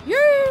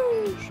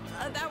 Yes!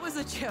 That was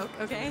a joke,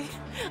 okay?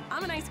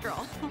 I'm a nice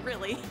girl,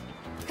 really.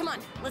 Come on,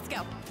 let's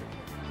go.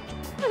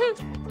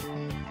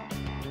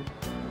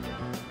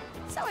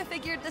 So I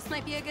figured this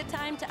might be a good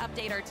time to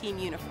update our team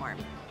uniform.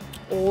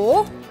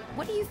 Oh?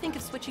 What do you think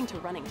of switching to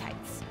running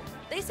tights?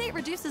 They say it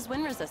reduces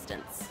wind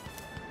resistance.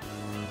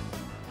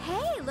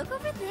 Hey, look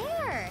over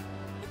there!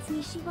 It's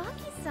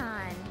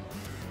Nishiwaki-san.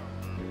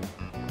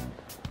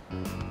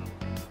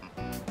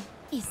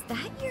 Is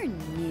that your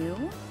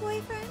new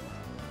boyfriend?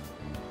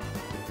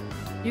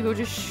 You go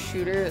just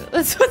shoot her.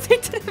 That's what they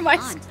did in my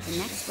On to the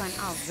next one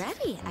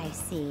already, I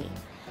see.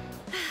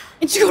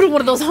 And you go to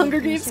one of those Hunger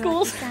Games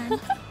schools.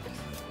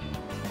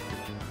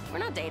 We're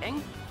not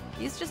dating.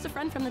 He's just a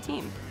friend from the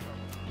team.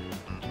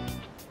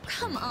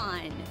 Come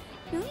on.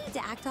 No need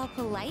to act all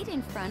polite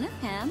in front of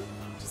him.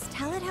 Just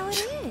tell it how it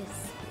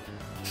is.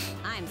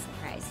 I'm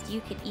surprised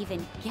you could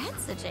even get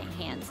such a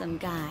handsome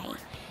guy.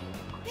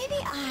 Maybe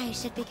I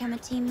should become a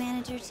team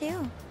manager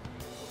too.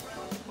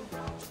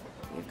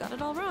 You've got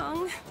it all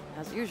wrong,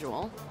 as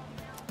usual.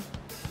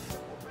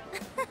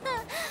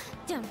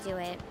 Don't do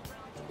it.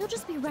 You'll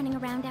just be running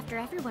around after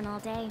everyone all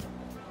day.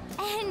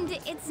 And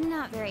it's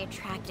not very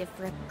attractive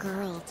for a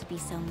girl to be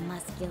so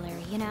muscular,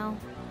 you know?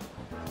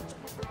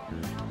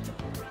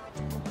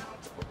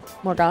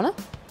 Morgana?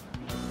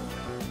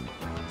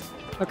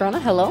 Morgana,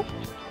 hello?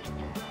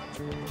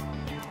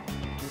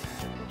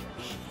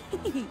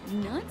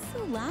 Not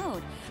so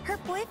loud. Her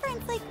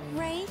boyfriend's like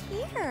right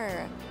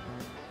here.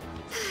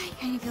 I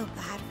kind of feel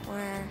bad for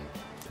her.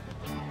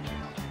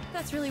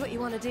 That's really what you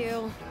want to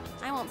do.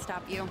 I won't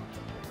stop you.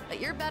 But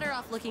you're better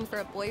off looking for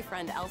a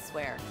boyfriend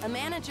elsewhere. A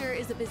manager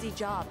is a busy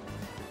job.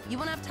 You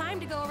won't have time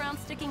to go around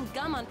sticking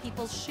gum on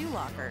people's shoe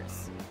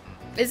lockers.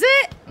 Is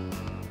it?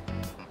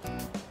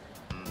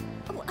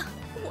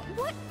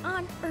 What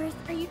on earth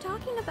are you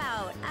talking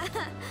about?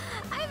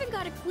 I haven't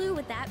got a clue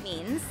what that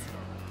means.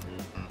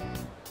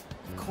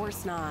 Of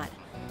course not.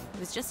 It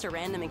was just a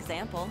random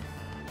example.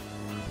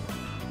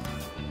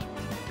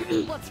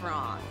 What's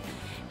wrong?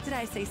 Did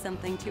I say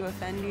something to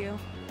offend you?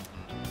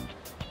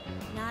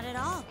 Not at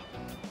all.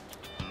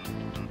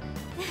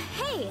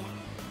 Hey,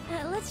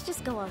 let's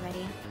just go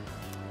already.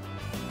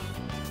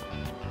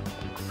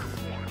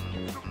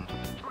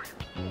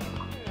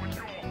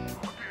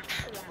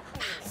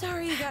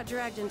 Sorry you got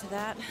dragged into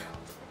that.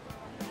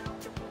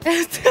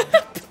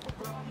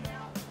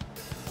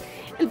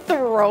 And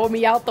throw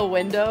me out the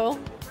window.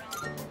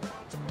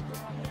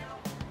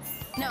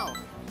 No,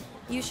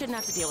 you shouldn't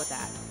have to deal with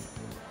that.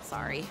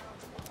 Sorry.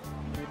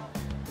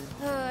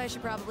 I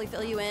should probably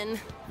fill you in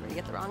before you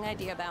get the wrong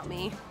idea about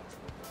me.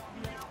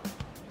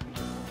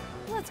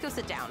 Let's go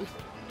sit down.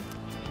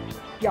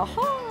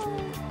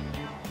 Yaha!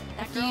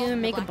 After you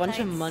make a bunch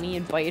of money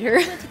and bite her.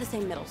 We went to the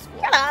same middle school.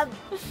 Shut up!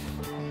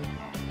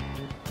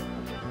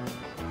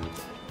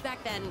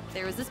 Back then,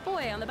 there was this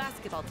boy on the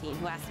basketball team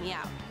who asked me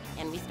out,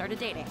 and we started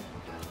dating.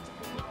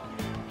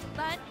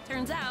 But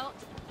turns out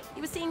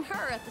he was seeing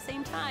her at the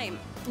same time.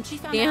 And she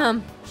found Damn.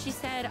 out. She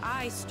said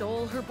I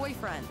stole her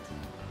boyfriend.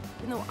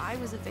 Even though I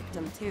was a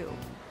victim too.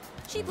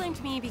 She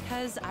blamed me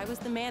because I was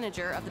the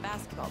manager of the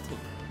basketball team.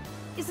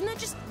 Isn't that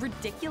just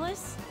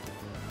ridiculous?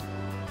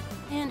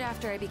 And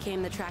after I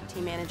became the track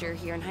team manager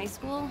here in high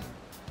school,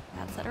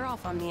 that set her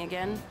off on me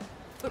again.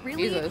 But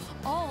really, Jesus.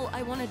 all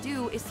I want to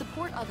do is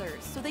support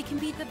others so they can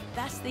be the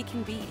best they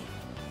can be.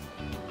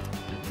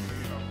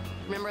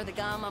 Remember the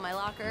gum on my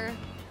locker?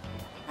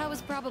 That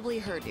was probably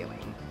her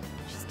doing.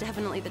 She's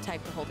definitely the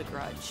type to hold a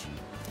grudge.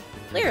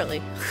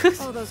 Clearly.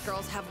 Oh, those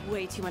girls have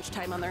way too much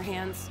time on their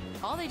hands.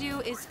 All they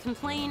do is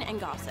complain and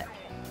gossip.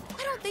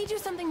 Why don't they do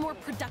something more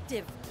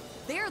productive?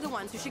 They're the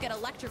ones who should get a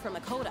lecture from the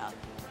Coda.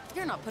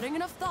 You're not putting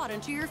enough thought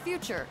into your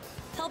future.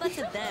 Tell that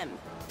to them,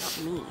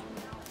 not me.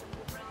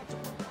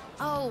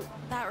 Oh,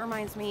 that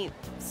reminds me.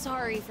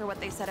 Sorry for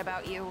what they said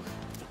about you.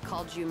 They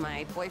called you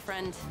my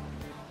boyfriend.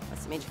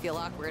 Must have made you feel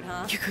awkward,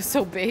 huh? You're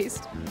so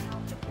based.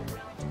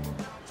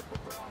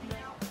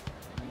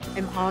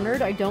 I'm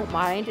honored. I don't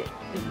mind. It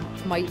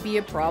might be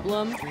a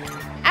problem.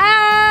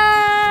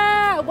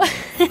 Ah! What?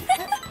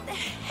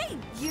 Hey,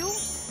 you!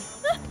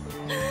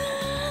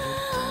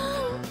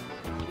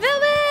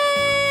 Velvet!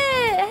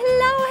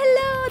 Hello,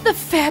 hello! The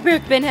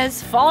fabric bin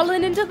has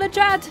fallen into the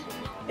chat.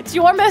 It's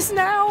your mess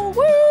now.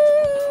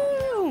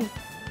 Woo!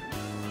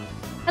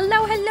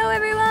 Hello, hello,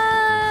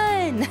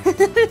 everyone!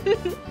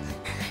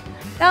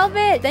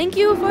 Velvet, thank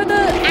you for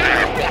the...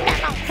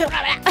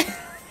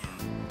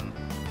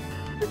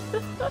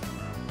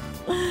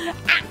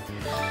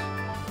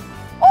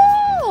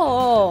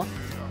 Oh!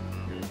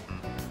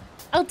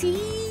 LT,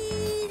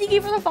 thank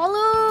you for the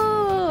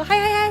follow. Hi,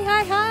 hi, hi,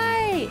 hi,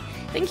 hi.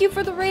 Thank you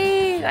for the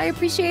raid. I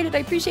appreciate it. I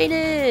appreciate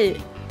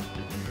it.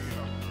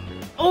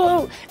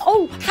 Oh,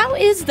 how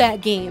is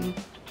that game?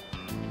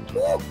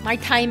 Woo, my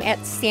time at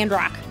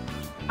Sandrock.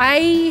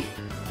 I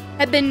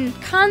have been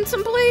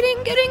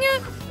contemplating getting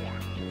it.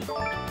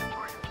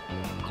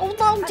 Oh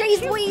no,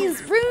 Jay's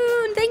Louise,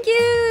 Rune, thank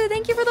you.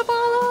 Thank you for the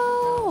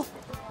follow.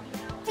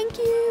 Thank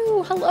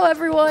you. Hello,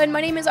 everyone.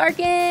 My name is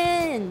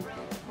Arkin.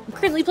 I'm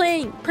currently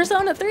playing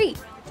Persona 3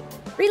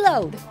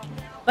 Reload.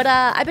 But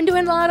I've been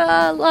doing a lot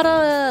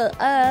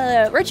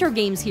of retro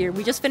games here.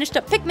 We just finished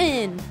up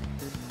Pikmin.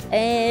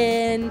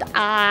 And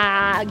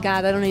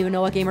God, I don't even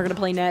know what game we're gonna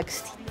play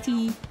next.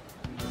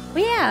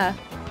 But yeah.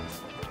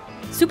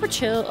 Super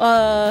chill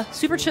and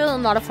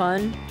a lot of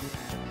fun.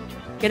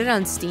 Get it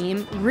on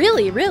Steam.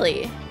 Really,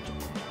 really.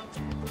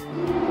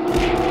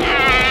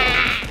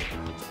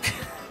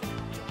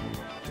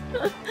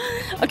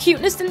 A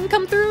cuteness didn't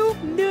come through?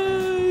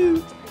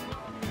 No.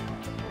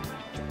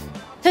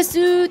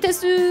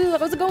 Tessu,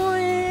 how's it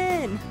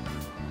going?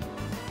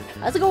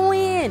 How's it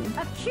going?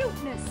 A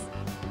cuteness.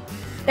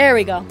 There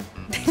we go.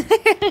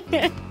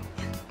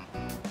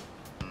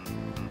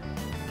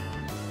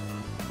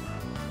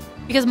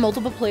 Because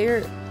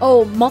multiplayer.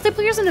 Oh,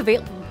 multiplayer isn't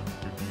available.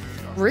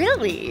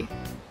 Really?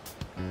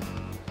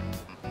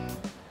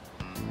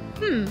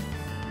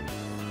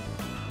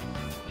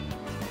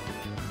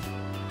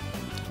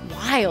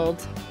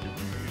 Wild.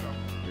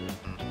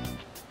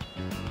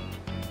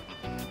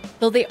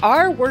 Though they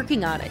are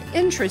working on it.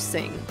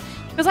 Interesting.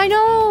 Because I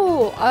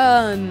know,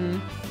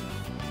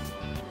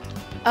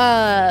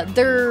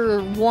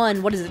 their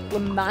one, what is it?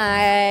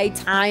 My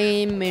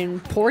Time in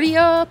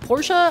Portia?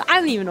 I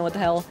don't even know what the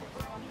hell.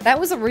 That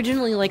was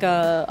originally like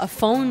a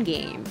phone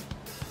game.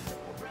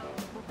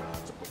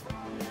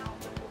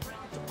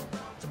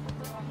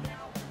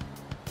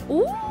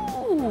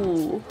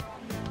 Ooh.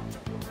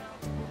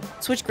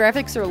 Switch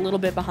graphics are a little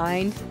bit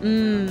behind.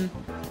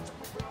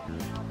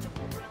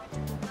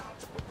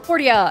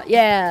 Portia,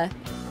 yeah.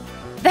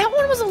 That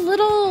one was a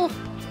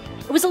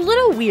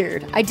little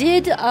weird. I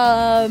did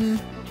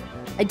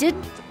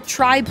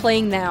try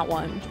playing that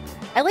one.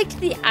 I liked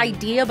the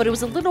idea, but it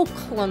was a little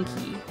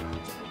clunky.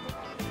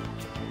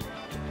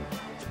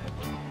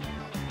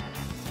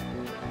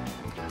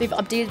 They've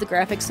updated the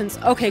graphics since.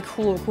 Okay,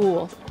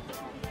 cool.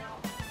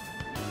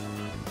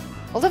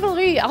 I'll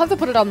have to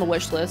put it on the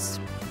wish list.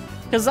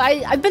 Because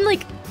I've been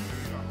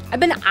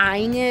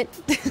eyeing it.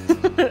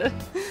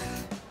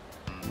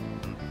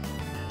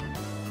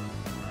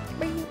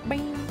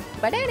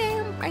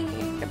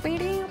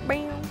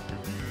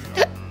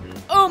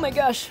 Oh my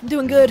gosh, I'm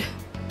doing good.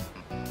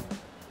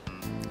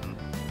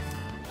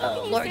 How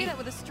can you Lordy. say that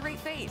with a straight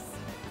face?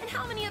 And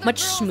how many other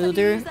Much girls have you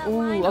smoother. used that Ooh,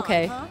 line on,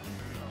 okay. huh?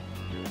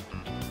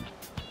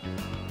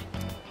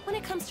 When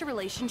it comes to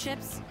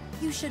relationships,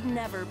 you should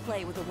never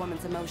play with a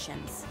woman's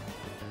emotions.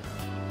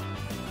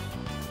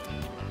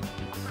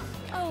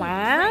 Oh,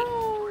 Wow.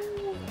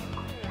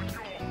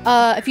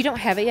 If you don't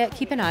have it yet,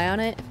 keep an eye on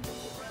it.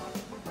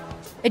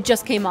 It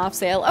just came off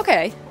sale.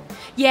 Okay.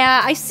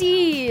 Yeah, I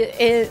see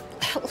it.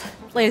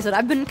 Like I said,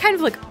 I've been kind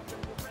of like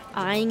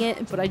eyeing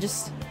it, but I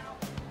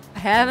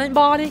haven't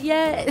bought it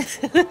yet.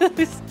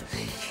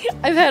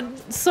 I've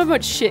had so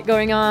much shit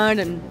going on,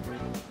 and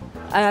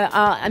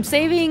I'm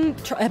saving.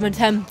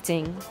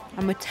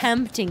 I'm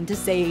attempting to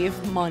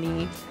save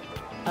money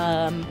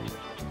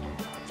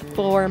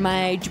for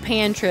my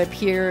Japan trip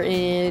here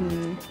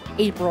in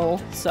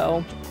April,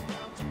 so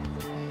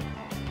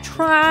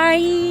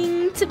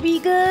trying to be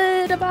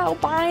good about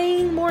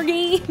buying more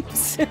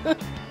games.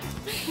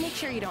 Make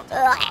sure you don't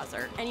tell Kaz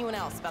or anyone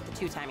else about the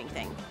two-timing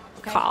thing,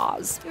 okay?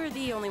 Kaz. You're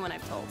the only one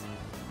I've told.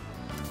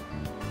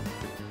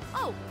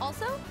 Oh,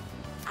 also,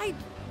 I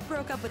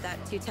broke up with that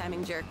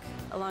two-timing jerk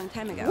a long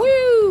time ago.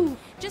 Woo!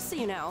 Just so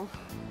you know,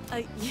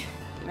 you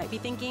might be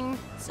thinking,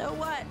 so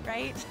what,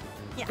 right?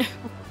 Yeah,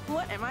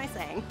 what am I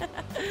saying?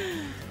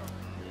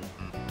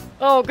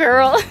 Oh,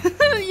 girl.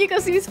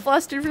 Yukasu's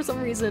flustered for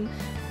some reason.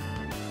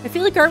 I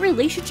feel like our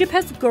relationship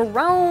has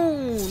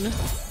grown.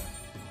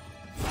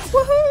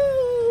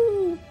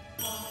 Woohoo!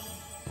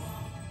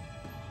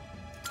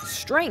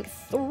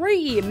 Strength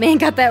 3. Man,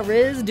 got that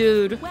Riz,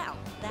 dude. Wow,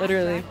 that's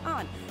literally. right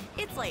on.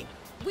 It's late.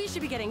 We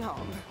should be getting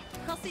home.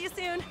 I'll see you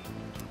soon.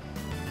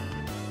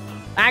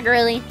 Bye,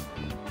 girly.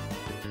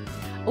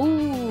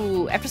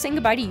 Ooh, after saying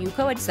goodbye to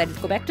Yuko, I decided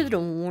to go back to the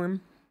dorm.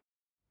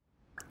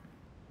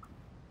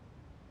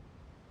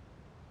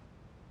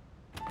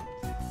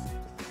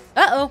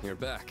 Uh-oh. You're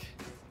back.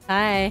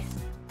 Hi.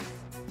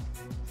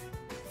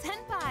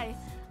 Senpai,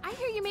 I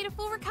hear you made a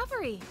full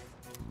recovery.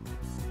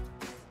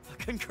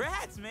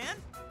 Congrats, man.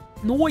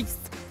 Nice.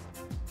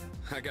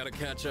 I gotta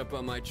catch up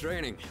on my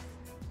training.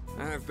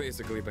 I've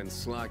basically been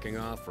slacking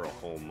off for a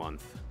whole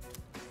month.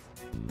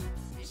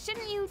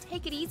 Shouldn't you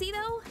take it easy,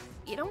 though?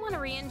 You don't want to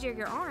re-injure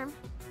your arm.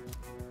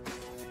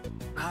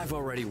 I've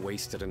already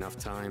wasted enough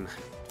time.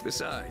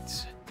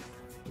 Besides,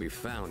 we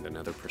found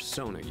another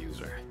Persona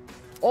user.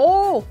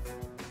 Oh!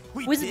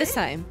 We Who is it this did?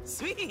 time?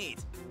 Sweet.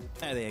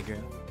 Are they a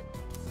girl?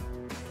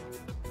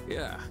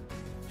 Yeah,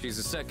 she's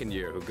a second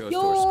year who goes to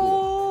our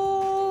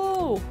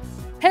school. Yo!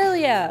 Hell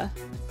yeah!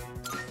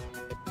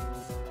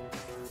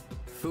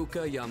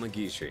 Fuka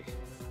Yamagishi.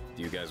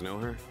 Do you guys know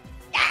her?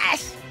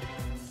 Yes!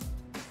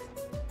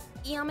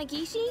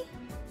 Yamagishi?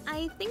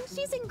 I think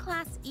she's in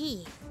Class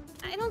E.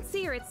 I don't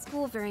see her at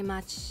school very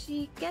much.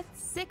 She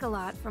gets sick a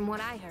lot from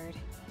what I heard.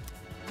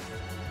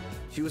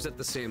 She was at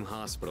the same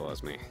hospital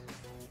as me.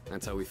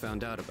 That's how we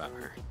found out about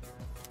her.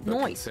 But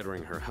Nice.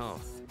 considering her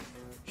health,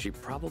 she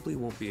probably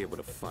won't be able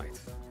to fight.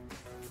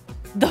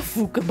 The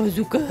Fuka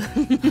Bazooka.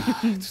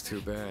 It's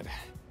too bad.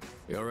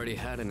 We already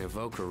had an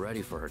evoker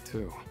ready for her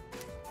too.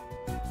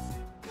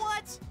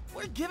 What?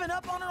 We're giving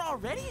up on her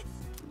already?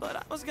 But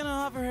I was gonna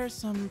offer her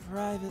some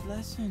private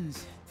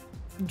lessons.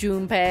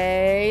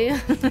 Junpei.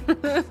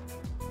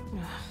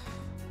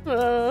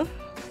 Why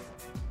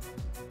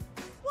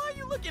are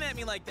you looking at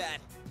me like that?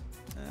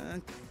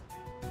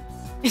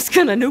 It's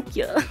gonna nuke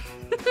ya.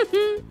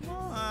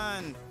 Come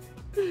on.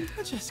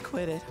 Just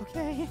quit it,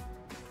 okay?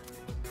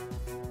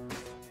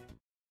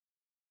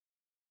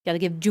 Gotta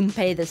give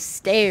Junpei the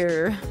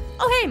stare.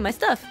 Oh hey, my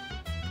stuff.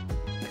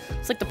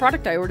 It's like the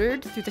product I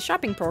ordered through the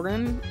shopping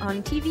program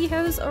on TV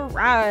has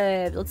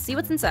arrived. Let's see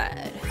what's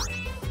inside.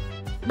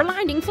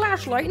 Blinding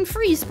flashlight and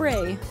freeze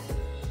spray.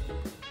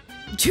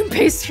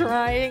 Junpei's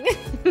trying.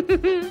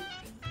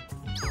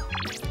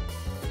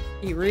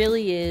 He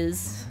really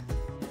is.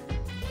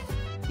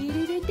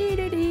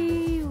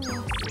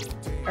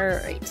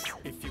 Alright.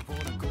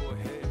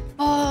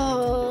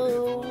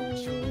 Oh.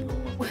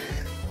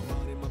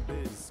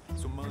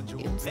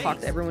 Let's talk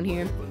to everyone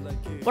here.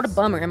 What a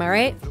bummer, am I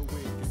right?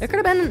 There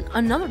could have been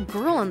another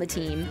girl on the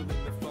team.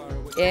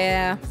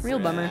 Yeah, real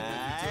bummer.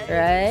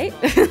 Right?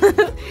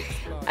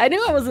 I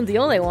knew I wasn't the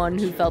only one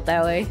who felt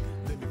that way.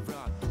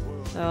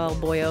 Oh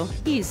boyo,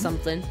 he's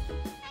something.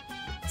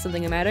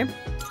 Something the matter?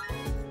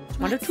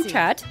 Wanted to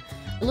chat.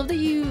 I love that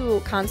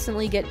you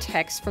constantly get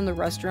texts from the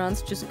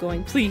restaurants just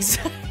going, please.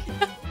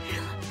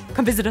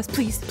 Come visit us,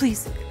 please,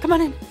 please. Come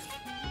on in.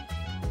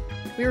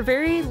 We were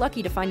very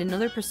lucky to find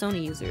another Persona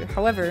user.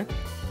 However,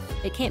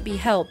 it can't be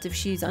helped if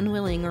she's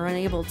unwilling or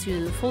unable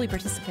to fully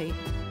participate.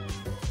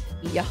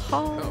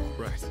 Yaha. Oh,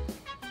 right.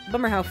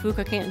 Bummer how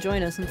Fuka can't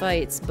join us in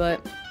fights,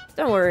 but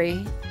don't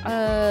worry.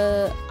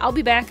 I'll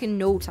be back in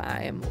no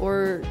time.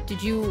 Or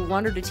did you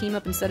want her to team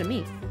up instead of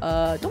me?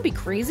 Don't be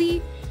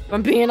crazy. If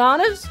I'm being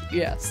honest,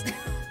 yes.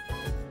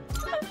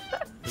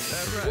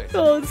 Right?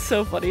 Oh, it's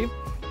so funny.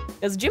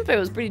 As Junpei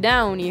was pretty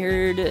down when he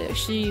heard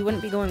she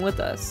wouldn't be going with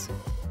us.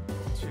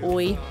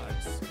 Oi.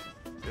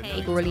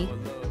 Hey, girly.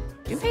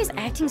 Junpei's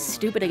acting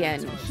stupid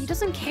again. He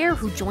doesn't care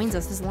who joins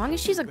us as long as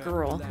she's a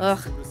girl.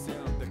 Ugh.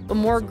 But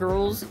more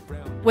girls...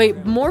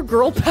 Wait, more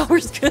girl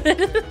power's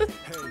good.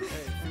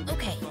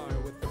 Okay.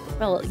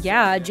 Well,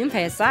 yeah,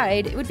 Junpei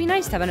aside, it would be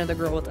nice to have another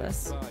girl with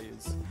us.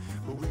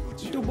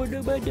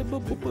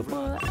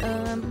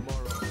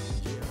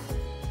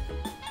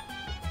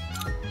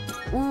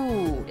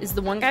 Ooh, is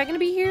the one guy gonna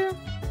be here?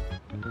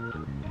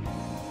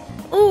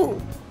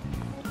 Ooh!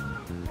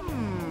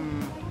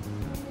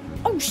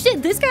 Oh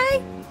shit, this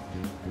guy?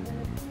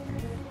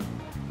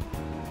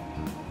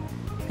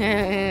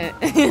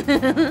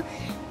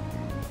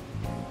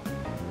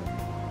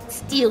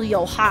 Steal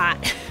your heart.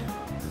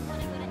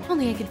 If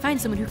only I could find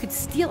someone who could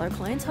steal our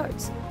clients'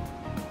 hearts.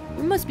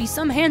 There must be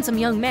some handsome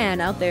young man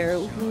out there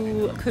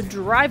who could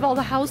drive all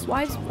the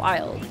housewives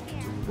wild.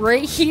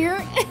 Right here?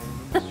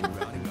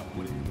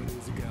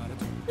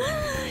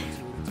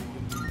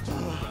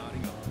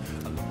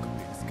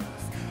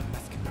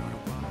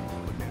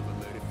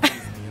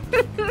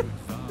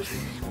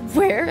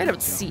 Where? I don't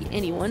see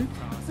anyone.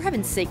 For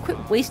heaven's sake, quit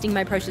wasting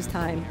my precious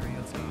time.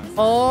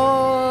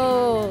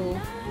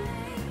 Oh.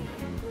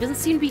 Doesn't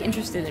seem to be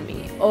interested in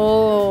me.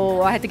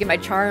 Oh, I have to get my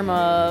charm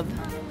up.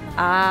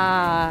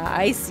 Ah,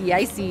 I see,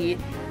 I see.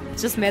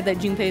 It's just mad that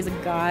Junpei is a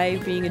guy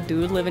being a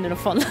dude living in a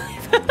fun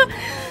life.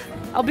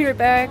 I'll be right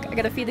back. I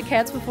gotta feed the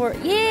cats before.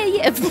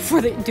 Yeah, before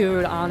they.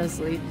 Dude,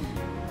 honestly.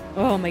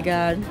 Oh my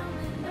god.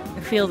 I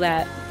feel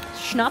that.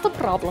 Not a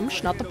problem,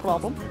 not a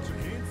problem.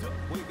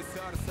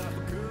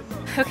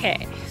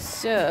 Okay,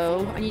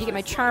 so I need to get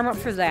my charm up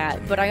for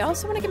that, but I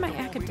also want to get my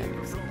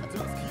academics up.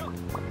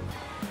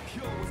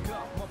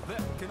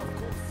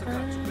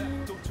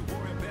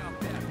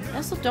 I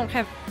also don't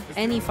have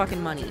any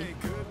fucking money.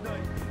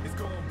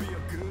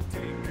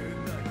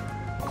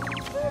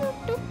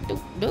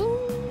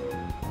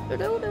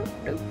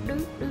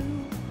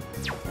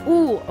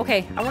 Ooh,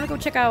 okay, I want to go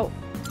check out,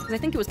 because I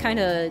think it was kind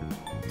of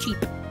cheap.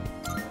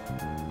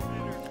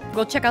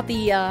 Go check out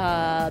the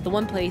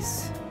one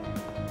place.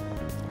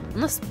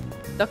 Unless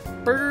the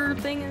burger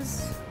thing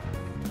is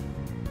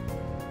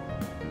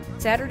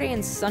Saturday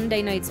and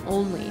Sunday nights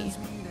only.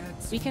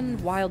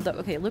 Weekend wild duck.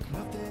 Okay, look.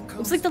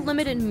 Looks like the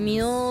limited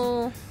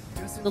meal.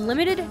 The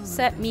limited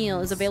set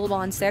meal is available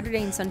on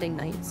Saturday and Sunday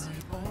nights.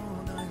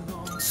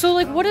 So,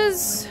 like, what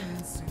is...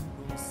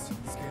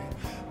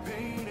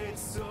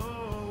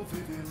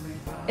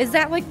 Is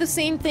that, like, the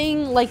same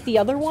thing like the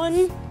other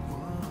one?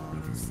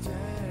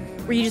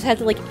 Where you just have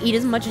to, like, eat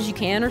as much as you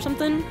can or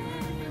something?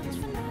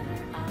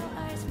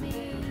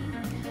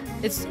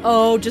 It's,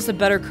 oh, just a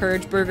better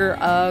Courage burger.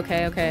 Oh,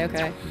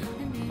 okay.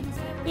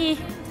 Eh.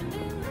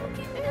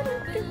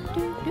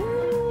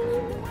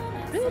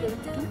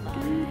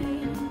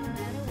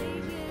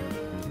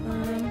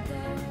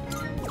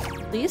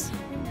 Please?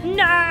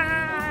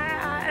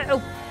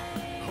 No!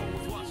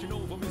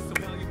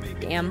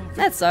 Damn,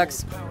 that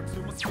sucks.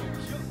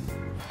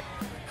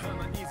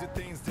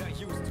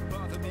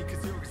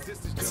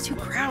 It's too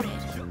crowded.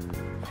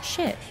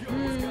 Shit.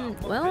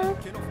 Well,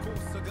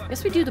 I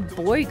guess we do the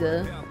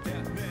boiga.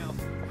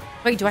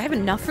 Wait, do I have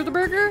enough for the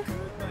burger?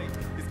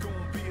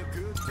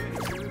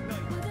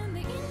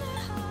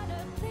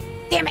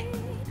 Damn it!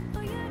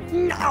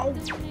 No!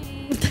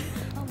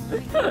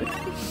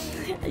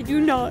 I do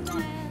not.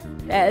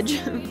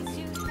 Edge.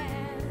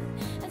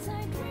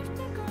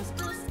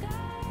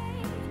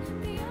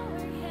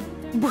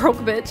 Broke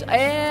bitch. I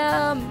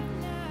am.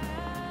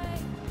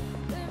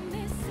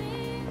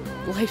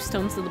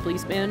 Lifestones to the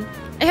policeman.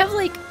 I have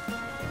like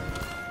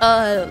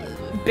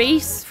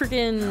base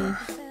freaking.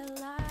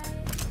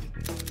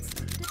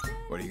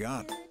 What do you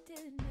got?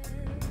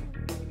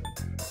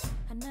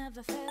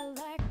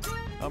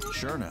 Oh,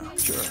 sure now.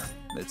 Sure.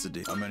 It's a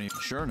deal. How many?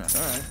 Sure now.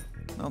 All right.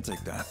 I'll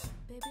take that.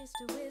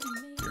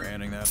 You're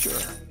handing that? Sure.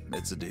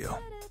 It's a deal.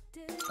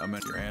 How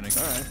many? You're handing?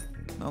 All right.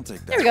 I'll take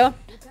that. There we go.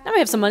 Now we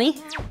have some money.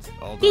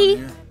 All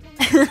done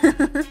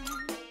here?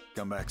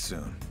 Come back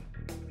soon.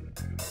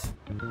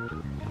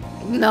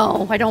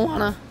 No, I don't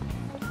wanna.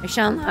 I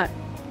shall not.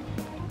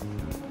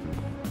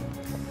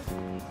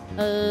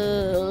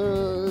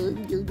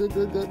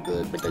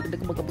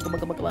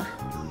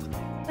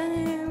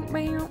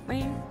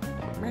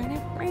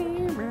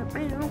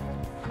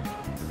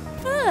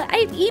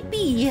 I'm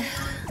Eepy.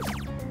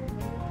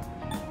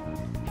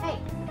 Hey,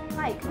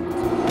 Mike.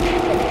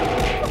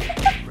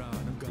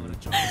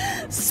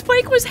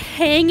 Spike was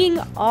hanging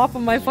off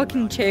of my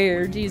fucking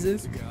chair.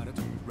 Jesus.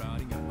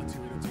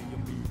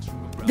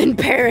 Then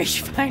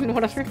perish. Fine,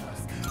 whatever.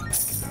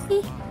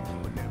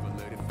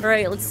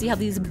 Alright, let's see how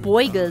these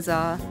boigas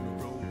are.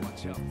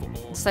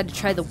 Decided to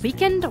try the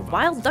Weekend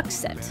Wild Duck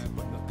set.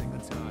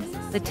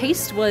 The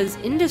taste was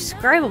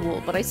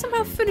indescribable, but I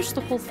somehow finished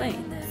the whole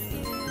thing.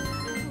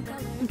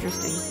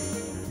 Interesting.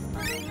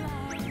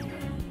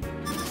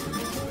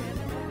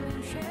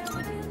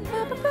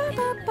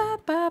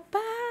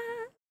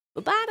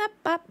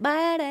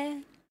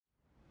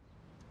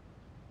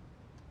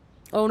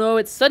 Oh no,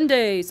 it's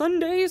Sunday!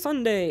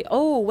 Sunday!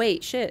 Oh,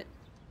 wait, shit.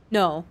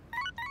 No.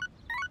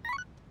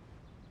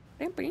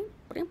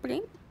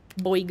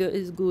 Boiga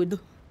is good.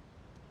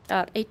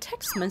 Got a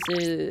text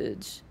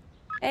message.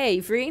 Hey,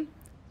 free?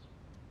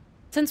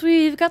 Since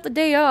we've got the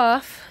day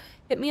off,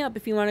 hit me up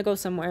if you want to go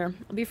somewhere.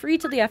 I'll be free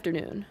till the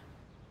afternoon.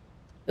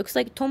 Looks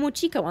like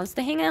Tomochika wants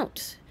to hang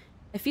out.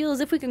 I feel as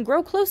if we can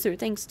grow closer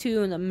thanks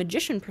to the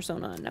magician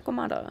persona,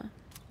 Nekomata.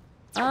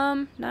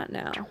 Not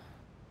now.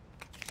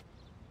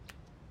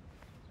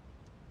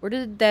 Where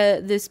did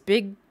this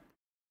big...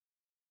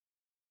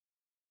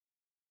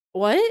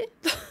 What?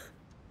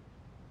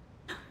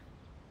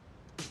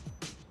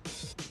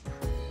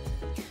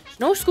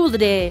 No school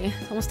today.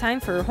 Almost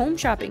time for home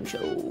shopping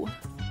show.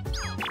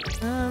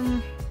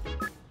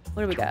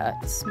 What do we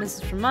got? This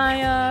message from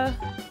Maya.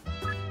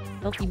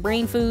 Healthy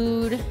brain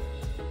food.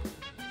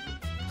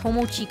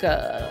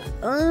 Tomochika.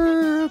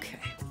 Okay.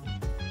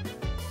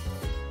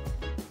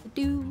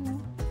 Do.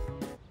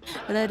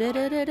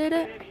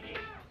 Da-da-da-da-da-da.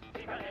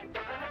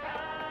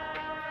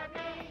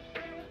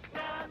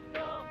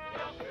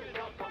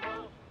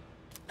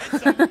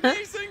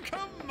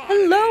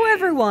 Hello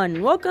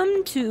everyone,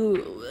 welcome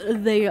to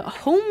the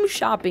home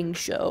shopping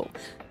show,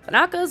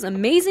 Tanaka's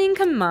Amazing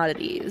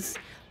Commodities.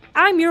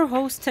 I'm your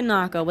host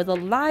Tanaka with a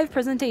live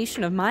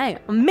presentation of my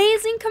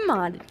amazing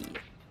commodity.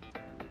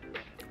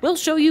 We'll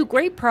show you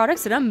great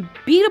products at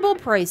unbeatable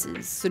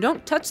prices, so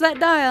don't touch that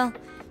dial,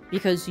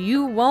 because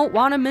you won't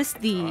want to miss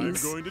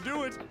these. I'm going to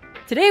do it.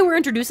 Today we're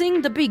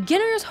introducing the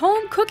Beginner's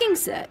Home Cooking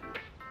Set.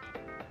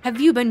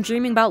 Have you been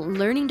dreaming about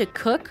learning to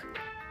cook,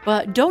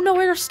 but don't know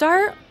where to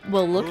start?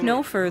 Well, look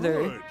no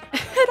further. An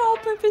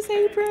all-purpose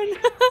apron.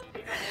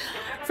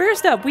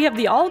 First up, we have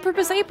the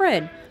all-purpose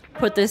apron.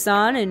 Put this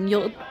on and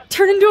you'll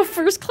turn into a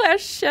first-class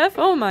chef.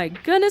 Oh my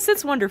goodness,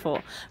 it's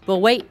wonderful. But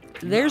wait,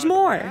 there's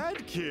more.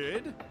 Bad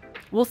kid.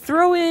 We'll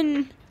throw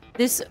in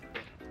this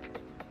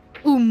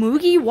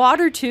umugi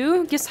water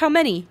too. Guess how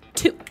many?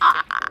 2.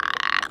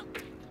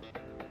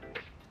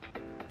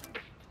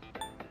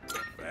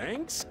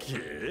 Thanks,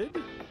 kid.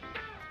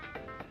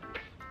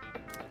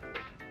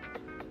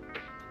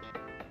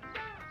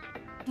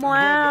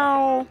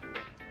 Wow.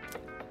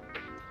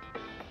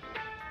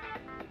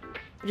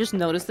 I just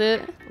noticed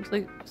it. Looks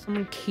like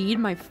someone keyed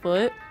my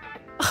foot.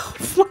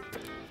 What?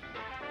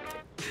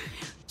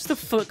 Just a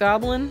foot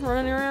goblin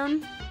running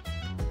around.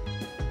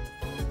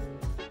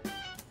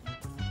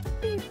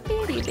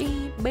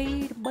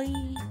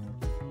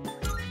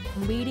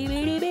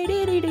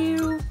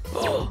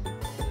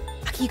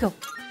 Akiko!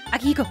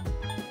 Akiko!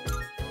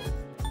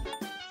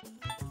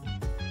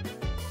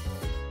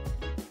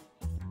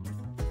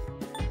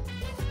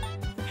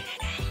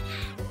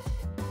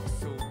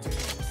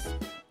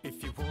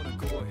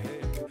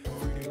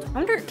 I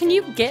wonder, can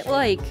you get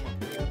like...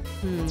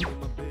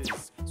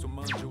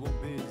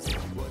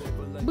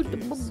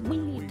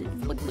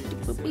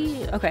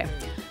 Okay.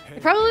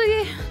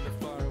 Probably...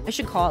 I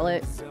should call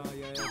it.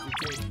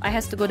 I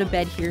has to go to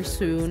bed here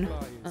soon.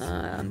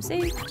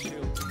 Safe.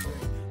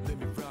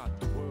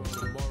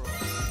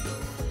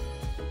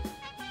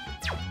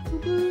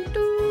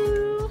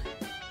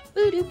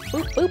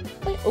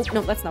 Oh,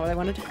 no, that's not what I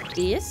wanted.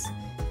 This.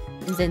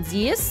 And then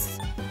this.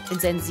 And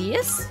then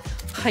this.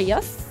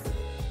 Yes.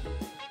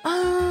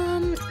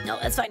 No,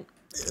 that's fine.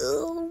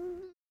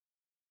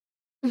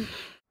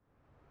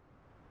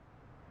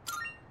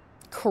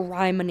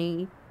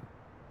 Criminy.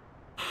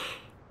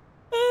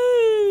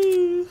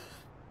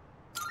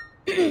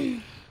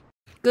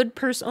 Good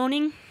purse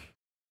owning.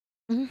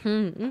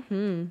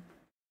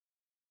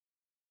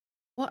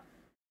 What?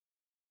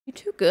 You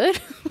too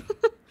good?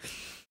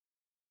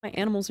 My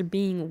animals are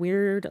being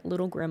weird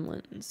little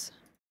gremlins.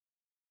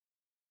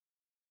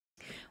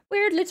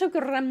 Weird little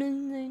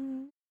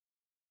gremlins.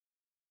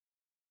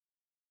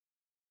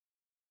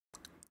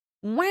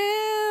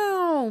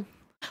 Wow.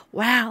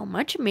 Wow,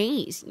 much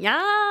amaze.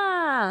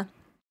 Yeah.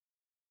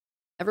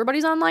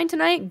 Everybody's online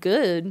tonight?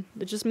 Good.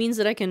 It just means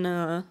that I can,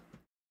 let's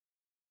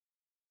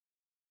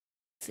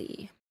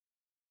see.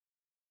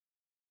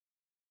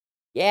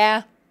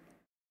 Yeah.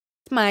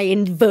 It's my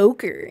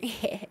invoker.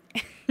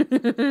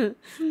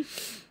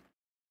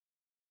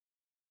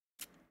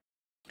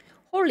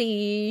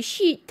 Holy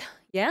shit.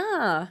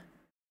 Yeah.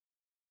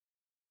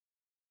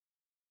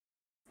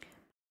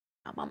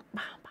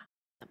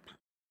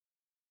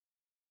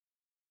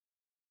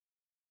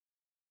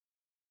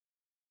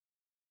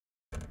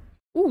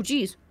 Ooh,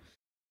 jeez.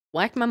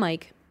 Whacked my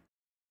mic.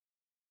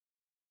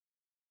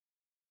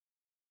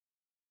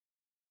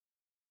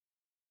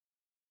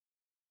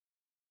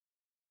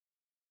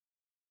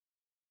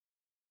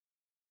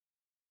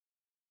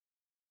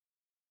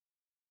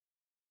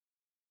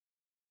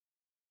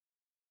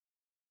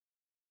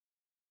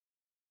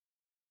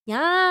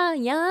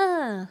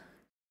 Yeah.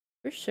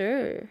 For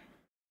sure.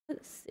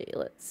 Let's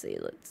see.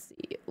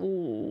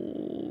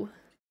 Ooh.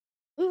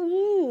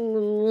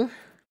 Ooh.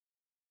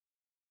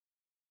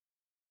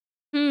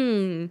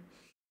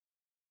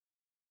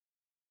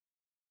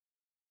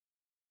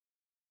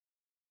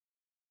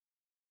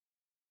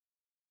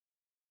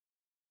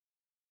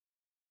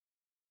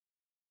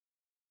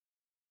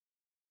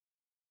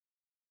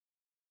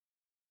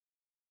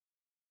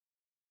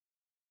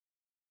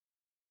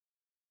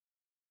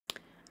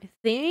 I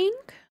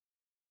think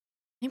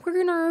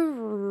we're gonna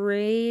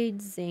raid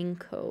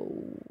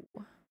Zenko.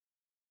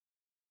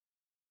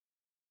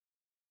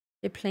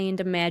 They're playing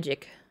the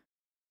magic.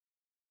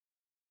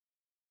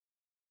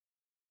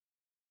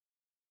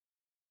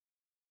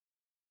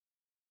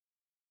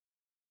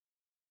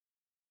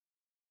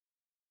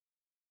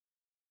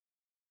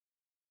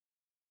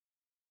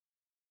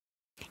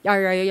 Yar.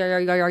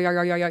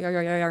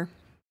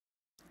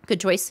 Good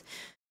choice.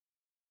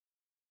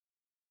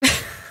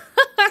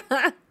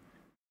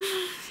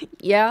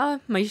 Yeah,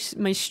 my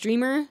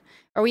streamer.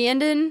 Are we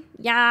ending?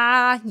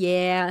 Yeah.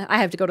 I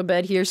have to go to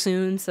bed here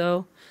soon,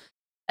 so.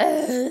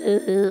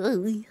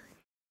 I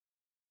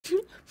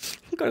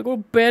gotta go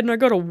to bed and I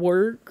gotta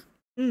work.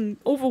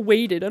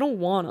 Overweighted. I don't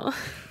wanna.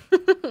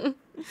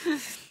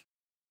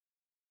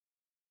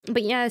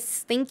 But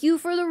yes, thank you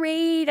for the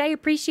raid. I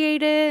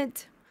appreciate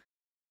it.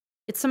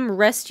 Get some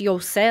rest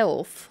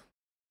yourself.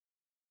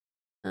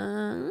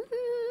 Thank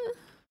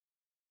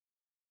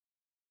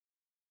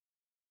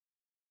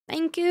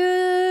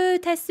you,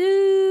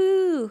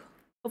 Tessu.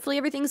 Hopefully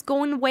everything's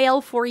going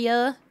well for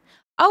you.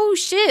 Oh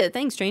shit!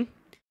 Thanks, Train.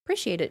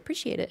 Appreciate it.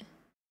 Appreciate it.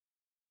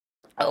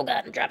 Oh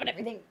god, I'm dropping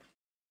everything.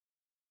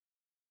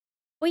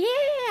 Well,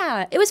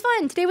 yeah, it was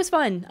fun. Today was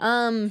fun.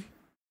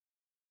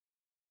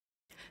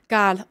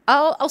 God,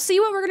 I'll see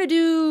what we're gonna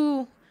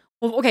do.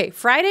 Well, okay,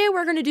 Friday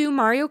we're gonna do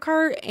Mario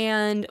Kart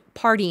and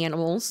Party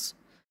Animals.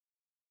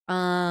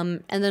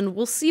 And then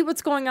we'll see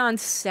what's going on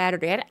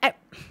Saturday.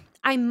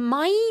 I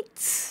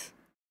might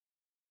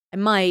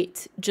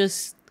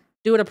just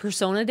do it a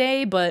Persona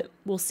day, but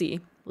we'll see.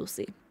 We'll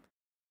see.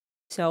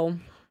 So,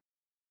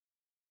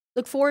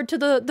 look forward to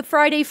the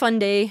Friday fun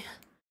day.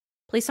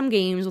 Play some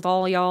games with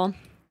all y'all.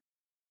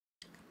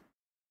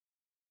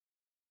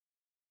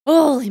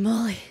 Holy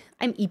moly,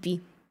 I'm eepy.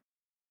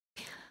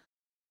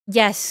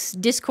 Yes,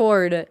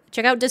 Discord.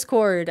 Check out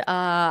Discord.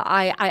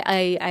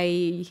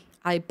 I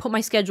put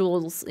my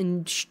schedules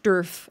in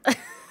Sturf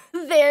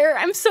there.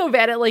 I'm so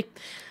bad at like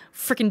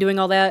freaking doing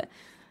all that.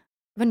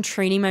 I've been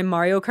training my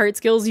Mario Kart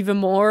skills even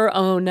more.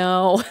 Oh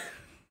no.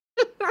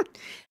 I'm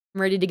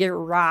ready to get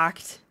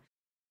rocked.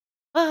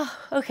 Oh,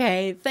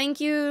 okay. Thank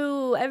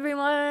you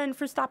everyone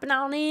for stopping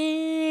on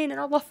in and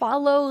all the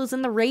follows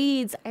and the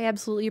raids. I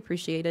absolutely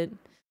appreciate it.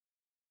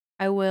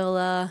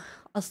 I'll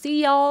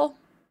see y'all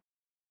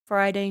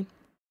Friday.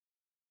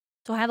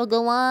 So have a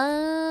good one.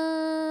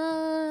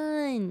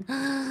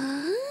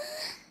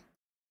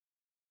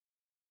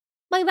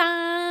 Bye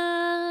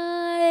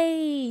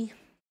bye.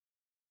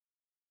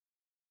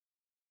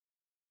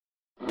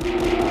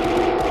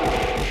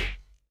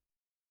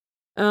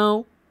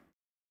 Oh.